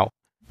it now?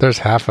 There's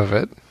half of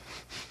it.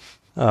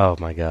 Oh,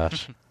 my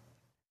gosh.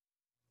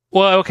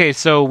 Well, okay,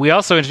 so we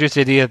also introduced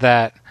the idea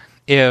that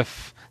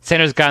if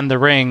Sanders got in the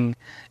ring,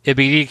 it'd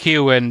be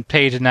DQ and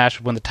Page and Nash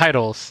would win the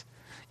titles,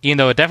 even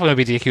though it definitely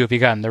would be DQ if he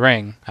got in the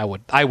ring, I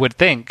would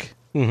think.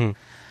 Mm-hmm.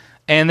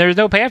 And there's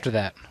no pay after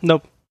that.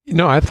 Nope.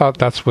 No, I thought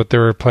that's what they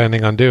were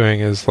planning on doing,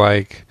 is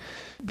like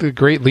the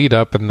great lead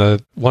up and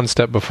the 1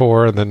 step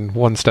before and then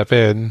 1 step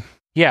in.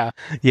 Yeah.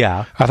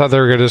 Yeah. I thought they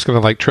were just going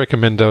to like trick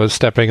him into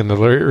stepping in the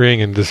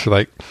ring and just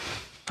like,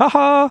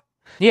 haha.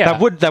 Yeah.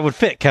 That would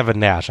fit Kevin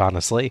Nash,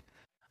 honestly.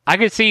 I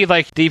could see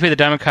like DP the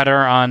Diamond Cutter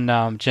on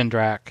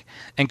Jindrak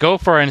and go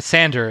for it in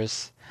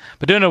Sanders,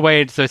 but do it in a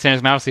way so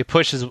Sanders obviously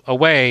pushes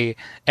away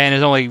and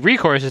his only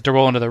recourse is to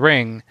roll into the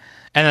ring,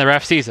 and then the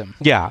ref sees him.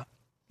 Yeah.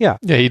 Yeah.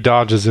 Yeah, he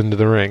dodges into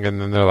the ring, and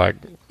then they're like,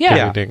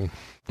 Yeah. ding.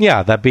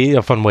 Yeah, that'd be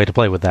a fun way to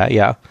play with that,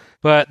 yeah.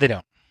 But they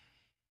don't.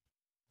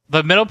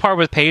 The middle part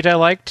with Page I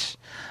liked.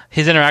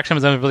 His interaction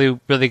with them was really,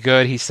 really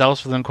good. He sells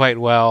for them quite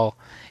well.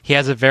 He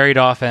has a varied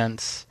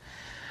offense.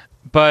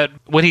 But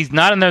when he's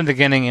not in there in the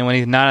beginning and when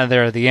he's not in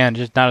there at the end,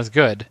 just not as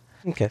good.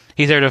 Okay.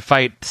 He's there to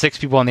fight 6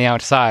 people on the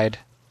outside.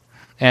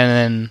 And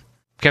then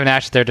Kevin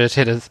Nash is there to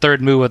hit his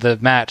third move of the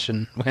match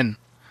and win.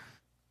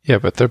 Yeah,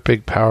 but they're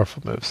big,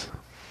 powerful moves.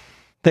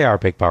 They are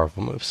big,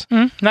 powerful moves.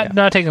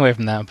 Not taking away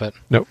from that, but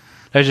Nope.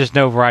 There's just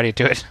no variety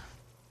to it.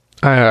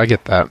 I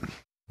get that.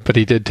 But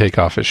he did take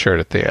off his shirt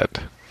at the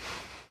end.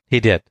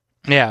 He did.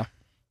 Yeah.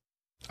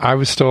 I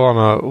was still on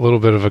a little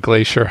bit of a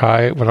glacier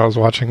high when I was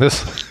watching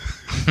this.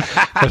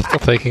 I was still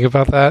thinking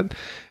about that.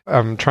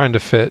 I'm trying to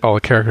fit all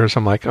the characters.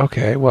 I'm like,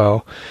 okay,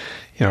 well,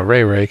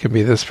 Ray can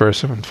be this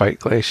person and fight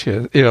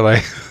Glacier.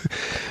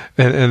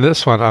 And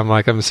this one,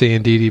 I'm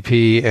seeing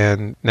DDP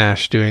and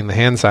Nash doing the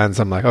hand signs.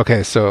 I'm like,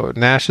 okay, so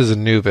Nash is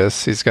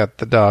Anubis. He's got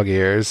the dog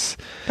ears.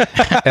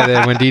 And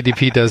then when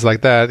DDP does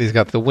like that, he's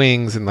got the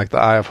wings and like the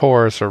Eye of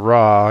Horus or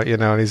Ra,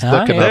 and he's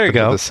looking up into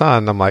the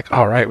sun. I'm like,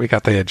 all right, we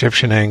got the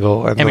Egyptian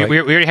angle. And we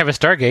already have a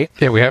Stargate.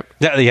 Yeah, we have.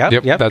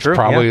 Yeah, that's true,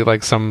 probably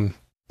like some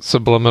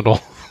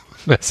subliminal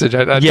message.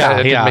 I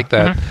didn't make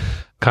that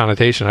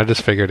connotation. I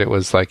just figured it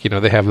was like,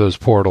 they have those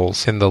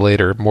portals in the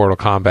later Mortal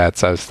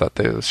Kombats. I just thought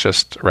it was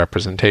just a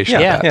representation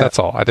of that. That's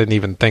all. I didn't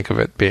even think of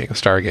it being a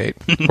Stargate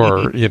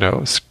or,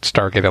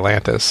 Stargate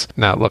Atlantis,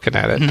 not looking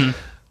at it.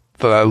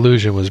 The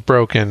illusion was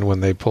broken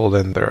when they pulled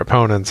in their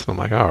opponents. And I'm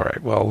like, all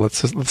right, well,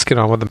 let's get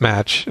on with the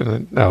match,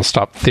 and I'll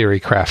stop theory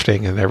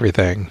crafting and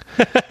everything.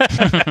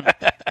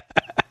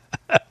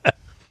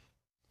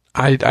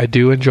 I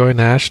do enjoy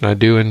Nash, and I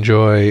do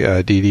enjoy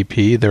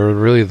DDP. They were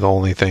really the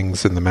only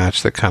things in the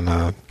match that kind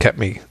of kept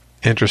me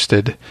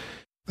interested.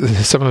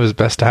 Some of his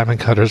best diamond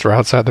cutters were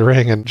outside the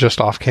ring and just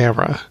off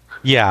camera.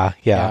 Yeah.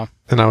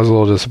 And I was a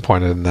little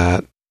disappointed in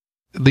that.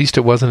 At least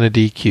it wasn't a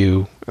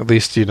DQ. At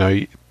least,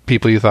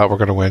 people you thought were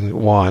going to win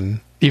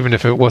won, even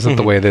if it wasn't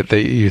the way that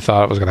you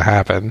thought it was going to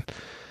happen.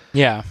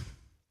 Yeah.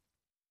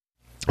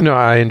 No,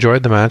 I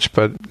enjoyed the match,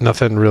 but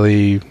nothing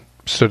really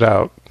stood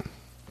out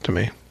to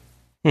me.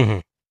 Mm-hmm.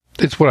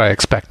 It's what I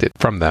expected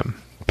from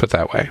them, put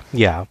that way.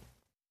 Yeah.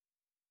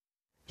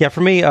 Yeah, for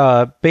me,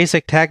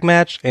 basic tag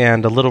match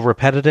and a little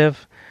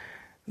repetitive.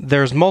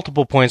 There's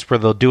multiple points where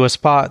they'll do a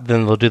spot,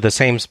 then they'll do the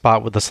same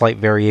spot with a slight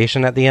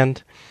variation at the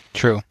end.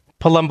 True.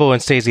 Palumbo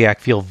and Stasiak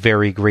feel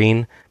very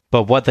green,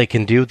 but what they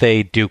can do,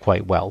 they do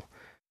quite well.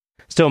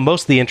 Still,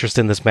 most of the interest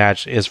in this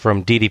match is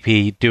from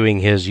DDP doing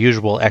his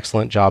usual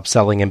excellent job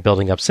selling and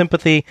building up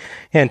sympathy,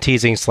 and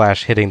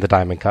teasing/hitting the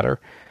diamond cutter.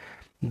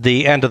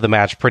 The end of the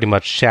match pretty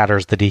much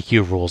shatters the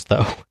DQ rules,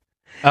 though.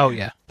 Oh,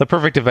 yeah. The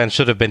perfect event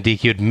should have been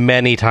DQ'd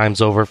many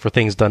times over for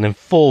things done in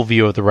full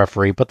view of the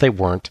referee, but they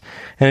weren't,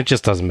 and it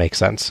just doesn't make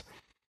sense.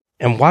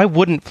 And why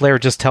wouldn't Flair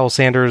just tell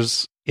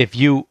Sanders, if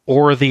you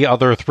or the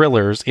other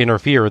Thrillers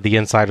interfere, the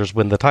Insiders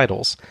win the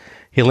titles?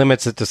 He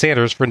limits it to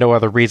Sanders for no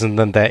other reason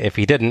than that if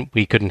he didn't,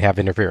 we couldn't have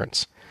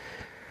interference.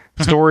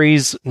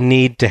 Stories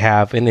need to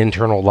have an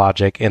internal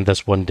logic, and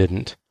this one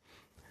didn't.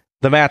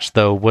 The match,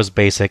 though, was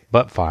basic,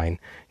 but fine.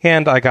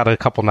 And I got a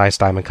couple nice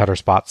diamond cutter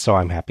spots, so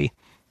I'm happy.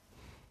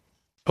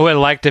 I would have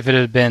liked if it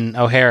had been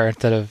O'Hare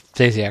instead of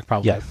Stasiak,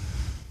 probably. Yeah.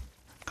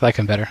 I like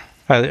him better.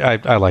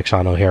 I like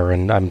Sean O'Hare,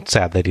 and I'm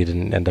sad that he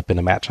didn't end up in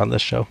a match on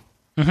this show.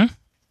 Mm-hmm.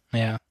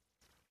 Yeah.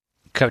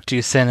 Cut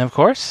to Sin, of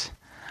course,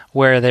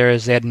 where there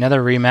is yet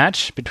another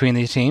rematch between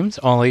these teams,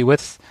 only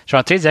with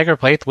Sean Stasiak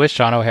replaced with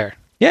Sean O'Hare.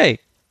 Yay!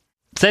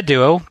 Said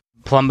duo,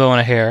 Palumbo and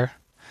O'Hare,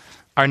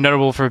 are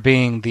notable for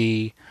being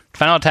the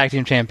final tag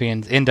team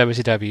champions in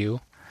WCW,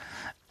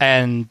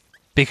 and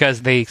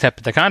because they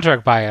accepted the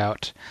contract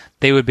buyout,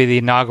 they would be the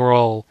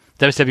inaugural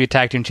WCW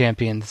tag team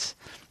champions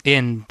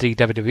in the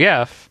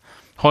WWF,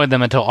 holding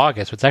them until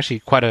August. It's actually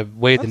quite a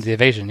ways into the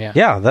invasion, yeah.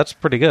 Yeah, that's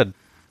pretty good.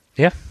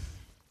 Yeah.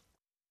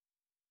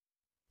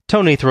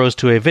 Tony throws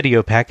to a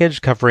video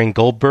package covering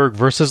Goldberg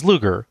versus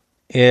Luger.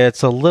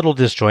 It's a little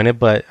disjointed,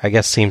 but I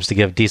guess seems to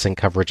give decent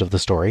coverage of the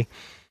story.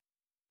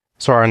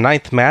 So our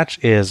 9th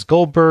match is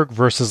Goldberg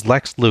versus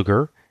Lex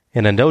Luger,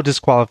 in a no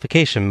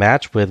disqualification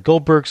match with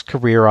Goldberg's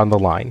career on the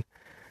line.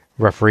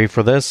 Referee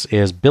for this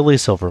is Billy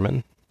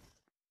Silverman.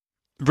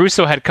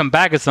 Russo had come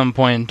back at some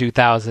point in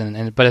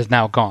 2000, but is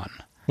now gone.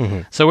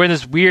 Mm-hmm. So we're in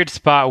this weird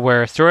spot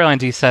where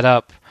storylines he set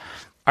up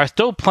are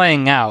still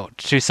playing out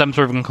to some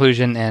sort of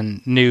conclusion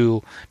and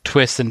new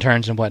twists and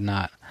turns and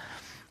whatnot.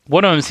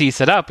 One of them he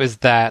set up is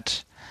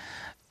that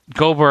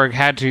Goldberg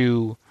had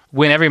to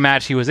win every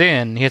match he was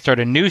in. He had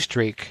started a new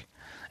streak,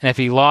 and if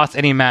he lost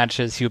any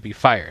matches, he would be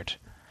fired.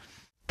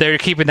 They're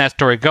keeping that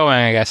story going,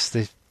 I guess.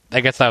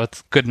 I guess that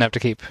was good enough to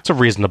keep. It's a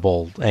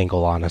reasonable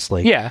angle,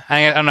 honestly. Yeah,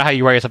 I don't know how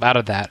you wear yourself out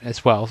of that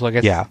as well, so I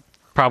guess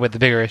probably the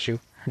bigger issue.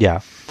 Yeah.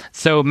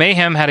 So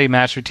Mayhem had a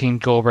match between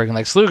Goldberg and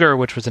Lex Luger,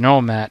 which was a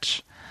normal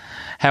match.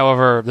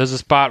 However, there's a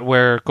spot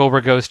where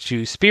Goldberg goes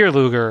to spear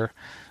Luger,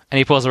 and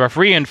he pulls a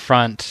referee in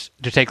front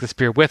to take the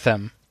spear with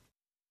him.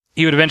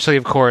 He would eventually,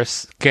 of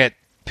course, get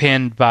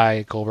pinned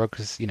by Goldberg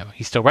because,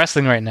 he's still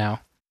wrestling right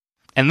now,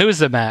 and lose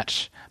the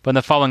match. But in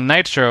the following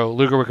Nitro,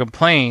 Luger would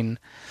complain,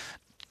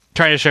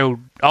 trying to show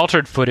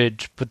altered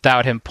footage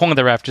without him pulling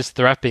the ref, just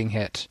the ref being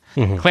hit,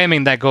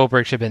 claiming that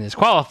Goldberg should have been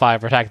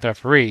disqualified for attacking the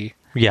referee.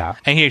 Yeah.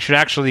 And he should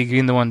actually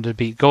be the one to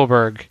beat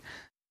Goldberg.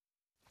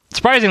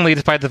 Surprisingly,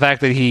 despite the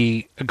fact that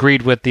he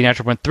agreed with the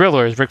Natural Born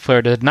Thrillers, Ric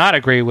Flair did not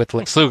agree with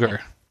Lex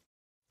Luger.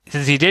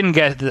 Since he didn't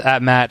get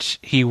that match,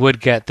 he would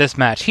get this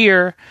match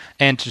here,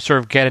 and to sort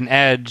of get an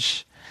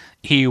edge,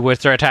 he would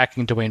start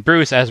attacking Dwayne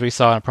Bruce, as we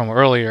saw in a promo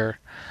earlier.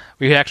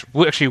 We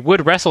actually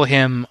would wrestle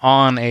him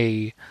on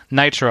a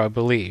Nitro, I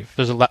believe.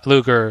 There's a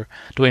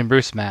Luger-Dwayne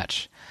Bruce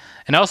match.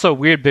 And also a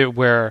weird bit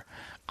where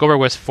Goldberg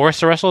was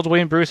forced to wrestle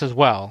Dwayne Bruce as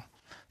well.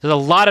 There's a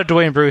lot of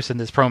Dwayne Bruce in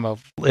this promo.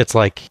 It's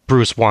like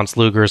Bruce wants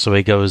Luger, so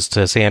he goes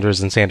to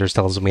Sanders, and Sanders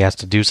tells him he has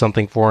to do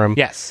something for him.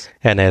 Yes.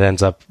 And it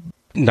ends up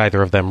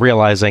neither of them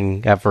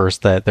realizing at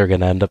first that they're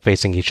going to end up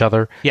facing each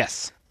other.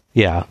 Yes.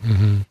 Yeah.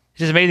 It's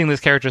just amazing this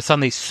character is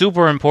suddenly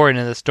super important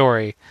in the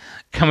story,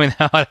 coming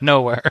out of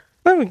nowhere.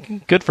 Well,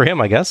 good for him,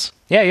 I guess.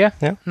 Yeah.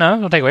 No,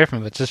 don't take away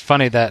from it. It's just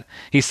funny that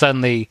he's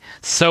suddenly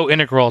so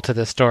integral to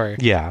this story.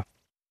 Yeah.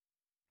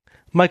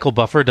 Michael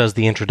Buffer does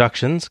the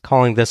introductions,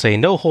 calling this a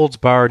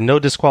no-holds-barred,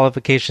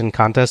 no-disqualification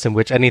contest in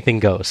which anything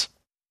goes.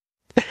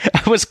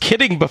 I was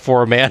kidding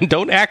before, man.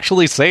 Don't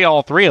actually say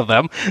all three of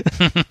them.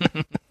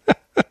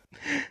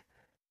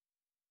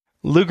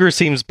 Luger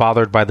seems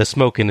bothered by the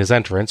smoke in his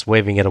entrance,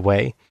 waving it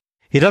away.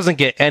 He doesn't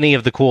get any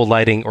of the cool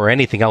lighting or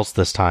anything else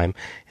this time,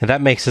 and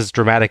that makes his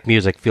dramatic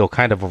music feel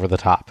kind of over the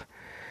top.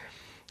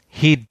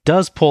 He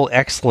does pull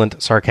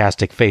excellent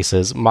sarcastic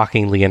faces,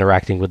 mockingly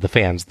interacting with the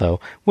fans, though,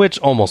 which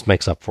almost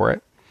makes up for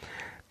it.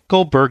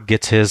 Goldberg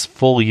gets his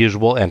full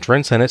usual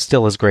entrance, and it's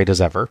still as great as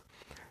ever.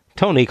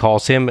 Tony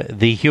calls him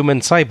the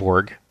Human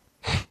Cyborg,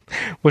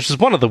 which is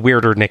one of the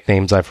weirder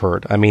nicknames I've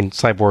heard. I mean,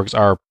 cyborgs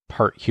are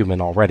part human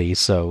already,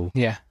 so...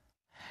 Yeah.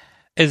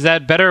 Is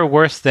that better or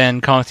worse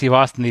than calling Steve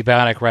Austin the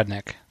Bionic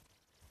Redneck?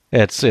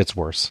 It's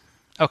worse.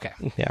 Okay.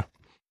 Yeah.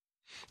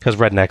 Because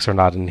rednecks are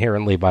not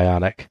inherently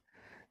bionic.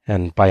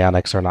 And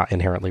bionics are not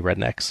inherently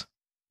rednecks.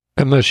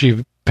 Unless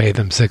you pay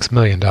them $6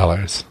 million.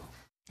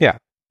 Yeah.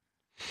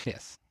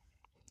 Yes.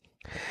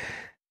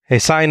 A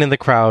sign in the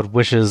crowd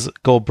wishes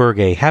Goldberg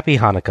a happy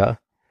Hanukkah.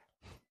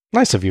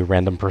 Nice of you,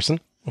 random person.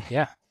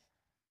 Yeah.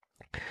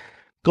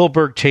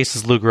 Goldberg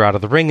chases Luger out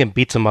of the ring and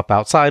beats him up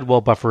outside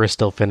while Buffer is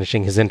still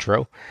finishing his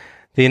intro.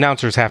 The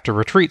announcers have to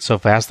retreat so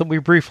fast that we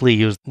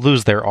briefly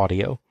lose their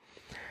audio.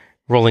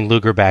 Rolling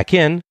Luger back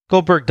in,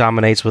 Goldberg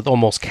dominates with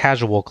almost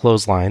casual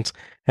clotheslines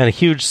and a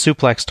huge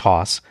suplex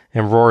toss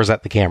and roars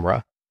at the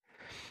camera.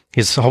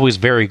 He's always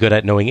very good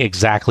at knowing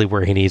exactly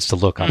where he needs to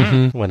look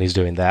on when he's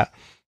doing that.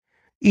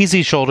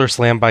 Easy shoulder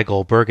slam by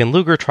Goldberg, and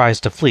Luger tries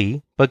to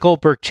flee, but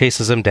Goldberg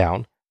chases him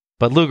down,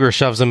 but Luger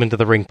shoves him into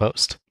the ring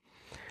post.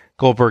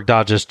 Goldberg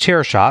dodges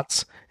chair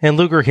shots, and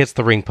Luger hits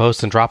the ring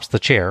post and drops the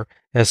chair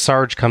as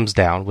Sarge comes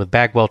down, with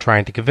Bagwell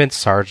trying to convince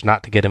Sarge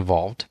not to get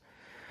involved.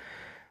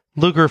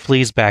 Luger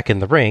flees back in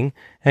the ring,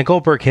 and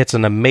Goldberg hits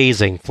an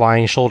amazing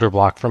flying shoulder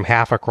block from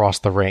half across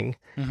the ring.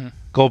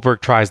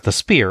 Goldberg tries the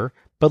spear,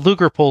 but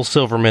Luger pulls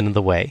Silverman in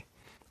the way.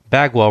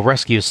 Bagwell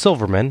rescues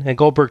Silverman, and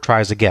Goldberg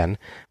tries again,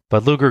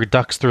 but Luger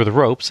ducks through the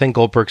ropes, and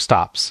Goldberg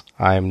stops.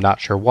 I'm not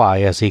sure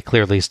why, as he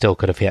clearly still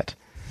could have hit.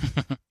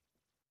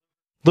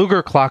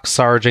 Luger clocks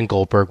Sarge and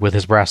Goldberg with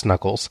his brass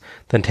knuckles,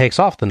 then takes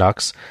off the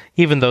knucks,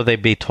 even though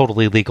they'd be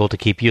totally legal to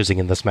keep using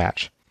in this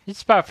match.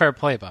 It's about fair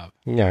play, Bob.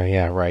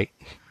 Yeah, right.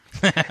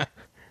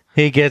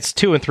 He gets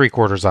 2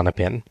 3/4 on a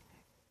pin.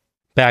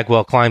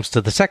 Bagwell climbs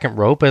to the second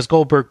rope as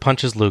Goldberg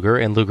punches Luger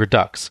and Luger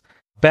ducks.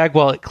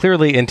 Bagwell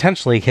clearly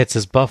intentionally hits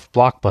his buff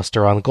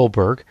blockbuster on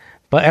Goldberg,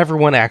 but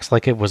everyone acts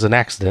like it was an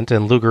accident,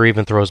 and Luger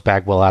even throws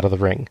Bagwell out of the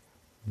ring.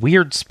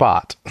 Weird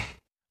spot.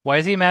 Why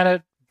is he mad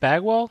at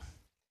Bagwell?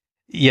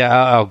 Yeah,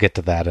 I'll get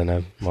to that in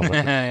a moment.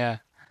 Yeah.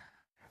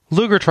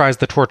 Luger tries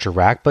the torture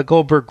rack, but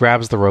Goldberg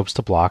grabs the ropes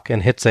to block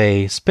and hits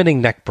a spinning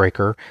neck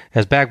breaker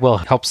as Bagwell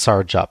helps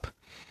Sarge up.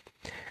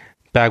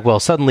 Bagwell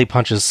suddenly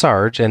punches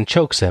Sarge and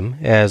chokes him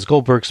as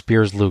Goldberg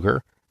spears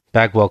Luger.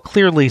 Bagwell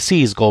clearly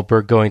sees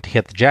Goldberg going to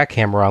hit the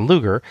jackhammer on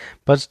Luger,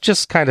 but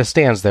just kind of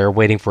stands there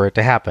waiting for it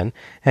to happen,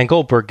 and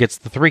Goldberg gets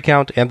the 3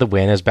 count and the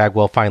win as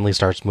Bagwell finally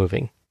starts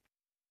moving.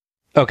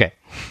 Okay.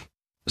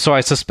 So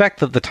I suspect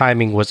that the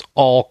timing was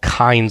all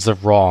kinds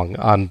of wrong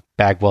on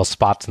Bagwell's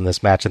spots in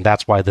this match, and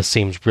that's why this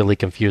seems really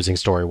confusing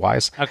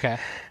story-wise. Okay.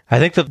 I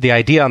think that the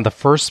idea on the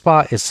first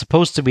spot is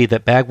supposed to be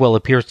that Bagwell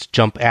appears to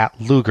jump at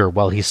Luger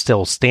while he's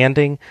still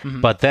standing,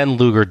 but then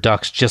Luger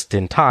ducks just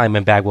in time,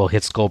 and Bagwell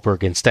hits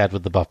Goldberg instead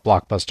with the buff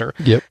blockbuster.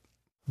 Yep.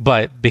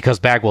 But because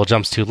Bagwell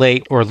jumps too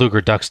late or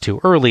Luger ducks too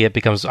early, it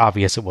becomes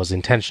obvious it was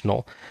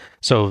intentional.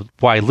 So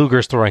why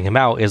Luger's throwing him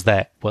out is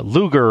that what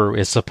Luger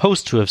is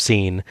supposed to have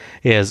seen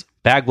is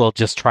Bagwell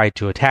just tried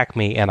to attack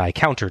me and I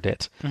countered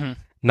it.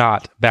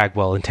 Not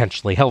Bagwell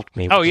intentionally helped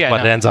me, which is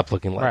what it ends up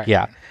looking like. Right.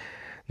 Yeah.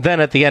 Then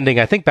at the ending,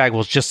 I think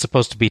Bagwell's just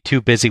supposed to be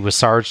too busy with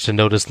Sarge to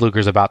notice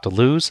Luger's about to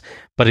lose,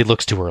 but he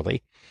looks too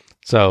early.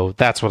 So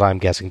that's what I'm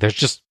guessing.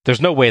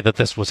 There's no way that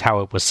this was how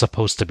it was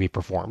supposed to be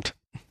performed.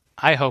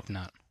 I hope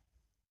not.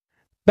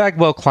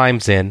 Bagwell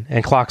climbs in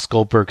and clocks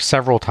Goldberg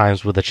several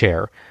times with a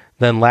chair,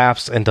 then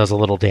laughs and does a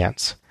little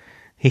dance.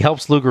 He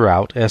helps Luger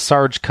out as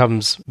Sarge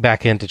comes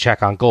back in to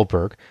check on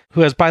Goldberg,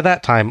 who has by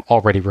that time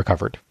already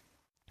recovered.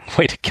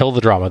 Way to kill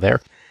the drama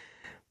there.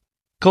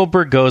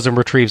 Goldberg goes and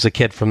retrieves a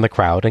kid from the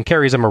crowd and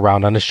carries him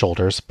around on his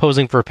shoulders,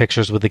 posing for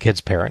pictures with the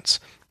kid's parents.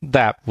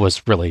 That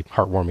was really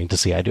heartwarming to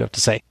see, I do have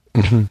to say.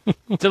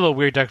 It's a little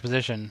weird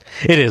juxtaposition.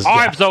 It is.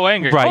 I'm so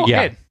angry. Right, oh,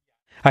 yeah. Kid.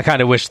 I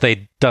kind of wish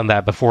they'd done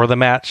that before the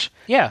match.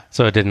 Yeah.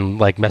 So it didn't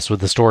mess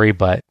with the story,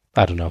 but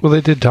I don't know. Well,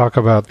 they did talk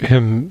about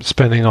him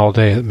spending all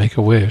day at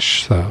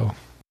Make-A-Wish, so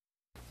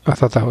I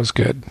thought that was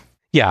good.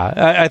 Yeah,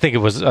 I think it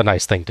was a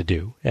nice thing to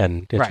do,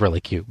 and it's really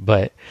cute.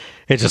 But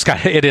it just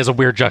it is a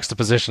weird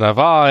juxtaposition of,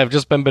 I've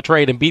just been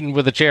betrayed and beaten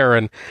with a chair,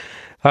 and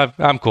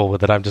I'm cool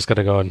with it. I'm just going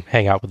to go and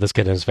hang out with this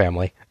kid and his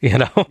family,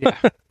 Yeah.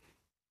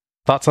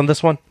 Thoughts on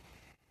this one?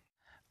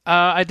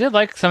 I did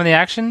like some of the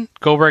action.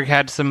 Goldberg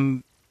had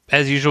some,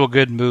 as usual,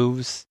 good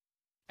moves.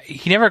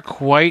 He never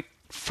quite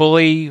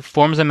fully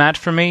forms a match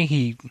for me.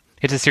 He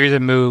hits a series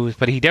of moves,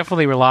 but he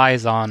definitely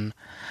relies on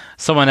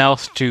someone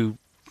else to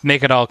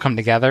make it all come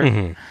together.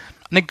 Mm-hmm.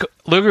 I think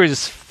Luger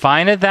is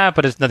fine at that,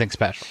 but it's nothing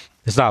special.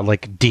 It's not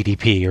like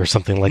DDP or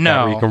something like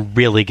that, where you can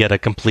really get a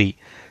complete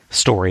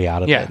story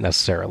out of it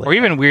necessarily. Or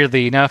even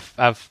weirdly enough,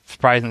 I'm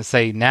surprised to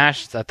say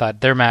Nash, I thought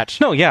their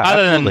match, other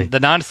absolutely. than the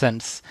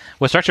nonsense,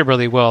 was structured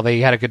really well. They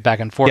had a good back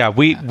and forth. Yeah,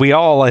 we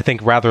all, I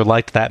think, rather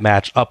liked that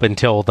match up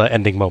until the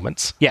ending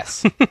moments.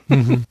 Yes.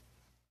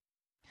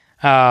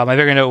 My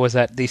bigger note was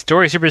that the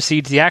story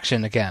supersedes the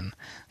action again,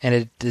 and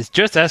it is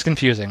just as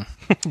confusing.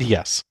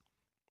 Yes.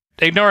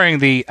 Ignoring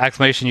the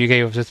explanation you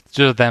gave of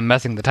just them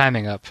messing the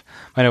timing up,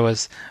 when it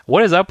was,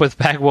 what is up with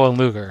Bagwell and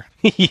Luger?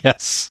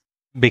 Yes.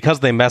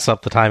 Because they mess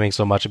up the timing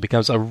so much, it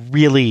becomes a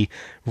really,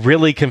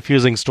 really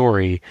confusing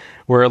story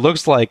where it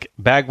looks like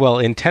Bagwell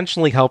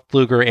intentionally helped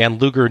Luger and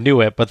Luger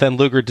knew it, but then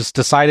Luger just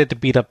decided to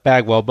beat up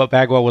Bagwell, but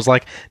Bagwell was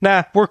like,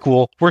 nah, we're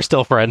cool. We're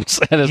still friends.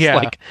 And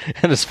it's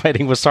and is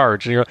fighting with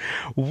Sarge. And you're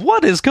like,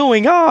 what is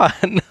going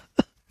on?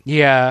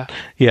 Yeah.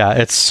 Yeah,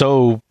 it's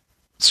so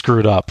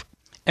screwed up.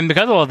 And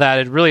because of all that,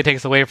 it really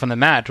takes away from the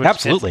match. Which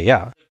Absolutely,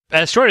 yeah.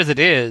 As short as it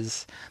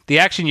is, the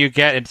action you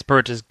get in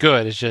spurts is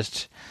good. It's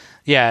just,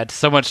 it's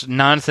so much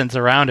nonsense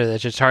around it.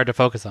 It's just hard to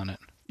focus on it.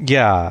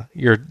 Yeah,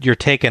 you're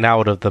taken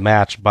out of the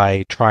match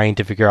by trying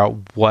to figure out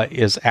what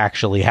is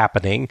actually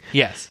happening.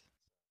 Yes.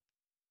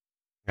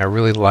 I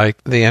really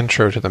like the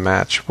intro to the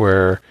match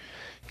where,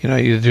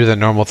 you do the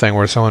normal thing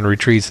where someone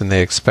retreats and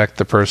they expect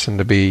the person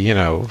to be,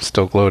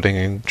 still gloating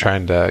and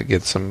trying to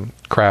get some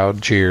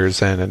crowd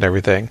cheers in and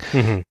everything.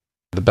 Mm-hmm.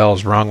 The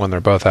bell's rung when they're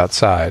both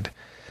outside.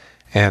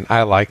 And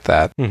I like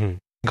that. Mm-hmm.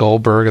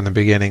 Goldberg in the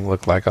beginning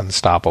looked like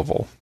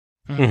unstoppable.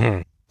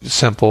 Mm-hmm.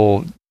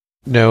 Simple,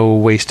 no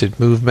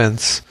wasted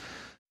movements.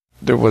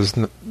 There was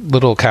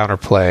little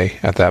counterplay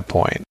at that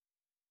point.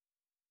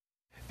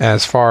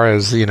 As far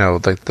as,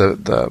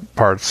 the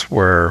parts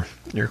where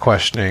you're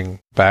questioning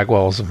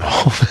Bagwell's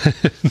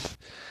involvement,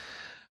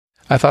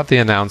 I thought the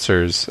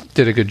announcers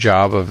did a good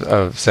job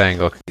of saying,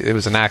 look, it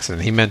was an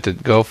accident. He meant to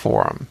go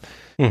for him.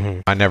 Mm-hmm.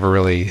 I never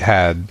really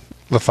had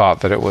the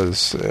thought that it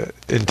was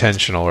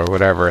intentional or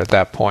whatever at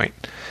that point.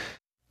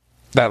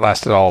 That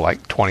lasted all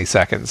like 20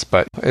 seconds,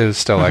 but it was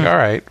still like, all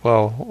right,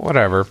 well,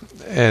 whatever.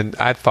 And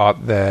I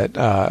thought that,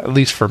 at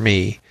least for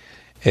me,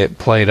 it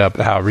played up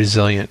how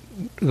resilient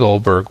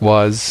Goldberg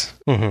was.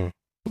 Mm-hmm.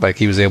 Like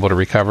he was able to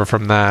recover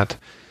from that.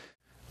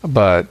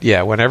 But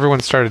yeah, when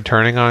everyone started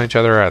turning on each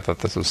other, I thought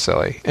this was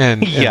silly.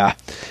 And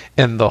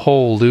the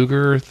whole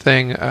Luger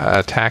thing,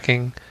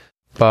 attacking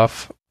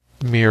Buff,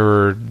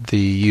 mirrored the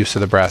use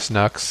of the brass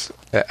knucks.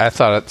 I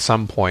thought at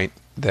some point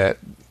that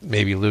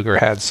maybe Luger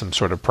had some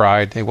sort of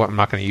pride. I'm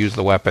not going to use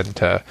the weapon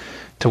to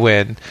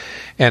win,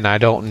 and I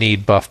don't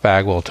need Buff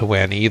Bagwell to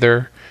win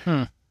either.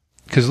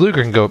 Because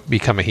Luger can go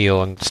become a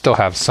heel and still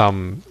have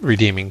some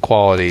redeeming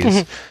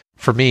qualities.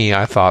 For me,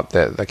 I thought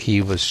that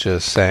he was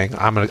just saying,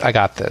 I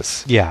got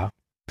this. Yeah.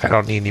 I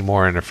don't need any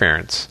more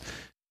interference.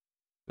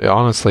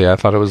 Honestly, I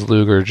thought it was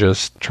Luger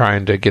just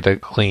trying to get a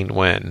clean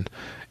win.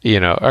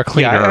 A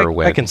cleaner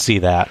win. I can see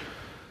that.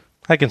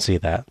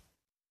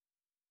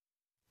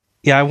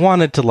 Yeah, I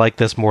wanted to like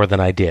this more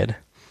than I did.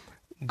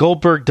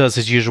 Goldberg does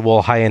his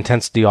usual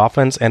high-intensity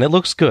offense, and it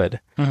looks good.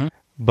 Mm-hmm.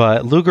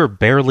 But Luger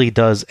barely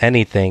does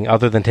anything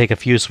other than take a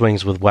few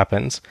swings with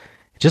weapons.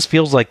 It just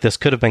feels like this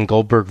could have been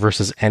Goldberg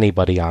versus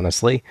anybody,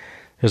 honestly.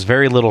 There's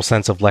very little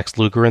sense of Lex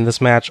Luger in this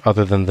match,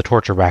 other than the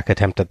torture rack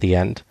attempt at the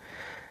end.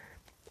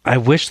 I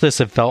wish this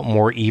had felt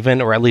more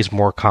even, or at least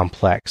more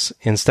complex.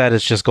 Instead,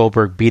 it's just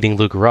Goldberg beating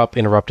Luger up,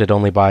 interrupted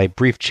only by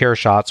brief chair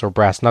shots or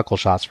brass knuckle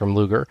shots from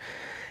Luger.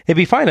 It'd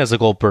be fine as a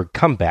Goldberg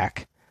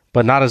comeback,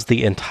 but not as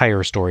the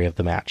entire story of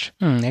the match.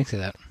 I can see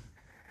that.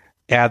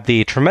 Add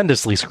the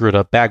tremendously screwed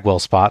up Bagwell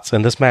spots,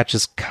 and this match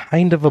is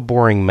kind of a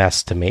boring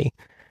mess to me.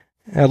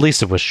 At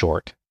least it was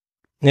short.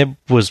 It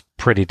was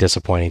pretty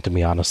disappointing to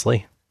me,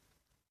 honestly.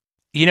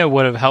 You know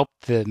what would have helped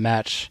the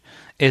match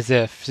is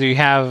if you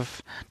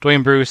have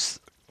Dwayne Bruce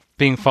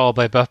being followed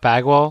by Buff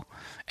Bagwell,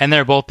 and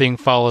they're both being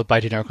followed by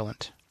Gene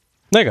Okerlund.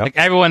 There you go. Like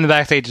everyone in the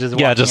backstage is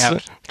walking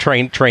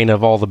out. train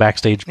of all the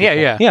backstage people.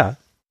 Yeah.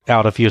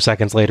 Out a few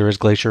seconds later is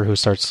Glacier, who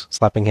starts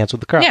slapping hands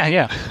with the crowd.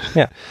 Yeah.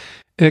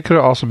 It could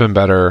have also been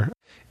better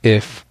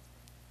if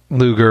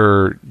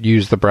Luger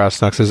used the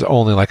brass knucks as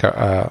only like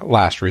a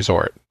last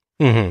resort.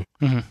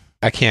 Mm-hmm.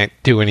 I can't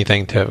do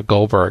anything to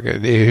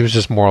Goldberg. It was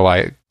just more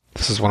like,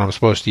 this is when I'm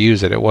supposed to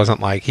use it. It wasn't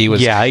like he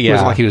was. It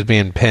wasn't like he was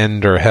being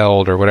pinned or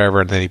held or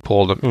whatever, and then he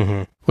pulled him.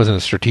 Mm-hmm. Was in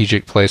a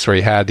strategic place where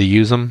he had to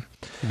use them.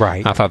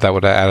 Right. I thought that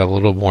would add a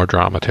little more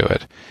drama to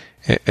it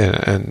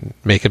and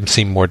make him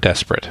seem more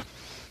desperate.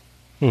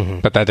 Mm-hmm.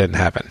 But that didn't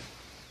happen.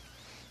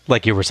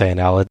 Like you were saying,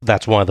 Al,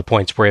 that's one of the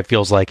points where it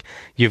feels like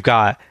you've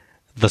got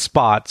the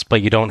spots,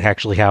 but you don't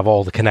actually have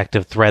all the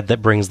connective thread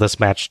that brings this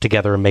match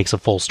together and makes a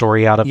full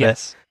story out of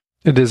it.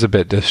 It is a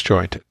bit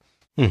disjointed.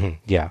 Mm-hmm.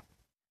 Yeah.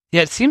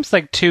 Yeah, it seems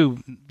like, too,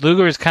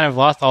 Luger has kind of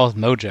lost all his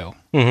mojo.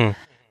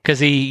 Because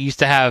he used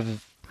to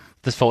have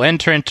this full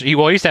entrance. He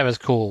used to have his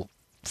cool,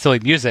 silly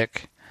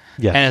music.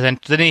 Yeah. And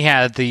then he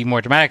had the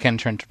more dramatic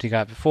entrance he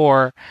got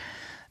before.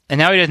 And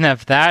now he doesn't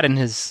have that, and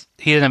he doesn't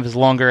have his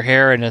longer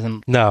hair, and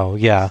doesn't... No,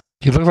 yeah.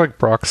 He looked like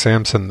Brock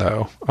Sampson,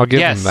 though. I'll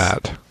give him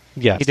that.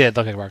 Yes. He did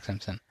look like Brock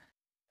Sampson.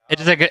 It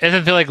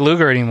doesn't feel like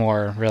Luger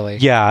anymore, really.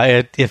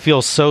 Yeah, it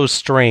feels so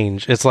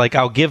strange. It's like,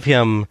 I'll give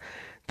him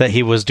that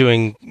he was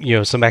doing,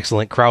 some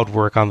excellent crowd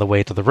work on the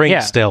way to the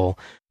ring still,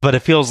 but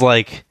it feels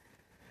like,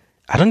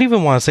 I don't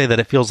even want to say that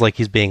it feels like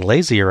he's being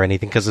lazy or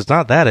anything, because it's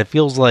not that. It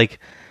feels like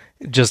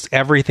just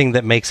everything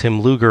that makes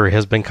him Luger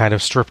has been kind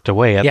of stripped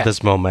away at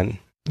this moment.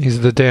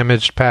 He's the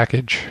damaged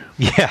package.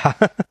 Yeah.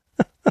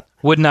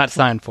 Would not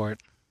sign for it.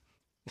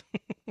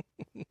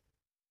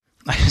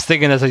 I was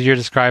thinking as you're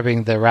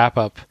describing the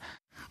wrap-up,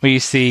 when you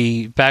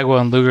see Bagwell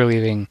and Luger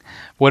leaving,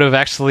 would have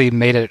actually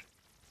made it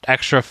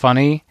extra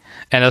funny,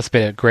 and that's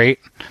made it great,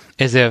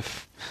 is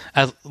if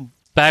as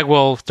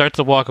Bagwell starts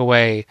to walk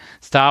away,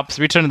 stops,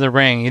 reaches into the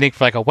ring, you think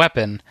for like a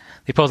weapon,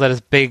 he pulls out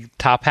his big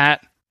top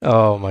hat.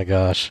 Oh my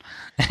gosh.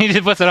 And he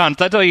just puts it on.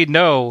 So that's how you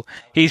know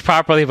he's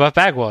properly Buff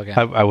Bagwell again.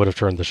 I would have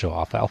turned the show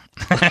off, Al.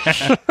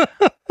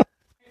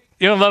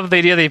 You don't love the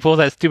idea that he pulls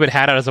that stupid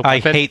hat out as a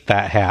weapon? I hate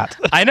that hat.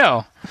 I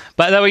know.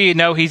 But that way you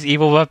know he's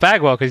evil Buff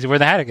Bagwell because he's wearing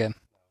the hat again.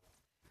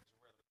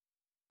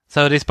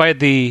 So despite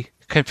the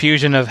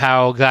confusion of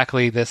how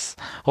exactly this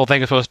whole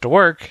thing is supposed to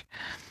work,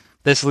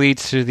 this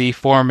leads to the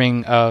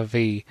forming of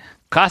a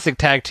classic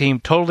tag team,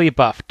 Totally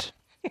Buffed.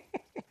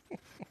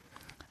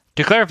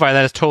 To clarify,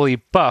 that is totally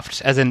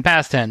buffed as in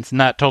past tense,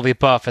 not totally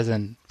buff as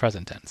in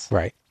present tense.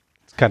 Right.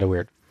 It's kind of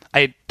weird.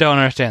 I don't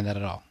understand that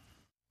at all.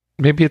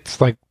 Maybe it's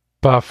like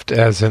buffed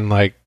as in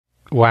like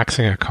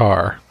waxing a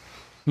car.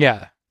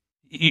 Yeah.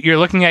 You're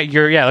looking at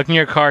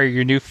your car,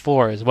 your new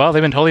floor as well.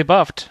 They've been totally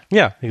buffed.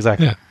 Yeah,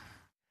 exactly. Yeah.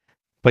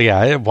 But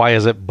yeah, why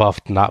is it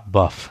buffed, not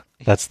buff?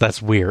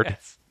 That's weird.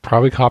 Yes.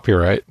 Probably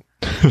copyright.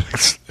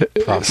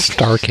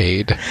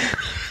 Starcade.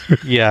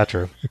 Yeah,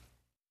 true.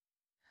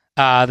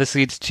 This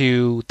leads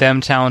to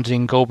them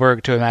challenging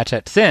Goldberg to a match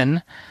at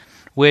Sin,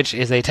 which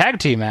is a tag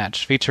team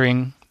match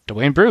featuring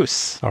Dwayne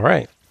Bruce. All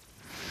right.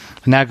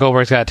 Now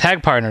Goldberg's got a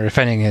tag partner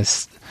defending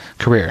his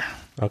career.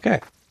 Okay.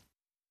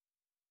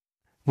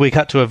 We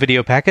cut to a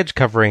video package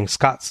covering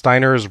Scott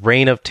Steiner's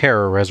reign of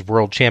terror as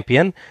world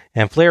champion,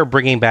 and Flair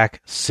bringing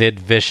back Sid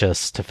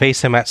Vicious to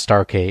face him at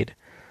Starrcade.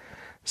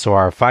 So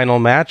our final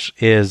match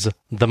is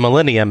the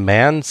Millennium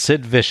Man,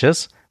 Sid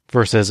Vicious,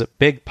 versus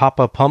Big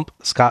Papa Pump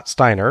Scott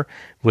Steiner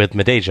with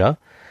Medeja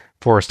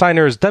for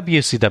Steiner's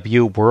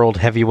WCW World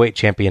Heavyweight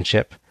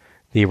Championship.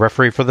 The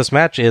referee for this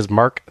match is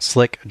Mark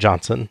Slick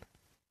Johnson.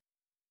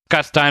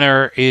 Scott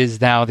Steiner is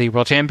now the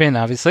world champion,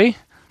 obviously,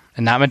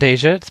 and not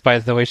Medeja,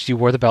 despite the way she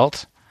wore the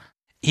belt.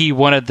 He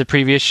won at the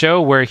previous show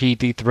where he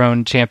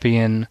dethroned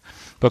champion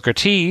Booker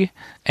T,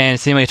 and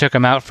seemingly took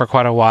him out for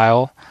quite a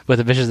while with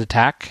a vicious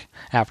attack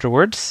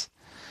afterwards.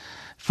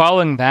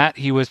 Following that,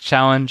 he was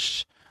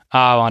challenged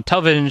on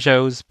television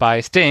shows by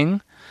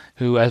Sting,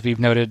 who, as we've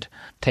noted,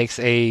 takes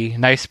a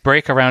nice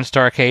break around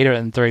Starrcade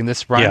and during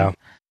this run. Yeah.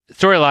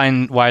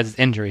 Storyline-wise,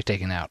 injury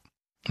taken out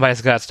by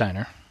Scott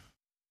Steiner.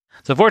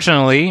 So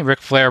fortunately,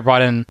 Ric Flair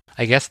brought in,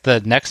 I guess, the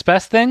next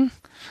best thing,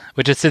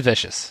 which is Sid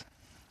Vicious.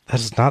 That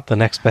is not the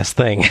next best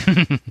thing.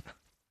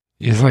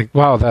 He's like,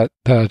 wow, that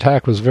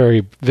attack was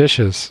very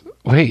vicious.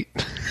 Wait.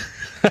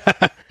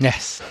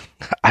 Yes.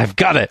 I've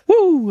got it.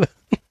 Woo!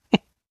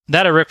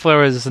 That or Ric Flair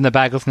was in the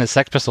back listening to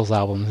Sex Pistols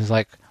albums. He's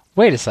like,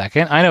 wait a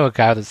second, I know a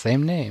guy with the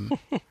same name.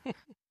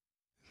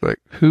 Like,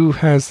 who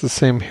has the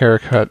same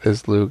haircut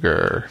as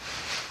Luger?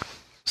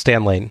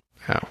 Stan Lane.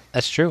 Oh.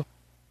 That's true.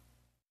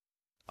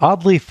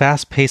 Oddly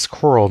fast-paced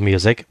choral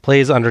music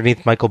plays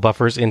underneath Michael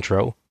Buffer's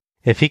intro.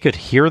 If he could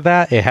hear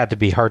that, it had to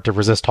be hard to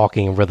resist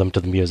talking in rhythm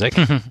to the music.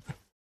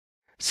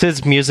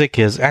 Sid's music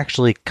is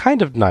actually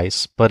kind of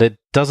nice, but it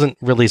doesn't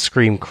really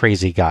scream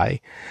crazy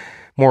guy.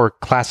 More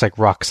classic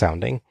rock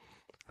sounding.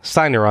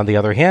 Steiner, on the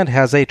other hand,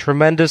 has a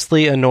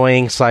tremendously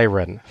annoying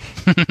siren.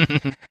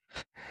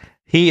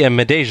 He and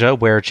Midajah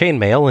wear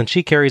chainmail, and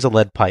she carries a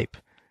lead pipe.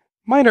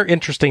 Minor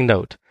interesting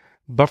note.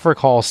 Buffer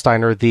calls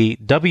Steiner the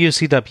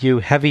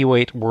WCW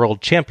Heavyweight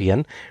World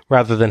Champion,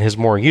 rather than his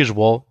more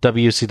usual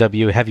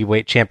WCW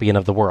Heavyweight Champion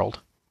of the World.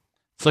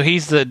 So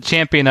he's the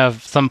champion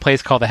of some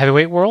place called the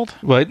Heavyweight World?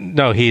 Well,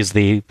 no, he's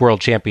the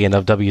World Champion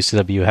of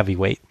WCW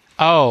Heavyweight.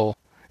 Oh.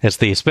 It's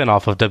the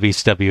spin-off of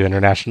WCW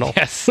International.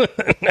 Yes.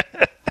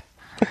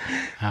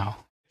 Wow.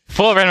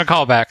 Full of random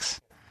callbacks.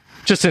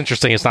 Just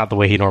interesting. It's not the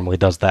way he normally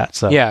does that.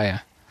 So Yeah.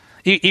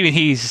 Even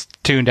he's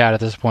tuned out at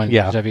this point.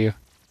 Yeah. W.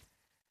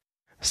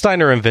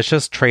 Steiner and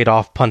Vicious trade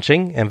off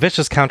punching, and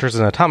Vicious counters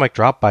an atomic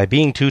drop by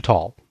being too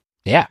tall.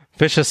 Yeah.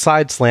 Vicious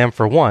side slam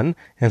for one,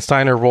 and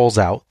Steiner rolls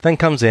out, then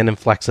comes in and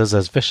flexes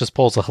as Vicious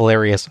pulls a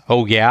hilarious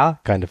 "oh yeah"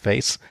 kind of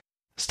face.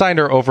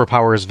 Steiner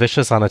overpowers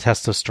Vicious on a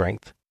test of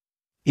strength.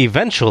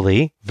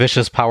 Eventually,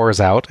 Vicious powers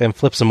out and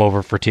flips him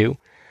over for two.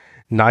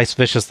 Nice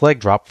Vicious leg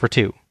drop for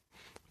two.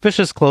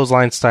 Vicious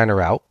clotheslines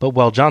Steiner out, but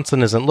while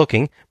Johnson isn't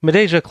looking,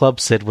 Midajah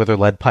clubs Sid with her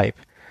lead pipe.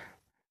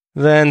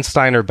 Then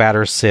Steiner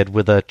batters Sid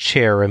with a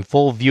chair in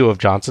full view of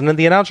Johnson, and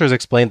the announcers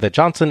explain that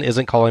Johnson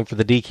isn't calling for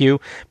the DQ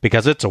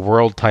because it's a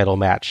world title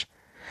match.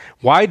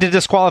 Why do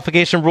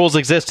disqualification rules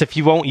exist if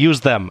you won't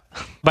use them?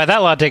 By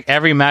that logic,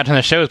 every match on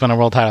the show has been a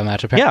world title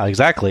match, apparently. Yeah,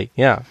 exactly.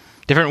 Yeah.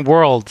 Different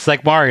worlds,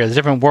 like Mario, there's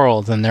different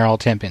worlds, and they're all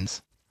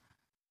champions.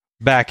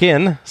 Back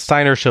in,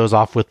 Steiner shows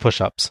off with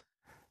push-ups.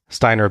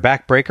 Steiner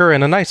backbreaker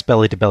and a nice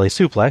belly-to-belly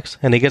suplex,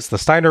 and he gets the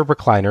Steiner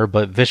recliner,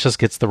 but Vicious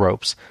gets the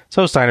ropes,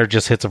 so Steiner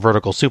just hits a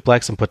vertical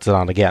suplex and puts it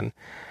on again.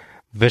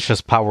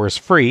 Vicious powers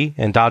free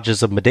and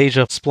dodges a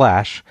Midajah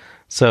splash,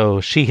 so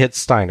she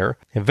hits Steiner,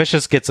 and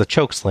Vicious gets a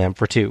choke slam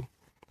for two.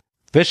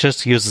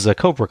 Vicious uses a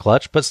Cobra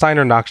Clutch, but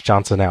Steiner knocks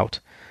Johnson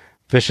out.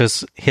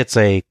 Vicious hits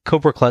a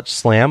Cobra Clutch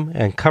slam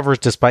and covers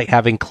despite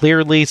having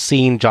clearly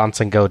seen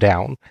Johnson go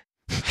down.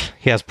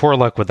 He has poor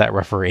luck with that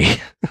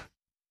referee.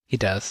 He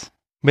does.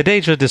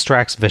 Midajah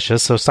distracts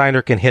Vicious so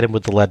Steiner can hit him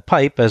with the lead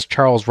pipe as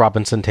Charles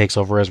Robinson takes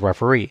over as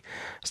referee.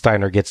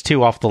 Steiner gets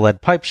two off the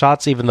lead pipe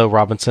shots even though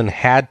Robinson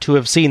had to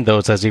have seen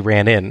those as he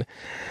ran in.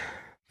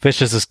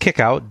 Vicious's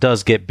kickout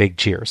does get big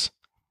cheers.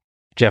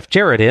 Jeff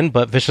Jarrett in,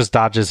 but Vicious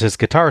dodges his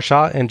guitar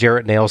shot and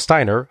Jarrett nails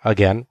Steiner,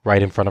 again,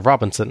 right in front of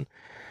Robinson.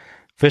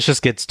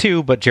 Vicious gets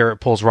two, but Jarrett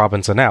pulls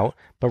Robinson out,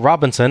 but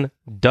Robinson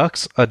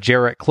ducks a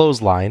Jarrett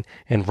clothesline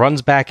and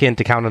runs back in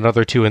to count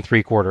another 2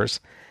 3/4.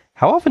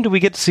 How often do we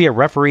get to see a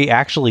referee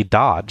actually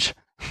dodge?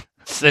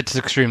 It's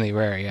extremely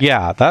rare, yeah.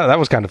 Yeah, that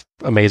was kind of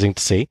amazing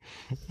to see.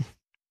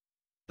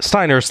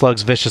 Steiner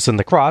slugs Vicious in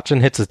the crotch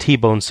and hits a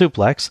T-bone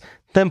suplex,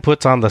 then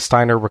puts on the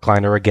Steiner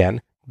recliner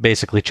again,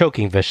 basically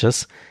choking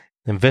Vicious,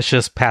 and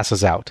Vicious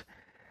passes out.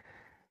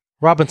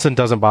 Robinson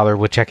doesn't bother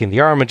with checking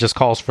the arm and just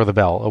calls for the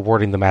bell,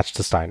 awarding the match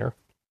to Steiner.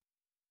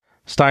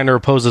 Steiner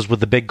opposes with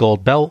the big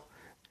gold belt,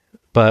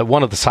 but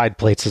one of the side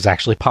plates is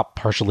actually popped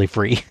partially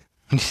free.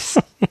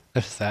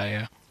 That's that,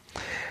 yeah.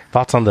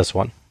 Thoughts on this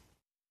one?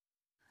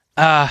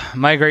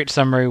 My great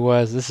summary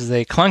was this is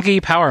a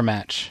clunky power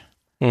match.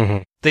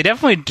 Mm-hmm. They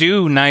definitely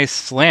do nice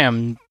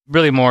slam,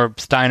 really more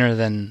Steiner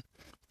than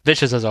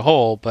Vicious as a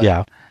whole, but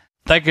yeah.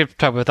 Like I've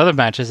talked with other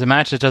matches, a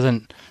match that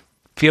doesn't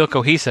feel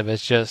cohesive.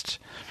 It's just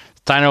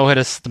Steiner will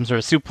hit some sort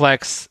of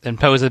suplex and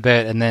pose a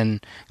bit and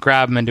then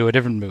grab him and do a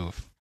different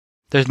move.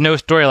 There's no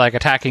story like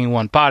attacking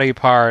one body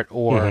part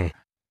or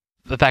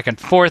the back and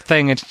forth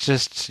thing. It's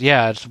just,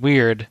 it's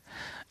weird.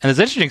 And there's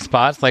interesting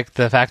spots, like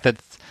the fact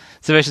that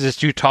Vicious is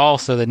too tall,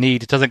 so the knee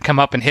doesn't come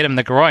up and hit him in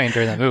the groin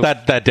during that move.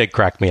 That did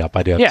crack me up,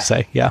 I do have to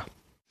say. Yeah.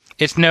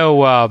 It's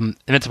no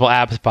invincible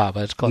ab spot,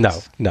 but it's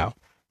close. No.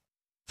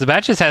 The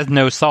match just has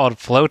no solid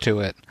flow to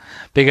it,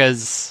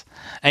 because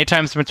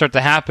anytime something starts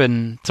to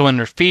happen, someone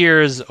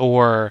interferes,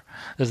 or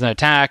there's an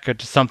attack, or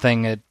just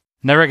something, it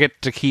never gets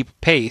to keep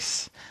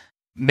pace.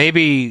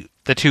 Maybe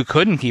the two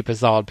couldn't keep a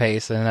solid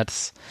pace, and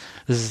this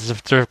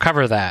is to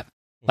cover that.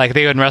 Like,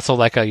 they would wrestle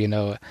like a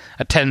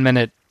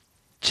 10-minute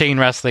chain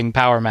wrestling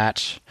power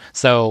match.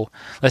 So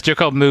let's do a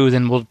couple moves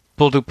and we'll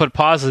put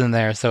pauses in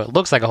there so it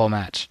looks like a whole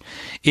match,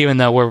 even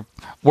though we're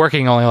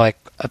working only like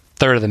a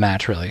third of the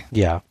match, really.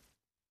 Yeah.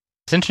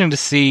 It's interesting to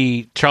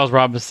see Charles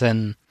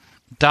Robinson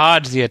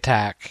dodge the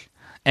attack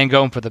and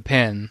go in for the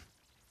pin,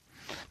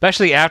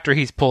 especially after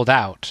he's pulled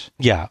out.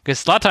 Yeah.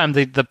 Because a lot of times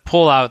the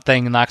pull-out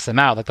thing knocks him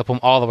out. Like, they'll pull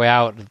him all the way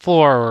out to the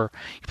floor, or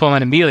you pull him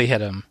and immediately hit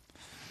him.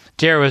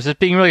 Jarrett was just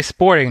being really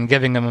sporting and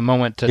giving him a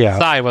moment to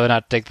decide whether or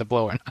not to take the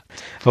blow or not.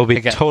 I'll be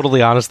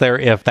totally honest there.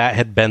 If that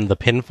had been the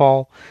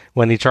pinfall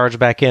when he charged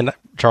back in,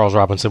 Charles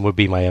Robinson would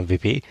be my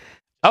MVP.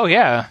 Oh,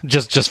 yeah.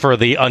 Just for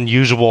the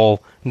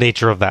unusual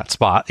nature of that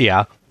spot,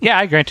 yeah. Yeah,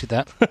 I grant you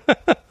that.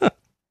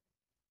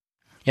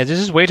 There's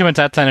just way too much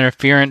outside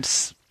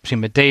interference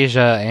between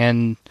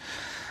Midajah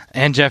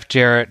and Jeff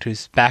Jarrett,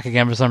 who's back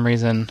again for some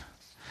reason.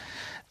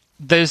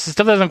 There's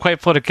stuff that doesn't quite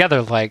flow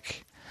together,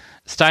 like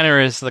Steiner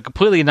is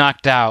completely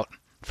knocked out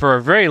for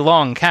a very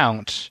long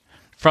count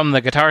from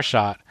the guitar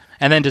shot,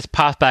 and then just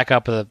pops back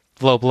up with a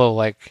low blow,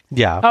 like,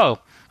 oh,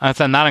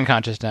 I'm not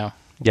unconscious now.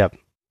 Yep.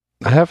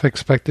 I have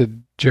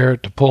expected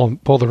Jarrett to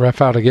pull the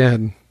ref out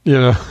again,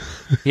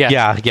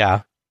 Yes.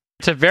 Yeah.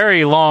 It's a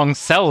very long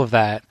sell of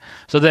that.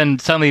 So then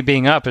suddenly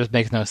being up just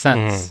makes no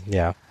sense.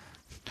 Yeah.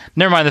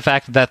 Never mind the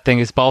fact that that thing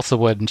is balsa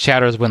wood and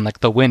shatters when like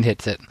the wind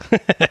hits it.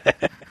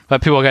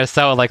 But people got to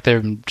sell it like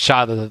they're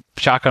shot with a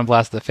shotgun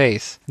blast to the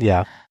face.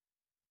 Yeah.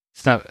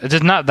 It's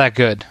just not that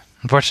good,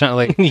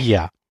 unfortunately.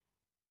 Yeah.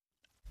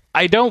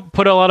 I don't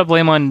put a lot of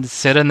blame on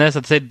Sid in this.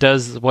 Sid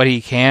does what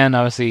he can.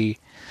 Obviously,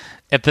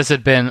 if this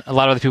had been a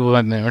lot of other people who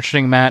had been an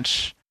interesting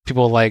match,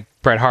 people like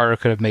Bret Hart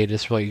could have made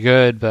this really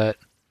good, but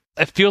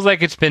it feels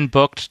like it's been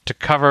booked to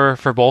cover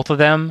for both of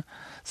them,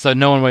 so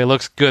no one really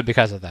looks good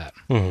because of that.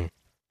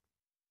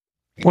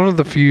 One of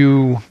the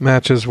few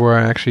matches where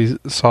I actually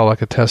saw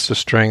like a test of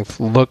strength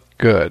look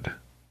good.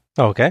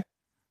 Okay.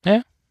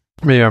 Yeah.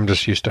 Maybe I'm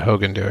just used to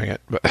Hogan doing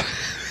it, but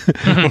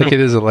like it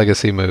is a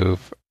legacy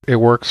move. It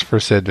works for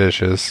Sid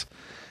Vicious,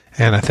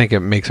 and I think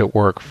it makes it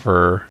work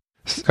for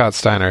Scott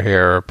Steiner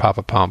here or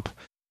Papa Pump.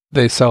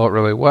 They sell it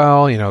really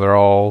well. You know, they're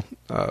all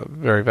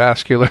very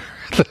vascular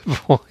at that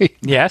point.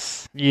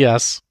 Yes.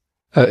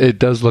 It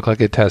does look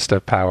like a test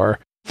of power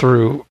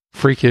through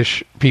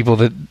freakish people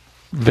that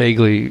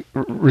vaguely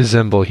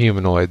resemble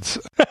humanoids.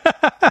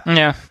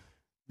 Yeah,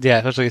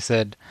 especially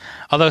Sid.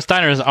 Although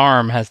Steiner's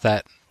arm has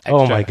that extra...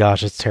 Oh my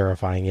gosh, it's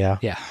terrifying, yeah.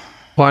 Yeah.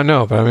 Well, I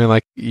know, but I mean,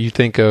 like, you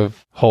think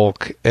of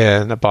Hulk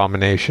and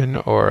Abomination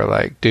or,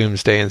 like,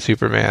 Doomsday and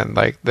Superman,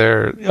 like,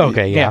 they're...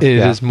 Okay, yeah.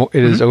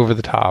 It is over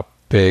the top,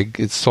 big,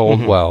 it's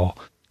sold well.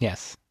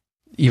 Yes.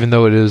 Even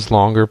though it is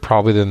longer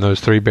probably than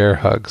those 3 bear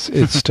hugs,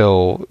 it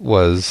still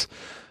was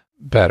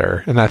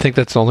better. And I think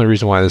that's the only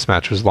reason why this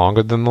match was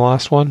longer than the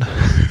last one.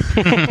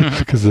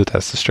 Because of the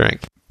test of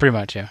strength. Pretty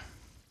much, yeah.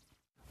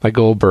 Like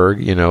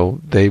Goldberg, you know,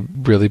 they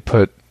really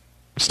put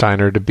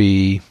Steiner to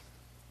be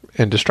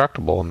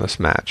indestructible in this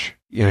match.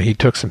 You know, he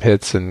took some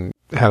hits and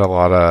had a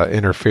lot of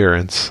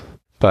interference,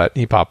 but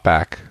he popped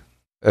back.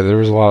 There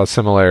was a lot of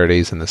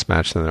similarities in this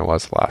match than there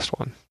was the last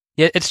one.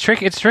 Yeah, it's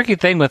tricky. It's a tricky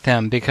thing with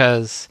him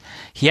because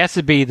he has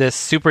to be this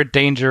super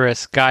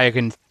dangerous guy who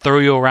can throw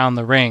you around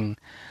the ring.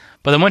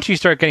 But then once you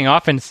start getting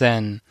offense,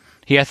 then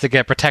he has to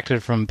get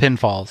protected from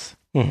pinfalls.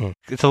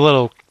 It's a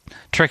little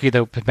tricky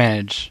to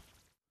manage.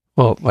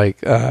 Well,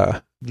 like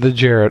the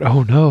Jarrett,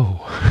 oh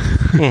no,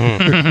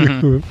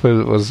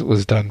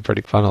 was done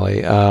pretty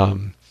funnily.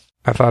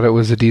 I thought it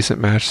was a decent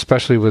match,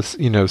 especially with,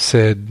 you know,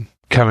 Sid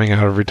coming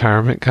out of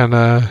retirement, kind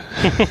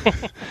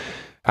of.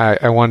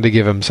 I wanted to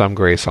give him some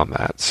grace on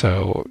that,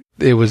 so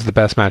it was the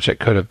best match it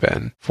could have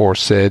been for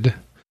Sid.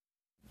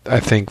 I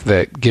think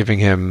that giving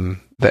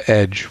him the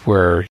edge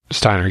where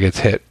Steiner gets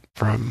hit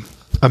from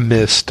a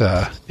missed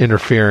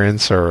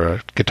interference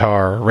or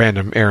a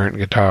random errant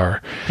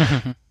guitar,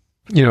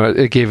 you know,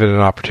 it gave it an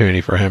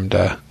opportunity for him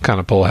to kind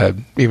of pull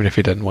ahead, even if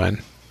he didn't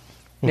win.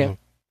 Yeah.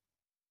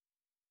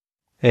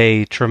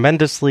 A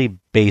tremendously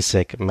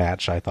basic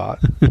match, I thought.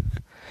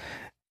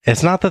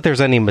 It's not that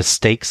there's any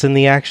mistakes in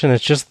the action,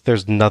 it's just that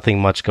there's nothing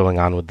much going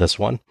on with this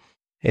one.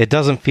 It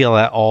doesn't feel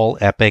at all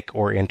epic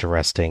or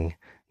interesting,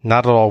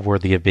 not at all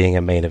worthy of being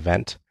a main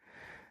event.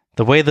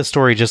 The way the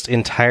story just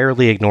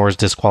entirely ignores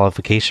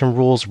disqualification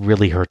rules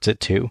really hurts it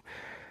too.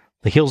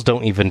 The heels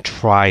don't even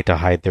try to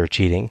hide their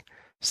cheating.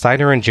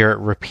 Steiner and Jarrett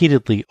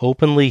repeatedly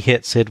openly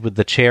hit Sid with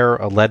the chair,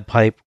 a lead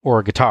pipe, or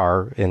a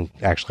guitar, and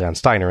actually on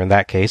Steiner in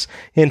that case,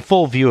 in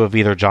full view of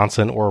either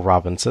Johnson or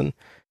Robinson.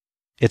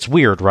 It's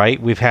weird,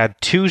 right? We've had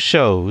 2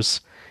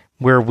 shows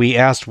where we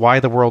asked why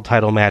the world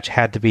title match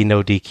had to be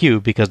no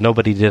DQ because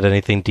nobody did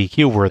anything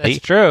DQ worthy.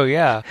 That's true,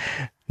 yeah.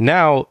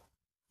 Now,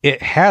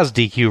 it has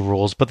DQ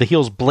rules, but the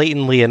heels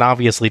blatantly and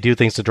obviously do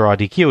things to draw a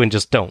DQ and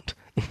just don't.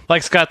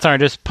 Like Scott Steiner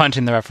just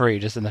punching the referee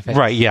just in the face.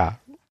 Right, yeah.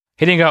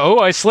 He didn't go, oh,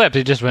 I slipped.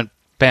 He just went,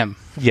 bam.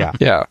 Yeah.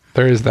 Yeah,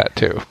 there is that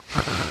too.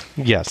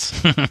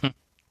 Yes.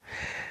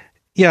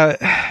 Yeah,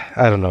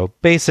 I don't know.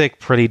 Basic,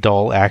 pretty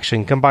dull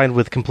action combined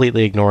with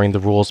completely ignoring the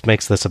rules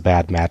makes this a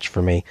bad match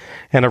for me,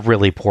 and a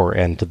really poor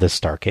end to this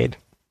Starrcade.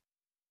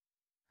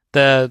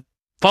 The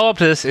follow-up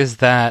to this is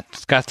that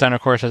Scott Steiner,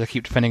 of course, has to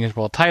keep defending his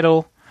world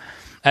title.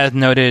 As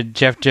noted,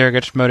 Jeff Jarrett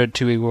gets promoted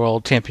to a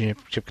world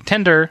championship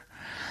contender.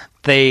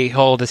 They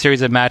hold a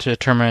series of matches to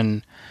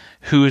determine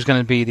who's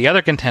going to be the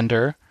other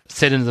contender.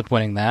 Sid ends up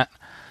winning that.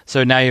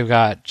 So now you've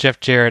got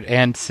Jeff Jarrett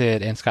and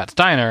Sid and Scott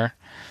Steiner.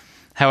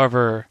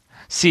 However,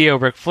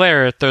 CEO Ric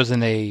Flair throws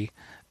in a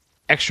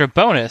extra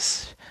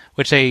bonus,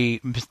 which a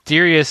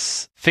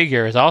mysterious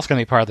figure is also going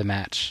to be part of the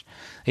match.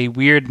 A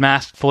weird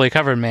masked, fully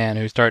covered man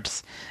who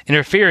starts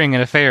interfering in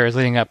affairs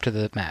leading up to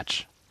the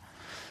match.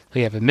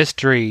 We have a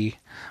mystery,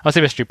 I won't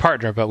say mystery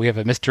partner, but we have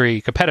a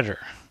mystery competitor.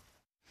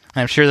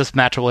 I'm sure this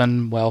match will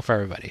end well for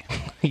everybody.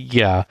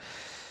 Yeah.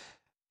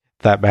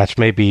 That match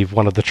may be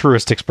one of the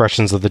truest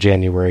expressions of the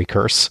January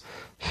curse.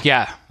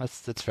 Yeah,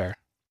 that's fair.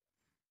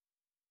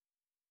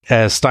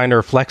 As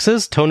Steiner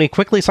flexes, Tony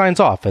quickly signs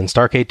off, and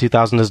Starrcade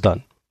 2000 is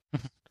done.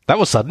 That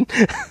was sudden.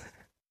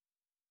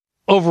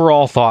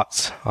 Overall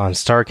thoughts on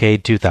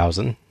Starrcade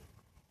 2000.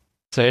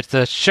 So it's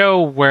a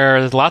show where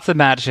there's lots of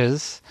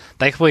matches,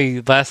 thankfully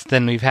less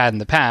than we've had in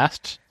the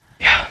past.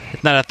 Yeah.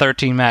 It's not a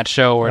 13-match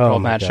show or a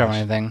 12-match show or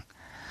anything.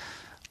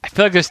 I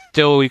feel like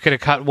we could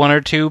have cut one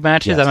or two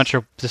matches. Yes. I'm not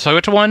sure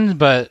which ones,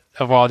 but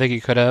overall I think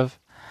you could have.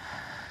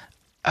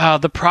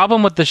 The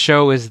problem with the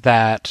show is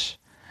that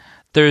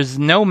there's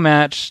no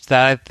match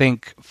that I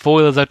think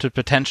fully lives up to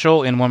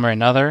potential in one way or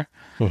another.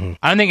 Mm-hmm.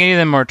 I don't think any of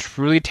them are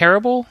truly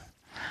terrible.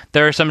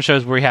 There are some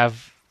shows where you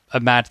have a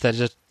match that's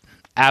just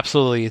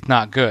absolutely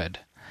not good.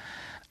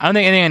 I don't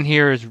think anything in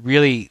here is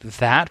really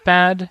that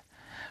bad,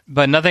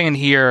 but nothing in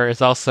here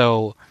is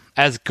also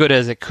as good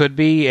as it could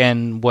be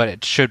and what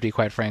it should be,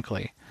 quite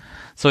frankly.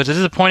 So it's a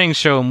disappointing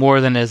show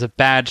more than it is a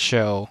bad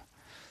show.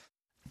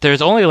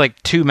 There's only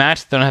like 2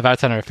 matches that don't have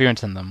outside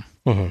interference in them.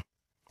 Mm-hmm.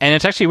 And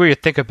it's actually weird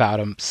to think about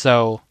them.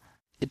 So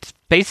it's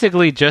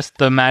basically just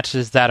the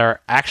matches that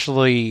are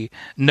actually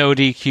no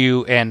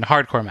DQ and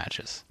hardcore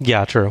matches.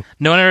 Yeah, true.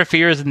 No one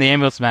interferes in the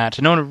ambulance match,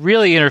 and no one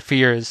really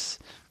interferes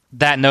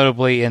that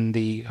notably in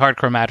the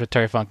hardcore match with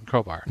Terry Funk and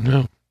Crowbar.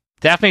 No.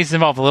 Daphne's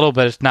involved a little,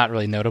 but it's not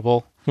really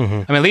notable.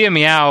 Mm-hmm. I mean, Leah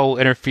Meow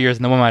interferes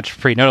in the one match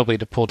pretty notably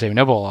to pull David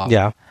Noble off.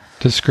 Yeah.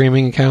 Does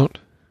screaming count?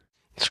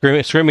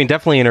 Screaming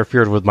definitely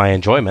interfered with my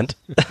enjoyment.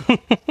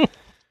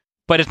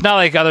 But it's not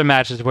like other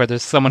matches where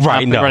there's someone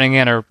running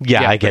in or...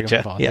 Yeah, I get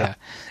you. Yeah.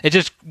 It's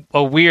just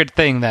a weird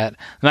thing that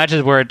the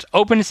matches where it's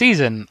open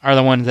season are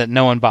the ones that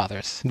no one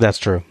bothers. That's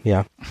true,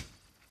 yeah.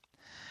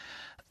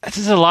 It's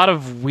just a lot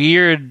of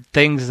weird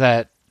things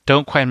that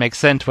don't quite make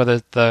sense,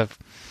 whether the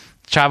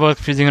Chavo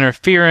confusing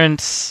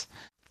interference,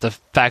 the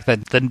fact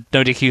that the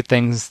no DQ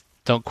things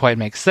don't quite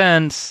make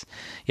sense.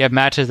 You have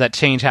matches that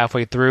change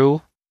halfway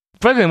through.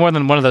 Frankly, more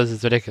than one of those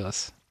is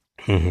ridiculous.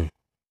 Mm-hmm.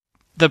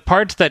 The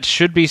parts that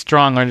should be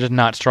strong are just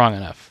not strong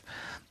enough.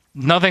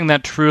 Nothing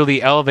that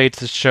truly elevates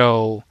the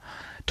show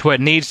to what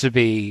it needs to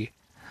be,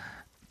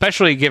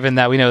 especially given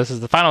that we know this is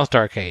the final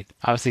Starrcade.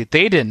 Obviously,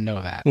 they didn't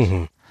know that.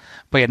 Mm-hmm.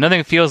 But yeah,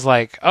 nothing feels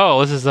like,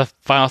 oh, this is the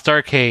final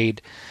Starrcade.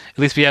 At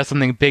least we have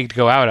something big to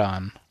go out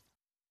on.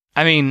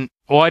 I mean,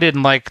 I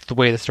didn't like the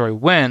way the story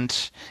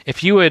went.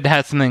 If you had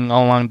had something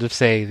along to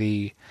say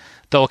the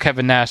old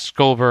Kevin Nash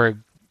Goldberg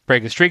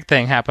break the streak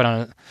thing happen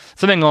on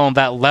something on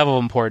that level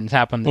of importance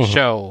happened on the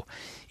show,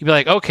 you'd be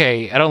like,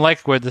 okay, I don't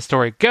like where the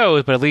story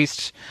goes, but at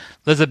least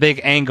there's a big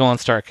angle on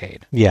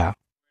Starrcade. Yeah.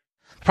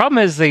 The problem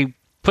is they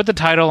put the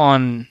title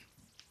on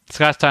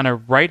Scott Steiner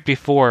right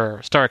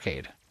before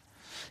Starrcade.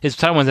 His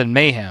title was in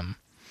Mayhem.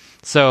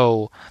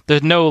 So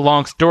there's no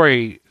long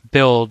story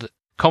build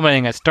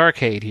culminating at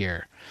Starrcade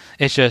here.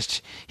 It's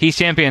just, he's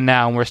champion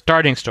now and we're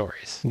starting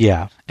stories.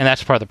 Yeah. And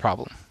that's part of the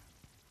problem.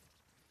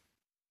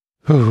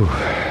 Ooh.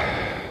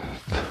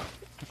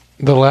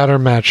 The ladder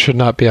match should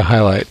not be a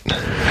highlight.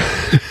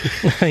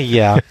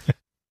 Yeah.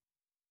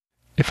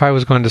 If I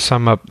was going to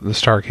sum up the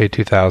Starrcade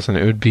 2000,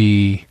 it would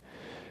be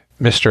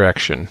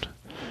misdirection.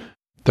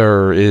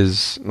 There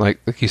is, like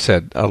you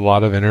said, a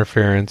lot of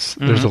interference.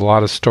 Mm-hmm. There's a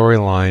lot of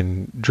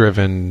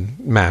storyline-driven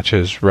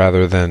matches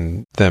rather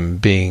than them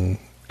being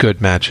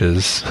good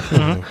matches.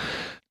 Mm-hmm.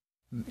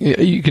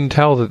 You can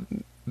tell that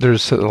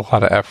there's a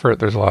lot of effort,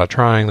 there's a lot of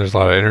trying, there's a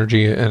lot of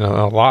energy in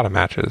a lot of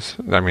matches.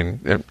 I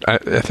mean, I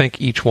think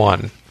each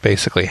one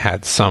basically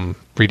had some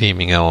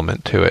redeeming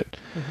element to it.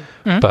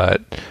 Mm-hmm.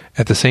 But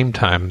at the same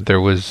time,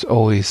 there was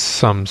always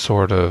some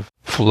sort of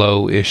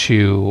flow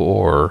issue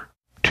or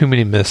too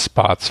many missed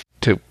spots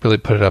to really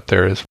put it up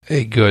there as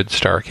a good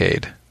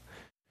Starrcade.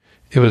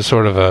 It was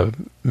sort of a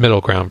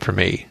middle ground for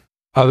me.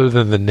 Other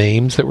than the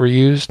names that were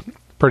used,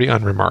 pretty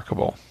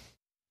unremarkable.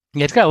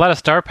 Yeah, it's got a lot of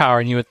star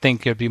power, and you would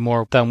think it would be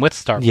more done with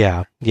star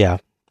power. Yeah,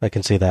 I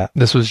can see that.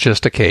 This was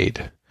just a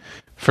Cade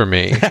for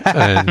me.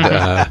 And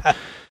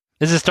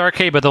this is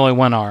Starrcade, but only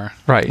one R.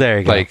 Right. There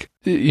you go. Like,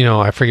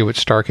 I forget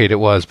which Starrcade it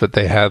was, but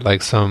they had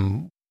like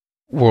some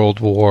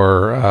World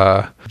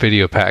War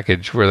video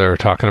package where they were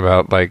talking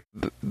about like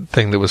the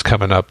thing that was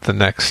coming up the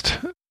next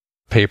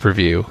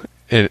pay-per-view.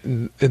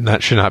 And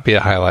that should not be a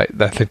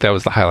highlight. I think that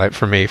was the highlight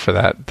for me for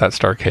that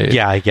Starrcade.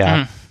 Yeah.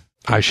 Mm-hmm.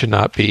 I should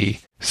not be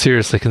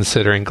seriously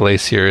considering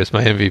Glacier as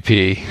my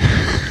MVP.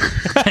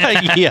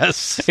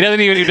 Yes. He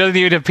doesn't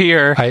even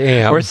appear. I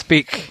am. Or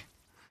speak.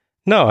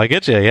 No, I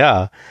get you,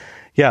 yeah.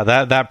 Yeah,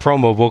 that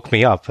promo woke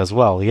me up as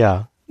well,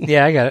 yeah.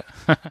 Yeah, I got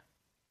it.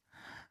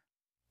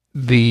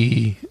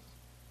 The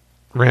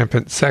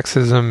rampant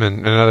sexism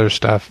and other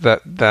stuff,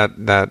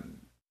 that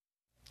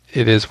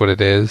it is what it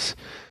is.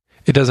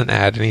 It doesn't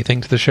add anything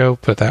to the show,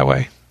 put it that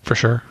way, for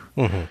sure.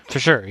 Mm-hmm. For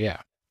sure,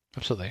 yeah.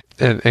 Absolutely.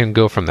 And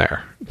go from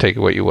there. Take it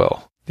what you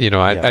will.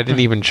 I didn't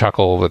even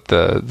chuckle with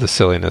the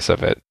silliness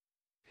of it.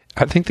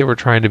 I think they were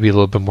trying to be a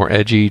little bit more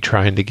edgy,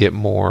 trying to get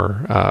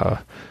more,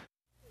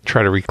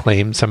 try to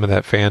reclaim some of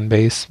that fan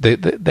base.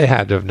 They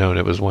had to have known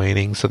it was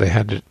waning, so they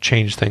had to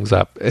change things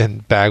up.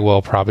 And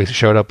Bagwell probably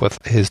showed up with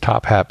his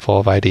top hat full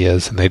of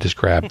ideas, and they just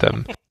grabbed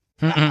them.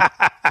 And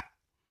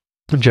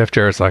Jeff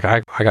Jarrett's like,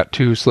 I got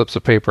 2 slips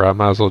of paper. I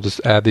might as well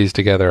just add these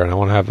together, and I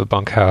want to have the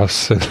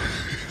bunkhouse.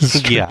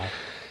 Yeah.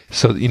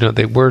 So,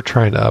 they were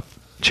trying to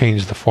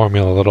change the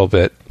formula a little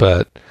bit,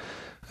 but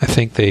I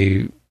think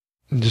they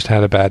just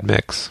had a bad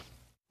mix.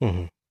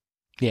 Mm-hmm.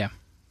 Yeah,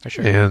 for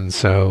sure. And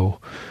so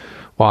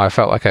while I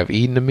felt like I've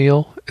eaten a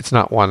meal, it's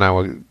not one I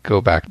would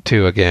go back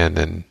to again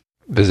and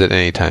visit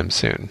anytime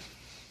soon.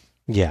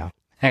 Yeah.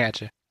 I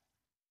gotcha.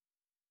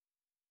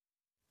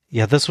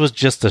 Yeah, this was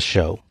just a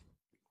show.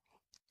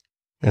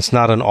 It's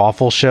not an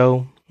awful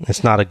show.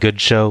 It's not a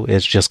good show.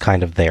 It's just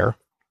kind of there.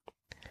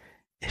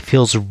 It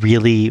feels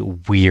really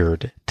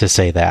weird to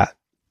say that.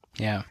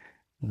 Yeah.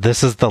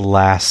 This is the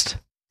last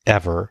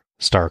ever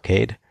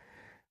Starrcade.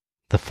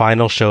 The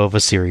final show of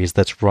a series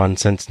that's run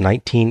since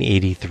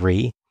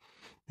 1983.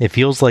 It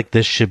feels like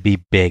this should be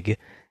big.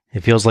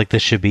 It feels like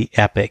this should be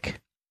epic.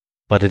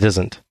 But it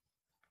isn't.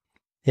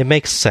 It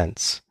makes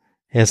sense.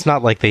 And it's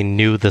not like they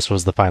knew this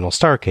was the final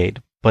Starrcade,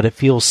 but it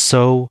feels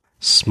so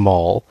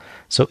small,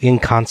 so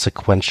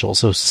inconsequential,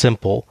 so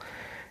simple,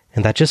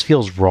 and that just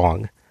feels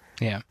wrong.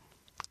 Yeah.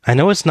 I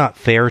know it's not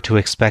fair to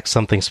expect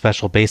something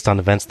special based on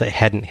events that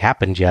hadn't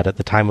happened yet at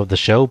the time of the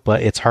show,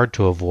 but it's hard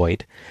to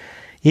avoid.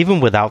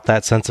 Even without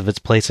that sense of its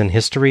place in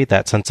history,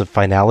 that sense of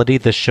finality,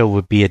 this show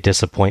would be a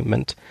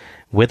disappointment.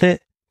 With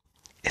it,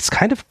 it's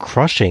kind of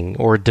crushing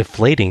or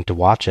deflating to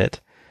watch it.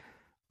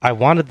 I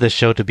wanted this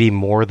show to be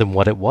more than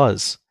what it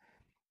was.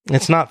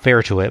 It's not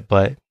fair to it,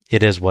 but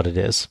it is what it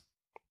is.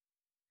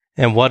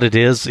 And what it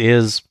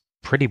is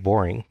pretty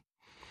boring.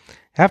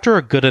 After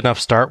a good enough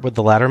start with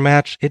the ladder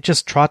match, it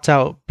just trots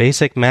out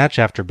basic match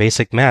after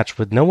basic match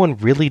with no one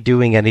really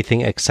doing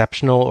anything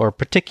exceptional or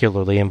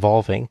particularly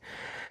involving.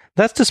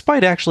 That's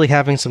despite actually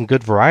having some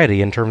good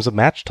variety in terms of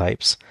match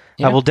types.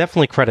 Yeah. I will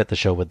definitely credit the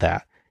show with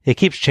that. It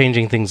keeps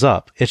changing things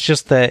up. It's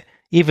just that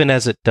even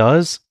as it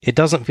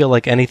doesn't feel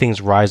like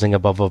anything's rising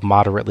above a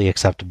moderately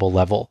acceptable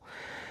level.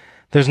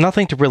 There's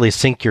nothing to really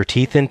sink your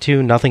teeth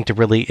into, nothing to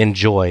really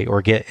enjoy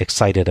or get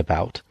excited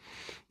about.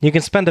 You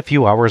can spend a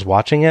few hours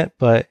watching it,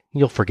 but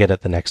you'll forget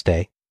it the next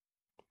day.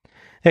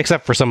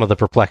 Except for some of the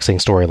perplexing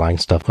storyline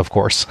stuff, of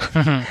course.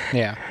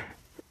 Yeah.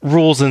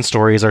 Rules and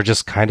stories are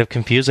just kind of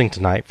confusing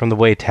tonight, from the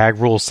way tag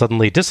rules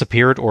suddenly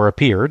disappeared or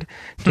appeared,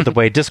 to the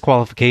way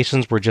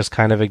disqualifications were just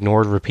kind of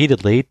ignored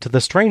repeatedly, to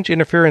the strange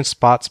interference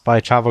spots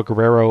by Chavo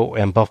Guerrero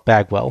and Buff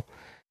Bagwell.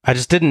 I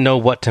just didn't know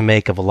what to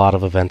make of a lot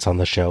of events on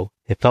the show.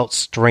 It felt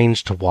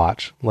strange to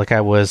watch, like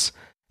I was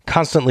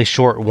constantly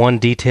short one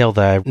detail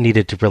that I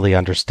needed to really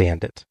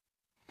understand it.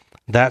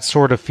 That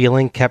sort of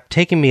feeling kept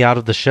taking me out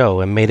of the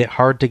show and made it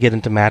hard to get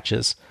into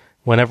matches.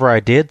 Whenever I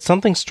did,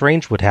 something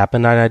strange would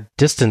happen and I'd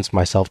distance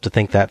myself to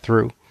think that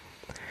through.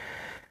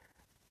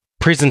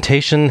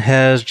 Presentation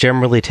has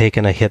generally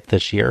taken a hit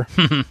this year.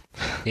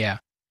 Yeah.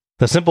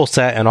 The simple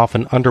set and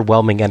often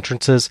underwhelming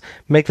entrances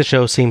make the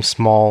show seem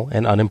small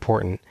and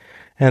unimportant,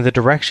 and the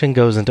direction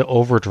goes into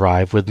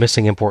overdrive with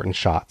missing important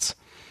shots.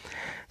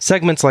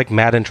 Segments like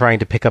Madden trying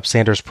to pick up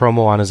Sanders'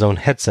 promo on his own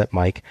headset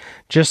mic,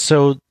 just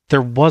so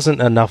there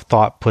wasn't enough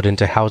thought put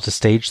into how to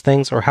stage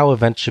things or how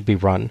events should be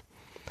run.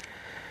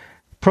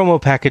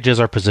 Promo packages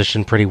are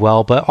positioned pretty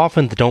well, but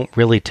often they don't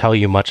really tell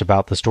you much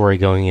about the story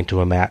going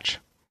into a match.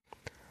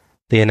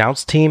 The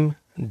announce team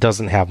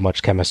doesn't have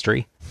much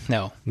chemistry.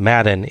 No.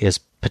 Madden is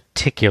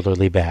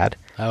particularly bad.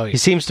 Oh, yeah. He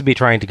seems to be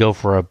trying to go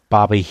for a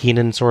Bobby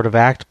Heenan sort of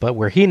act, but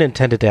where Heenan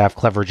tended to have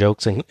clever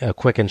jokes and a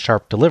quick and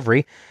sharp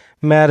delivery,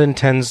 Madden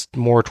tends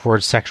more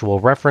towards sexual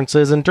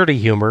references and dirty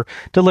humor,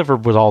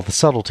 delivered with all the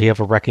subtlety of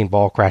a wrecking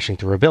ball crashing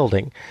through a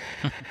building.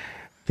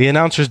 The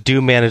announcers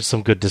do manage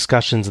some good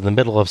discussions in the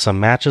middle of some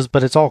matches,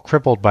 but it's all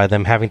crippled by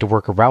them having to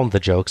work around the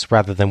jokes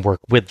rather than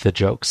work with the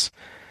jokes.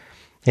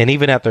 And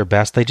even at their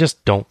best, they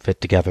just don't fit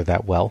together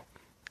that well.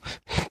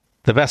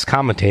 The best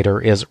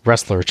commentator is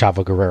wrestler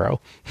Chavo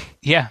Guerrero.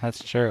 Yeah,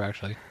 that's true,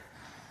 actually.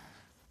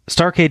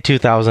 Starrcade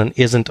 2000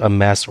 isn't a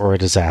mess or a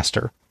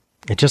disaster.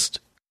 It just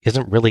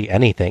isn't really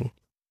anything.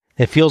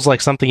 It feels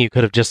like something you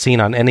could have just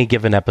seen on any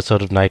given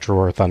episode of Nitro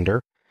or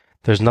Thunder.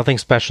 There's nothing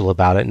special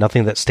about it,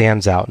 nothing that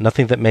stands out,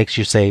 nothing that makes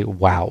you say,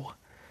 wow.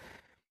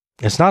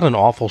 It's not an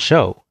awful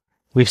show.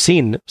 We've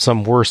seen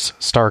some worse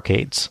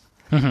Starrcades.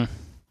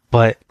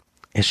 But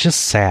it's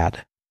just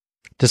sad.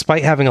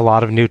 Despite having a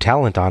lot of new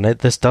talent on it,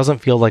 this doesn't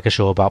feel like a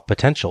show about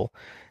potential.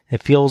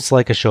 It feels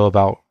like a show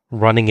about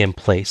running in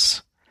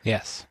place.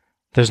 Yes.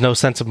 There's no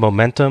sense of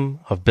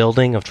momentum, of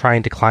building, of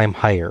trying to climb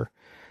higher.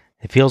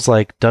 It feels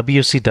like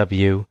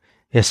WCW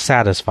is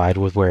satisfied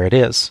with where it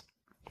is.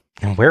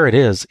 And where it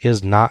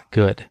is not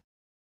good.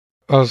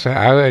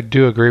 I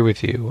do agree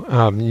with you.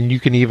 You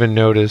can even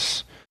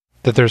notice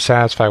that they're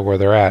satisfied where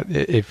they're at.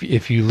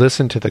 If you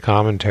listen to the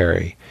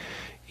commentary,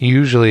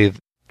 usually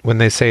when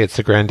they say it's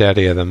the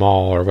granddaddy of them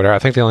all or whatever, I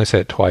think they only say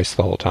it twice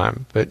the whole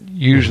time, but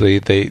usually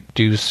they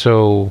do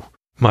so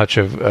much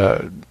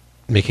of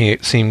making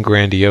it seem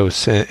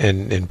grandiose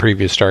in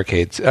previous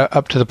Starrcades,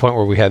 up to the point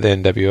where we had the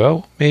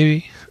NWO,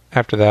 maybe.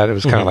 After that, it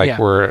was kind of like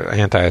we're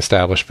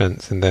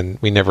anti-establishment, and then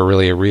we never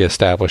really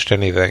re-established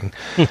anything.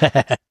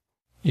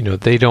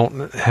 They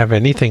don't have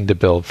anything to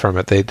build from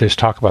it. They just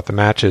talk about the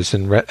matches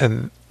and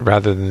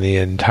rather than the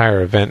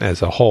entire event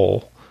as a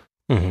whole.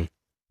 Mm-hmm.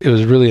 It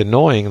was really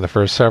annoying the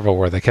first several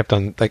where they kept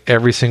on, like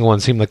every single one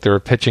seemed like they were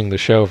pitching the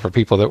show for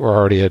people that were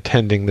already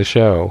attending the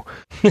show.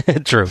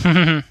 True.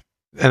 And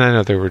I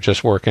know they were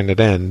just working it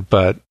in,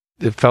 but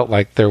it felt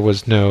like there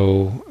was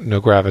no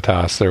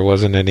gravitas. There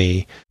wasn't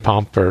any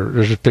pomp, or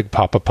there's a big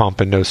pop of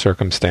pomp in no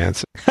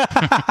circumstance.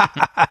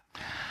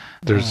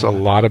 There's a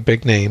lot of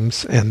big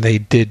names, and they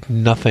did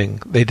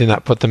nothing. They did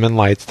not put them in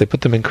lights. They put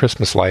them in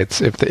Christmas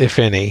lights, if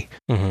any.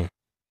 Mm-hmm.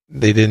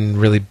 They didn't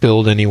really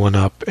build anyone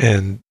up,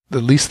 and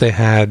at least they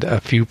had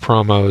a few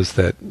promos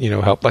that,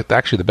 helped. Like,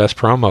 actually, the best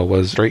promo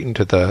was straight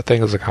into the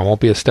thing. It was like, I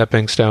won't be a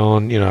stepping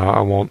stone.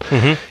 I won't.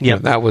 Mm-hmm. Yeah,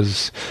 that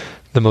was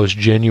the most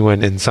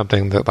genuine in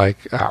something that, like,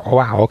 oh,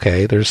 wow,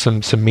 okay, there's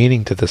some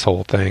meaning to this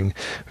whole thing.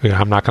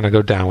 I'm not going to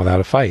go down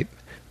without a fight,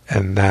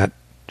 and that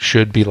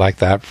should be like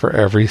that for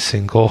every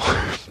single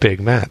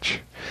big match.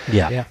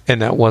 Yeah.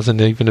 And that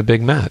wasn't even a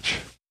big match.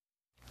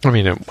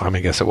 I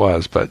guess it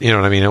was, but you know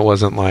what I mean? It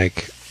wasn't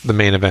like the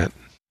main event.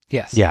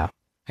 Yes. Yeah.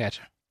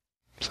 Gotcha.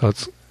 So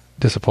it's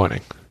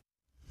disappointing.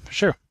 For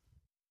sure.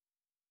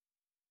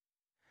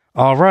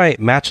 All right,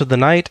 match of the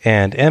night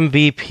and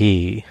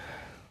MVP.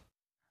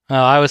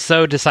 Well, I was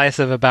so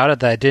decisive about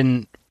it that I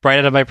didn't write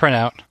it on my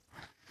printout.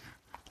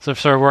 So I'm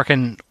sort of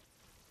working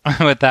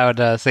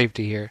without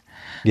safety here.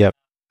 Yep.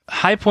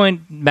 High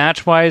point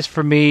match-wise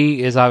for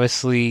me is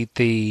obviously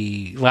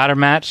the ladder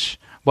match.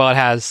 While it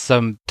has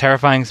some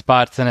terrifying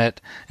spots in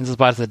it, and some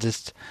spots that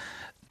just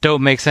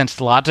don't make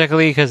sense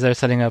logically because they're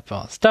setting up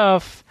all the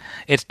stuff,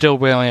 it's still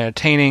really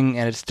entertaining,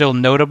 and it's still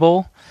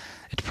notable.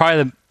 It's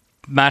probably the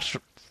match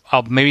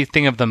I'll maybe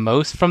think of the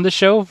most from the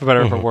show, for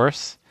better or for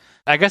worse.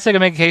 I guess I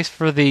could make a case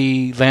for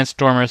the Lance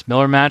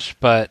Stormer-Miller match,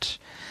 but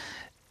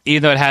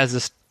even though it has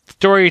this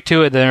story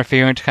to it, the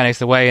interference kind of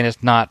takes away, and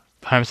it's not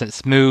 100%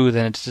 smooth,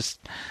 and it's just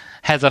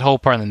has that whole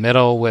part in the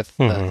middle with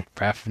the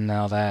ref and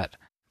all that.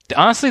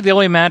 Honestly, the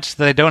only match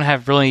that I don't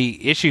have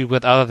really issue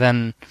with, other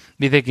than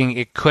me thinking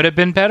it could have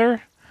been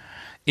better,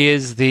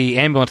 is the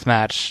ambulance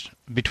match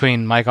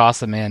between Mike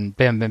Awesome and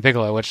Bam Bam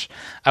Bigelow, which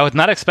I was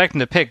not expecting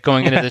to pick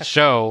going into this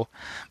show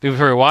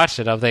before we watched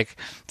it. I was like,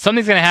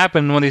 something's going to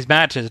happen in one of these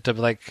matches to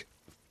like,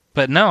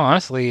 but no,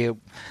 honestly,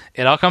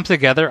 it all comes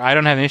together. I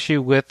don't have an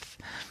issue with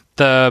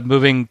the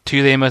moving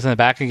to the ambulance in the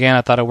back again.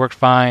 I thought it worked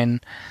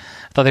fine.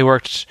 I thought they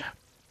worked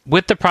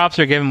with the props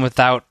they're given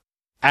without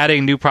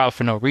adding new props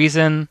for no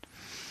reason.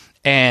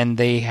 And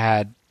they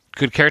had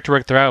good character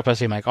work throughout,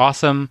 especially Mike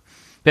Awesome.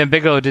 Ben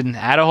Bigelow didn't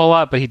add a whole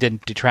lot, but he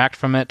didn't detract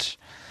from it.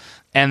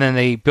 And then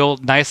they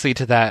built nicely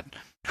to that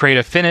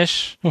creative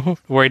finish,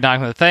 where he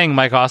knocked on the thing.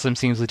 Mike Awesome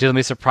seems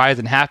legitimately surprised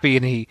and happy,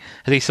 and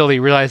as he slowly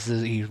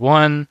realizes he's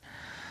won.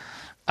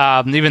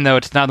 Even though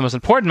it's not the most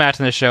important match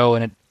in the show,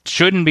 and it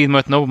shouldn't be the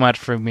most noble match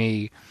for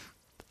me,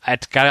 I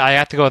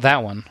have to go with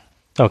that one.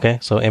 Okay,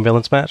 so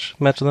ambulance match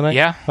of the night?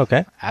 Yeah.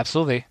 Okay.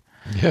 Absolutely.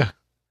 Yeah.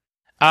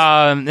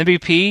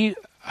 MVP,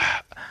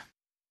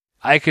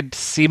 I could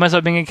see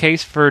myself being a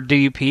case for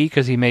DDP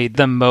because he made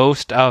the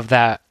most of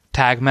that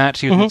tag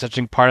match. He was such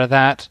a part of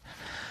that.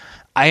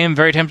 I am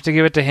very tempted to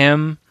give it to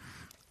him.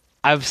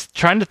 I was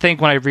trying to think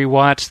when I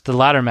rewatched the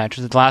ladder match,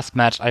 which was the last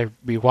match I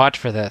rewatched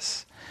for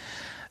this.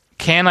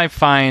 Can I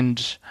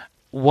find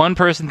one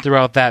person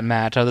throughout that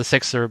match, out of the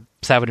 6 or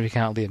 7 if you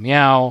count Liam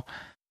Meow,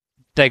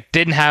 that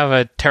didn't have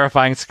a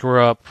terrifying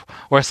screw up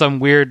or some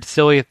weird,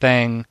 silly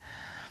thing?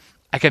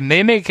 I could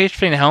maybe make a case for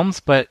Shane Helms,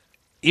 but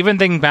even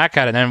thinking back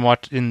at it and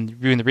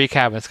reviewing the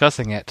recap and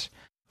discussing it,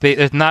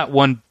 there's not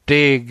one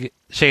big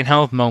Shane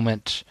Helms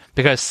moment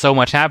because so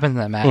much happens in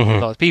that match with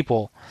all those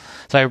people.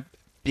 So I'd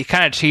be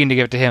kind of cheating to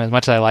give it to him as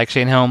much as I like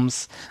Shane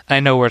Helms. I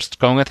know where it's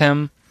going with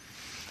him.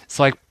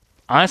 So, like,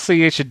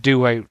 honestly, it should do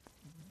what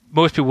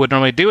most people would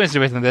normally do in a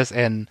situation like this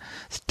and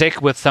stick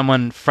with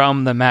someone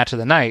from the match of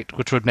the night,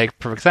 which would make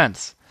perfect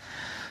sense.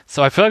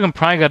 So I feel like I'm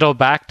probably going to go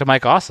back to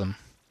Mike Awesome.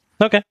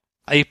 Okay.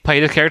 He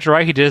played his character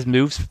right. He did his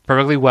moves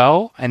perfectly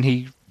well, and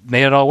he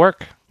made it all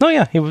work. Oh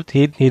yeah,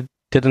 he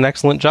did an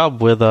excellent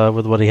job with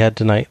what he had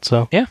tonight.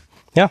 So yeah,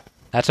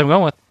 that's what I'm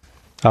going with.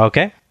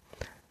 Okay,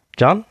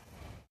 John.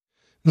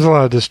 There's a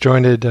lot of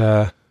disjointed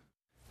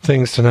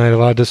things tonight. A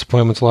lot of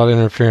disappointments. A lot of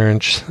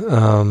interference.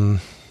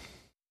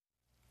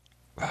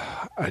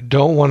 I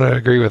don't want to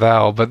agree with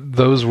Al, but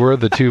those were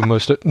the two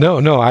most. No,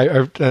 I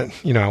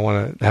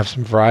want to have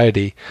some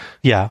variety.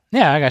 Yeah,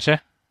 I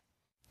gotcha.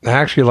 I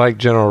actually like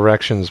General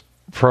Erection's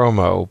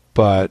promo,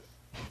 but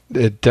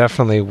it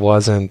definitely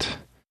wasn't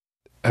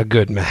a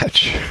good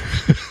match.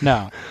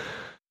 No.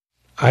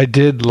 I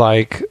did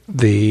like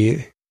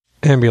the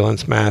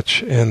ambulance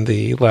match and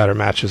the ladder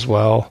match as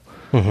well.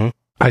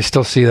 I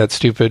still see that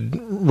stupid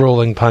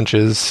rolling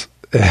punches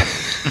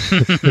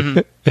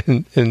and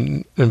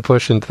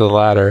push into the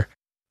ladder.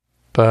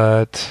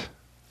 But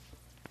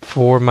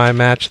for my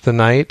match of the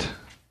night,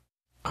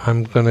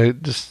 I'm going to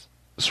just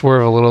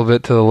swerve a little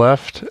bit to the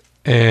left,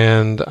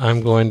 and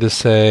I'm going to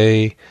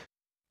say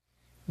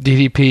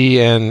DDP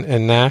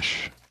and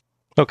Nash.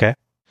 Okay.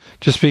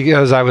 Just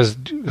because I was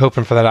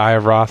hoping for that Eye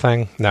of Ra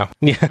thing. No.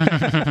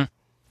 Yeah.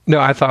 No,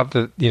 I thought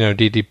that,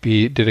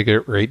 DDP did a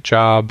great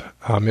job.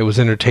 It was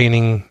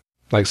entertaining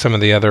like some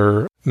of the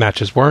other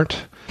matches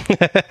weren't.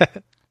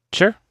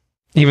 Sure.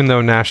 Even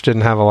though Nash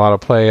didn't have a lot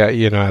of play,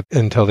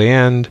 until the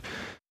end,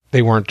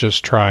 they weren't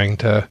just trying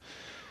to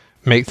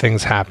make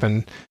things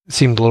happen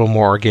seemed a little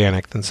more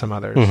organic than some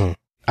others. Mhm.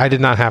 I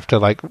did not have to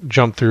like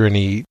jump through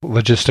any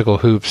logistical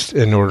hoops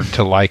in order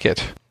to like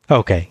it.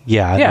 Okay,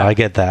 yeah, Yeah. no, I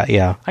get that,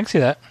 yeah. I can see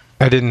that.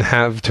 I didn't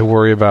have to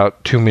worry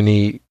about too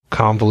many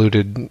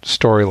convoluted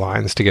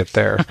storylines to get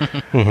there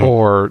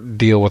or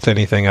deal with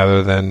anything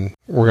other than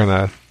we're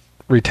going to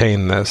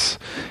retain this.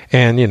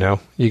 And, you know,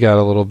 you got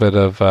a little bit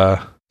of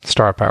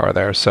star power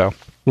there. So,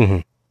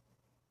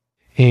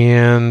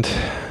 and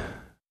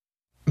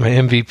my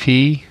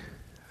MVP,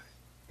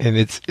 and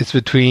it's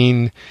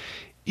between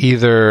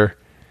either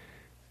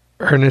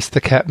Ernest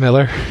the Cat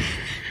Miller.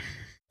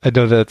 I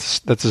know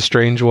that's a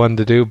strange one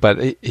to do, but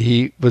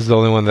he was the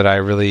only one that I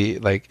really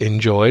like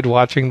enjoyed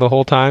watching the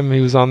whole time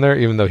he was on there,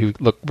 even though he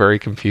looked very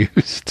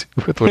confused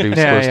with what he was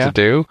supposed to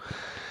do.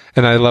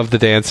 And I loved the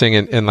dancing,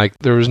 and like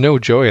there was no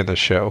joy in the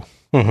show.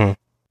 And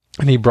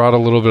he brought a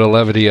little bit of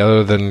levity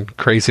other than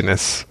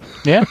craziness.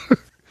 Yeah.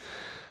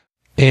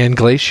 And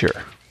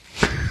Glacier.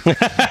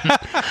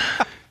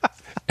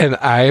 And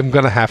I'm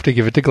going to have to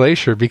give it to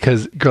Glacier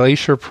because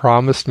Glacier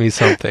promised me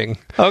something.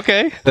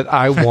 Okay. That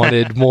I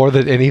wanted more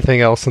than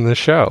anything else in the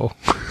show.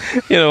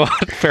 You know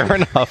what? Fair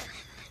enough.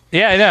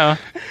 Yeah, I know.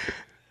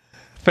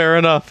 Fair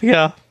enough,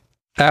 yeah.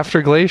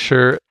 After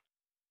Glacier,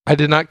 I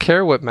did not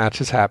care what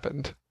matches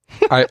happened.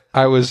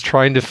 I was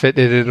trying to fit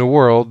it in a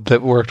world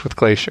that worked with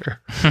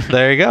Glacier.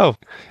 There you go.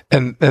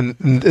 And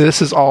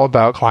this is all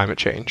about climate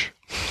change.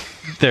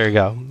 There you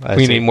go.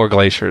 We need more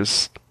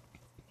glaciers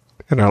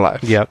in our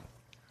life. Yep.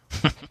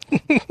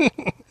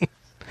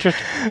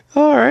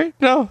 All right.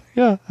 No,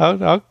 yeah.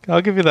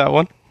 I'll give you that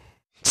one.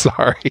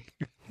 Sorry.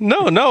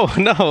 No.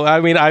 I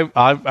mean,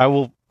 I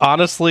will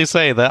honestly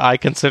say that I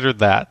considered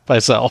that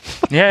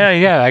myself.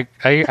 Yeah.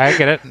 I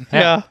get it.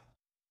 Yeah.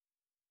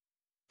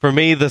 For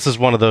me, this is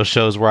one of those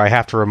shows where I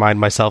have to remind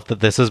myself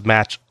that this is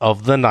match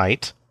of the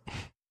night.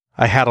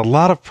 I had a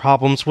lot of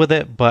problems with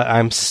it, but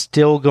I'm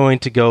still going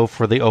to go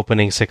for the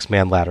opening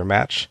 6-man ladder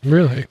match.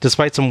 Really?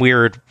 Despite some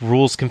weird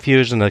rules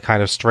confusion, a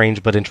kind of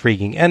strange but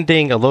intriguing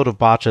ending, a load of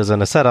botches,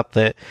 and a setup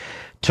that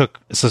took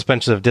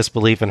suspension of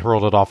disbelief and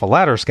hurled it off a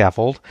ladder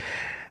scaffold,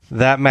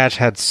 that match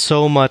had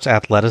so much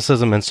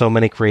athleticism and so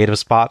many creative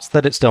spots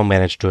that it still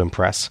managed to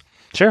impress.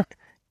 Sure.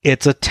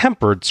 It's a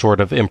tempered sort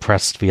of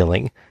impressed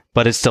feeling,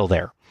 but it's still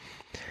there.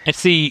 And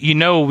see, you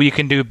know we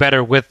can do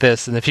better with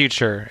this in the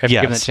future if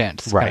Yes, given the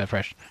chance. It's right. kind of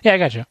fresh. Yeah, I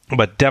got you.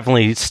 But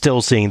definitely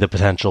still seeing the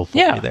potential for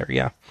me there,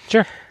 yeah.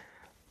 Sure.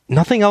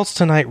 Nothing else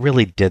tonight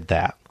really did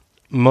that.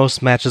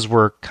 Most matches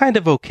were kind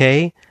of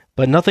okay,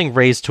 but nothing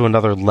raised to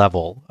another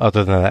level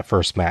other than that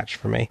first match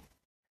for me.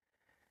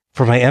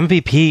 For my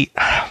MVP,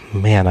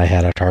 man, I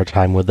had a hard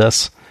time with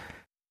this.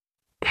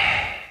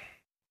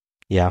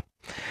 Yeah.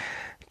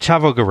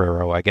 Chavo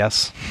Guerrero, I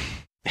guess.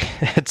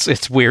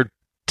 It's weird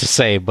to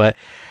say, but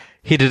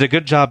he did a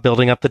good job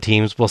building up the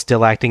teams while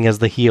still acting as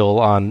the heel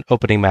on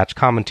opening match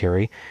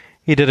commentary.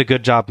 He did a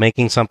good job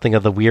making something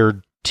of the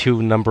weird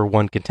 2 number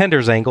 1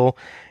 contenders angle,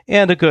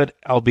 and a good,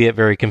 albeit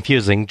very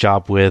confusing,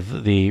 job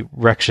with the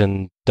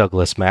Rection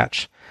Douglas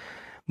match.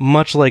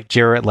 Much like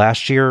Jarrett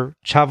last year,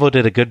 Chavo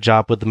did a good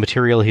job with the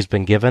material he's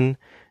been given,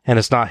 and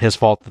it's not his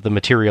fault that the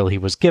material he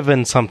was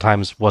given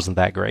sometimes wasn't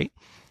that great.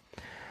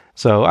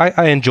 So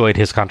I enjoyed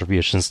his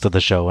contributions to the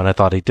show, and I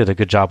thought he did a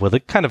good job with a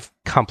kind of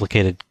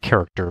complicated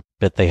character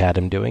bit they had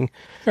him doing.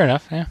 Fair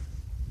enough, yeah.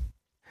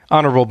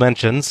 Honorable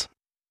mentions.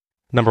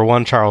 Number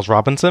 1, Charles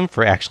Robinson,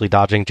 for actually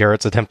dodging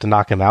Jarrett's attempt to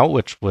knock him out,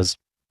 which was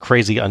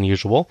crazy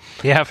unusual.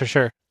 Yeah, for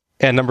sure.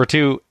 And number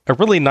 2, a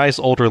really nice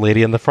older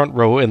lady in the front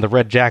row in the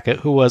red jacket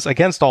who was,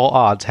 against all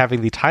odds,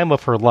 having the time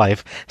of her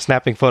life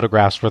snapping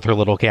photographs with her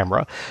little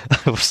camera.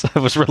 I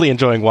was really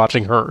enjoying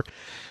watching her.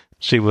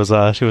 She was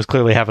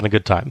clearly having a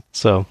good time.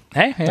 So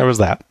there was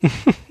that.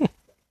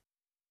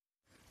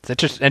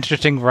 It's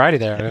interesting variety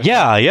there.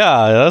 Yeah.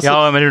 That's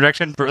all in a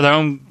direction for their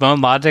own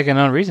logic and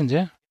own reasons.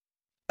 Yeah.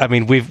 I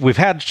mean, we've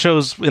had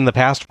shows in the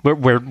past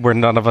where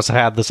none of us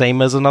had the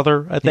same as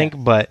another, I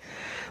think, but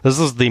this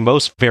is the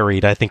most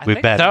varied I think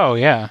we've been. So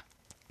yeah.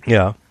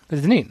 Yeah.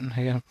 It's neat.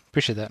 I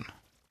appreciate that.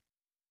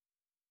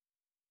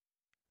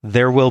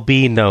 There will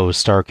be no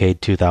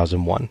Starrcade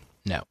 2001.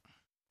 No.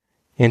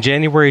 In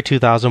January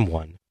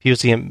 2001,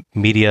 Fusient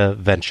Media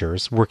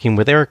Ventures, working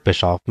with Eric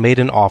Bischoff, made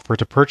an offer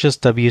to purchase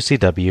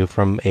WCW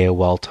from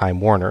AOL Time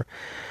Warner.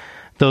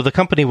 Though the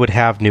company would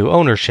have new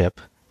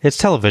ownership, its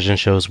television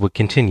shows would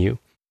continue.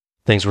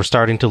 Things were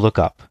starting to look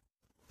up.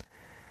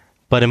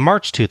 But in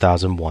March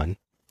 2001,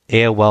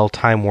 AOL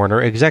Time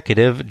Warner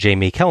executive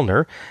Jamie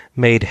Kellner,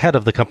 made head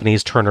of the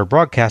company's Turner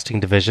Broadcasting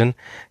division,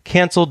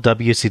 canceled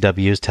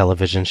WCW's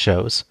television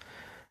shows.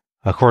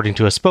 According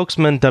to a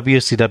spokesman,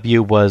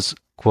 WCW was,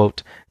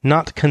 quote,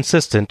 not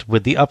consistent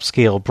with the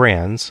upscale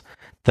brands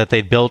that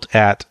they'd built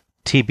at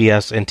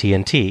TBS and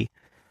TNT,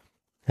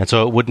 and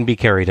so it wouldn't be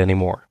carried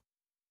anymore.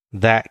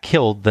 That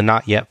killed the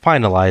not yet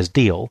finalized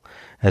deal,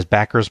 as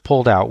backers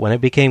pulled out when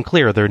it became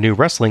clear their new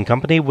wrestling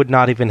company would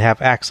not even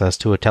have access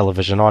to a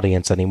television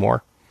audience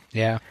anymore.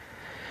 Yeah.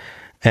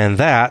 And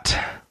that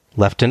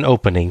left an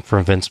opening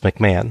for Vince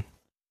McMahon.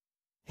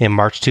 In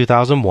March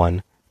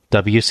 2001,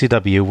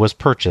 WCW was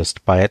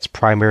purchased by its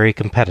primary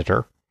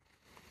competitor,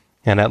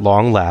 and at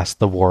long last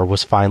the war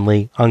was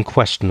finally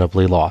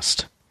unquestionably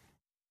lost.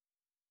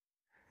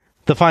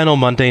 The final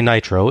Monday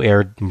Nitro,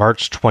 aired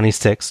March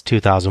 26,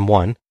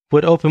 2001,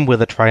 would open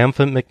with a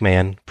triumphant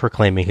McMahon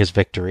proclaiming his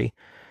victory.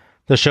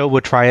 The show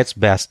would try its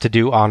best to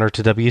do honor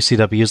to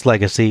WCW's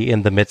legacy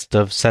in the midst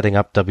of setting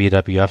up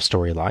WWF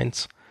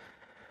storylines.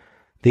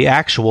 The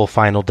actual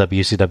final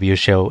WCW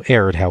show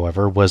aired,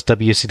 however, was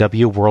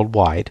WCW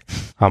Worldwide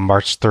on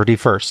March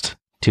 31st,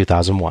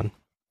 2001.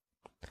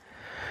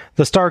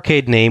 The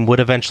Starrcade name would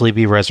eventually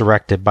be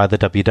resurrected by the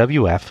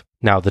WWF,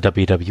 now the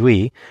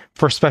WWE,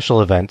 for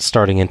special events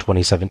starting in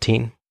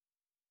 2017.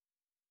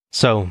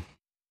 So,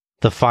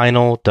 the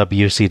final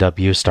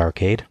WCW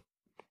Starrcade,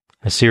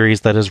 a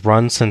series that has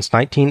run since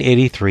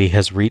 1983,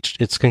 has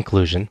reached its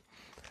conclusion.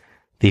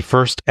 The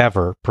first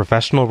ever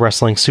professional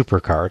wrestling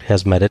supercard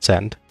has met its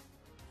end.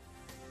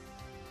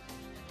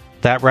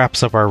 That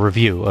wraps up our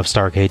review of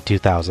Starrcade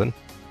 2000.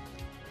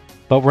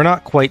 But we're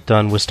not quite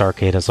done with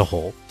Starrcade as a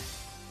whole.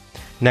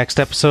 Next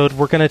episode,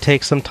 we're going to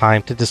take some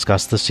time to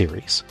discuss the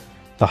series,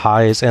 the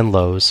highs and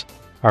lows,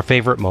 our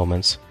favorite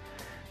moments,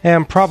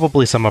 and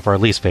probably some of our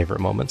least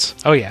favorite moments.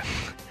 Oh yeah.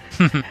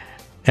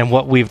 And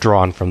what we've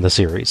drawn from the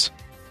series.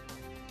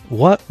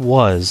 What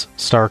was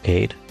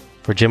Starrcade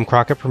for Jim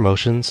Crockett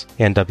Promotions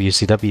and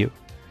WCW?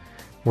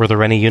 Were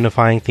there any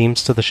unifying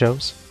themes to the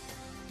shows?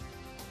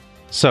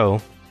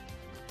 So,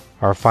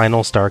 our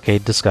final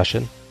Starrcade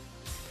discussion.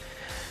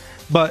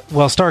 But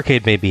while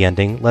Starrcade may be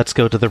ending, Let's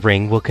Go to the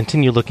Ring will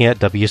continue looking at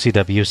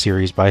WCW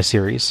series by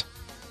series.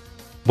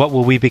 What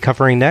will we be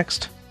covering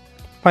next?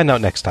 Find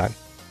out next time.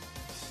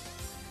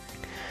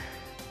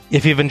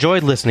 If you've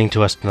enjoyed listening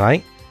to us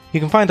tonight, you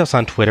can find us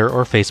on Twitter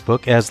or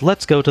Facebook as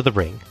Let's Go to the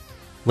Ring.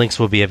 Links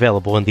will be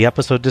available in the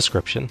episode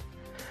description.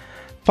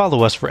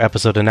 Follow us for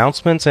episode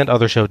announcements and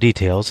other show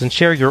details, and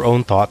share your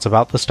own thoughts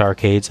about the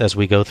Starrcades as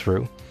we go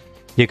through.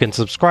 You can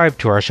subscribe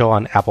to our show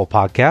on Apple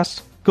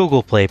Podcasts,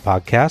 Google Play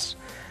Podcasts,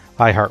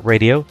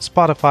 iHeartRadio,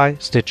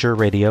 Spotify, Stitcher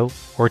Radio,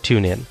 or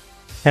TuneIn.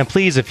 And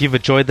please, if you've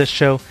enjoyed this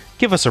show,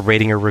 give us a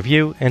rating or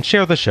review, and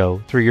share the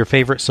show through your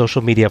favorite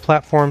social media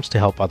platforms to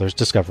help others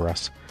discover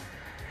us.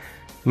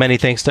 Many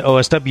thanks to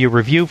OSW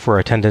Review for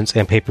attendance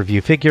and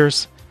pay-per-view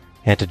figures,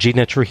 and to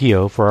Gina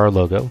Trujillo for our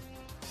logo.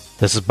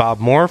 This is Bob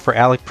Moore for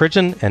Alec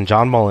Pridgeon and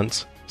John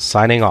Mullins,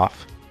 signing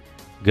off.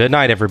 Good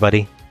night,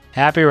 everybody.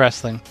 Happy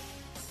wrestling.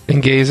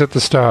 And gaze at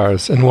the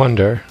stars and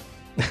wonder.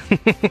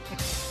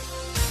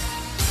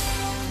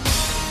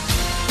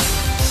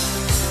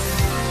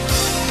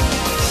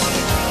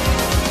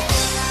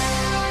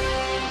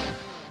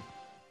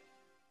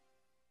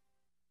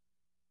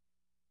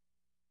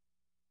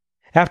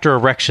 After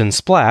Erection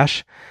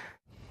Splash...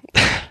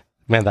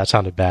 Man, that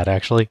sounded bad,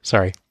 actually.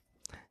 Sorry.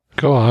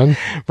 Go on.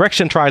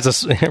 Rection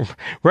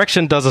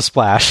does a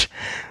splash.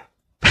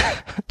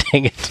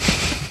 Dang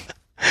it.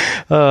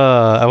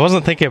 I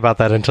wasn't thinking about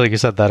that until you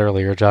said that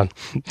earlier, John.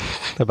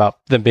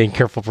 About them being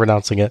careful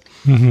pronouncing it.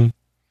 Mm-hmm.